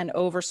RECs and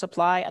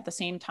oversupply at the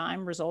same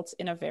time results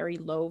in a very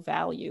low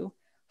value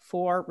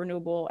for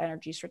renewable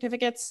energy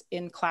certificates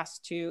in class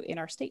 2 in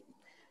our state.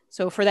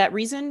 So for that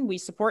reason, we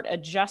support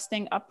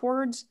adjusting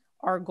upwards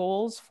our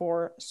goals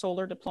for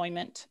solar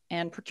deployment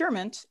and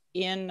procurement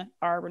in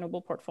our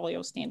renewable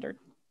portfolio standard.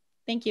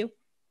 Thank you.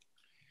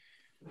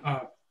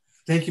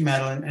 Thank you,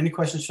 Madeline. Any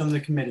questions from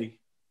the committee?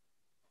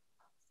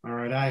 All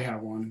right, I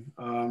have one.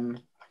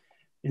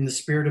 In the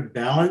spirit of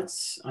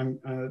balance,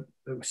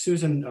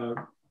 Susan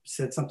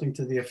said something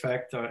to the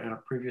effect in a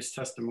previous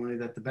testimony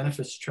that the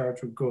benefits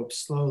charge would go up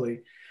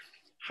slowly.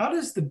 How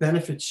does the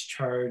benefits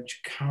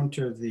charge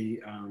counter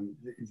the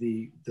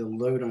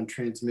load on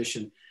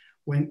transmission?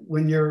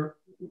 When you're,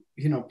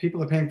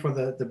 people are paying for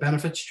the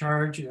benefits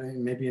charge,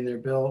 maybe in their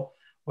bill,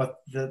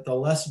 but the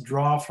less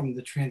draw from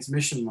the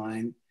transmission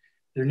line,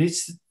 there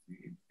needs to,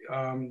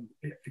 are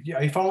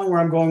you following where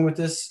I'm going with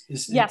this?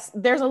 Yes,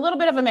 there's a little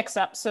bit of a mix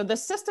up. So the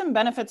system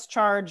benefits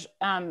charge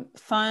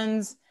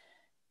funds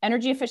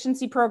energy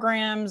efficiency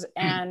programs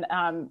and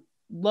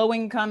low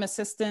income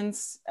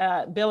assistance,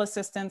 bill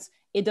assistance.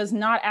 It does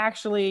not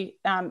actually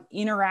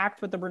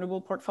interact with the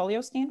renewable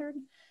portfolio standard.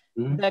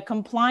 The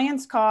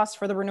compliance cost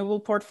for the renewable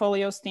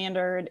portfolio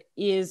standard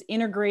is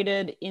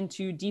integrated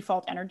into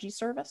default energy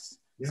service.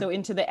 So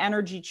into the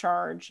energy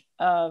charge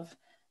of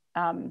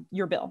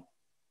your bill.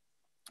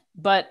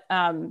 But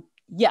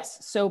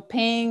yes, so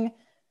paying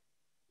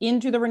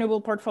into the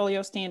renewable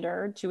portfolio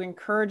standard to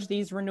encourage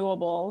these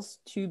renewables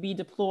to be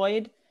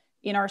deployed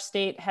in our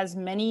state has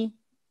many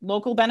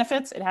local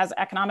benefits. It has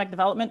economic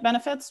development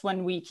benefits.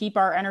 When we keep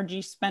our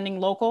energy spending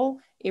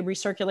local, it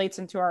recirculates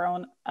into our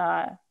own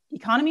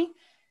economy,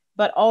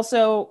 but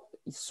also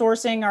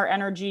sourcing our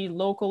energy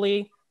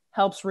locally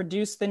helps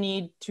reduce the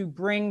need to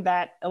bring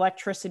that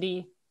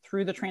electricity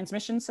through the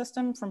transmission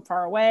system from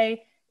far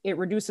away. It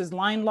reduces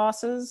line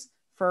losses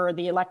for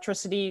the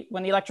electricity.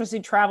 When the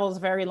electricity travels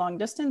very long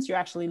distance, you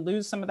actually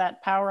lose some of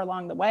that power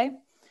along the way.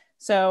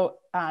 So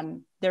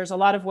there's a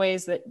lot of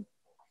ways that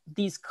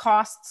these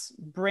costs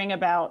bring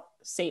about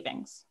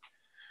savings.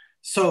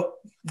 So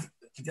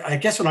I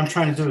guess what I'm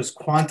trying to do is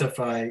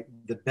quantify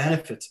the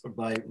benefits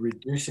by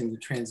reducing the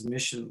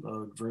transmission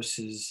load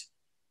versus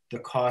the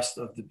cost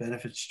of the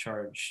benefits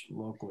charge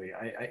locally.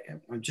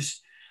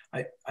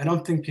 I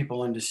don't think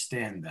people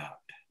understand that.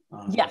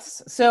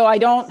 Yes, so I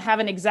don't have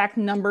an exact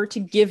number to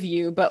give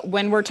you, but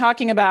when we're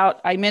talking about,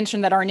 I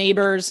mentioned that our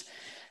neighbors,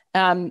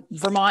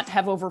 Vermont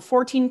have over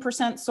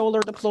 14%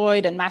 solar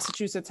deployed and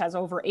Massachusetts has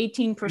over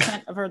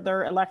 18% of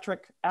their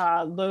electric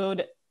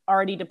load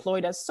already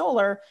deployed as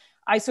solar.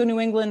 ISO New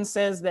England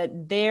says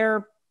that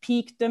their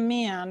peak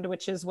demand,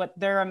 which is what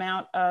their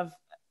amount of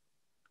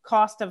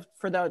cost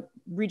for the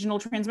regional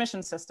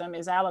transmission system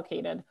is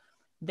allocated,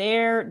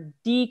 they're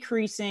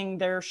decreasing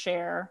their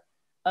share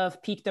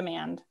of peak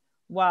demand,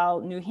 while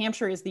New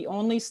Hampshire is the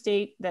only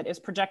state that is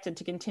projected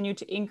to continue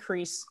to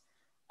increase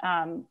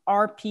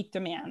our peak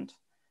demand.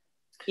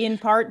 in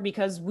part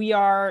because we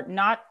are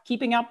not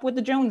keeping up with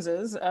the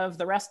Joneses of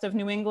the rest of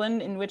New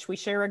England, in which we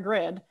share a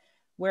grid,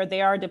 where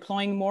they are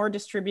deploying more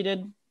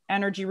distributed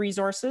energy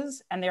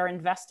resources, and they are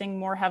investing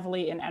more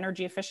heavily in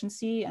energy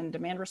efficiency and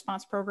demand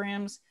response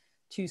programs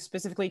to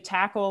specifically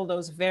tackle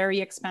those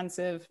very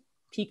expensive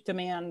peak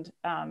demand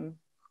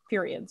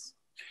periods.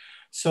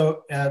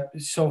 So,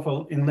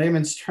 in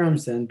layman's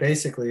terms, then,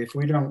 basically, if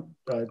we don't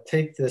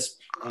take this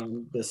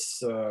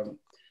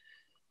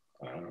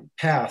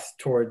path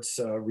towards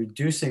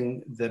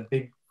reducing the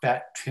big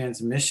fat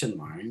transmission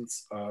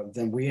lines,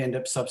 then we end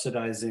up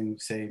subsidizing,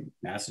 say,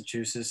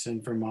 Massachusetts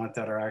and Vermont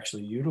that are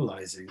actually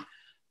utilizing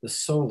the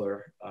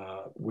solar,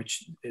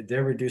 which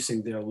they're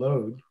reducing their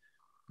load.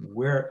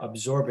 We're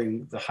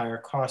absorbing the higher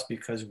cost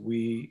because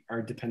we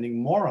are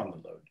depending more on the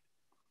load.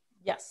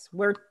 Yes,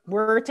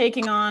 we're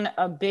taking on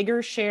a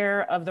bigger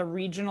share of the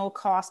regional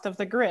cost of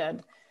the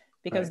grid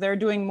because they're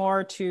doing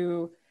more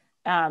to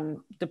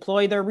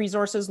deploy their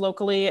resources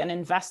locally and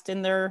invest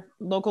in their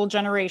local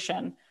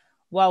generation,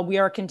 while we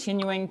are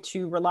continuing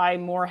to rely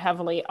more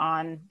heavily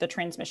on the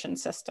transmission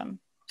system.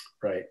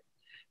 Right.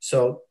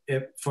 So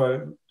if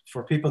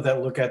for people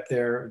that look at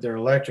their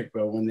electric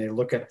bill, when they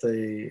look at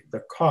the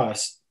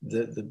cost,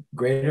 the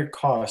greater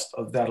cost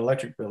of that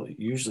electric bill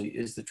usually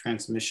is the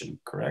transmission,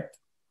 correct?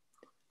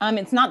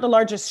 It's not the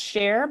largest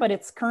share, but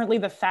it's currently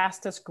the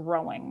fastest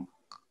growing.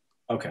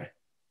 Okay.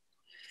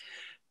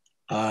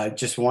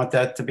 Just want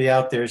that to be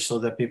out there so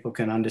that people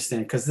can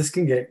understand, because this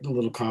can get a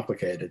little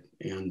complicated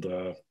and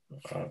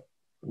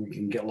we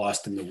can get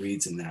lost in the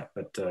weeds in that.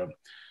 But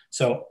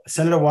so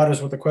Senator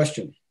Waters with a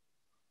question.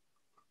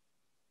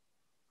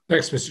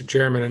 Thanks, Mr.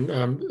 Chairman,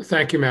 and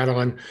thank you,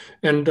 Madeline.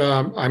 And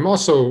I'm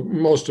also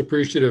most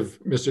appreciative,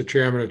 Mr.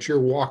 Chairman, that you're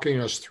walking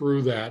us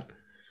through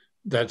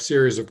that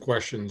series of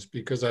questions,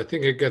 because I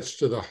think it gets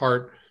to the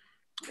heart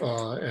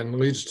and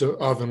leads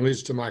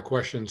to my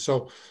question.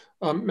 So,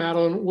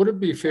 Madeline, would it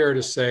be fair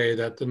to say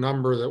that the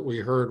number that we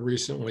heard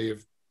recently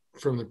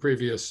from the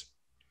previous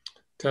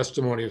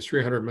testimony of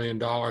 $300 million,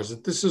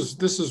 that this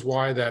is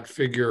why that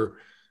figure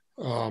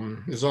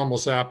is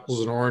almost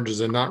apples and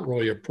oranges and not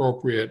really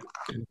appropriate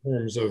in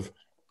terms of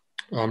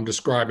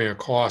describing a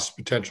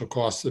potential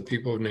cost to the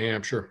people of New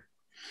Hampshire?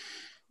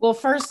 Well,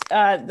 first,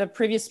 the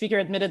previous speaker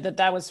admitted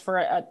that was for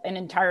an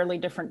entirely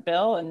different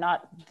bill and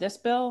not this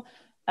bill.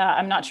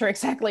 I'm not sure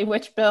exactly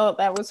which bill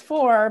that was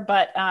for,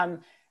 but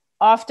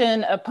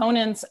often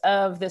opponents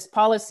of this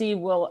policy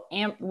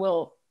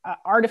will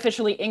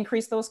artificially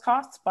increase those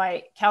costs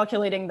by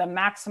calculating the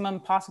maximum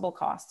possible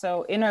cost.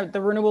 So in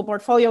the renewable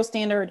portfolio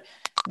standard,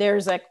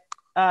 there's an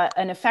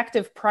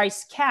effective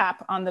price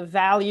cap on the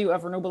value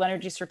of renewable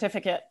energy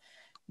certificate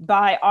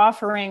by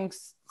offering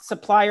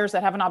suppliers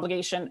that have an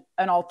obligation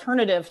an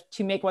alternative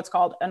to make what's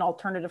called an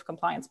alternative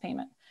compliance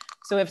payment.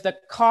 So if the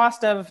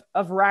cost of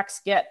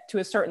RECs get to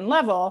a certain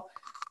level,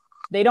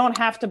 they don't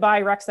have to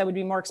buy RECs that would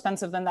be more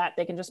expensive than that.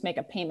 They can just make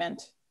a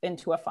payment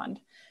into a fund.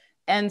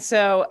 And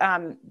so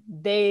to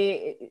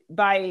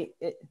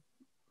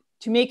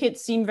make it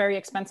seem very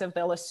expensive,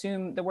 they'll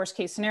assume the worst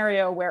case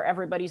scenario where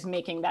everybody's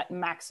making that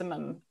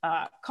maximum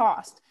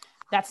cost.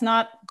 That's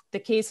not the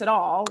case at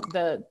all.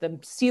 The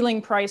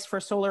ceiling price for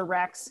solar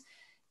RECs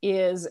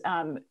is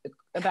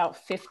about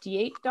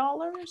 $58,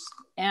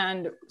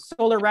 and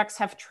solar RECs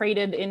have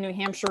traded in New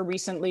Hampshire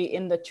recently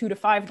in the $2 to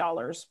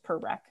 $5 per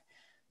REC.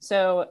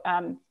 So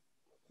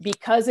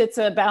because it's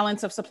a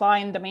balance of supply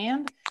and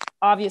demand,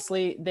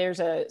 obviously there's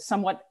a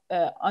somewhat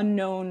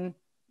unknown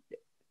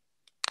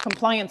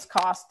compliance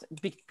cost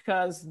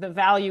because the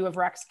value of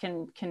RECs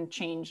can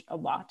change a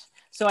lot.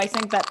 So I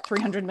think that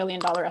 $300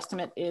 million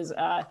estimate is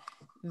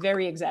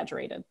very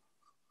exaggerated.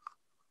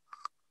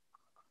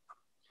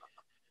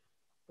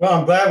 Well,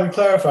 I'm glad we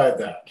clarified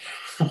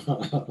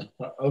that.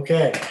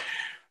 Okay.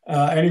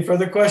 Any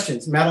further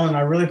questions? Madeline,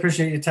 I really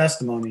appreciate your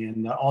testimony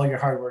and all your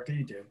hard work that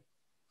you do.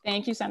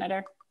 Thank you,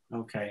 Senator.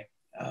 Okay.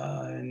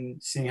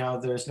 And seeing how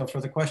there's no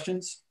further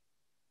questions.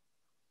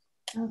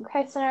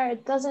 Okay, Senator,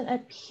 it doesn't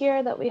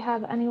appear that we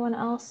have anyone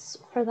else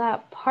for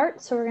that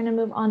part. So we're going to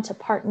move on to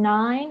part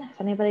 9.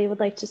 If anybody would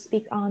like to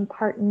speak on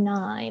part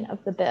 9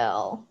 of the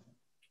bill.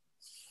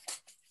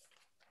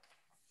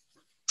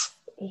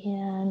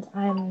 And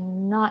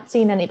I'm not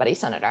seeing anybody,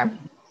 Senator.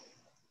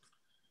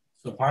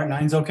 So part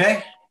 9's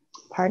okay?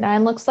 Part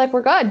 9 looks like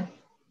we're good.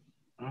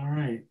 All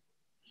right.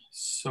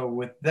 So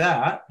with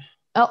that.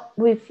 Oh,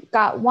 we've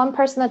got one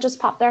person that just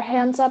popped their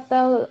hands up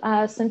though.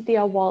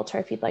 Cynthia Walter,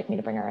 if you'd like me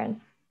to bring her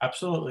in.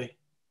 Absolutely.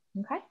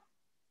 Okay.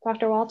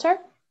 Dr. Walter?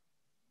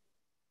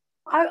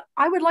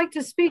 I would like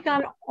to speak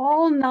on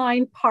all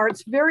 9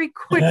 parts very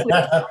quickly.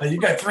 You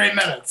got 3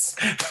 minutes.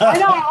 I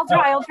know,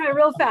 I'll try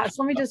real fast.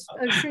 Let me just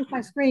shrink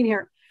my screen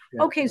here.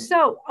 Yeah. Okay,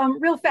 so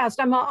real fast.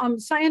 I'm a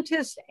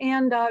scientist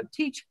and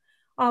teach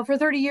for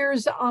 30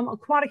 years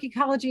aquatic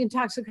ecology and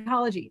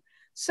toxicology.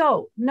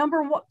 So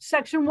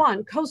section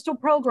 1, coastal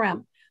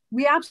program.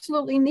 We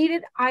absolutely need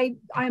it.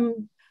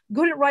 I'm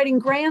good at writing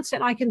grants,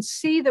 and I can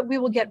see that we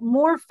will get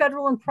more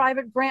federal and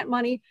private grant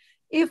money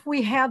if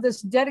we have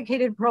this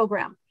dedicated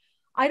program.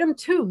 Item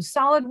 2,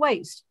 solid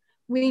waste.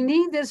 We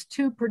need this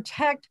to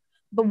protect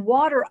the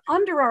water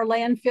under our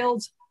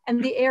landfills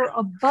and the air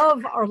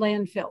above our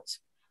landfills.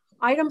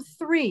 Item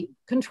 3,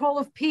 control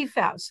of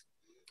PFAS.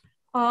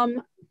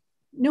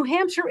 New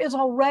Hampshire is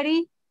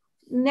already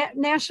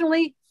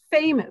nationally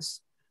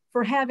famous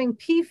for having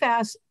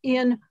PFAS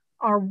in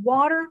our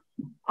water,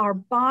 our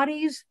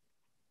bodies,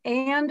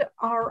 and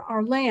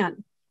our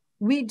land.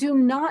 We do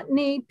not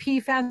need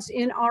PFAS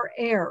in our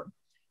air.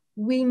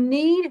 We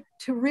need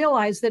to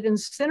realize that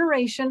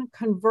incineration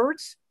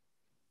converts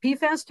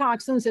PFAS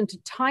toxins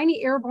into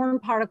tiny airborne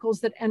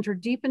particles that enter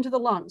deep into the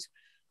lungs.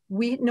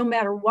 No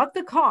matter what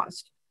the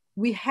cost,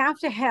 we have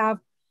to have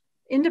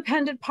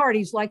independent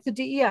parties like the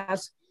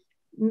DES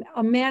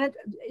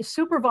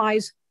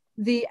supervise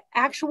the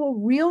actual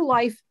real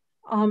life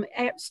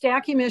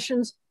stack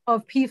emissions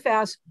of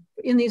PFAS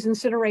in these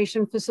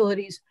incineration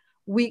facilities.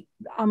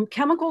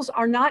 Chemicals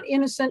are not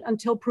innocent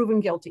until proven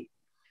guilty.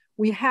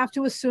 We have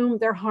to assume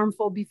they're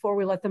harmful before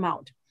we let them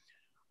out.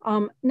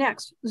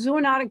 Next,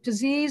 zoonotic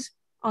disease,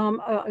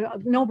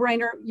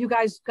 no-brainer. You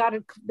guys got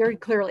it very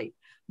clearly.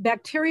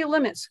 Bacteria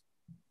limits.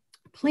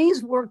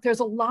 Please work. There's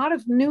a lot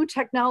of new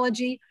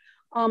technology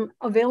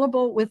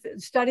available with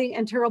studying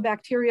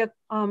enterobacteria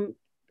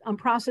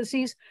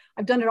processes.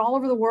 I've done it all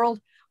over the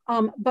world.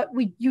 But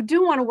you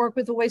do want to work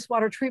with the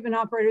wastewater treatment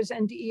operators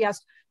and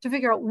DES to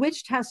figure out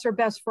which tests are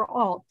best for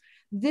all.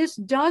 This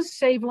does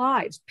save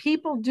lives.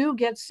 People do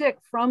get sick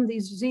from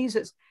these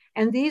diseases.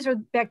 And these are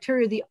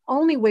bacteria, the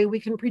only way we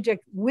can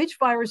predict which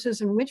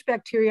viruses and which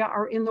bacteria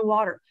are in the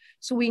water.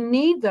 So we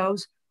need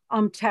those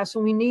tests,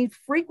 and we need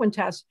frequent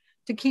tests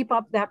to keep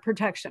up that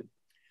protection.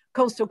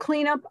 Coastal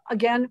cleanup,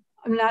 again,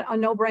 not a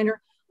no-brainer.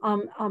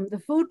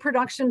 The food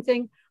production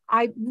thing,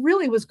 I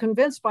really was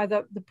convinced by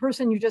the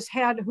person you just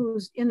had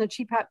who's in the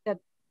CHPAT that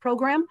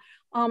program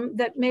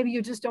that maybe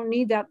you just don't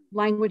need that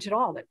language at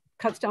all. That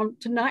cuts down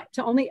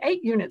to only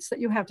 8 units that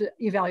you have to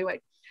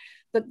evaluate.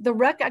 The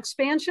REC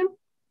expansion,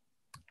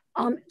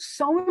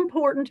 so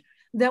important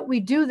that we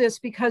do this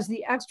because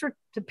the extra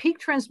to peak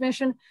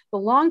transmission, the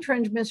long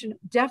transmission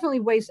definitely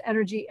wastes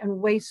energy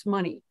and wastes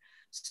money.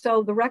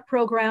 So the REC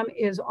program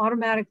is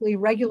automatically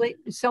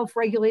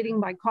self-regulating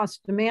by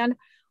cost demand.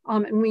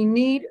 And we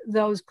need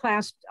those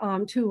class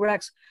 2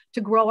 RECs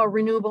to grow our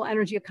renewable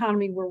energy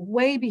economy. We're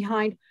way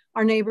behind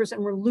our neighbors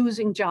and we're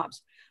losing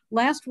jobs.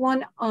 Last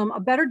one,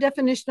 a better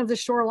definition of the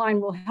shoreline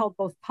will help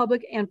both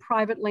public and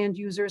private land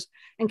users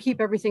and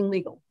keep everything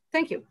legal.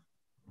 Thank you.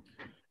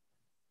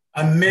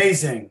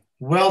 Amazing.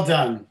 Well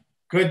done.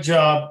 Good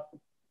job.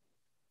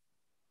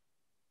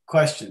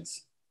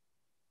 Questions?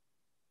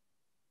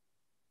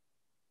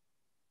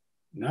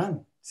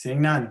 None.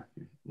 Seeing none.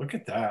 Look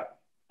at that.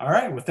 All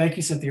right. Well, thank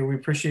you, Cynthia. We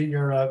appreciate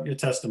your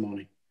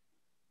testimony.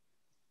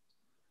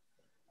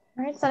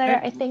 All right,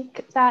 Senator. I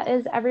think that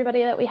is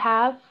everybody that we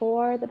have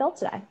for the bill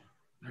today.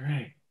 All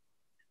right.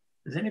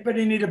 Does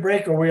anybody need a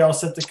break, or are we all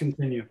set to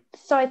continue?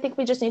 So I think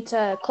we just need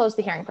to close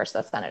the hearing first,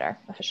 though, Senator,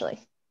 officially.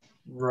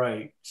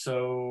 Right.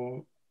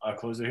 So I'll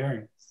close the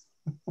hearing.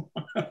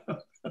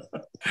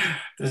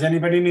 Does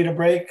anybody need a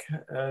break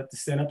to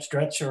stand up,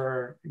 stretch,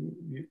 or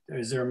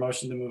is there a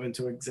motion to move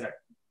into exec?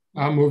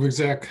 I'll move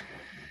exec.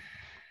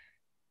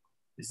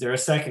 Is there a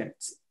second?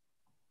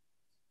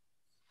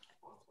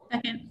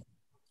 Second.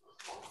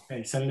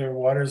 Okay, Senator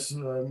Waters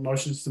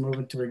motions to move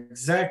into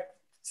exec.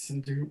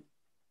 Senator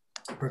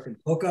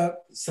Perkins-Coca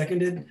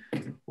seconded.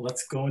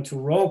 Let's go into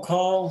roll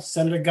call.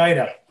 Senator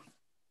Gaida.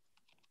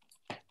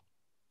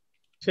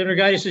 Senator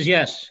Gaida says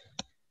yes.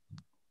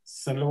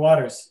 Senator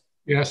Waters.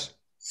 Yes.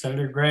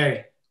 Senator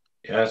Gray.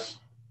 Yes.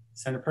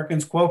 Senator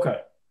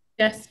Perkins-Coca.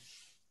 Yes.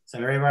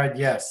 Senator Avard,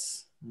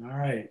 yes. All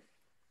right.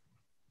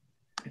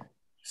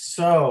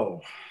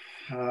 So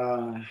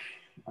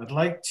I'd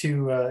like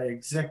to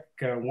exec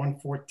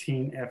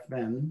 114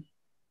 FN,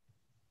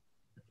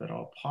 if at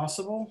all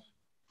possible.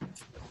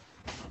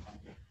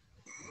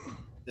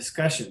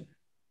 Discussion.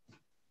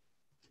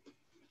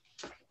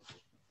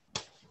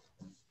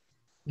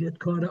 Get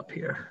caught up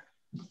here.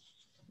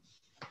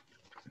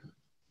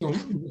 So,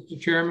 Mr.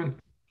 Chairman,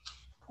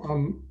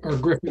 or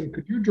Griffin,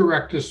 could you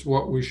direct us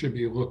what we should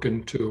be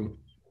looking to?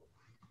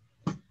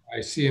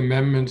 I see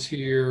amendments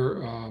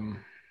here.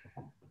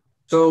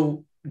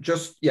 So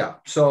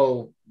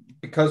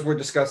because we're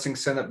discussing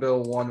Senate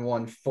Bill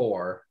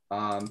 114,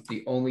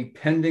 the only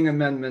pending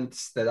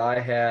amendments that I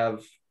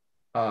have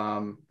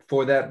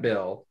for that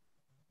bill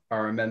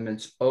are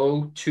amendments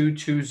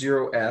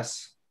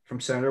 0220S from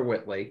Senator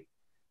Whitley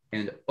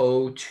and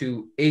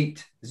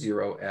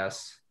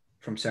 0280S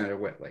from Senator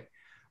Whitley.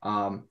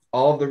 All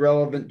of the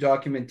relevant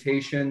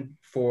documentation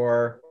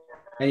for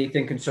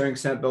anything concerning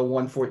Senate Bill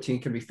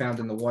 114 can be found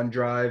in the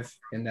OneDrive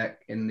in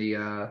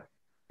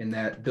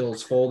that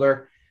bill's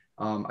folder.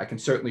 I can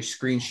certainly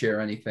screen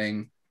share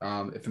anything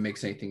if it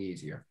makes anything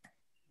easier.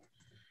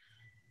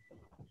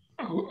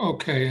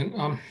 Okay,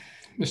 and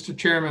Mr.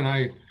 Chairman,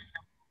 I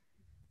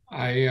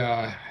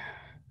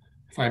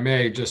if I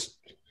may, just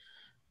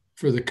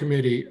for the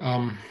committee,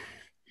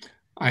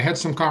 I had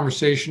some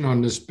conversation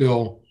on this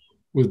bill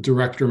with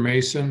Director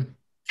Mason.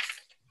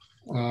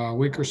 a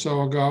week or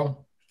so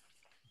ago,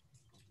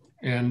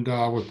 and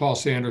with Paul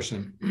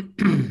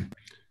Sanderson,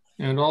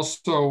 and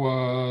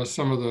also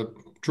some of the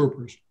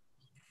troopers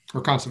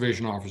or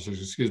conservation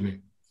officers, excuse me.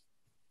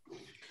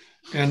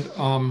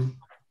 And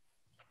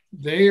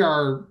they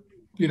are,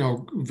 you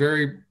know,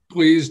 very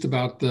pleased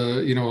about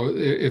the, you know,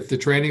 if the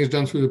training is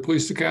done through the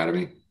police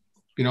academy,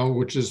 you know,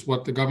 which is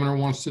what the governor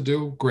wants to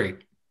do, great.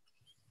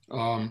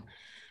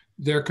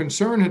 Their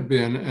concern had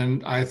been,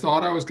 and I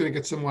thought I was going to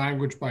get some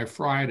language by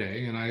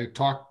Friday, and I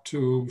talked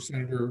to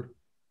Senator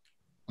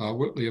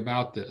Whitley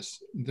about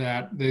this,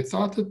 that they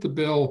thought that the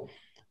bill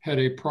had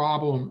a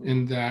problem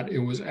in that it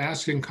was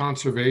asking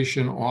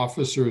conservation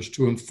officers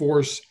to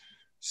enforce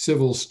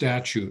civil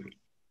statute,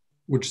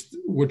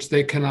 which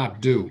they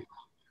cannot do.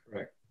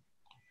 Correct.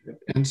 Yep.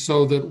 And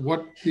so that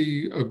what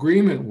the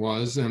agreement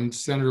was, and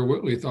Senator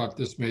Whitley thought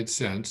this made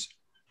sense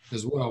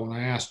as well when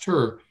I asked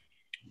her,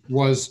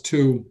 was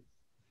to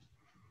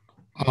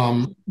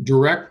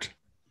direct,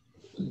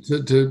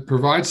 to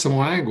provide some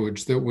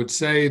language that would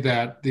say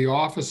that the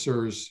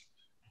officers,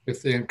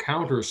 if they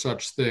encounter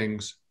such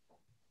things,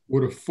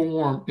 would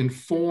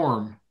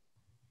inform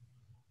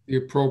the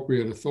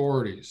appropriate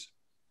authorities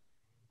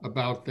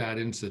about that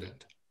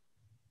incident.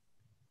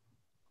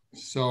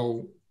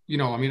 So, you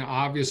know, I mean,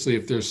 obviously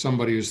if there's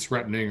somebody who's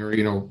threatening or,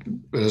 you know,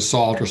 an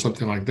assault or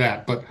something like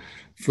that, but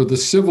for the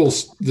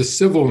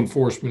civil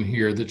enforcement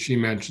here that she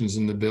mentions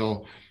in the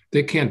bill,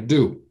 they can't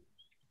do.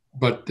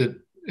 But that,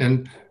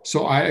 and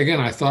so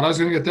I thought I was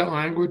going to get that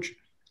language,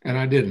 and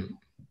I didn't.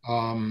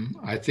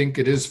 I think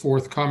it is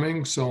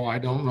forthcoming, so I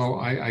don't know.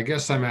 I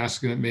guess I'm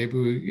asking it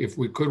maybe if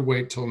we could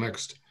wait till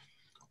next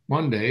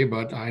Monday,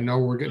 but I know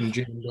we're getting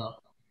jammed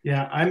up.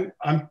 Yeah,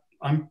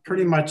 I'm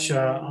pretty much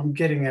I'm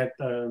getting at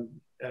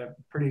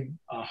pretty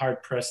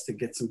hard pressed to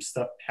get some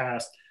stuff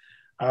passed.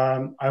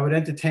 I would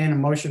entertain a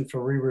motion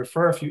for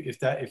re-refer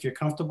if you're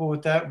comfortable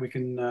with that. We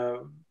can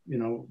you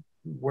know,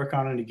 work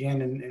on it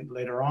again and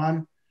later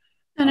on.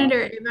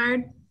 Senator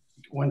Avard.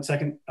 1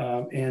 second.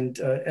 And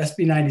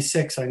SB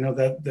 96, I know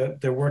that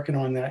they're working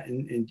on that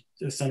in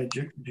the Senate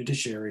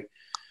Judiciary.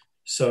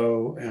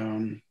 So,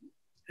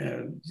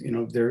 you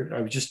know,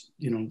 I was just,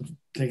 you know,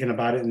 thinking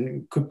about it,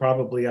 and it could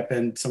probably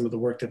upend some of the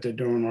work that they're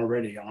doing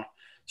already.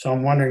 So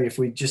I'm wondering if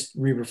we just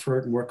re-refer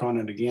it and work on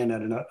it again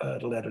at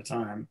a later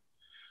time.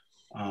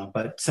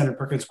 But Senator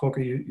Perkins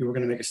Coker, you were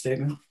going to make a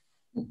statement?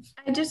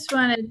 I just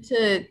wanted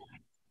to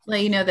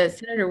let you know that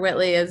Senator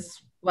Whitley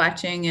is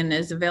watching and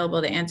is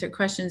available to answer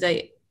questions.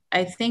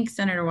 I think,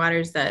 Senator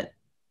Waters, that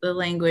the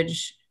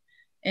language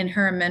in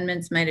her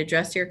amendments might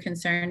address your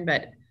concern,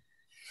 but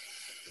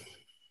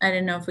I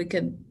didn't know if we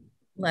could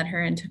let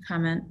her into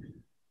comment.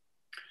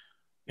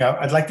 Yeah,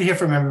 I'd like to hear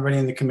from everybody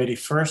in the committee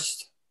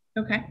first.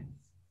 Okay.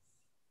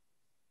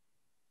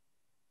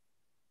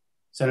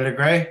 Senator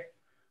Gray,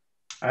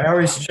 I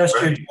always trust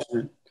your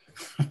judgment.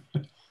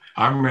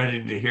 I'm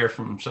ready to hear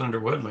from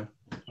Senator Whitley.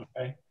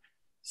 Okay.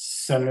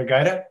 Senator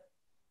Gaida?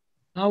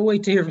 I'll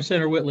wait to hear from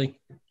Senator Whitley.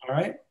 All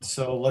right,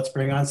 so let's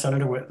bring on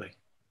Senator Whitley.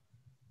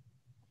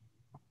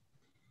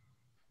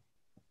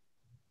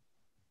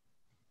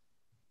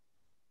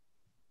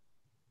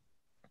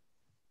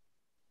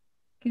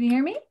 Can you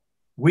hear me?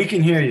 We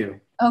can hear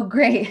you. Oh,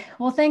 great.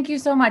 Well, thank you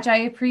so much. I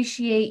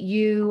appreciate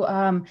you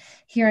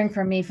hearing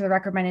from me. For the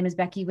record, my name is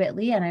Becky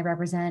Whitley, and I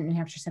represent New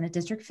Hampshire Senate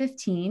District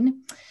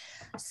 15.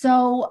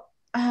 So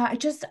I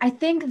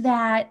think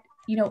that,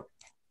 you know,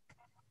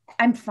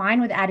 I'm fine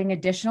with adding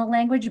additional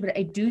language, but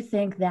I do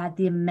think that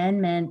the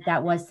amendment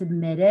that was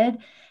submitted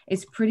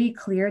is pretty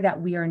clear that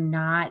we are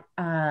not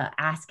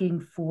asking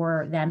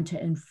for them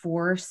to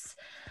enforce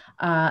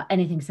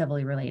anything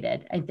civilly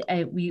related.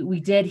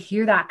 We did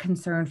hear that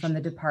concern from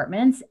the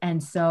departments,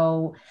 and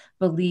so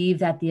believe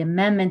that the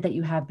amendment that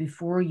you have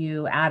before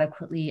you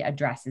adequately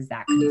addresses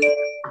that concern.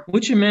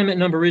 Which amendment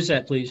number is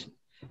that, please?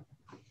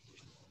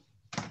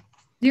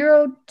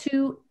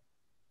 0280S.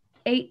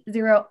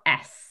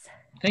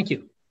 Thank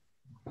you.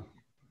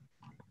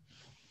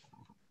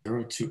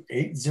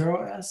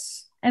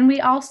 0280S. And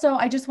we also,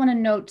 I just want to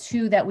note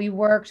too, that we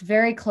worked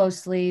very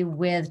closely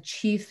with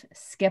Chief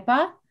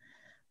Skippa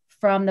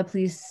from the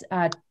Police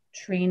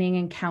Training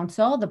and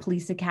Council, the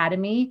Police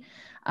Academy,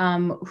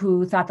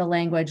 who thought the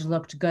language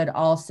looked good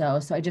also.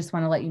 So I just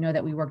want to let you know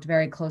that we worked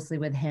very closely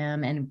with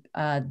him, and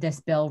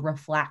this bill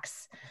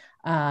reflects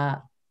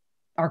our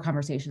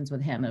conversations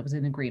with him. It was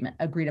an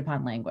agreed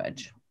upon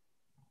language.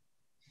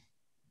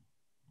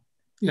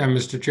 Yeah,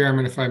 Mr.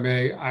 Chairman, if I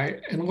may,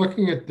 in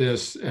looking at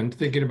this and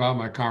thinking about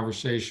my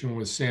conversation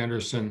with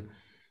Sanderson,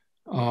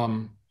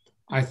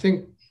 I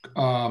think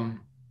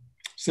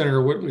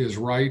Senator Whitley is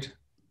right,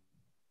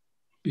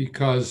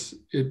 because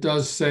it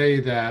does say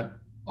that,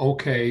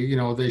 okay, you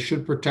know, they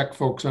should protect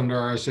folks under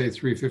RSA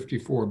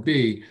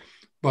 354B,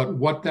 but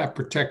what that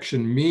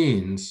protection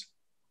means,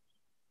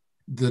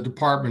 the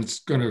department's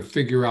going to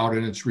figure out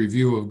in its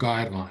review of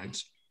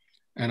guidelines.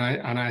 And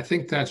I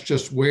think that's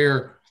just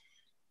where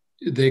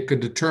they could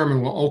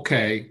determine, well,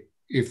 okay,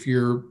 if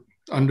you're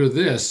under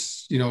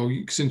this, you know,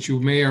 since you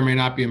may or may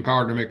not be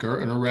empowered to make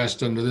an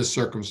arrest under this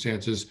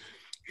circumstances,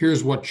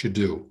 here's what you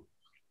do.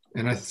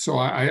 And so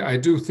I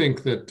do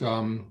think that,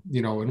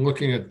 you know, in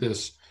looking at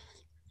this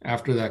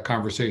after that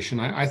conversation,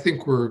 I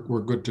think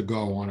we're good to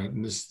go on it.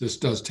 And this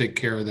does take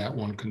care of that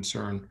one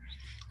concern.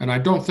 And I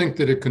don't think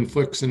that it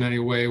conflicts in any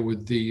way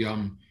with the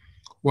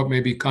what may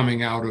be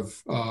coming out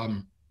of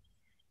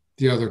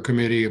the other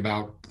committee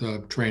about the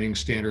training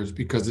standards,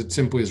 because it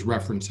simply is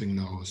referencing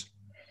those.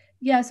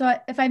 Yeah, so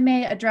if I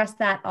may address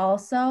that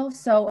also.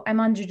 So I'm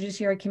on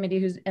Judiciary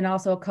Committee and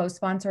also a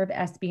co-sponsor of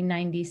SB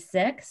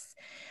 96.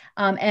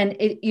 And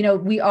you know,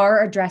 we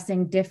are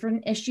addressing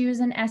different issues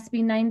in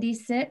SB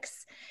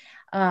 96.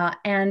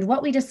 And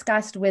what we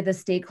discussed with the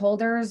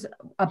stakeholders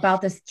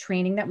about this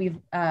training that we've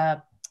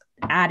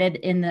added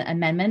in the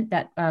amendment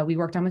that we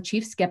worked on with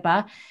Chief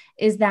Skippa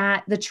is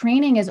that the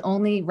training is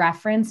only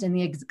referenced in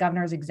the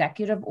governor's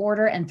executive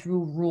order and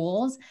through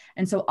rules.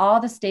 And so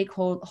all the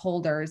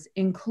stakeholders,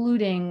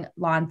 including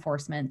law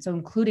enforcement, so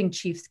including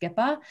Chief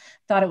Skippa,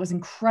 thought it was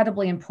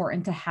incredibly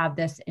important to have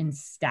this in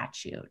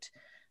statute.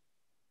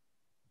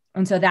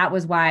 And so that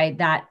was why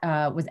that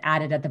was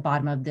added at the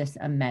bottom of this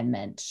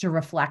amendment, to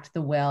reflect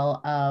the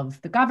will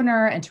of the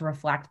governor and to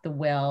reflect the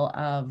will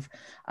of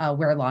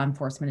where law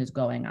enforcement is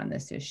going on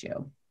this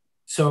issue.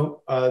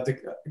 So the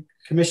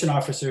commission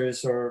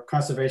officers or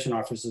conservation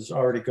officers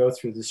already go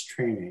through this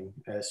training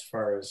as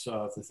far as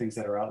the things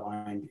that are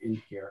outlined in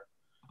here.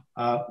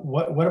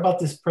 What about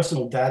this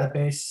personal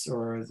database,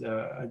 or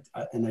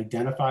an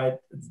identified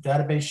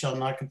database shall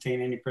not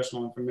contain any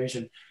personal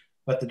information,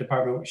 but the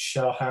department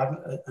shall have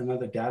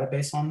another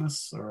database on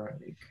this? Or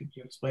could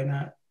you explain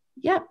that?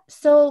 Yep.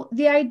 So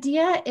the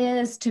idea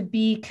is to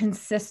be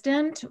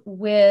consistent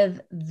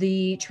with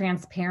the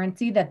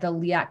transparency that the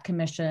LEAC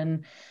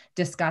Commission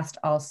discussed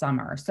all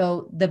summer.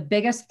 So the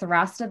biggest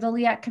thrust of the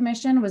LEAC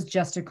Commission was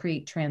just to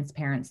create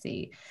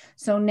transparency.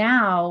 So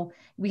now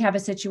we have a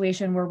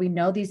situation where we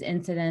know these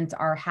incidents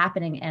are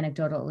happening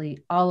anecdotally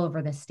all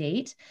over the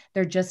state.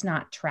 They're just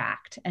not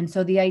tracked. And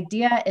so the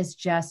idea is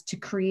just to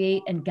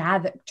create and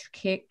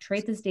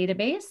create this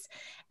database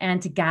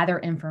and to gather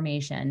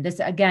information. This,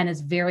 again,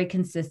 is very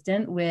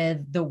consistent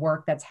with the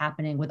work that's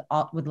happening with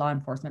law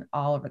enforcement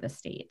all over the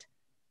state.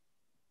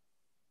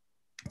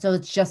 So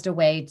it's just a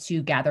way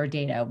to gather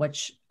data,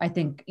 which I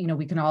think, you know,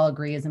 we can all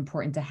agree is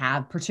important to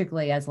have,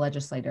 particularly as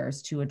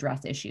legislators, to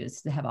address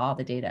issues, to have all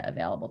the data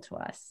available to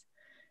us.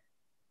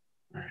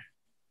 All right.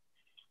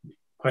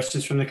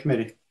 Questions from the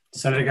committee?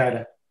 Senator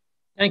Gaida.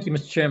 Thank you,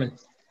 Mr. Chairman.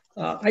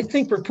 I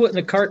think we're putting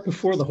the cart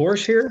before the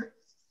horse here.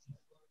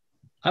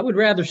 I would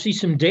rather see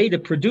some data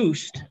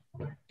produced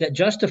that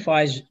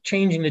justifies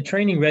changing the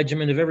training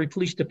regimen of every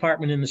police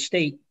department in the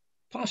state,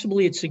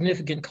 possibly at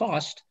significant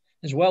cost,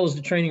 as well as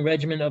the training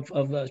regimen of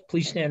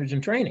police standards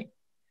and training.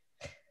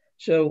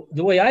 So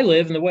the way I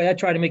live and the way I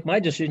try to make my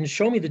decisions,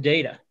 show me the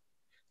data.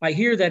 I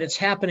hear that it's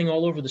happening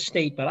all over the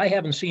state, but I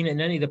haven't seen it in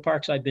any of the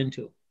parks I've been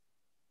to.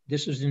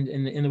 This is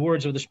in the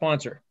words of the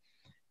sponsor.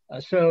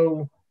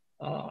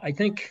 I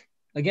think,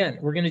 again,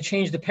 we're going to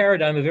change the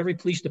paradigm of every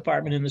police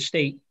department in the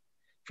state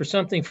for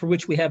something for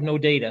which we have no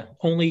data,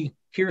 only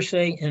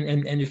hearsay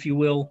and if you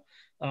will,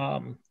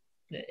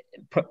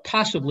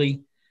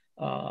 possibly,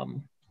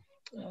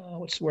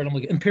 what's the word I'm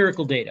looking,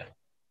 empirical data,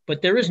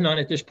 but there is none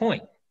at this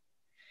point.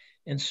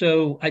 And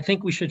so I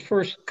think we should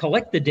first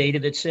collect the data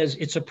that says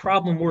it's a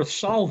problem worth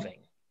solving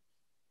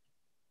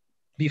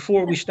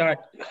before we start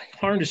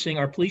harnessing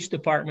our police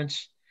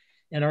departments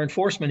and our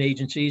enforcement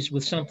agencies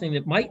with something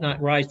that might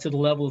not rise to the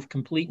level of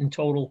complete and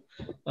total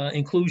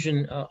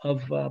inclusion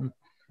of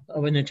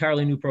an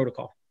entirely new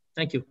protocol.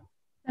 Thank you.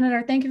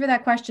 Senator, thank you for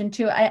that question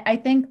too. I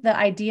think the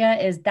idea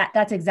is that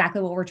that's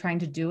exactly what we're trying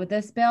to do with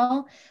this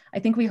bill. I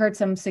think we heard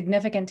some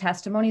significant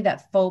testimony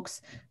that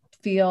folks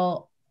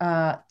feel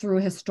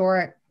through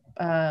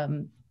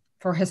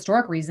for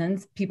historic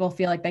reasons, people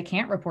feel like they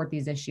can't report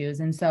these issues.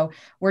 And so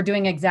we're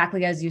doing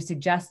exactly as you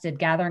suggested,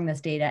 gathering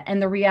this data.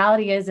 And the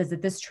reality is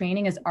that this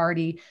training is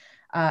already,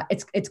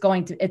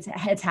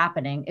 it's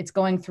happening. It's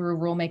going through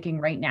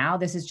rulemaking right now.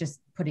 This is just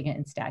putting it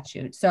in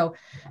statute. So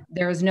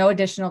there is no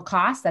additional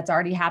cost. That's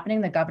already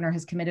happening. The governor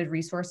has committed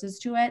resources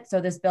to it.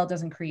 So this bill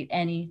doesn't create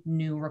any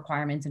new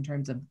requirements in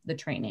terms of the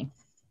training.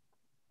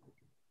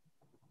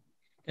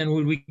 And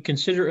would we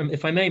consider,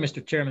 if I may,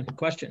 Mr. Chairman,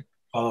 question.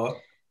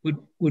 Would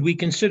we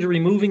consider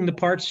removing the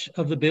parts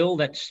of the bill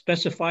that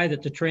specify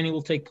that the training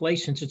will take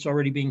place since it's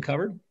already being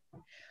covered?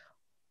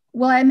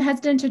 Well, I'm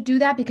hesitant to do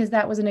that because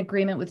that was an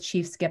agreement with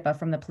Chief Skippa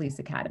from the Police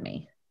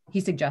Academy. He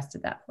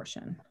suggested that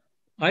portion.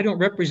 I don't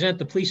represent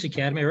the Police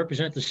Academy. I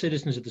represent the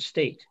citizens of the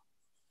state.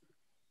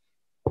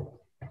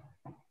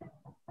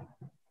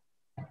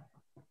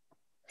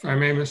 If I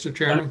may, Mr.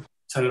 Chairman.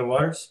 Senator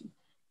Waters.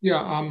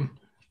 Yeah,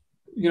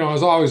 you know,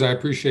 as always, I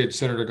appreciate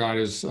Senator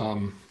Gaida's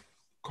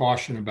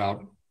caution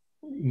about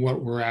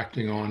what we're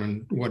acting on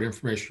and what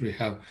information we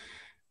have.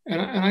 And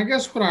I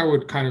guess what I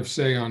would kind of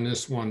say on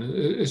this one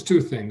is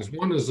two things.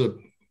 One is a,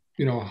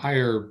 you know,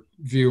 higher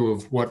view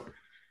of what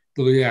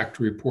the LEAC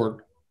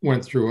report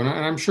went through. And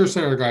I'm sure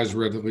Senator Gaida's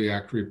read the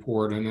LEAC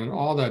report, and then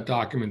all that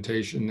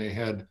documentation they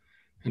had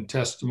and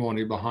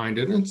testimony behind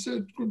it. And it's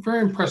a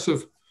very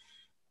impressive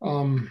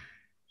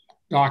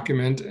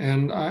document.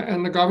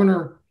 And the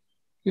governor,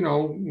 you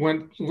know,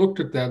 looked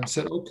at that and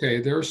said,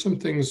 okay, there are some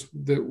things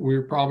that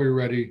we're probably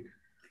ready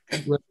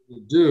to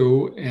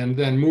do. And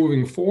then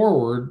moving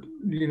forward,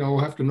 you know,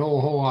 have to know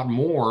a whole lot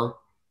more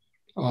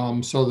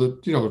so that,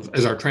 you know,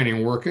 is our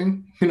training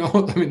working? You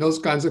know, I mean, those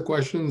kinds of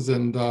questions,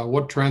 and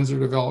what trends are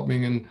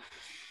developing in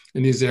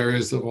these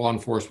areas that law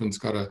enforcement's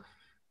got to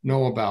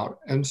know about.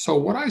 And so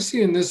what I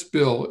see in this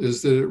bill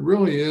is that it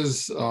really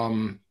is,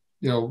 you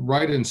know,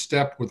 right in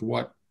step with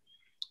what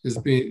is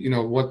being, you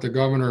know, what the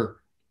governor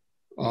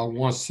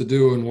wants to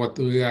do and what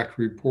the LEAC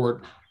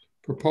report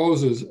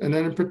proposes. And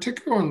then in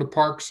particular on the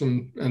parks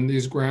and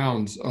these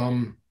grounds,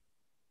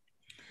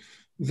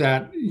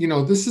 that, you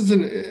know, this is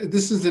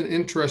an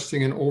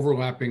interesting and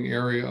overlapping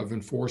area of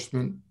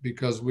enforcement,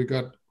 because we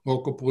got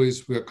local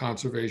police, we got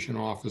conservation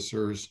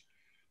officers,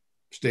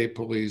 state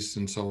police,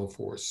 and so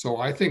forth. So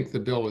I think the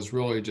bill is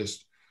really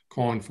just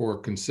calling for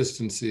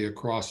consistency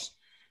across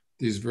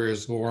these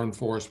various law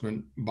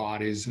enforcement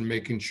bodies and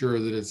making sure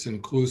that it's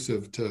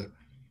inclusive to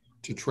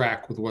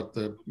track with what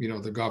the, you know,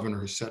 the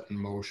governor has set in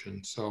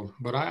motion. So,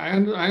 but I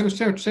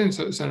understand what you're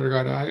saying, Senator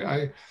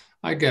Guida.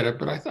 I get it,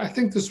 but I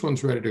think this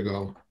one's ready to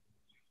go.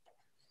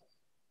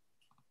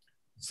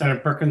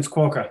 Senator Perkins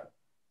Quokka.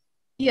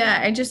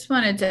 Yeah, I just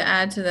wanted to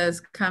add to those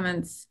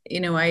comments. You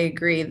know, I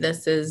agree.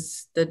 This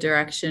is the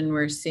direction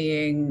we're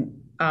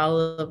seeing all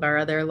of our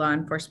other law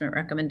enforcement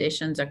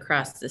recommendations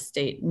across the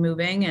state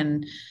moving.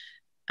 And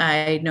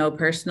I know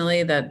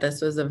personally that this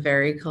was a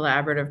very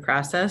collaborative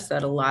process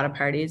that a lot of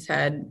parties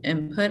had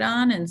input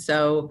on. And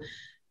so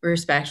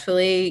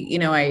respectfully, you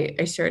know, I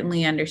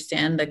certainly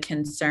understand the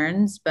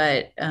concerns,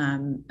 but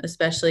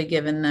especially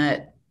given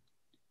that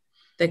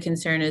the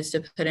concern is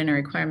to put in a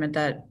requirement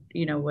that,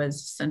 you know, was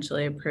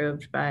essentially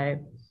approved by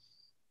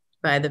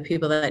the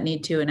people that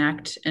need to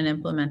enact and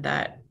implement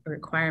that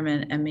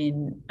requirement. I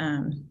mean,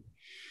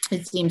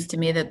 it seems to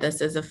me that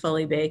this is a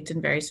fully baked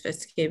and very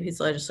sophisticated piece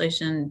of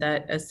legislation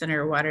that, as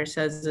Senator Waters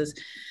says, is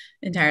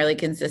entirely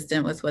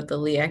consistent with what the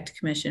LEAC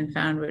Commission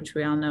found, which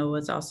we all know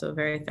was also a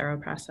very thorough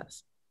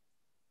process.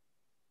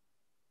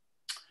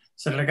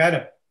 Senator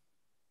Guida.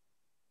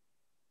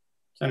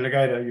 Senator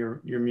Guida,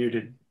 you're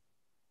muted.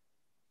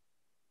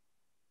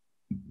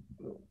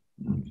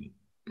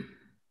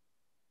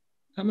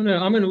 I'm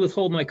gonna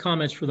withhold my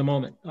comments for the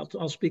moment.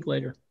 I'll speak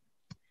later.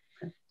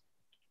 Okay.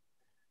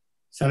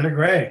 Senator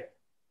Gray.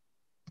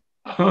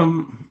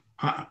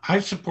 I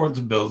support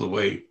the bill the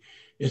way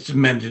it's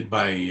amended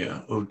by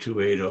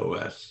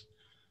 0280S.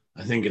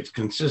 I think it's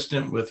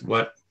consistent with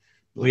what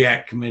the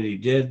LEAC committee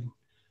did.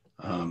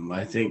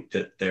 I think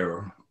that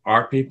there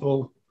are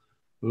people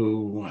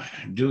who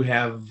do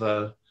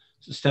have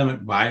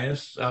systemic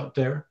bias out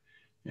there,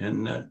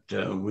 and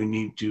that we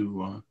need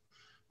to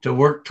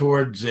work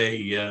towards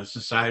a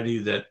society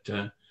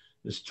that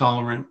is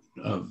tolerant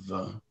of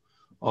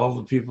all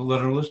the people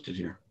that are listed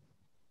here.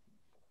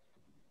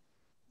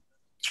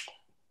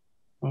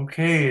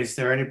 Okay, is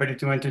there anybody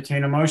to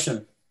entertain a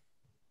motion?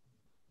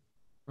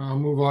 I'll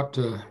move up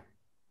to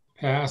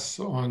pass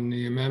on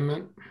the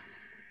amendment.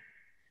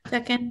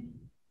 Second.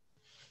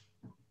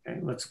 Okay,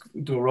 let's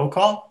do a roll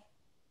call.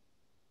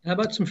 How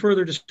about some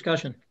further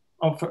discussion?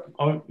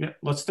 Oh, yeah,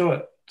 let's do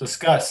it.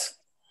 Discuss.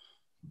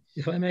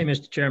 If I may,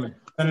 Mr. Chairman.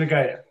 Senator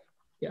Guida.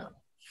 Yeah.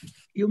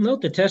 You'll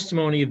note the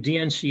testimony of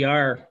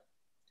DNCR.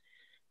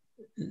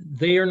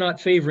 They are not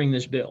favoring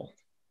this bill.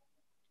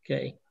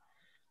 Okay.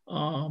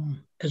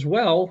 As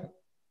well,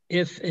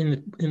 if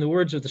in the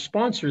words of the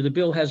sponsor, the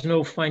bill has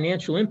no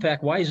financial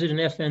impact, why is it an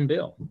FN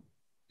bill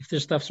if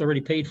this stuff's already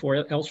paid for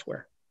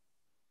elsewhere?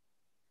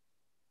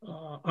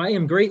 I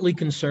am greatly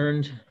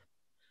concerned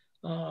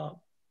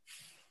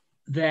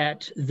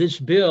that this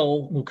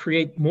bill will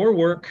create more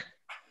work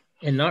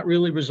and not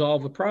really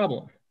resolve the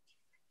problem,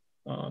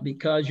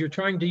 because you're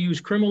trying to use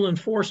criminal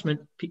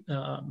enforcement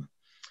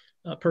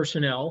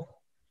personnel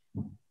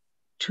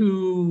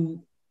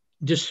to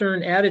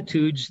discern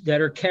attitudes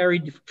that are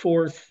carried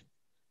forth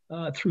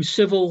through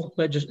civil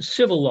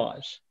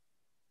laws,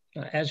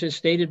 as is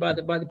stated by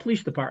the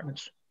police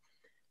departments.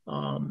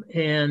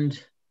 Again,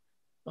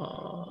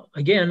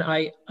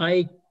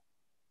 I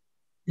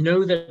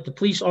know that the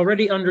police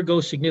already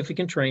undergo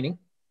significant training,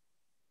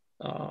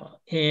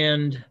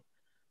 and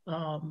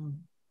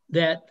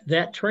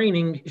that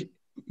training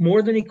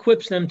more than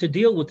equips them to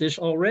deal with this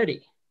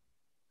already.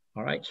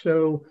 All right,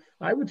 so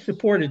I would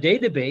support a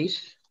database.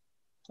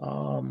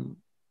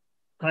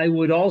 I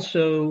would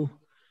also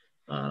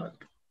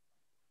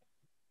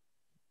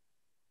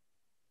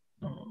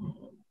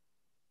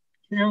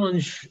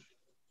challenge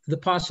the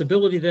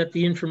possibility that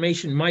the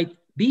information might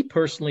be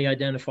personally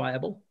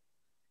identifiable,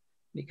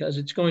 because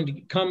it's going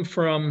to come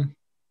from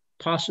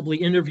possibly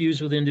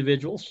interviews with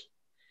individuals.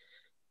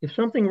 If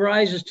something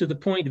rises to the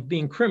point of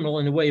being criminal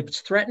in a way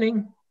it's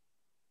threatening,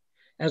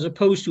 as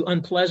opposed to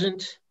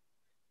unpleasant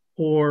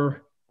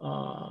or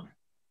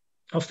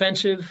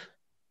offensive,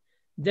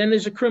 then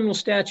there's a criminal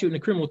statute and a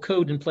criminal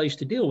code in place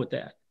to deal with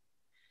that.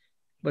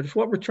 But if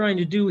what we're trying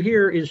to do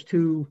here is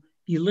to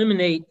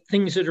eliminate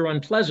things that are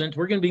unpleasant,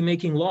 we're going to be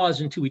making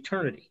laws into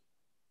eternity.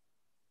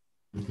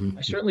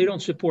 I certainly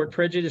don't support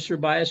prejudice or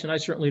bias, and I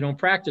certainly don't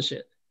practice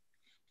it.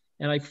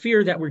 And I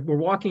fear that we're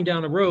walking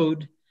down a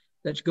road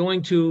that's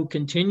going to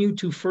continue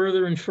to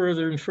further and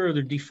further and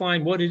further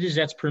define what it is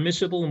that's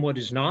permissible and what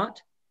is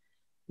not.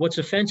 What's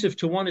offensive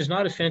to one is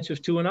not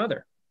offensive to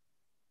another.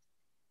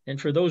 And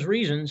for those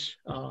reasons,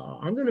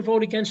 I'm going to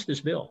vote against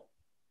this bill.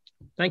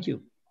 Thank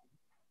you.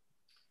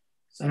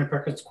 Senator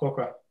Perkins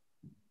Coker.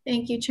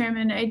 Thank you,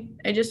 Chairman.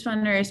 I just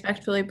want to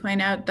respectfully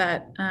point out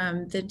that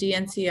the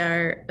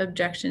DNCR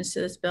objections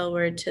to this bill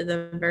were to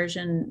the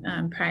version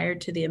prior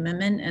to the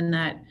amendment, and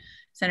that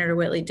Senator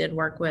Whitley did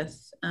work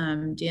with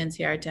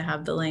DNCR to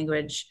have the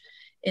language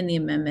in the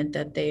amendment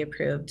that they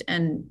approved.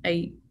 And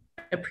I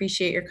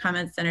appreciate your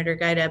comments, Senator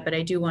Gaida, but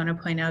I do want to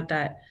point out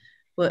that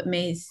what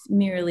may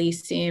merely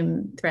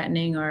seem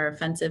threatening or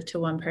offensive to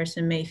one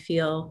person may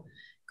feel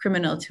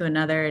criminal to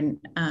another. And,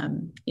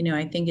 you know,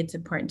 I think it's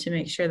important to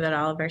make sure that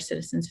all of our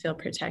citizens feel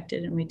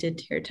protected. And we did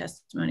hear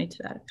testimony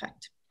to that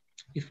effect.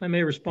 If I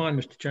may respond,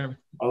 Mr. Chairman.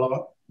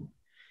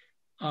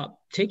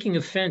 Taking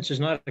offense is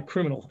not a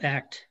criminal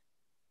act.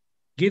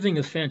 Giving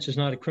offense is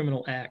not a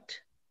criminal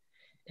act.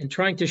 And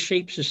trying to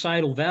shape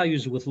societal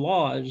values with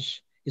laws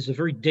is a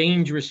very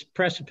dangerous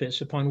precipice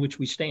upon which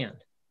we stand.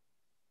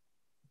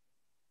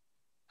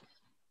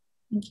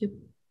 Thank you.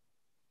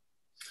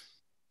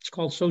 It's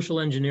called social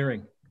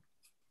engineering.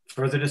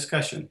 Further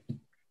discussion.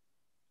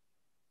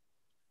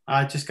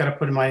 I just got to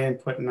put in my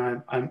input,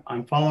 and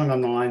I'm following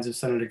on the lines of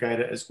Senator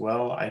Gaida as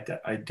well.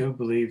 I do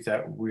believe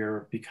that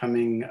we're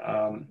becoming,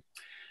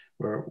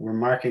 we're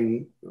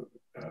marking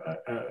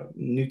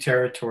new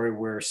territory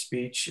where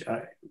speech,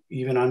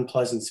 even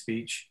unpleasant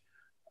speech,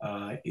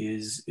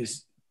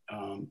 is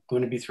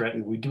going to be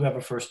threatened. We do have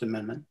a First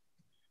Amendment.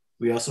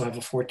 We also have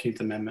a 14th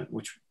Amendment,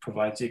 which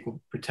provides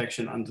equal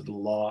protection under the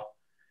law.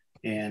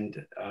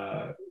 And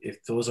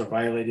if those are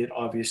violated,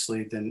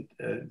 obviously, then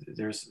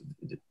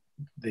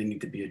they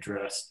need to be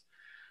addressed.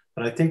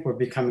 But I think we're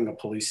becoming a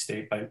police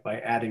state by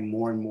adding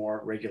more and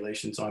more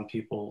regulations on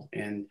people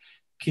and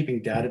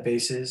keeping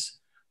databases.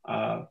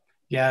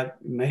 Yeah,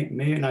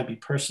 may not be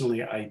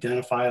personally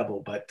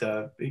identifiable, but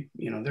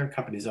you know, there are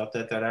companies out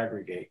there that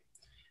aggregate,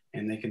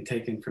 and they can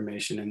take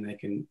information and they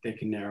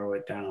can narrow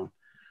it down.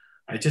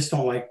 I just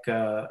don't like,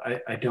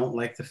 I don't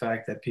like the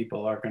fact that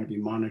people are going to be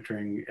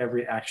monitoring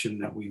every action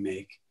that we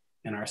make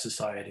in our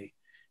society.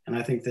 And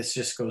I think this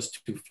just goes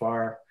too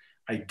far.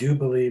 I do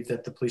believe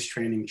that the police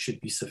training should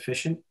be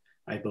sufficient.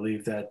 I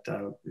believe that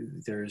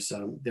there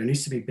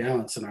needs to be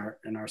balance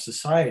in our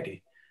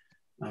society.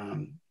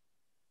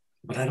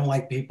 But I don't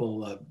like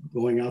people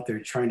going out there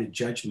trying to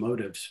judge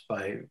motives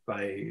by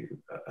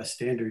a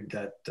standard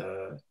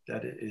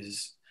that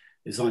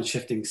is on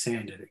shifting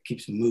sand and it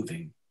keeps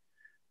moving.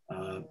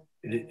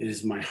 It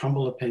is my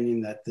humble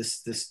opinion that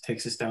this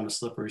takes us down a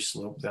slippery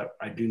slope that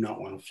I do not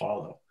want to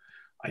follow.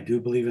 I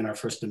do believe in our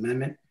First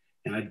Amendment,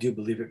 and I do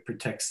believe it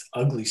protects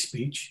ugly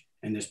speech,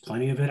 and there's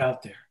plenty of it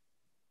out there,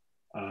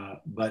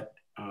 but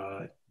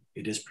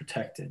it is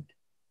protected.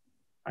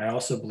 I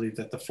also believe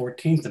that the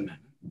 14th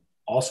Amendment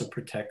also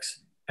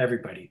protects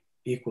everybody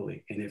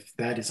equally, and if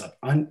that is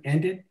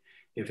unended,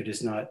 if it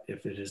is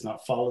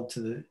not followed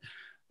to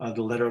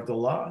the letter of the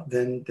law,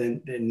 then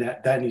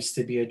that needs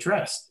to be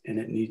addressed and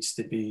it needs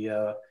to be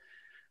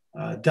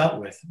dealt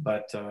with.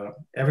 But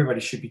everybody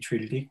should be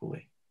treated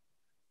equally.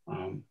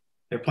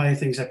 There are plenty of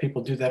things that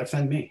people do that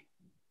offend me.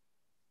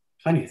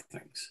 Plenty of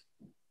things.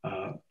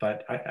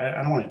 But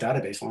I don't want a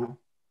database on them.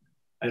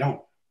 I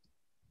don't.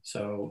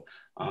 So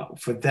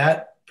for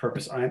that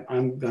purpose,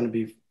 I'm going to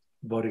be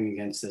voting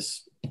against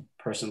this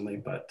personally,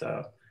 but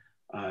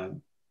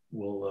I'm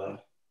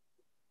going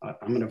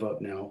to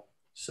vote no.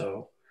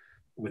 So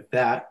with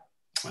that,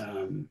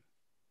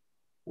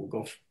 we'll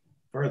go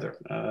further.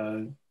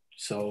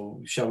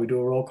 So shall we do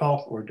a roll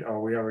call, or are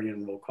we already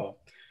in roll call?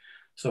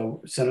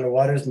 So Senator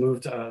Waters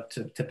moved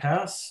to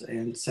pass,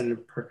 and Senator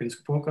Perkins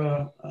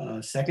Coker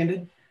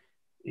seconded.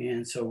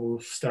 And so we'll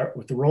start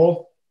with the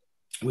roll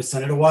with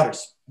Senator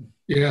Waters.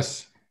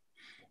 Yes.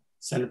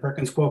 Senator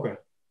Perkins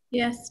Coker.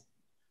 Yes.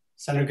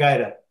 Senator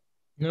Gaida.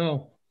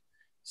 No.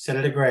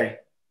 Senator Gray.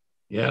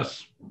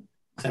 Yes.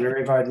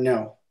 Senator Avard,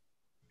 no.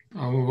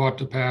 I'll move on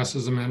to pass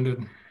as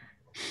amended.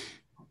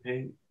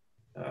 Okay.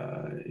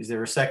 Is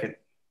there a second?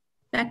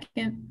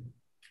 Second.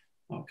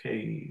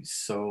 Okay,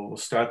 so we'll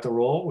start the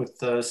roll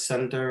with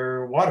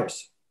Senator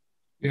Waters.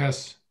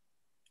 Yes.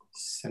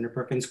 Senator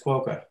Perkins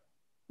Coker.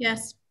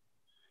 Yes.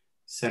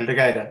 Senator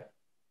Gaida.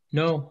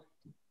 No.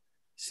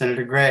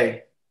 Senator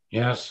Gray.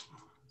 Yes.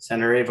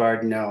 Senator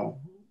Avard, no.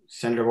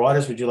 Senator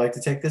Waters, would you like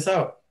to take this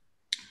out?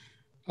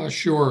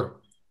 Sure.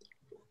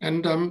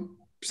 And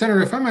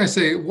Senator, if I might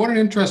say, what an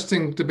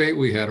interesting debate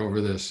we had over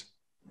this.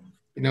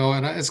 You know,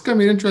 and it's going to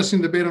be an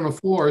interesting debate on the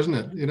floor, isn't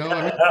it? You know,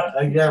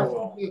 I mean, yeah,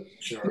 well,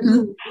 sure.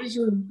 These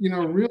are, you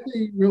know,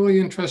 really, really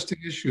interesting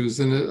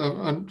issues.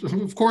 And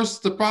of course,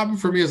 the problem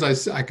for me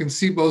is I can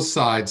see both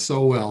sides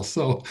so well.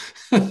 So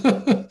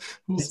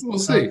we'll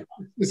see.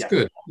 It's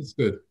good. It's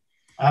good.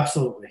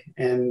 Absolutely.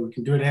 And we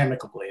can do it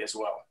amicably as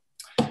well.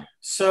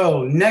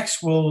 So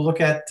next we'll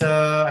look at,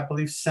 I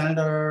believe,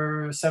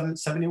 Senator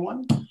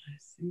 771. I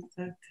think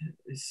that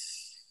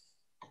is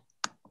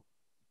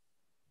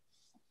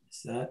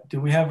that, do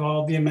we have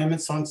all the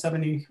amendments on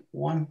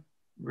 71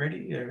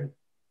 ready, or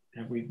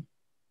have we,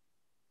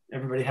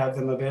 everybody have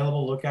them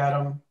available? Look at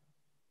them.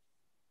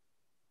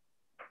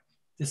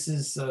 This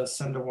is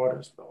Senator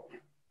Waters' bill.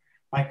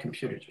 My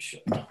computer just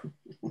shut down.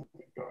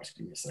 Gosh,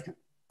 give me a second.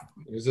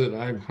 Is it?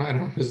 I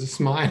don't. Is this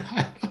mine?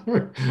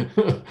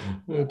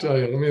 I'll tell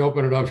you. Let me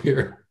open it up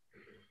here.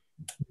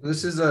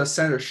 This is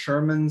Senator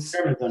Sherman's.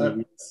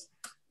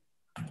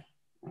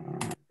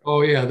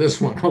 Oh yeah, this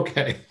one.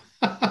 Okay.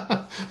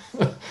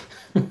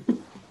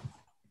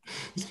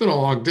 It's been a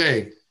long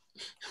day,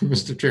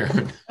 Mr.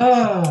 Chairman.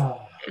 Oh,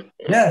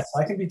 yes,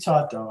 I can be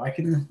taught though. I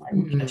can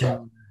catch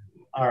up.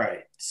 All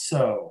right.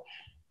 So,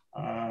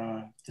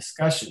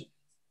 discussion.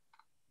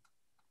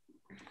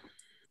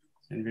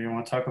 Anybody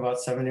want to talk about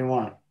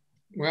 71?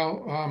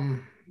 Well,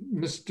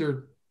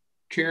 Mr.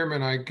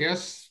 Chairman, I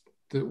guess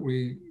that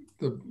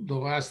the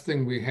last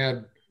thing we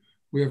have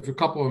a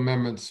couple of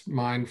amendments,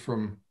 mine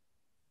from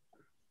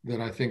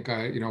that I think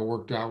I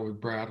worked out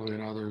with Bradley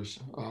and others,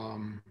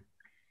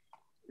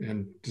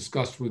 and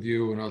discussed with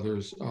you and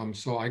others.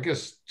 So I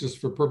guess just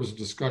for purpose of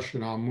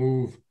discussion, I'll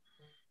move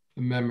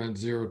Amendment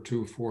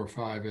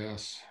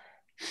 0245S.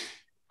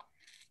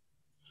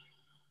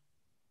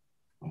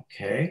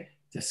 Okay.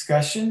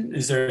 Discussion.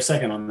 Is there a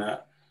second on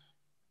that?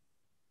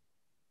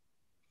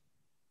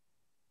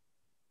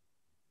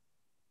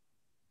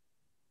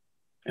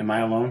 Am I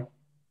alone?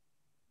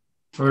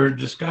 For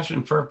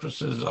discussion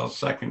purposes, I'll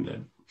second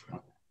it.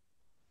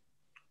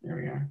 There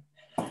we are.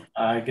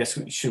 I guess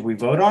should we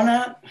vote on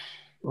that?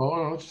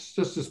 Well, no, just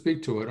to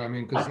speak to it. I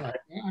mean, because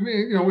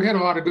we had a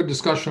lot of good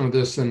discussion of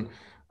this, and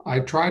I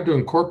tried to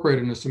incorporate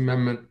in this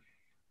amendment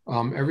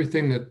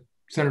everything that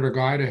Senator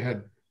Guida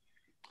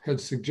had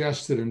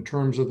suggested in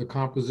terms of the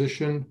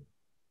composition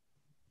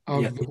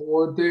of the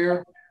board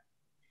there.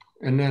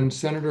 And then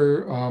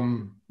Senator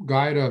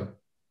Guida,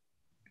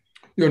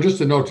 just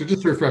a note,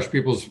 just to refresh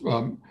people's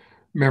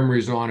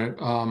memories on it.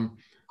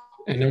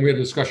 And then we had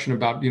a discussion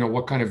about,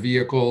 what kind of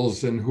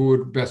vehicles and who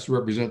would best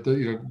represent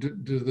the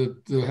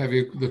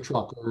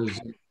truckers,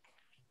 and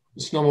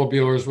the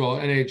snowmobilers. Well,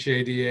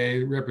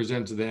 NHADA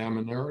represents them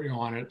and they're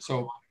on it.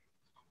 So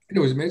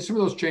anyways, made some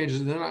of those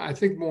changes. And then I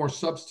think more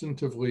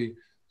substantively,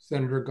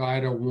 Senator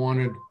Guida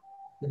wanted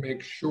to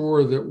make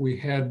sure that we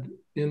had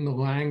in the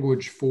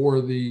language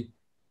for the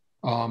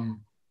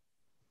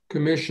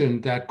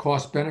commission that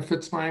cost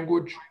benefits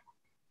language.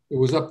 It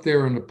was up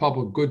there in the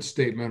public goods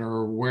statement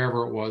or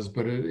wherever it was,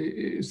 but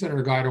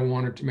Senator Guida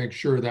wanted to make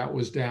sure that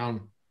was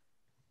down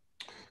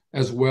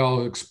as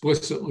well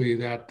explicitly,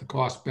 that the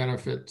cost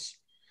benefits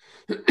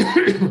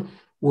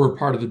were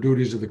part of the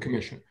duties of the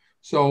commission.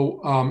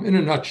 So in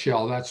a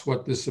nutshell, that's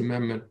what this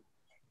amendment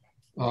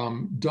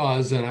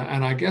does, and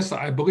I guess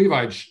I believe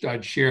I'd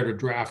shared a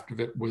draft of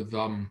it with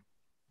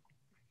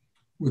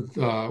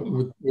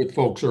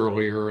folks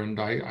earlier, and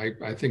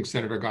I think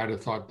Senator Guida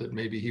thought that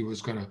maybe he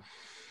was going to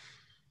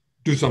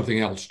do something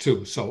else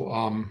too.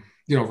 So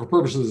for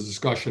purposes of the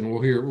discussion,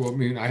 we'll hear. Well, I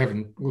mean, I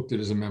haven't looked at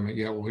his amendment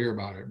yet. We'll hear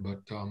about it, but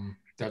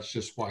that's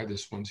just why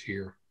this one's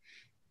here.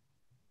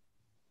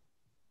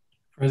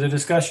 Further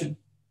discussion,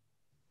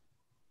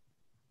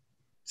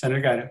 Senator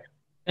Guida.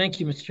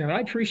 Thank you, Mr. Chairman. I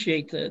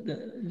appreciate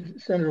the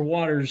Senator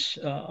Waters'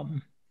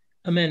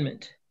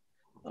 amendment,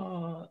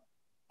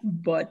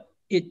 but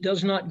it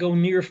does not go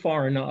near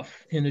far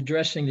enough in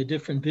addressing the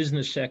different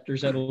business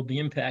sectors that will be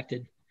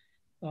impacted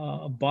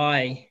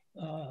by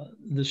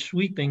the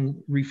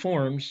sweeping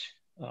reforms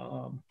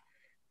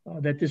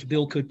that this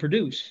bill could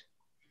produce.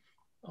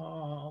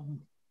 The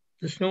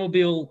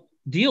snowmobile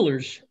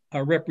dealers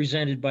are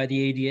represented by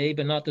the ADA,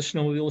 but not the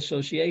Snowmobile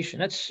Association.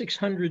 That's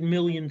 $600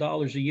 million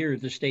a year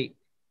of the state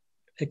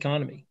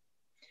economy.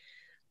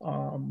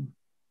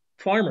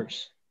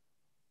 Farmers,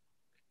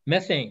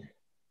 methane.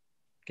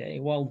 Okay,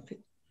 well,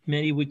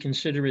 many would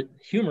consider it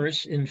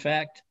humorous. In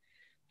fact,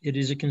 it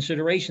is a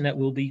consideration that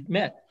will be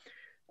met.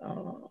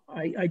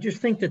 I just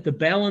think that the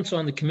balance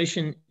on the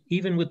commission,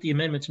 even with the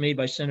amendments made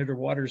by Senator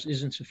Waters,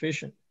 isn't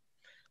sufficient.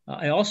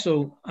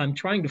 I'm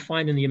trying to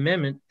find in the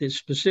amendment this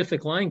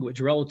specific language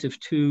relative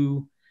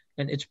to,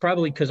 and it's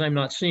probably because I'm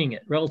not seeing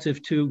it,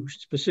 relative to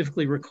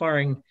specifically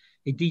requiring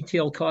a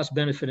detailed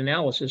cost-benefit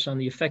analysis on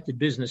the affected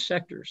business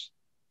sectors.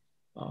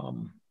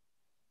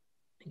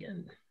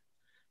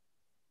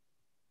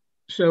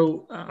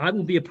 So I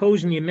will be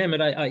opposing the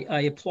amendment.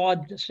 I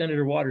applaud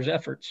Senator Waters'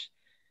 efforts,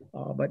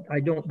 but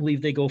I don't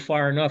believe they go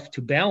far enough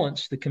to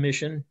balance the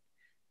commission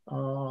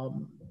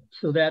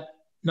so that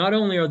not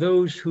only are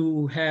those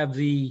who have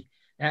the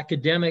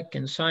academic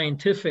and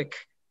scientific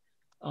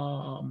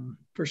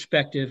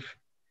perspective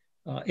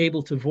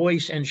able to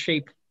voice and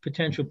shape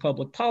potential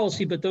public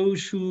policy, but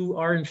those who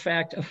are in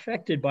fact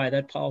affected by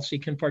that policy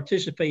can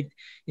participate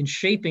in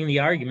shaping the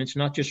arguments,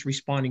 not just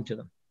responding to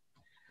them.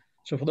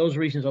 So for those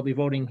reasons, I'll be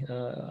voting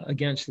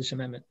against this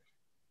amendment.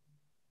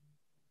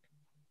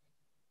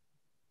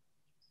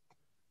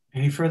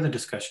 Any further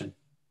discussion?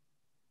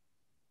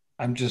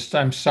 I'm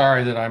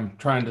sorry that I'm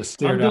trying to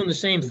stare. I'm doing the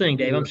same thing,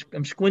 Dave.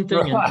 I'm squinting.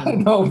 I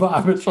know,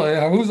 Bob. It's like,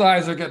 whose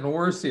eyes are getting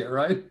worse here,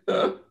 right?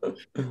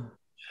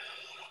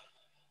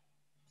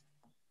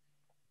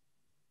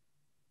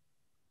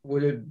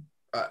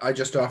 I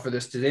just offer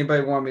this. Did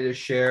anybody want me to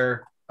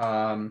share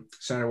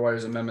Senator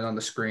Waters' amendment on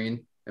the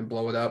screen and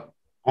blow it up?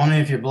 Only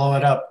if you blow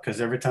it up, because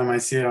every time I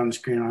see it on the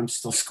screen, I'm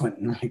still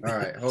squinting. All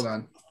right, hold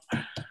on.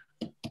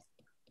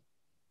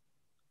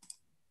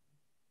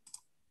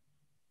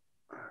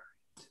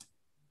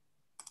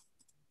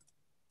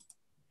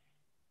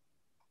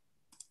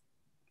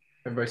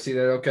 Everybody see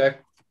that okay?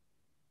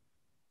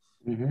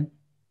 Mm-hmm.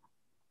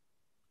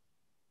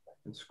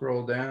 And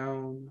scroll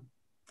down.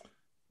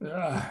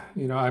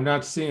 You know, I'm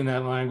not seeing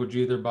that language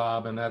either,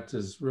 Bob, and that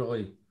is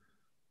really,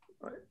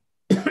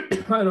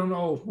 I don't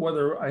know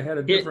whether I had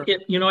a different.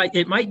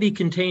 It might be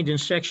contained in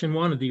section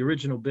 1 of the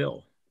original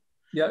bill.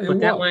 Yeah, but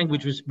that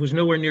language was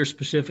nowhere near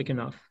specific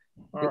enough.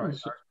 All right.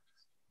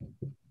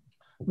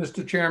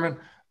 Mr. Chairman,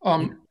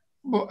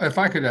 if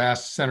I could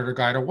ask Senator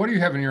Guida, what do you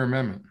have in your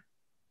amendment?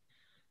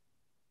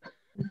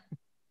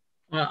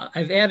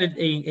 I've added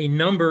a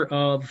number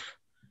of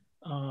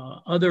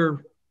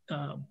other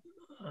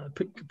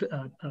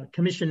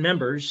commission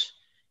members,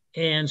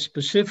 and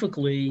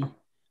specifically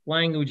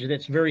language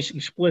that's very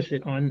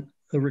explicit on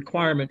the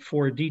requirement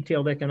for a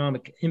detailed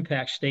economic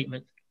impact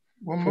statement.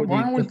 Well,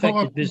 why don't we pull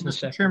up,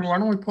 Mr. Chairman, why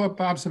don't we pull up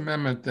Bob's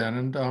amendment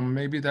then, and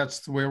maybe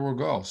that's the way we'll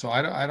go. So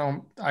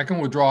I can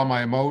withdraw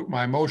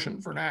my motion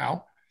for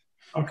now.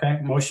 Okay,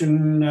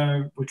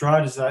 motion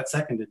withdrawn. Is that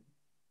seconded?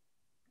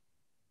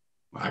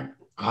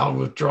 I'll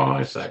withdraw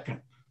my second.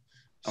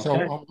 So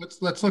Okay.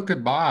 Let's look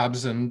at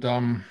Bob's, and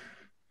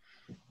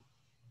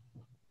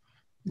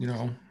you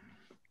know,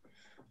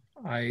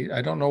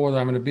 I don't know whether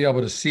I'm going to be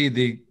able to see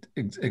the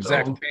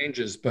exact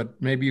changes,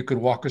 but maybe you could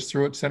walk us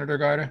through it, Senator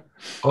Guida.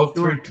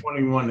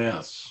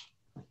 0321S.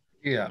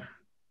 Yeah. All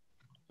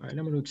right, I'm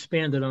going to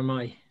expand it on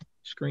my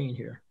screen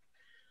here.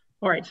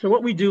 All right, so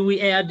what we do,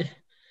 we add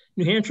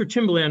New Hampshire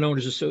Timberland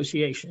Owners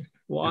Association.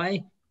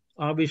 Why?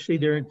 Obviously,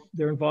 they're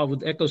involved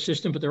with the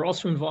ecosystem, but they're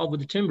also involved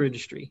with the timber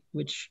industry,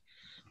 which,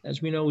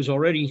 as we know, is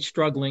already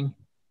struggling,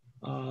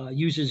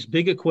 uses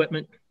big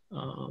equipment,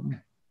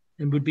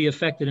 and would be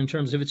affected in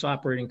terms of its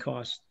operating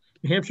costs.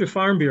 New Hampshire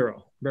Farm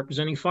Bureau,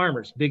 representing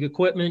farmers, big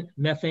equipment,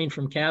 methane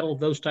from cattle,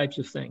 those types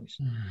of things.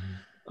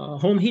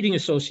 Home Heating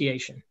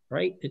Association,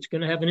 right? It's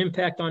going to have an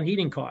impact on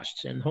heating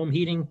costs, and Home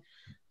Heating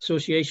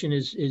Association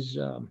is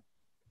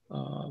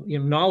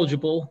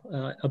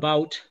knowledgeable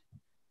about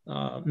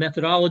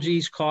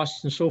methodologies,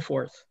 costs, and so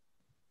forth.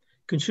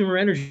 Consumer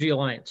Energy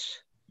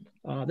Alliance,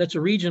 that's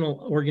a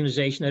regional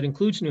organization that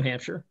includes New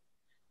Hampshire,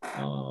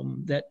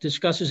 that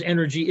discusses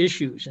energy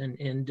issues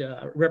and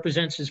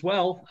represents as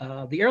well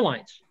the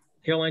Airlines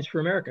for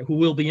America, who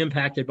will be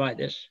impacted by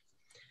this.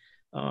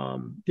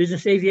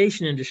 Business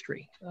aviation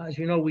industry. As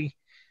you know,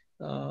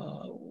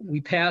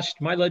 we passed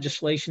my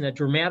legislation that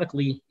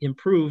dramatically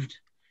improved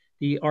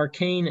the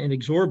arcane and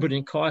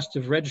exorbitant cost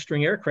of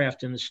registering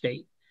aircraft in the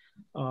state.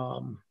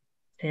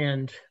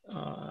 And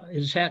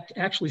has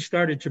actually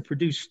started to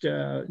produce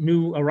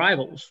new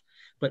arrivals,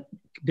 but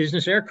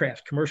business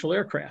aircraft, commercial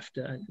aircraft,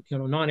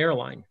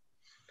 non-airline.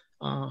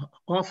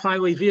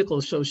 Off-Highway Vehicle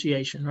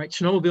Association, right?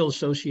 Snowmobile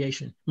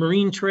Association,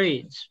 Marine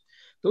Trades.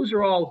 Those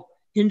are all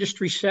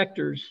industry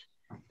sectors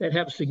that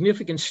have a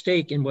significant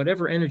stake in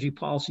whatever energy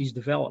policy is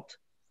developed.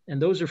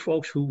 And those are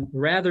folks who,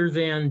 rather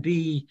than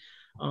be,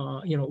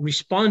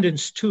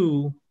 respondents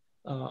to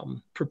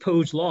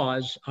proposed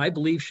laws, I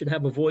believe should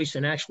have a voice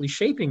in actually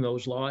shaping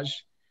those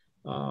laws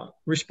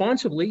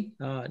responsibly.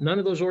 None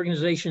of those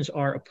organizations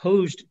are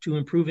opposed to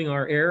improving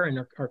our air and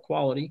our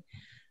quality,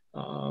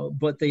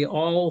 but they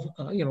all,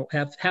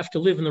 have to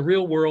live in the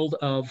real world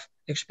of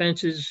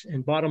expenses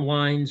and bottom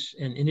lines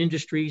and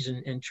industries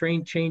and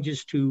train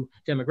changes to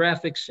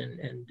demographics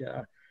and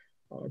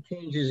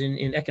changes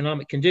in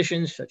economic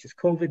conditions such as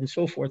COVID and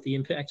so forth, the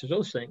impacts of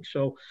those things.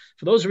 So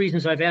for those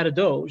reasons, I've added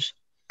those.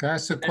 Can I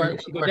ask a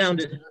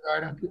question?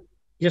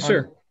 Yes,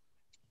 sir.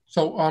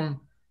 So,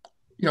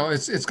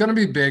 it's going to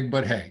be big,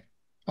 but hey,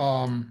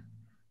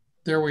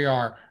 there we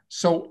are.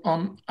 So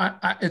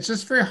it's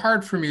just very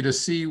hard for me to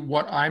see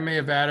what I may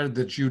have added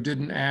that you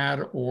didn't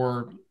add,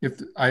 or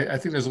if I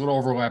think there's a little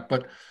overlap,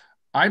 but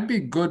I'd be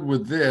good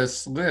with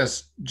this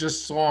list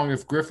just so long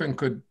if Griffin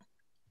could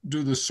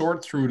do the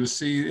sort through to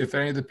see if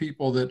any of the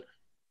people that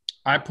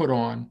I put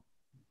on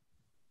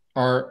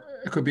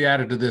could be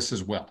added to this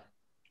as well.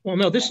 Well,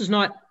 no, this is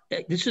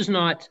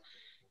not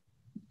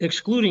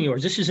excluding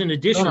yours. This is in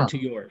addition to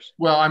yours.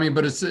 Well, I mean,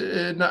 but it's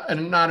not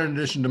in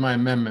addition to my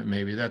amendment,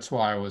 maybe. That's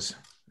why I was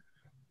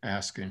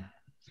asking.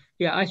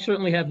 Yeah, I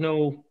certainly have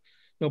no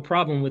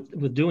problem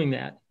with doing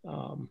that.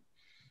 And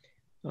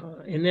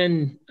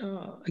then,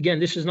 again,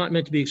 this is not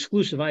meant to be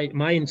exclusive.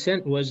 My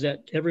intent was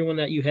that everyone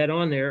that you had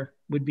on there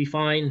would be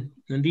fine,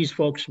 and these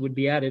folks would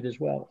be added as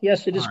well.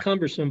 Yes, it is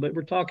cumbersome, but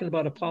we're talking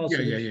about a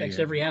policy that affects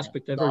every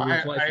aspect of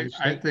everyone's life in the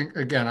state. I think,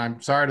 again,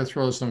 I'm sorry to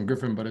throw this on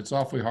Griffin, but it's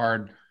awfully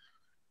hard,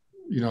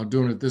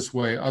 doing it this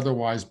way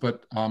otherwise.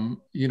 But,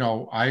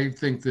 I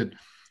think that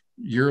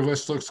your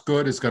list looks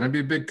good. It's going to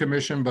be a big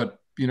commission, but,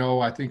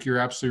 I think you're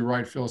absolutely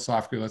right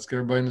philosophically. Let's get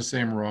everybody in the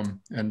same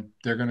room, and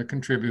they're going to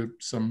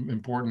contribute some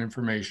important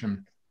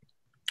information,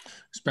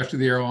 especially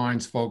the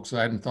airlines folks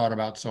I hadn't thought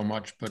about so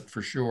much, but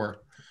for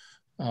sure.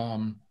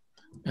 And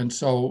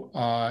so,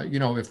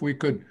 if we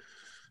could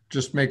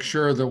just make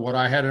sure that what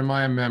I had in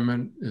my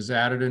amendment is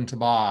added into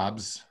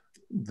Bob's,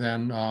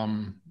 then,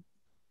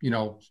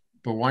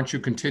 but why don't you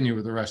continue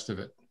with the rest of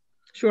it?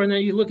 Sure. And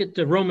then you look at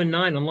the Roman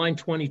 9 on line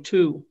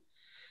 22.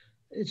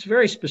 It's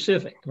very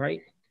specific,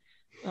 right?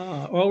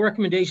 All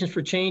recommendations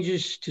for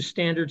changes to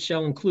standards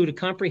shall include a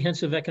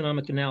comprehensive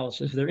economic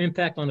analysis of their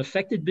impact on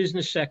affected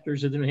business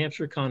sectors of the New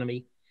Hampshire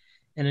economy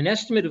and an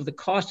estimate of the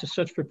cost of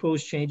such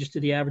proposed changes to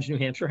the average New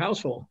Hampshire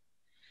household.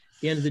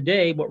 At the end of the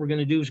day, what we're going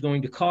to do is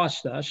going to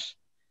cost us,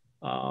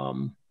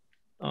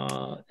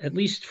 at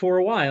least for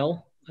a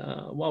while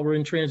we're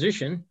in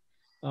transition,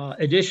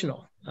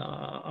 additional.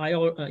 I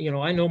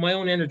know my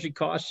own energy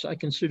costs I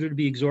consider to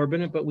be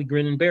exorbitant, but we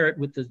grin and bear it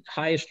with the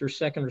highest or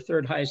second or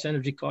third highest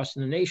energy costs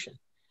in the nation.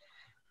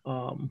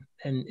 So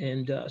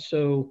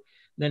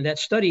then that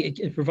study,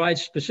 it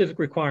provides specific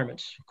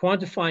requirements,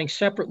 quantifying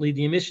separately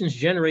the emissions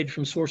generated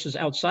from sources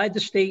outside the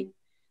state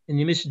and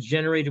the emissions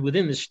generated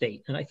within the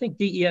state. And I think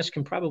DES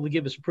can probably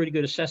give us a pretty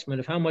good assessment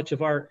of how much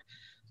of our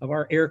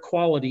air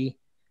quality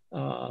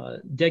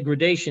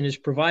degradation is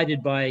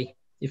provided by,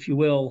 if you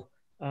will,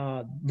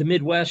 the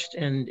Midwest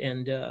and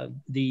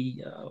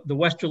the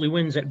westerly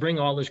winds that bring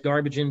all this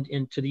garbage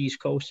into the East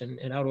Coast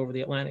and out over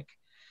the Atlantic.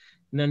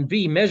 And then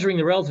B, measuring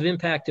the relative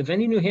impact of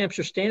any New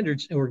Hampshire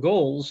standards or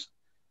goals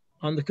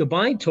on the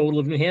combined total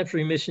of New Hampshire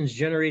emissions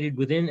generated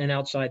within and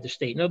outside the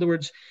state. In other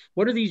words,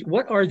 what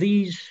are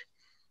these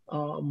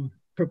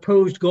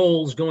proposed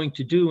goals going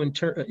to do in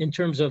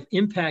terms of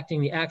impacting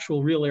the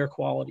actual real air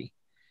quality?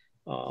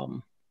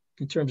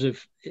 In terms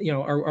of,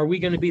 are we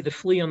going to be the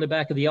flea on the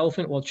back of the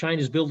elephant while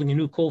China's building a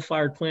new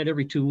coal-fired plant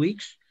every 2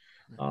 weeks?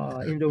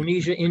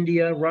 Indonesia,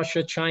 India,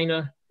 Russia,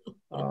 China,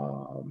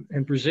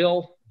 and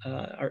Brazil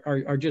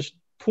are just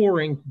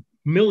pouring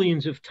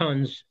millions of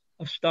tons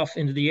of stuff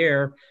into the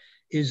air.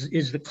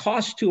 Is the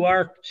cost to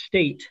our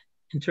state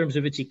in terms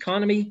of its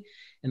economy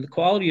and the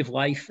quality of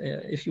life,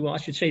 if you will, I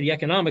should say the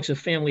economics of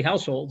family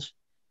households,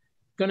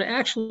 going to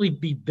actually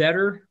be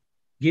better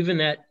given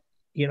that,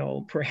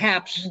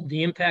 perhaps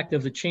the impact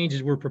of the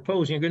changes we're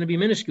proposing are going to be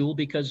minuscule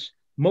because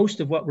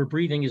most of what we're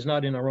breathing is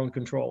not in our own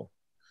control?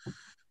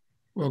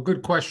 Well,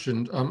 good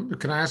question.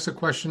 Can I ask a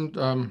question,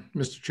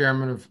 Mr.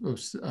 Chairman of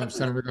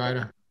Senator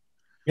Guida?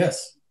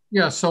 Yes.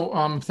 Yeah,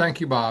 so thank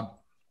you, Bob.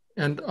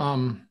 And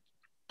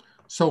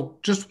so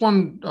just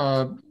one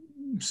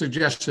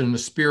suggestion in the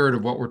spirit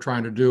of what we're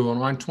trying to do on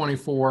line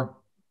 24.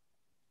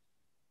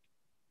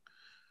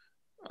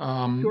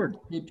 Sure.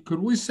 Could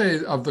we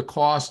say of the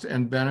cost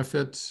and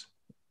benefits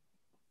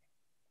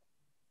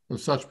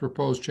of such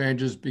proposed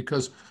changes?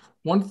 Because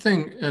one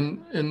thing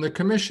in the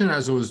commission,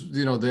 as it was,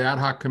 the ad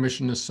hoc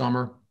commission this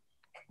summer,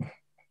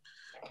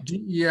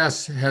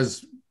 DES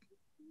has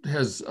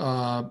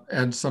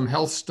and some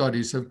health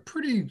studies have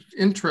pretty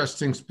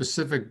interesting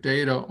specific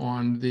data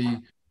on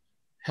the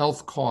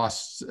health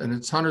costs, and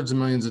it's hundreds of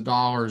millions of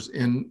dollars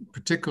in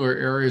particular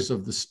areas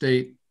of the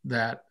state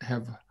that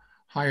have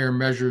higher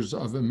measures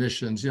of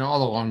emissions, all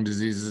the lung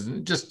diseases,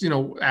 and just,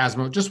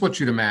 asthma, just what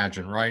you'd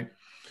imagine, right?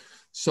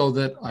 So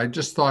that I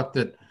just thought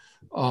that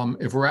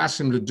if we're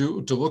asking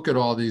them to look at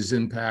all these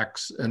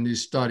impacts and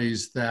these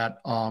studies that,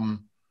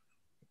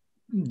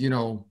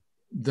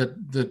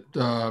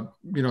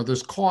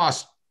 there's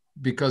cost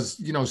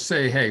because,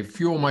 say, hey,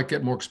 fuel might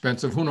get more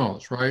expensive, who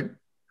knows, right?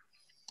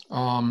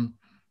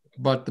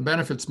 But the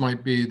benefits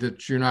might be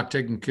that you're not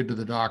taking a kid to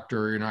the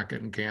doctor, or you're not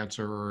getting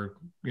cancer, or,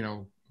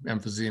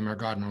 emphysema, or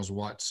God knows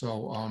what.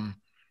 So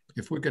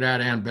if we could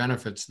add and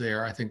benefits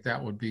there, I think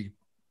that would be,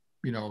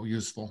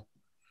 useful.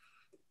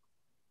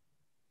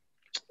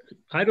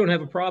 I don't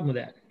have a problem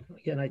with that.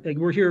 Again, I think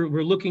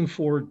we're looking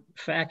for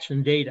facts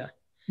and data.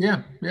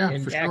 Yeah,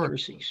 and for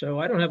accuracy. Sure. So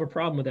I don't have a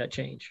problem with that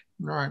change.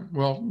 All right.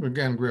 Well,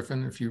 again,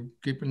 Griffin, if you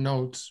keep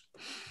notes.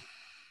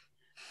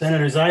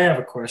 Senators, I have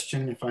a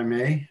question, if I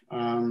may.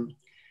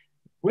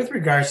 With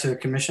regards to the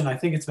commission, I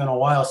think it's been a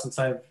while since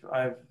I've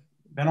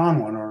been on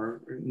one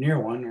or near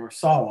one or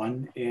saw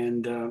one,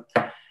 and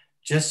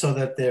just so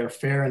that they're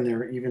fair and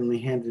they're evenly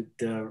handed,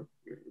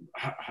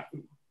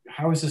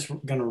 how is this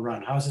going to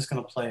run? How is this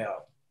going to play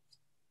out?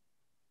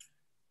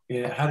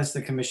 How does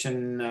the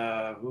commission,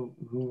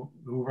 who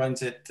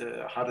runs it,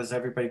 how does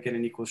everybody get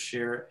an equal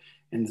share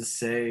in the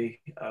say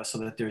so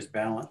that there's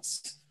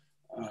balance?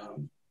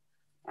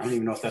 I don't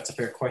even know if that's a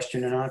fair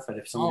question or not, but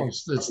if somebody,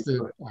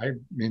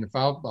 if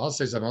I'll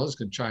say something, others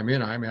can chime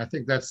in. I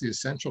think that's the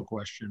essential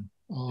question.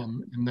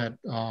 In that,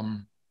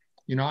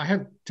 I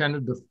have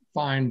tended to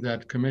find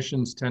that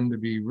commissions tend to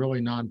be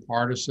really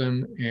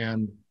nonpartisan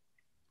and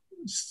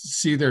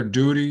see their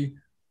duty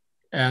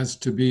as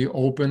to be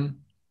open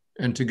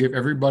and to give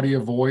everybody a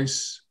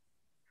voice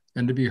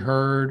and to be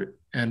heard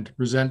and to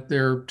present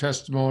their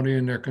testimony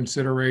and their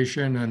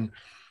consideration. And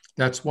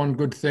that's one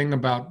good thing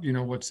about, you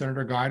know, what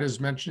Senator Guida is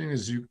mentioning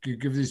is you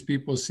give these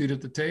people a seat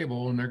at the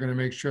table, and they're going to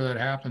make sure that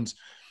happens.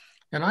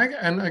 And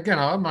again,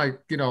 I'll have my,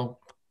 you know,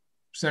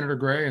 Senator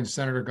Gray and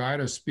Senator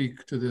Guida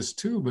speak to this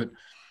too, but,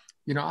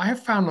 you know, I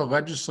have found the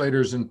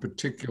legislators in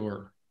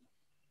particular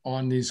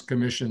on these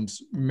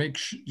commissions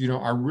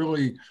I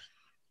really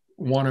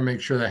want to make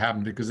sure that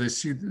happen, because they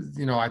see,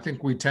 you know, I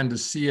think we tend to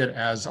see it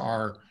as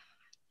our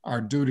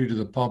duty to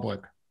the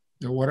public.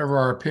 That whatever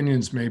our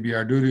opinions may be,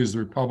 our duty as the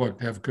republic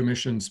to have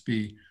commissions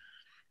be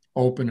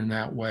open in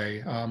that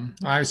way.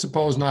 I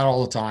suppose not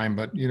all the time,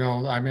 but, you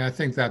know, I mean, I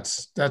think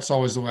that's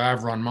always the way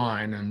I've run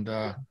mine.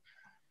 And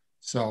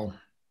so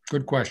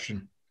good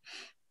question.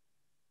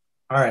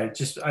 All right,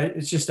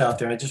 it's just out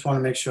there. I just want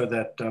to make sure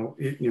that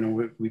you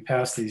know, we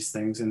pass these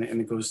things and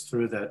it goes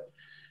through that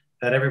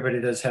everybody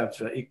does have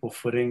equal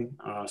footing,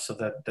 so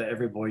that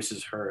every voice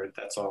is heard.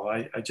 That's all.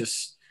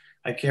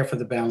 I care for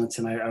the balance,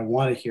 and I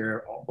want to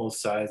hear both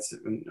sides,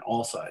 and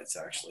all sides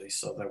actually,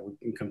 so that we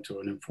can come to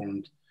an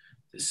informed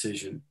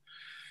decision.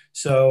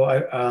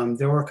 So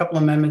there were a couple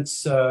of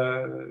amendments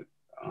that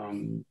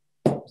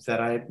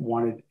I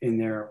wanted in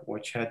there,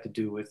 which had to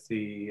do with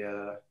the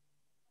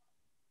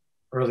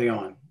early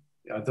on.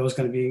 Are those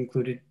going to be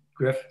included,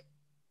 Griff?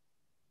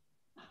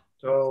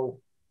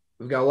 So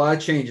we've got a lot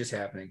of changes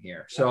happening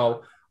here.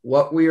 So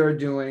what we are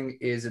doing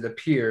is, it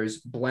appears,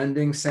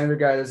 blending Senator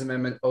Guida's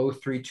amendment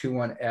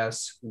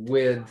 0321S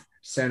with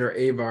Senator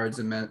Avard's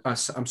amendment,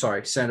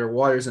 Senator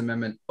Waters'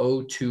 amendment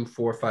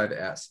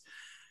 0245S.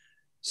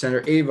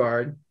 Senator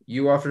Avard,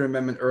 you offered an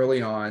amendment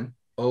early on,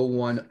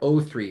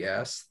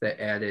 0103S,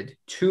 that added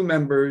 2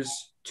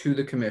 members to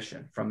the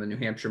commission from the New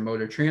Hampshire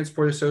Motor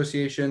Transport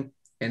Association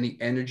and the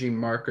Energy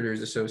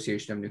Marketers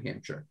Association of New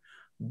Hampshire.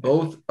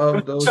 Both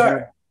of those...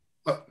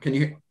 can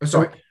you?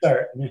 Sorry.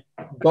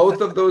 Both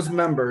of those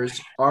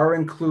members are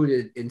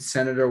included in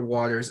Senator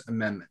Waters'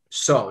 amendment.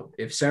 So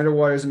if Senator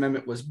Waters'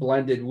 amendment was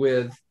blended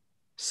with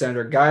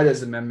Senator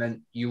Guida's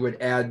amendment, you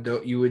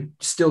would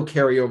still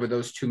carry over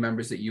those 2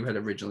 members that you had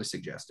originally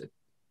suggested.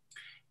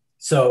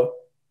 So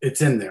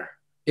it's in there.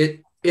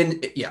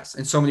 Yes.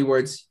 In so many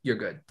words, you're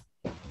good.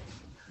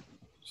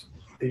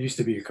 There used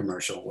to be a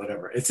commercial,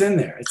 whatever. It's in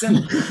there. It's in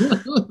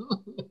there.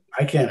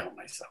 I can't help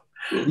myself.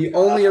 The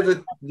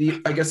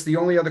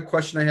only other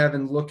question I have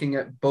in looking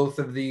at both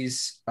of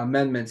these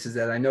amendments is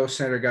that I know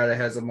Senator Guida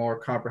has a more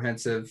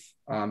comprehensive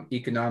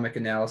economic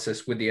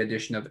analysis with the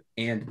addition of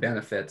 "and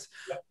benefits,"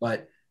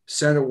 but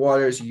Senator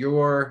Waters,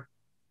 your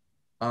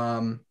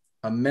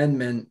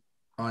amendment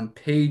on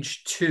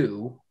page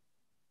 2,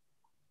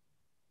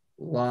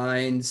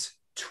 lines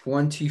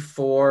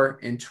 24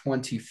 and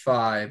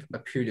 25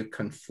 appear to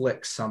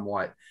conflict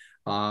somewhat.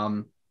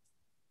 That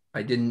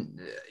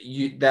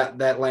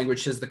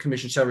language says the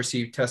commission shall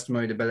receive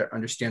testimony to better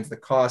understand the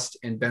cost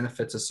and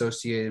benefits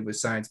associated with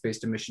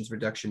science-based emissions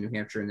reduction in New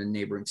Hampshire and the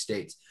neighboring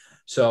states.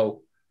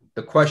 So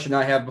the question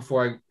I have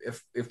before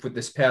if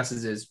this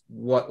passes is,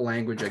 what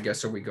language, I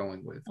guess, are we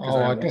going with?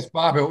 I guess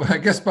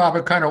Bob,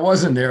 it kind of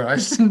wasn't there. I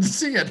just didn't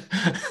see it.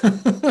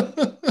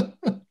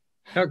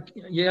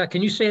 Yeah,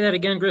 can you say that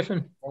again,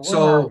 Griffin?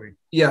 So,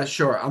 yeah,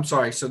 sure. I'm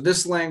sorry. So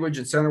this language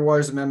in Senator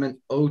Waters'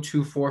 amendment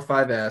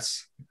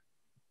 0245S,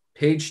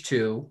 page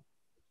 2,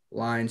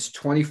 lines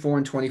 24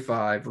 and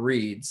 25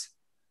 reads,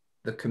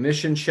 the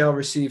commission shall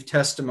receive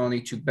testimony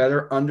to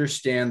better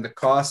understand the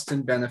costs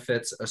and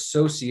benefits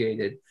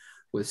associated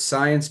with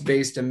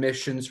science-based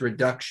emissions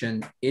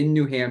reduction in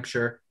New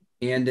Hampshire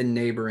and in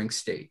neighboring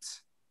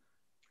states.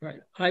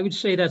 Right. I would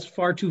say that's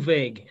far too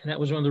vague. And that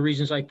was one of the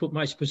reasons I put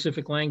my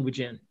specific language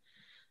in.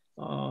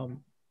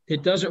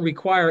 It doesn't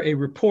require a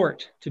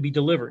report to be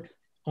delivered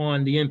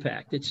on the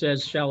impact. It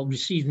says shall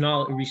receive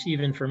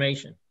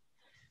information.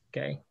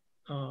 Okay.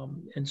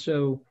 And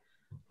so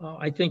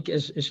I think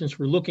since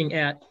we're looking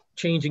at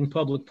changing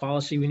public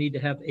policy, we need to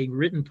have a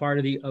written part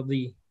of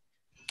the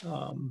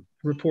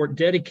report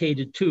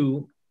dedicated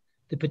to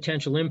the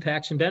potential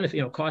impacts and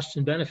benefit, costs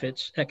and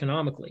benefits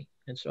economically.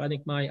 And so I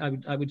think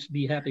I would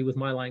be happy with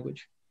my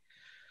language.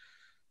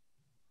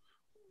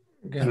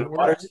 Again,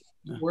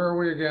 where are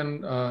we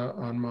again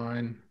on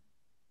mine?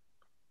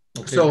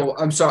 Okay. So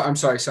I'm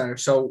sorry, Senator.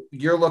 So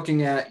you're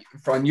looking at,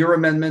 from your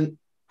amendment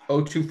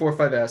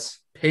 0245S,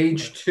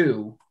 page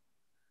 2,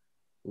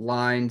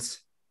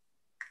 lines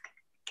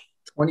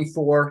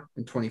 24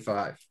 and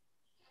 25.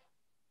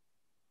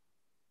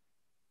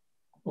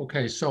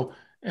 Okay, so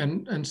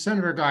and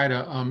Senator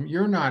Guida,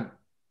 you're not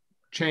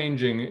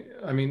changing.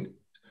 I mean,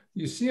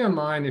 you see on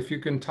mine, if you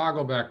can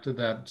toggle back to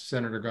that,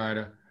 Senator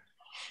Guida.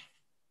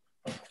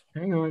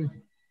 Hang on.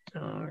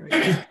 All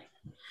right.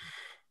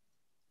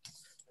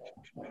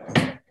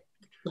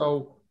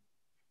 So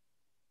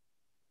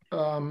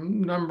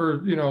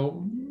number,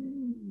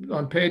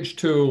 on page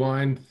 2,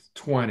 line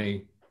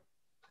 20.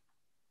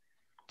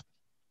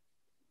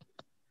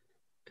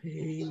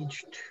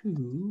 Page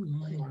 2,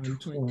 line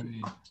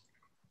 20.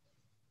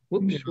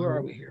 Whoops, where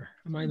are we here?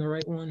 Am I in the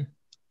right one?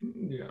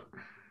 Yeah.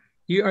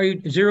 Are you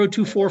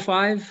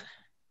 0245?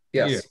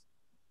 Yes.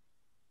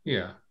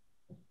 Yeah.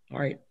 All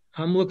right.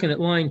 I'm looking at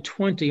line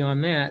 20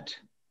 on that.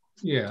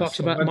 Yeah. Talks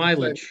so about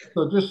mileage.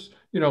 So just,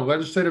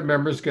 legislative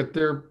members get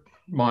their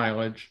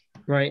mileage.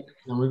 Right.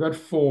 And we got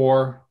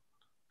 4.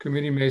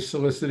 Committee may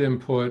solicit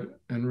input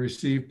and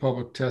receive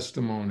public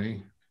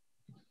testimony.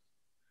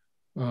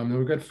 Then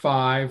we've got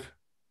 5.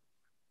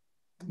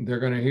 They're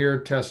going to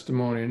hear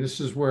testimony. And this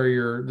is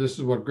where this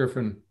is what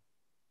Griffin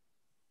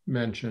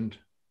mentioned.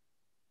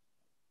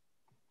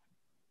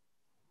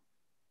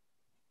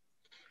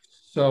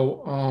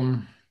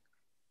 So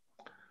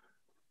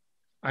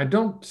I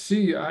don't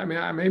see,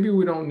 maybe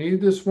we don't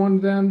need this one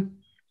then.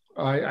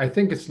 I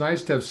think it's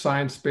nice to have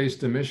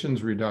science-based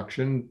emissions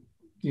reduction,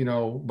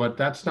 but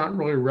that's not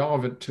really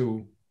relevant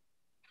to.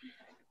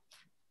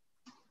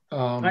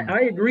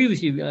 I agree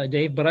with you,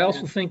 Dave, but I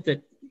also think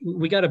that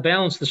we got to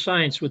balance the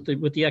science with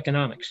the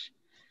economics.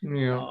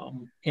 Yeah.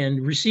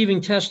 And receiving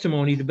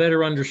testimony to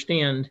better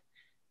understand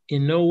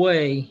in no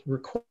way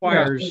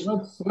requires.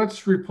 Yeah, so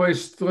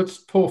let's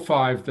pull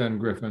 5 then,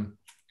 Griffin.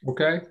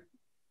 Okay.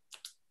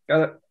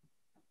 Got it.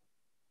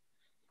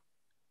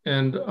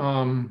 And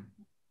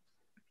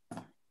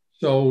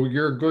so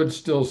you're good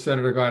still,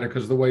 Senator Guida,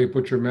 because the way you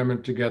put your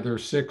amendment together,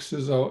 6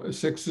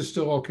 is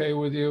still okay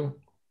with you?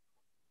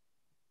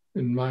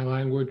 In my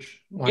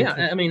language?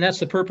 Yeah, that's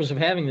the purpose of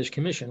having this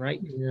commission, right?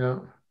 Yeah.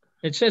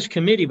 It says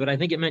committee, but I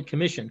think it meant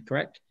commission,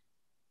 correct?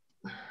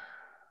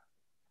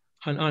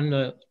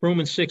 On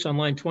Roman 6 on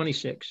line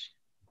 26.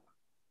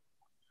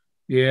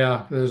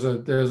 Yeah, there's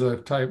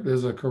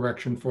a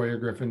correction for you,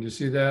 Griffin. Do you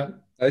see that?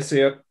 I see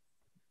it.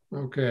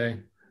 Okay.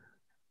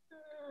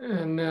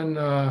 And then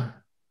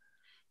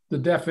the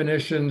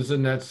definitions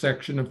in that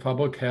section of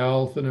public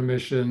health and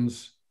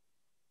emissions.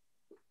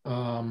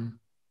 And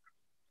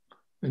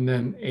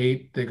then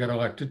 8, they got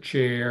elected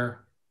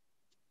chair.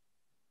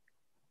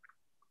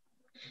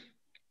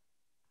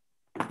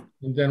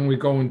 And then we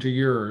go into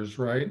yours,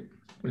 right?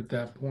 At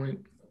that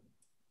point.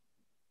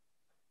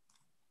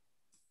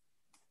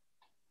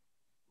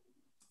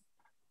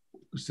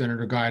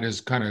 Senator Guide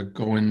is kind of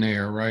going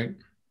there, right?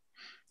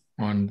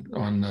 On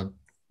the.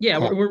 Yeah,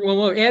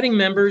 we're adding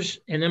members,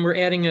 and then we're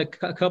adding a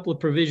couple of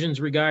provisions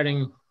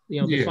regarding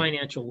the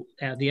financial,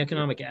 the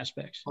economic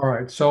aspects. All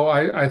right. So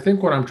I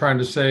think what I'm trying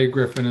to say,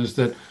 Griffin, is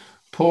that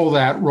pull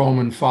that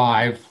Roman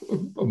 5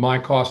 of my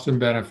cost and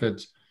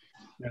benefits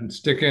and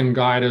stick in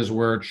Guida's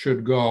where it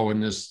should go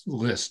in this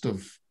list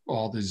of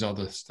all these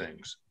other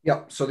things.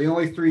 Yep. So the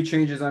only 3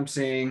 changes I'm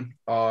seeing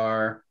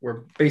are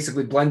we're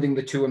basically blending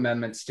the 2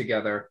 amendments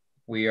together.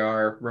 We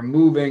are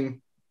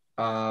removing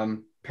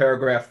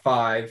paragraph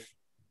 5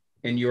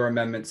 in your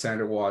amendment,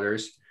 Senator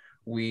Waters.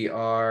 We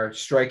are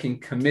striking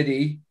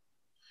committee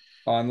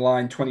on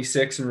line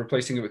 26 and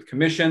replacing it with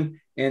commission,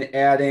 and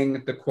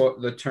adding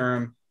the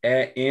term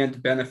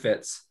and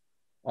benefits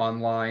on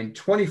line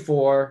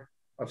 24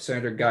 of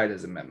Senator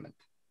Guida's amendment.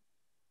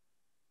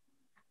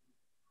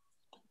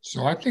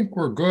 So I think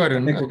we're good.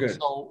 I think we're good.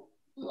 So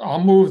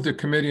I'll move the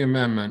committee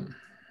amendment.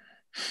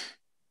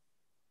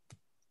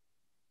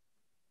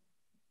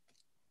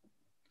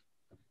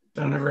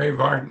 Senator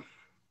Avard.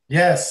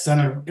 Yes,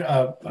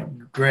 Senator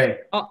Gray.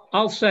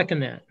 I'll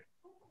second that.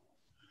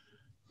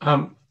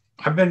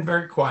 I've been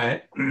very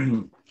quiet.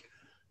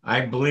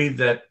 I believe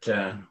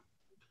that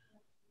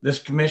this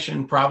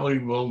commission probably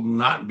will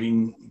not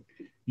be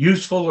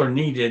useful or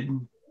needed,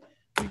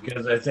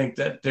 because I think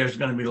that there's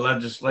going to be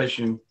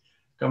legislation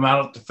come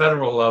out at the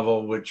federal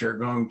level which are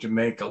going to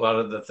make a lot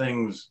of the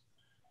things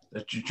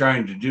that you're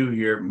trying to do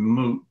here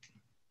moot.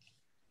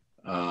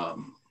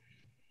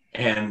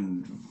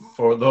 And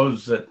for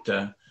those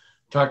that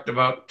talked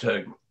about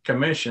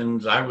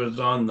commissions, I was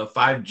on the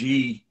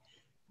 5G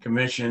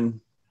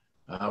commission,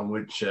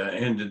 which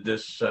ended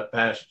this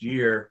past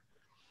year.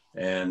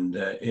 And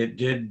it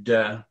did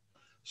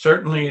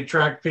certainly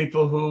attract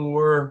people who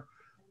were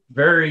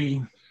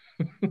very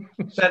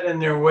set in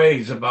their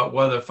ways about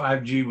whether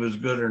 5G was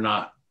good or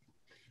not.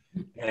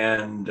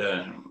 And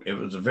it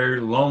was a very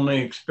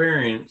lonely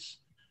experience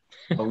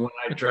when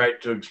I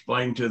tried to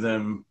explain to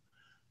them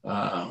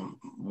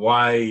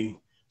why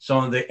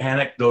some of the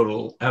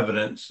anecdotal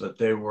evidence that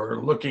they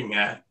were looking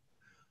at,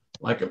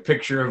 like a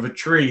picture of a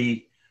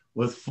tree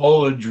with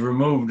foliage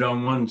removed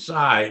on one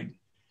side,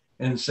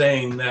 and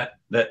saying that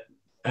that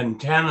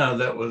antenna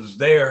that was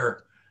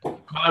there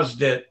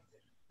caused it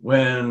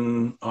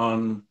when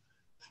on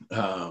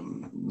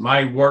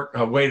my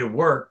way to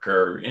work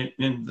or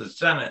in the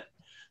Senate,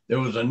 there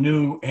was a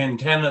new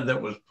antenna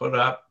that was put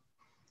up,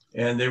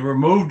 and they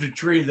removed a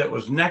tree that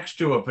was next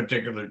to a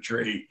particular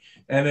tree,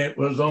 and it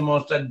was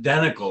almost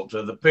identical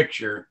to the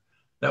picture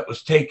that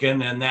was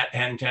taken, and that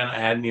antenna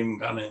hadn't even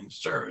gone into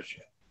service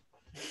yet.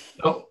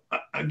 So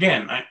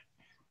again,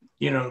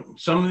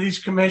 some of these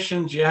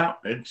commissions, yeah,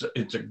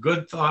 it's a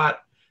good thought.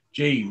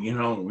 Gee,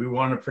 we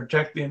want to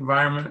protect the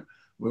environment.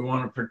 We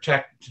want to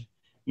protect,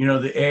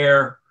 the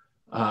air.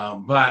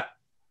 But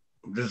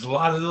there's a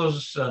lot of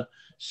those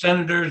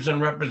senators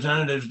and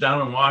representatives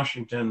down in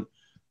Washington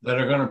that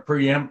are going to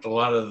preempt a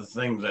lot of the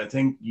things I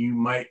think you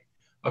might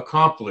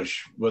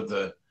accomplish with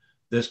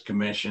this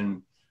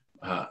commission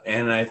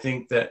And I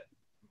think that,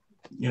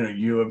 you know,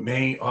 you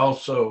may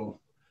also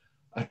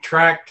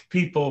attract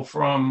people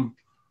from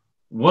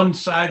one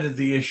side of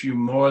the issue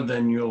more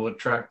than you'll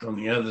attract on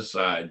the other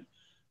side.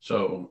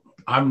 So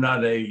I'm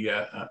not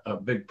a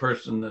big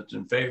person that's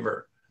in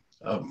favor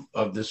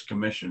of this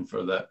commission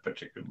for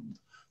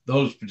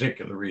those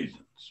particular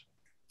reasons.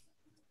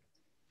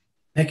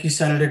 Thank you,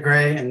 Senator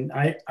Gray. And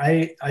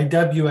I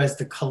dub you as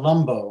the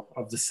Columbo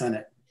of the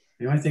Senate.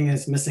 The only thing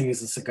that's missing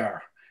is a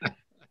cigar.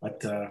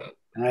 But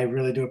and I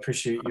really do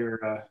appreciate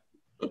your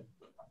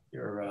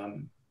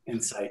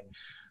insight.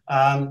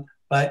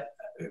 But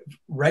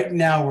right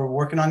now we're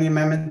working on the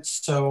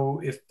amendments.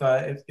 So if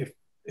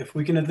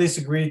we can at least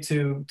agree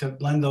to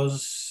blend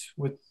those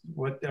with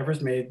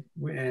whatever's made,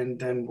 and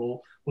then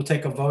we'll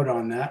take a vote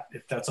on that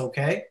if that's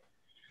okay.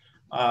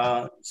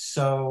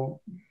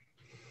 So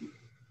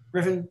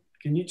Griffin,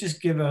 can you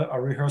just give a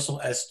rehearsal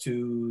as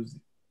to?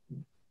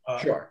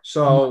 Sure.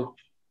 So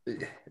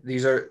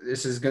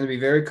this is going to be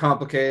very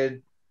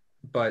complicated,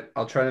 but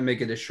I'll try to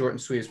make it as short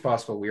and sweet as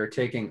possible. We are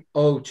taking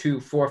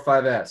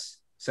 0245S,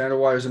 Senator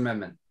Waters'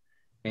 amendment,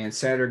 and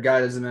Senator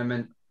Guida's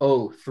amendment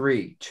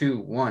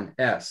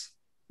 0321S,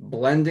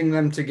 blending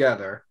them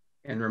together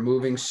and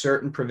removing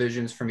certain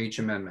provisions from each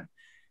amendment.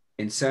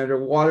 In Senator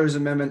Waters'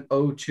 amendment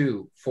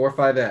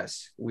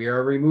 0245S, we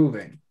are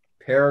removing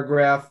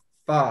paragraph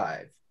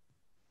 5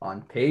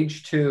 on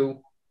page 2,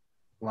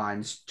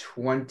 lines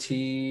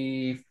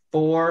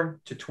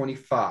 24 to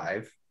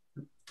 25.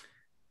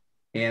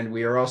 And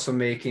we are also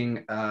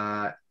making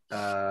a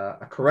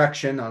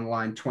correction on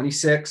line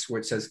 26 where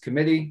it says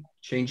committee,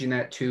 changing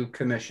that to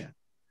commission.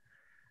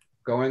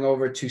 Going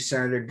over to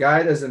Senator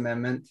Guida's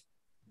amendment,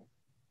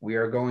 we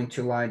are going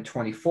to line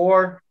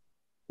 24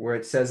 where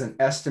it says an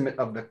estimate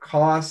of the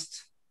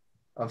cost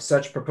of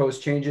such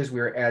proposed changes. We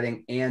are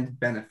adding and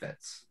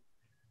benefits.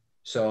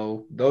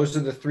 So those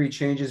are the three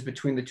changes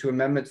between the two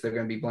amendments. They're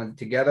going to be blended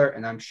together.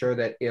 And I'm sure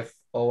that if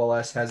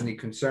OLS has any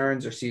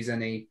concerns or sees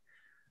any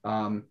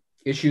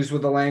issues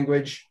with the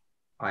language,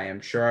 I am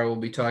sure I will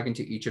be talking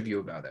to each of you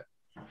about it.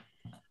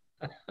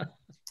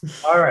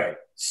 All right.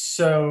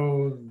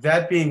 So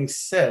that being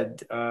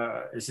said,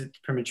 is it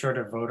premature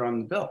to vote on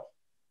the bill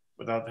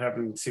without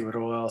having to see what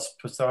OLS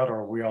puts out, or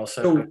are we all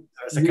set? So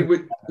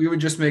we would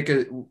just make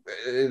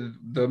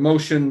the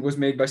motion was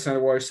made by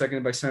Senator Waters,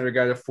 seconded by Senator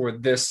Guida for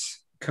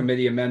this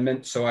committee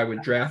amendment. So I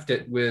would draft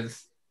it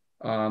with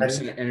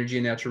Senate Energy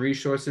and Natural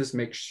Resources,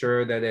 make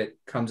sure that it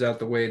comes out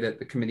the way that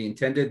the committee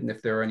intended. And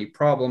if there are any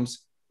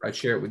problems, I'd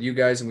share it with you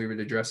guys and we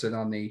would address it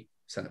on the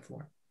Senate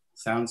floor.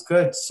 Sounds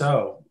good.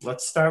 So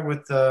let's start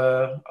with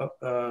a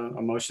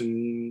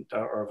motion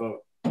or a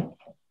vote.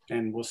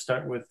 And we'll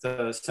start with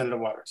Senator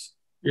Waters.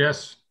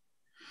 Yes.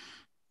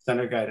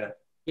 Senator Guida.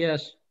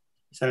 Yes.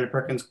 Senator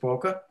Perkins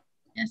Cuoca.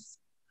 Yes.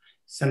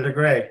 Senator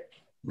Gray.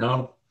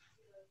 No.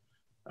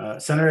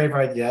 Senator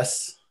Avard,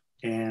 yes.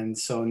 And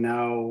so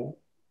now,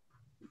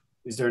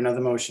 is there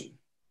another motion?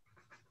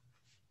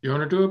 You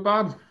want to do it,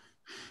 Bob?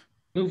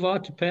 Move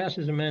on to pass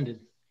as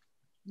amended.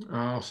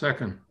 I'll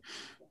second.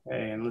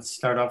 Okay, and let's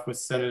start off with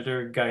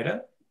Senator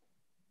Guida.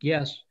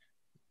 Yes.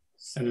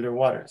 Senator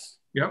Waters.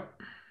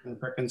 Yep. Senator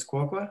Perkins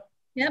Cuoca.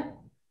 Yep.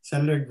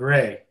 Senator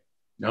Gray.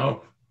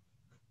 No.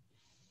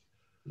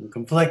 I'm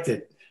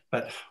conflicted,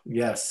 but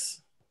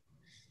yes.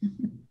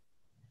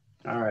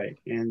 All right,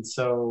 and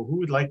so who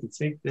would like to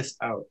take this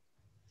out?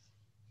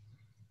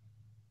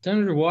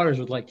 Senator Waters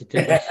would like to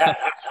take it out.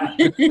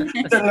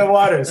 Senator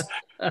Waters.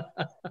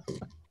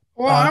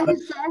 Well,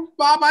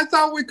 Bob, I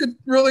thought we could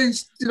really,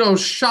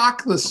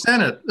 shock the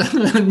Senate,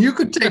 and you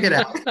could take it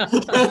out.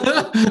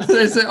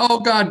 They say,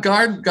 "Oh God,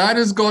 God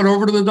is going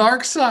over to the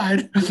dark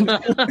side."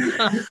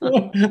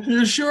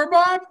 You sure,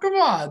 Bob? Come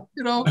on,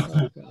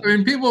 I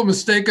mean, people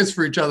mistake us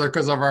for each other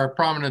because of our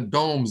prominent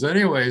domes,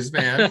 anyways,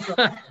 man.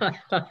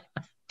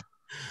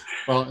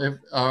 Well, if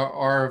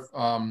or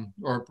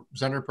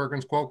Senator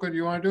Perkins Cuoca, do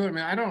you want to do it? I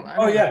mean, I don't.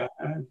 Yeah.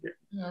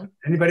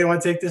 Anybody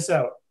want to take this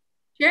out?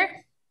 Sure.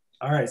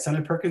 All right,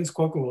 Senator Perkins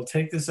Cuoca will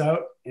take this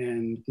out,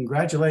 and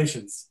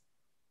congratulations.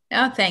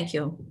 Oh, thank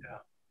you. Yeah.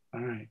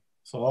 All right.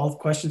 So all the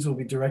questions will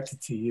be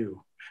directed to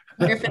you.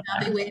 Griffin,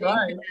 I'll be waiting.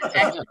 Right.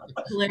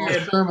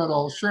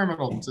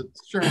 Sherman.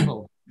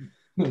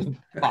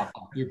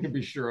 You can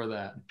be sure of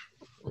that.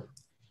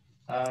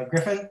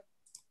 Griffin?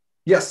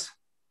 Yes.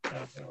 Do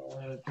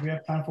we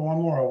have time for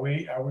one more? Are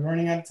we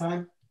running out of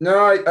time?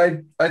 No,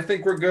 I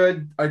think we're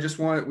good.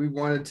 We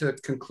wanted to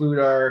conclude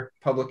our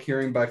public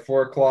hearing by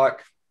 4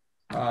 o'clock.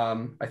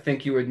 I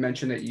think you had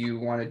mentioned that you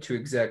wanted to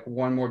exec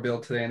one more bill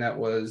today, and that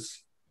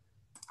was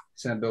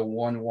Senate Bill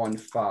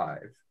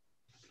 115.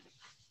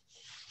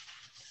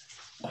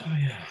 Oh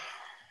yeah.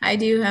 I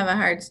do have a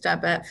hard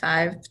stop at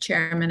 5,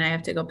 Chairman. I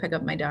have to go pick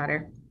up my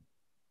daughter.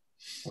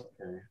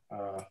 Okay.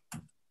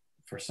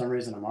 For some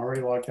reason, I'm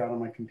already logged out on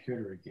my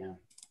computer again.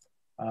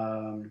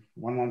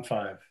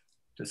 115.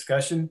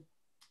 Discussion.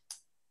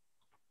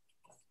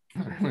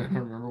 I don't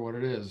remember what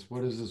it is.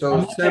 What is this?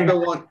 So Senate Bill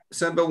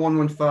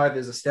 115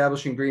 is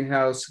establishing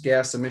greenhouse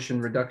gas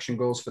emission reduction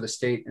goals for the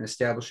state and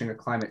establishing a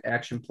climate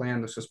action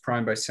plan. This was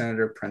primed by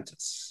Senator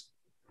Prentice.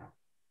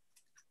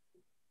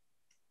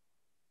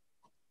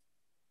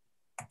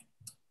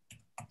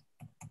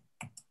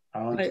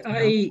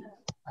 I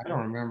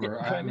don't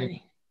remember. I mean,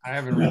 I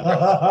haven't read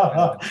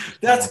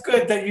That's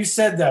good that you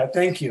said that.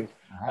 Thank you.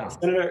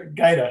 Senator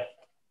Gaida.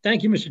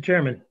 Thank you, Mr.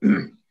 Chairman.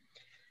 You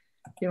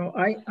know,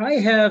 I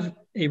have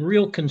a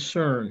real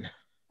concern.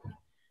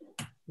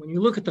 When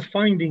you look at the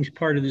findings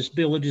part of this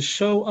bill, it is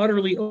so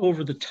utterly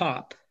over the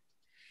top.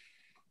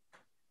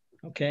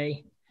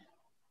 Okay.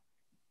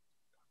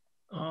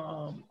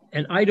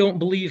 And I don't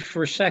believe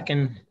for a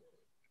second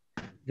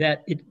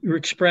that it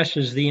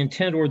expresses the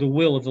intent or the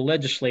will of the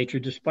legislature,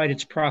 despite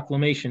its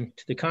proclamation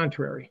to the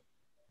contrary.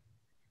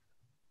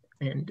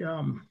 And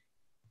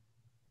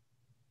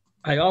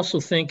I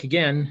also think,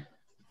 again,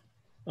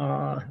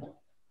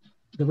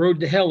 the road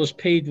to hell is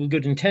paved with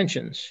good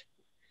intentions.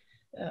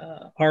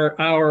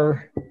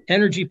 Our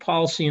energy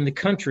policy in the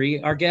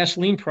country, our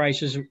gasoline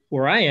prices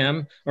where I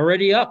am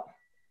already up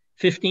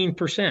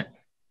 15%,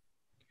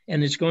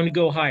 and it's going to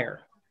go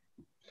higher.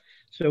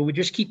 So we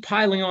just keep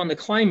piling on the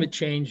climate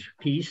change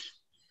piece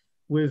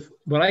with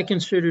what I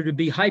consider to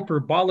be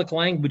hyperbolic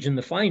language in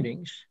the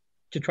findings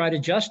to try to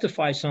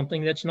justify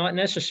something that's not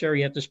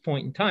necessary at this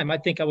point in time. I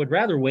think I would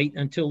rather wait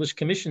until this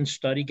commission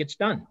study gets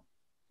done.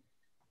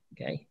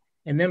 Okay.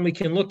 And then we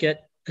can look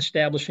at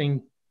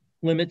establishing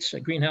limits,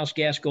 greenhouse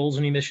gas goals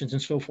and emissions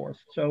and so forth.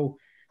 So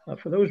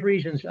for those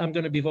reasons, I'm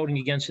going to be voting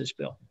against this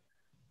bill.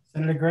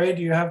 Senator Gray,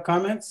 do you have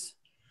comments?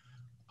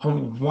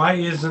 Why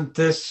isn't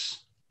this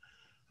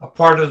a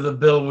part of the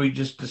bill we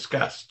just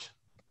discussed?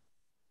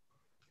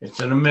 It's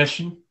an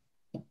omission.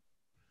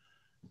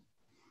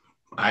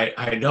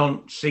 I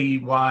don't see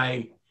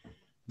why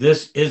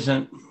this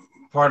isn't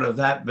part of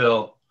that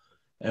bill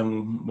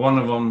and one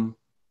of them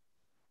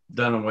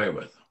done away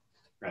with.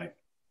 Right.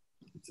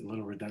 It's a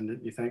little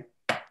redundant, you think?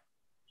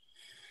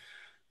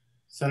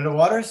 Senator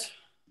Waters?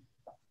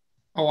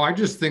 Oh, I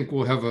just think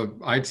we'll have a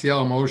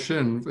ITL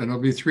motion and it'll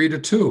be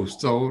 3-2.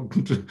 So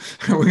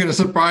are we going to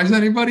surprise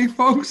anybody,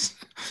 folks?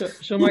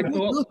 So Mike,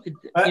 well,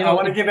 I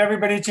want to give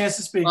everybody a chance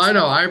to speak. I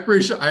know. I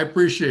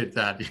appreciate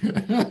that.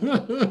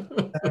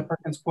 Senator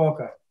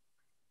Perkins-Coker.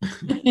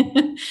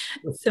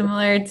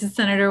 Similar to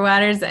Senator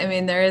Waters, I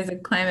mean, there is a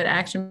climate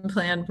action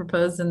plan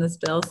proposed in this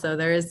bill, so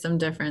there is some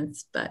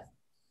difference, but.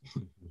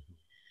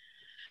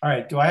 All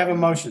right, do I have a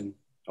motion?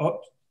 Oh,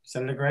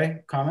 Senator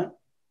Gray, comment?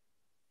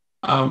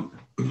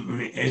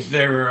 Is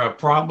there a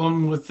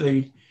problem with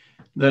the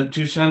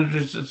two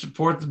senators that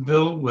support the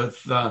bill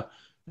with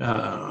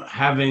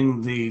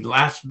having the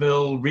last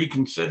bill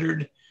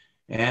reconsidered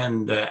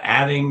and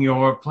adding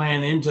your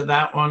plan into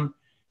that one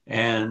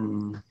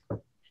and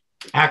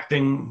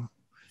acting,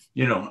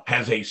 you know,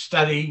 as a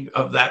study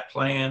of that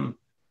plan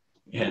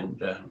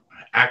and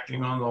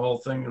acting on the whole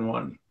thing in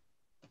one?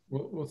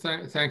 Well,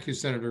 thank you,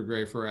 Senator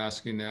Gray, for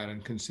asking that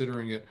and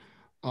considering it.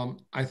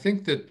 I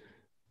think that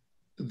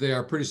they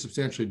are pretty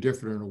substantially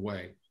different in a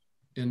way,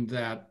 in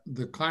that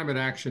the climate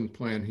action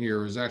plan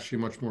here is actually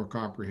much more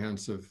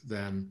comprehensive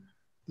than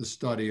the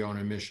study on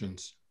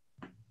emissions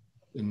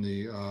in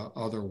the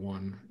other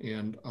one.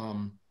 And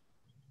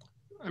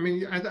I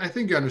mean, I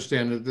think you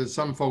understand that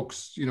some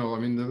folks, you know, I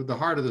mean, the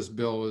heart of this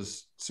bill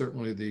is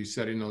certainly the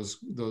setting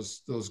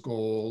those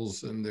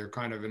goals, and they're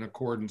kind of in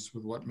accordance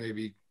with what may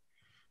be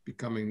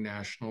becoming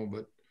national.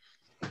 But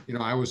you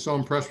know, I was so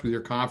impressed with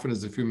your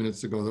confidence a few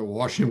minutes ago that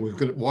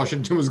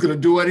Washington was going to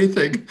do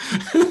anything.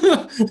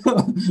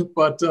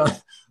 But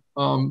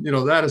you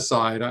know, that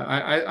aside,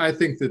 I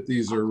think that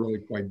these are really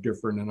quite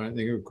different, and I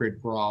think it would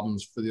create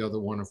problems for the other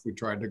one if we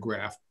tried to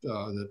graft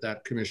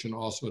that commission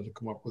also had to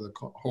come up with a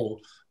whole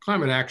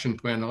climate action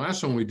plan. The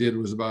last one we did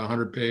was about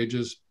 100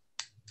 pages,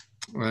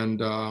 and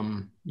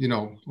you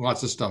know,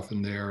 lots of stuff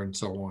in there and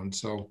so on.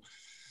 So,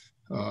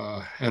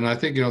 and I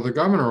think, you know, the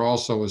governor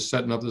also is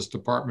setting up this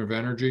Department of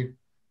Energy,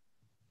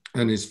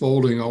 and he's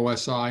folding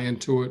OSI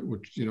into it,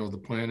 which, you know, the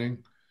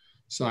planning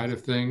side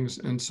of things.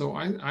 And so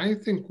I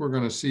think we're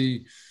going to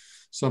see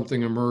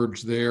something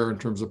emerge there in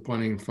terms of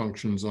planning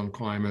functions on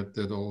climate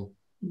that'll,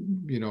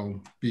 you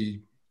know,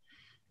 be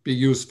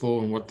useful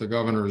and what the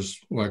governor is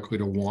likely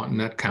to want, and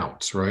that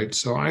counts, right?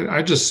 So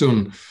I just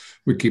soon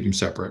we keep them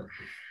separate.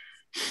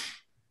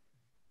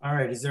 All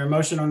right, is there a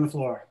motion on the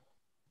floor?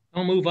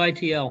 I'll move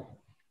ITL.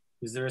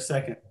 Is there a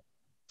second?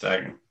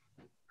 Second.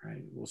 All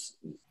right, we'll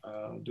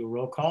do a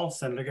roll call.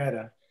 Senator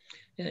Gaida.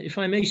 If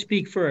I may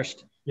speak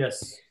first.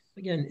 Yes.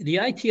 Again, the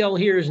ITL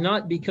here is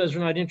not because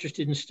we're not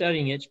interested in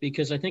studying it. It's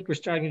because I think we're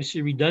starting to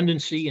see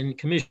redundancy in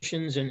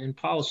commissions and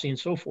policy and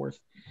so forth.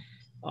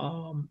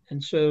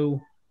 And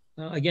so,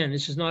 again,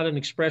 this is not an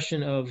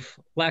expression of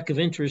lack of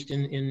interest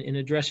in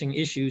addressing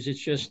issues. It's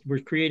just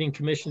we're creating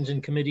commissions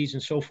and committees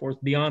and so forth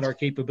beyond our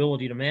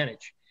capability to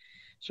manage.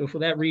 So for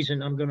that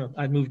reason,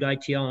 I've moved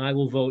ITL, and I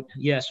will vote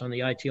yes on the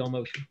ITL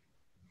motion.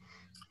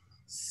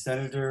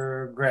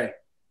 Senator Gray.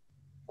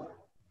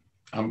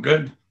 I'm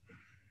good.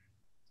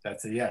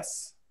 That's a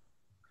yes,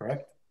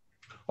 correct?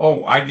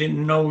 Oh, I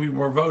didn't know we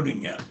were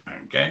voting yet.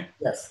 Okay.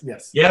 Yes,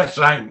 yes. Yes,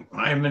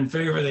 I'm in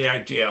favor of the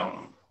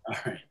ITL. All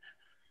right.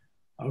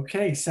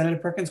 Okay, Senator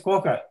Perkins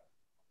Cuoca.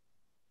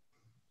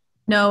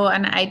 No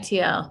on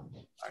ITL.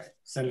 All right,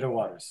 Senator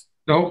Waters.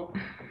 Nope.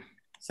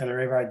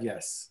 Senator Avard,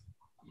 yes.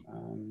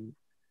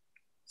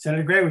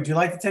 Senator Gray, would you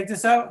like to take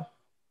this out?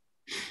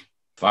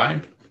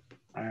 Fine.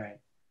 All right.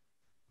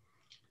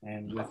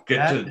 And with Get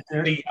that,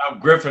 to see how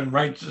Griffin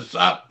writes this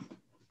up.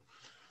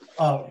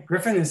 Oh,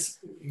 Griffin is,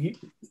 he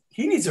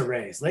needs a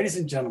raise. Ladies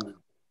and gentlemen,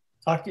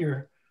 talk to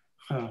your,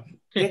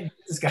 get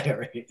this guy a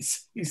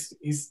raise.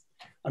 He's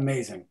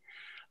amazing.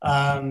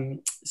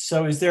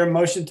 So is there a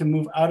motion to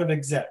move out of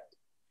exec?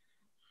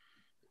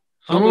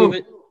 I'll move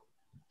it.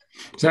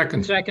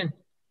 Second. Second.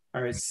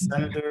 All right,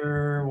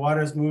 Senator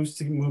Waters moves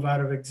to move out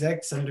of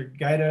exec. Senator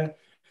Guida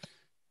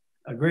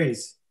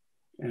agrees.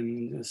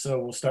 And so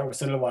we'll start with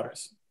Senator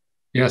Waters.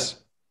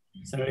 Yes.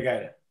 Senator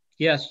Guida.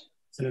 Yes.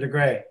 Senator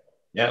Gray.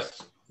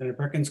 Yes. Senator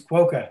Perkins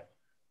Cuoca.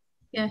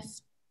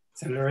 Yes.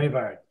 Senator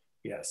Avard.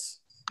 Yes.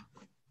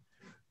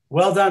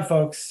 Well done,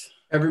 folks.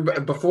 Everybody,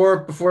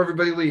 before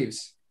everybody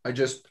leaves,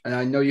 and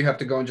I know you have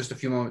to go in just a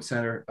few moments,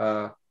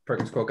 Senator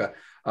Perkins Cuoca.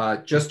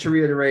 Just to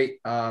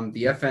reiterate,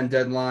 the FN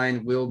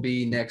deadline will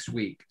be next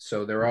week.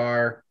 So there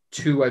are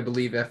 2, I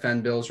believe,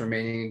 FN bills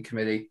remaining in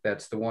committee.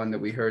 That's the one that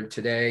we heard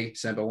today,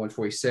 Senate Bill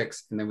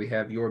 146, and then we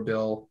have your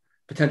bill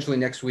potentially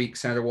next week,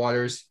 Senator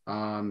Waters,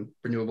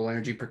 renewable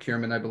energy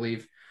procurement, I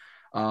believe.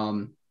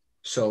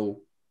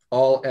 So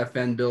all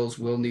FN bills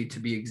will need to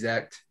be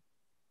exec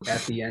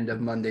at the end of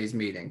Monday's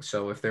meeting.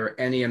 So if there are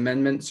any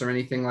amendments or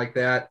anything like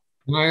that.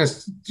 Can I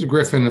ask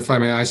Griffin, if I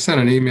may, I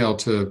sent an email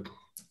to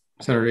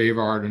Senator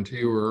Avard and to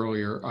you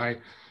earlier.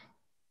 I'm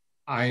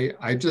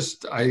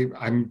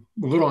a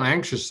little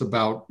anxious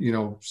about,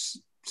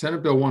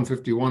 Senate Bill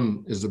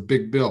 151 is a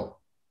big bill,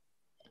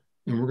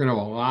 and we're going to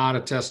have a lot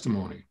of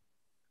testimony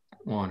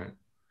on it.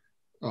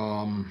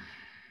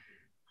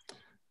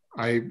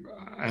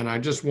 I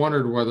just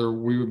wondered whether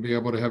we would be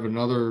able to have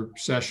another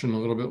session a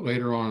little bit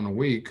later on in the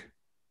week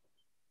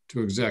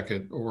to exec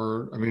it, but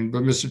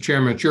Mr.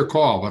 Chairman, it's your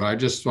call, but I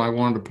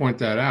wanted to point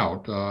that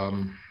out.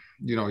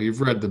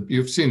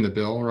 You've seen the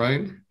bill,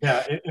 right?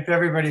 Yeah, if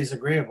everybody's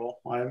agreeable,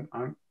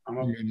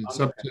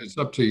 it's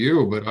up to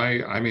you, but I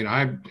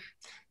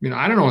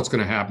don't know what's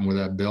going to happen with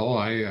that bill.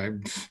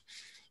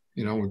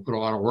 We put a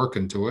lot of work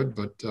into it,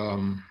 but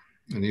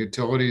and the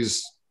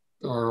utilities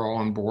are all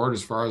on board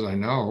as far as I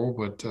know,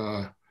 but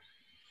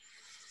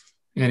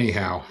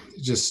anyhow,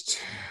 it's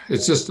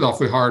just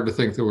awfully hard to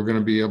think that we're going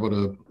to be able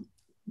to,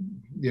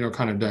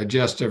 kind of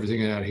digest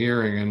everything in that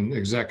hearing and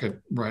exec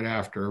it right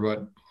after,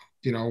 but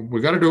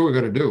we got to do what we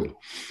got to do.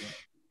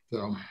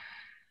 So.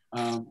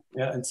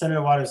 Yeah, and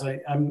Senator Waters,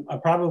 I'm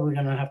probably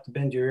going to have to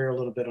bend your ear a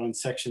little bit on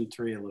Section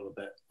 3 a little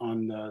bit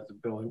on the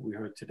bill that we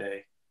heard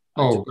today.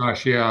 Oh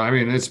gosh, yeah.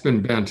 It's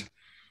been bent.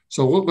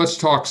 So let's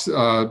talk,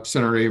 Senator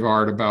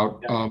Avard,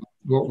 about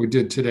what we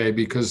did today,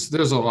 because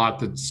there's a lot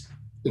that's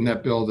in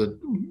that bill that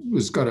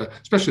was going to,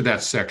 especially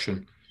that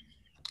section.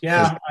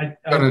 Yeah,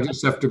 going to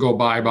just have to go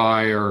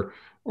bye-bye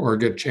or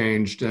get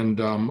changed, and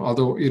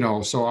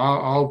so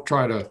I'll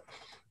try to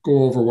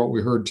go over what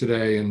we heard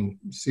today and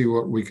see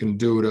what we can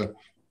do to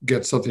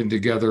get something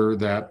together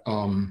that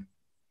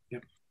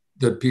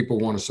that people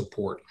want to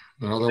support.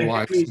 And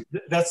otherwise,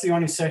 that's the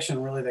only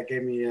section really that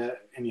gave me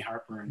any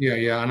heartburn.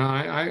 Yeah, and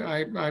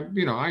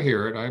I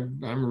hear it.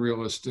 I'm a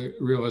realist,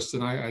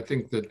 and I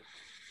think that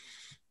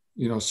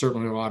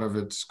certainly a lot of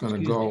it's going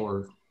to go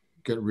or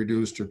get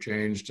reduced or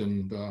changed,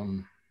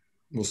 and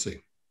we'll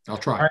see. I'll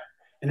try. All right.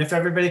 And if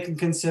everybody can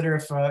consider,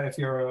 if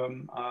you're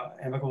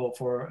amicable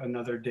for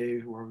another day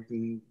where we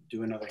can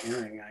do another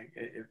hearing,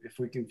 if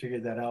we can figure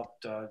that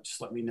out,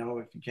 just let me know.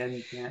 If you can,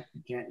 you can't,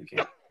 you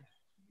can't.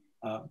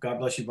 God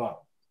bless you,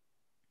 Bob.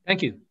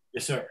 Thank you.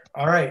 Yes, sir.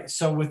 All right.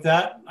 So with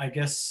that, I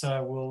guess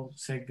we'll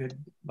say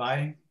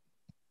goodbye,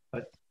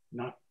 but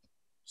not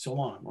so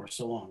long, or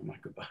so long,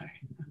 not goodbye.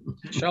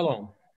 Shalom.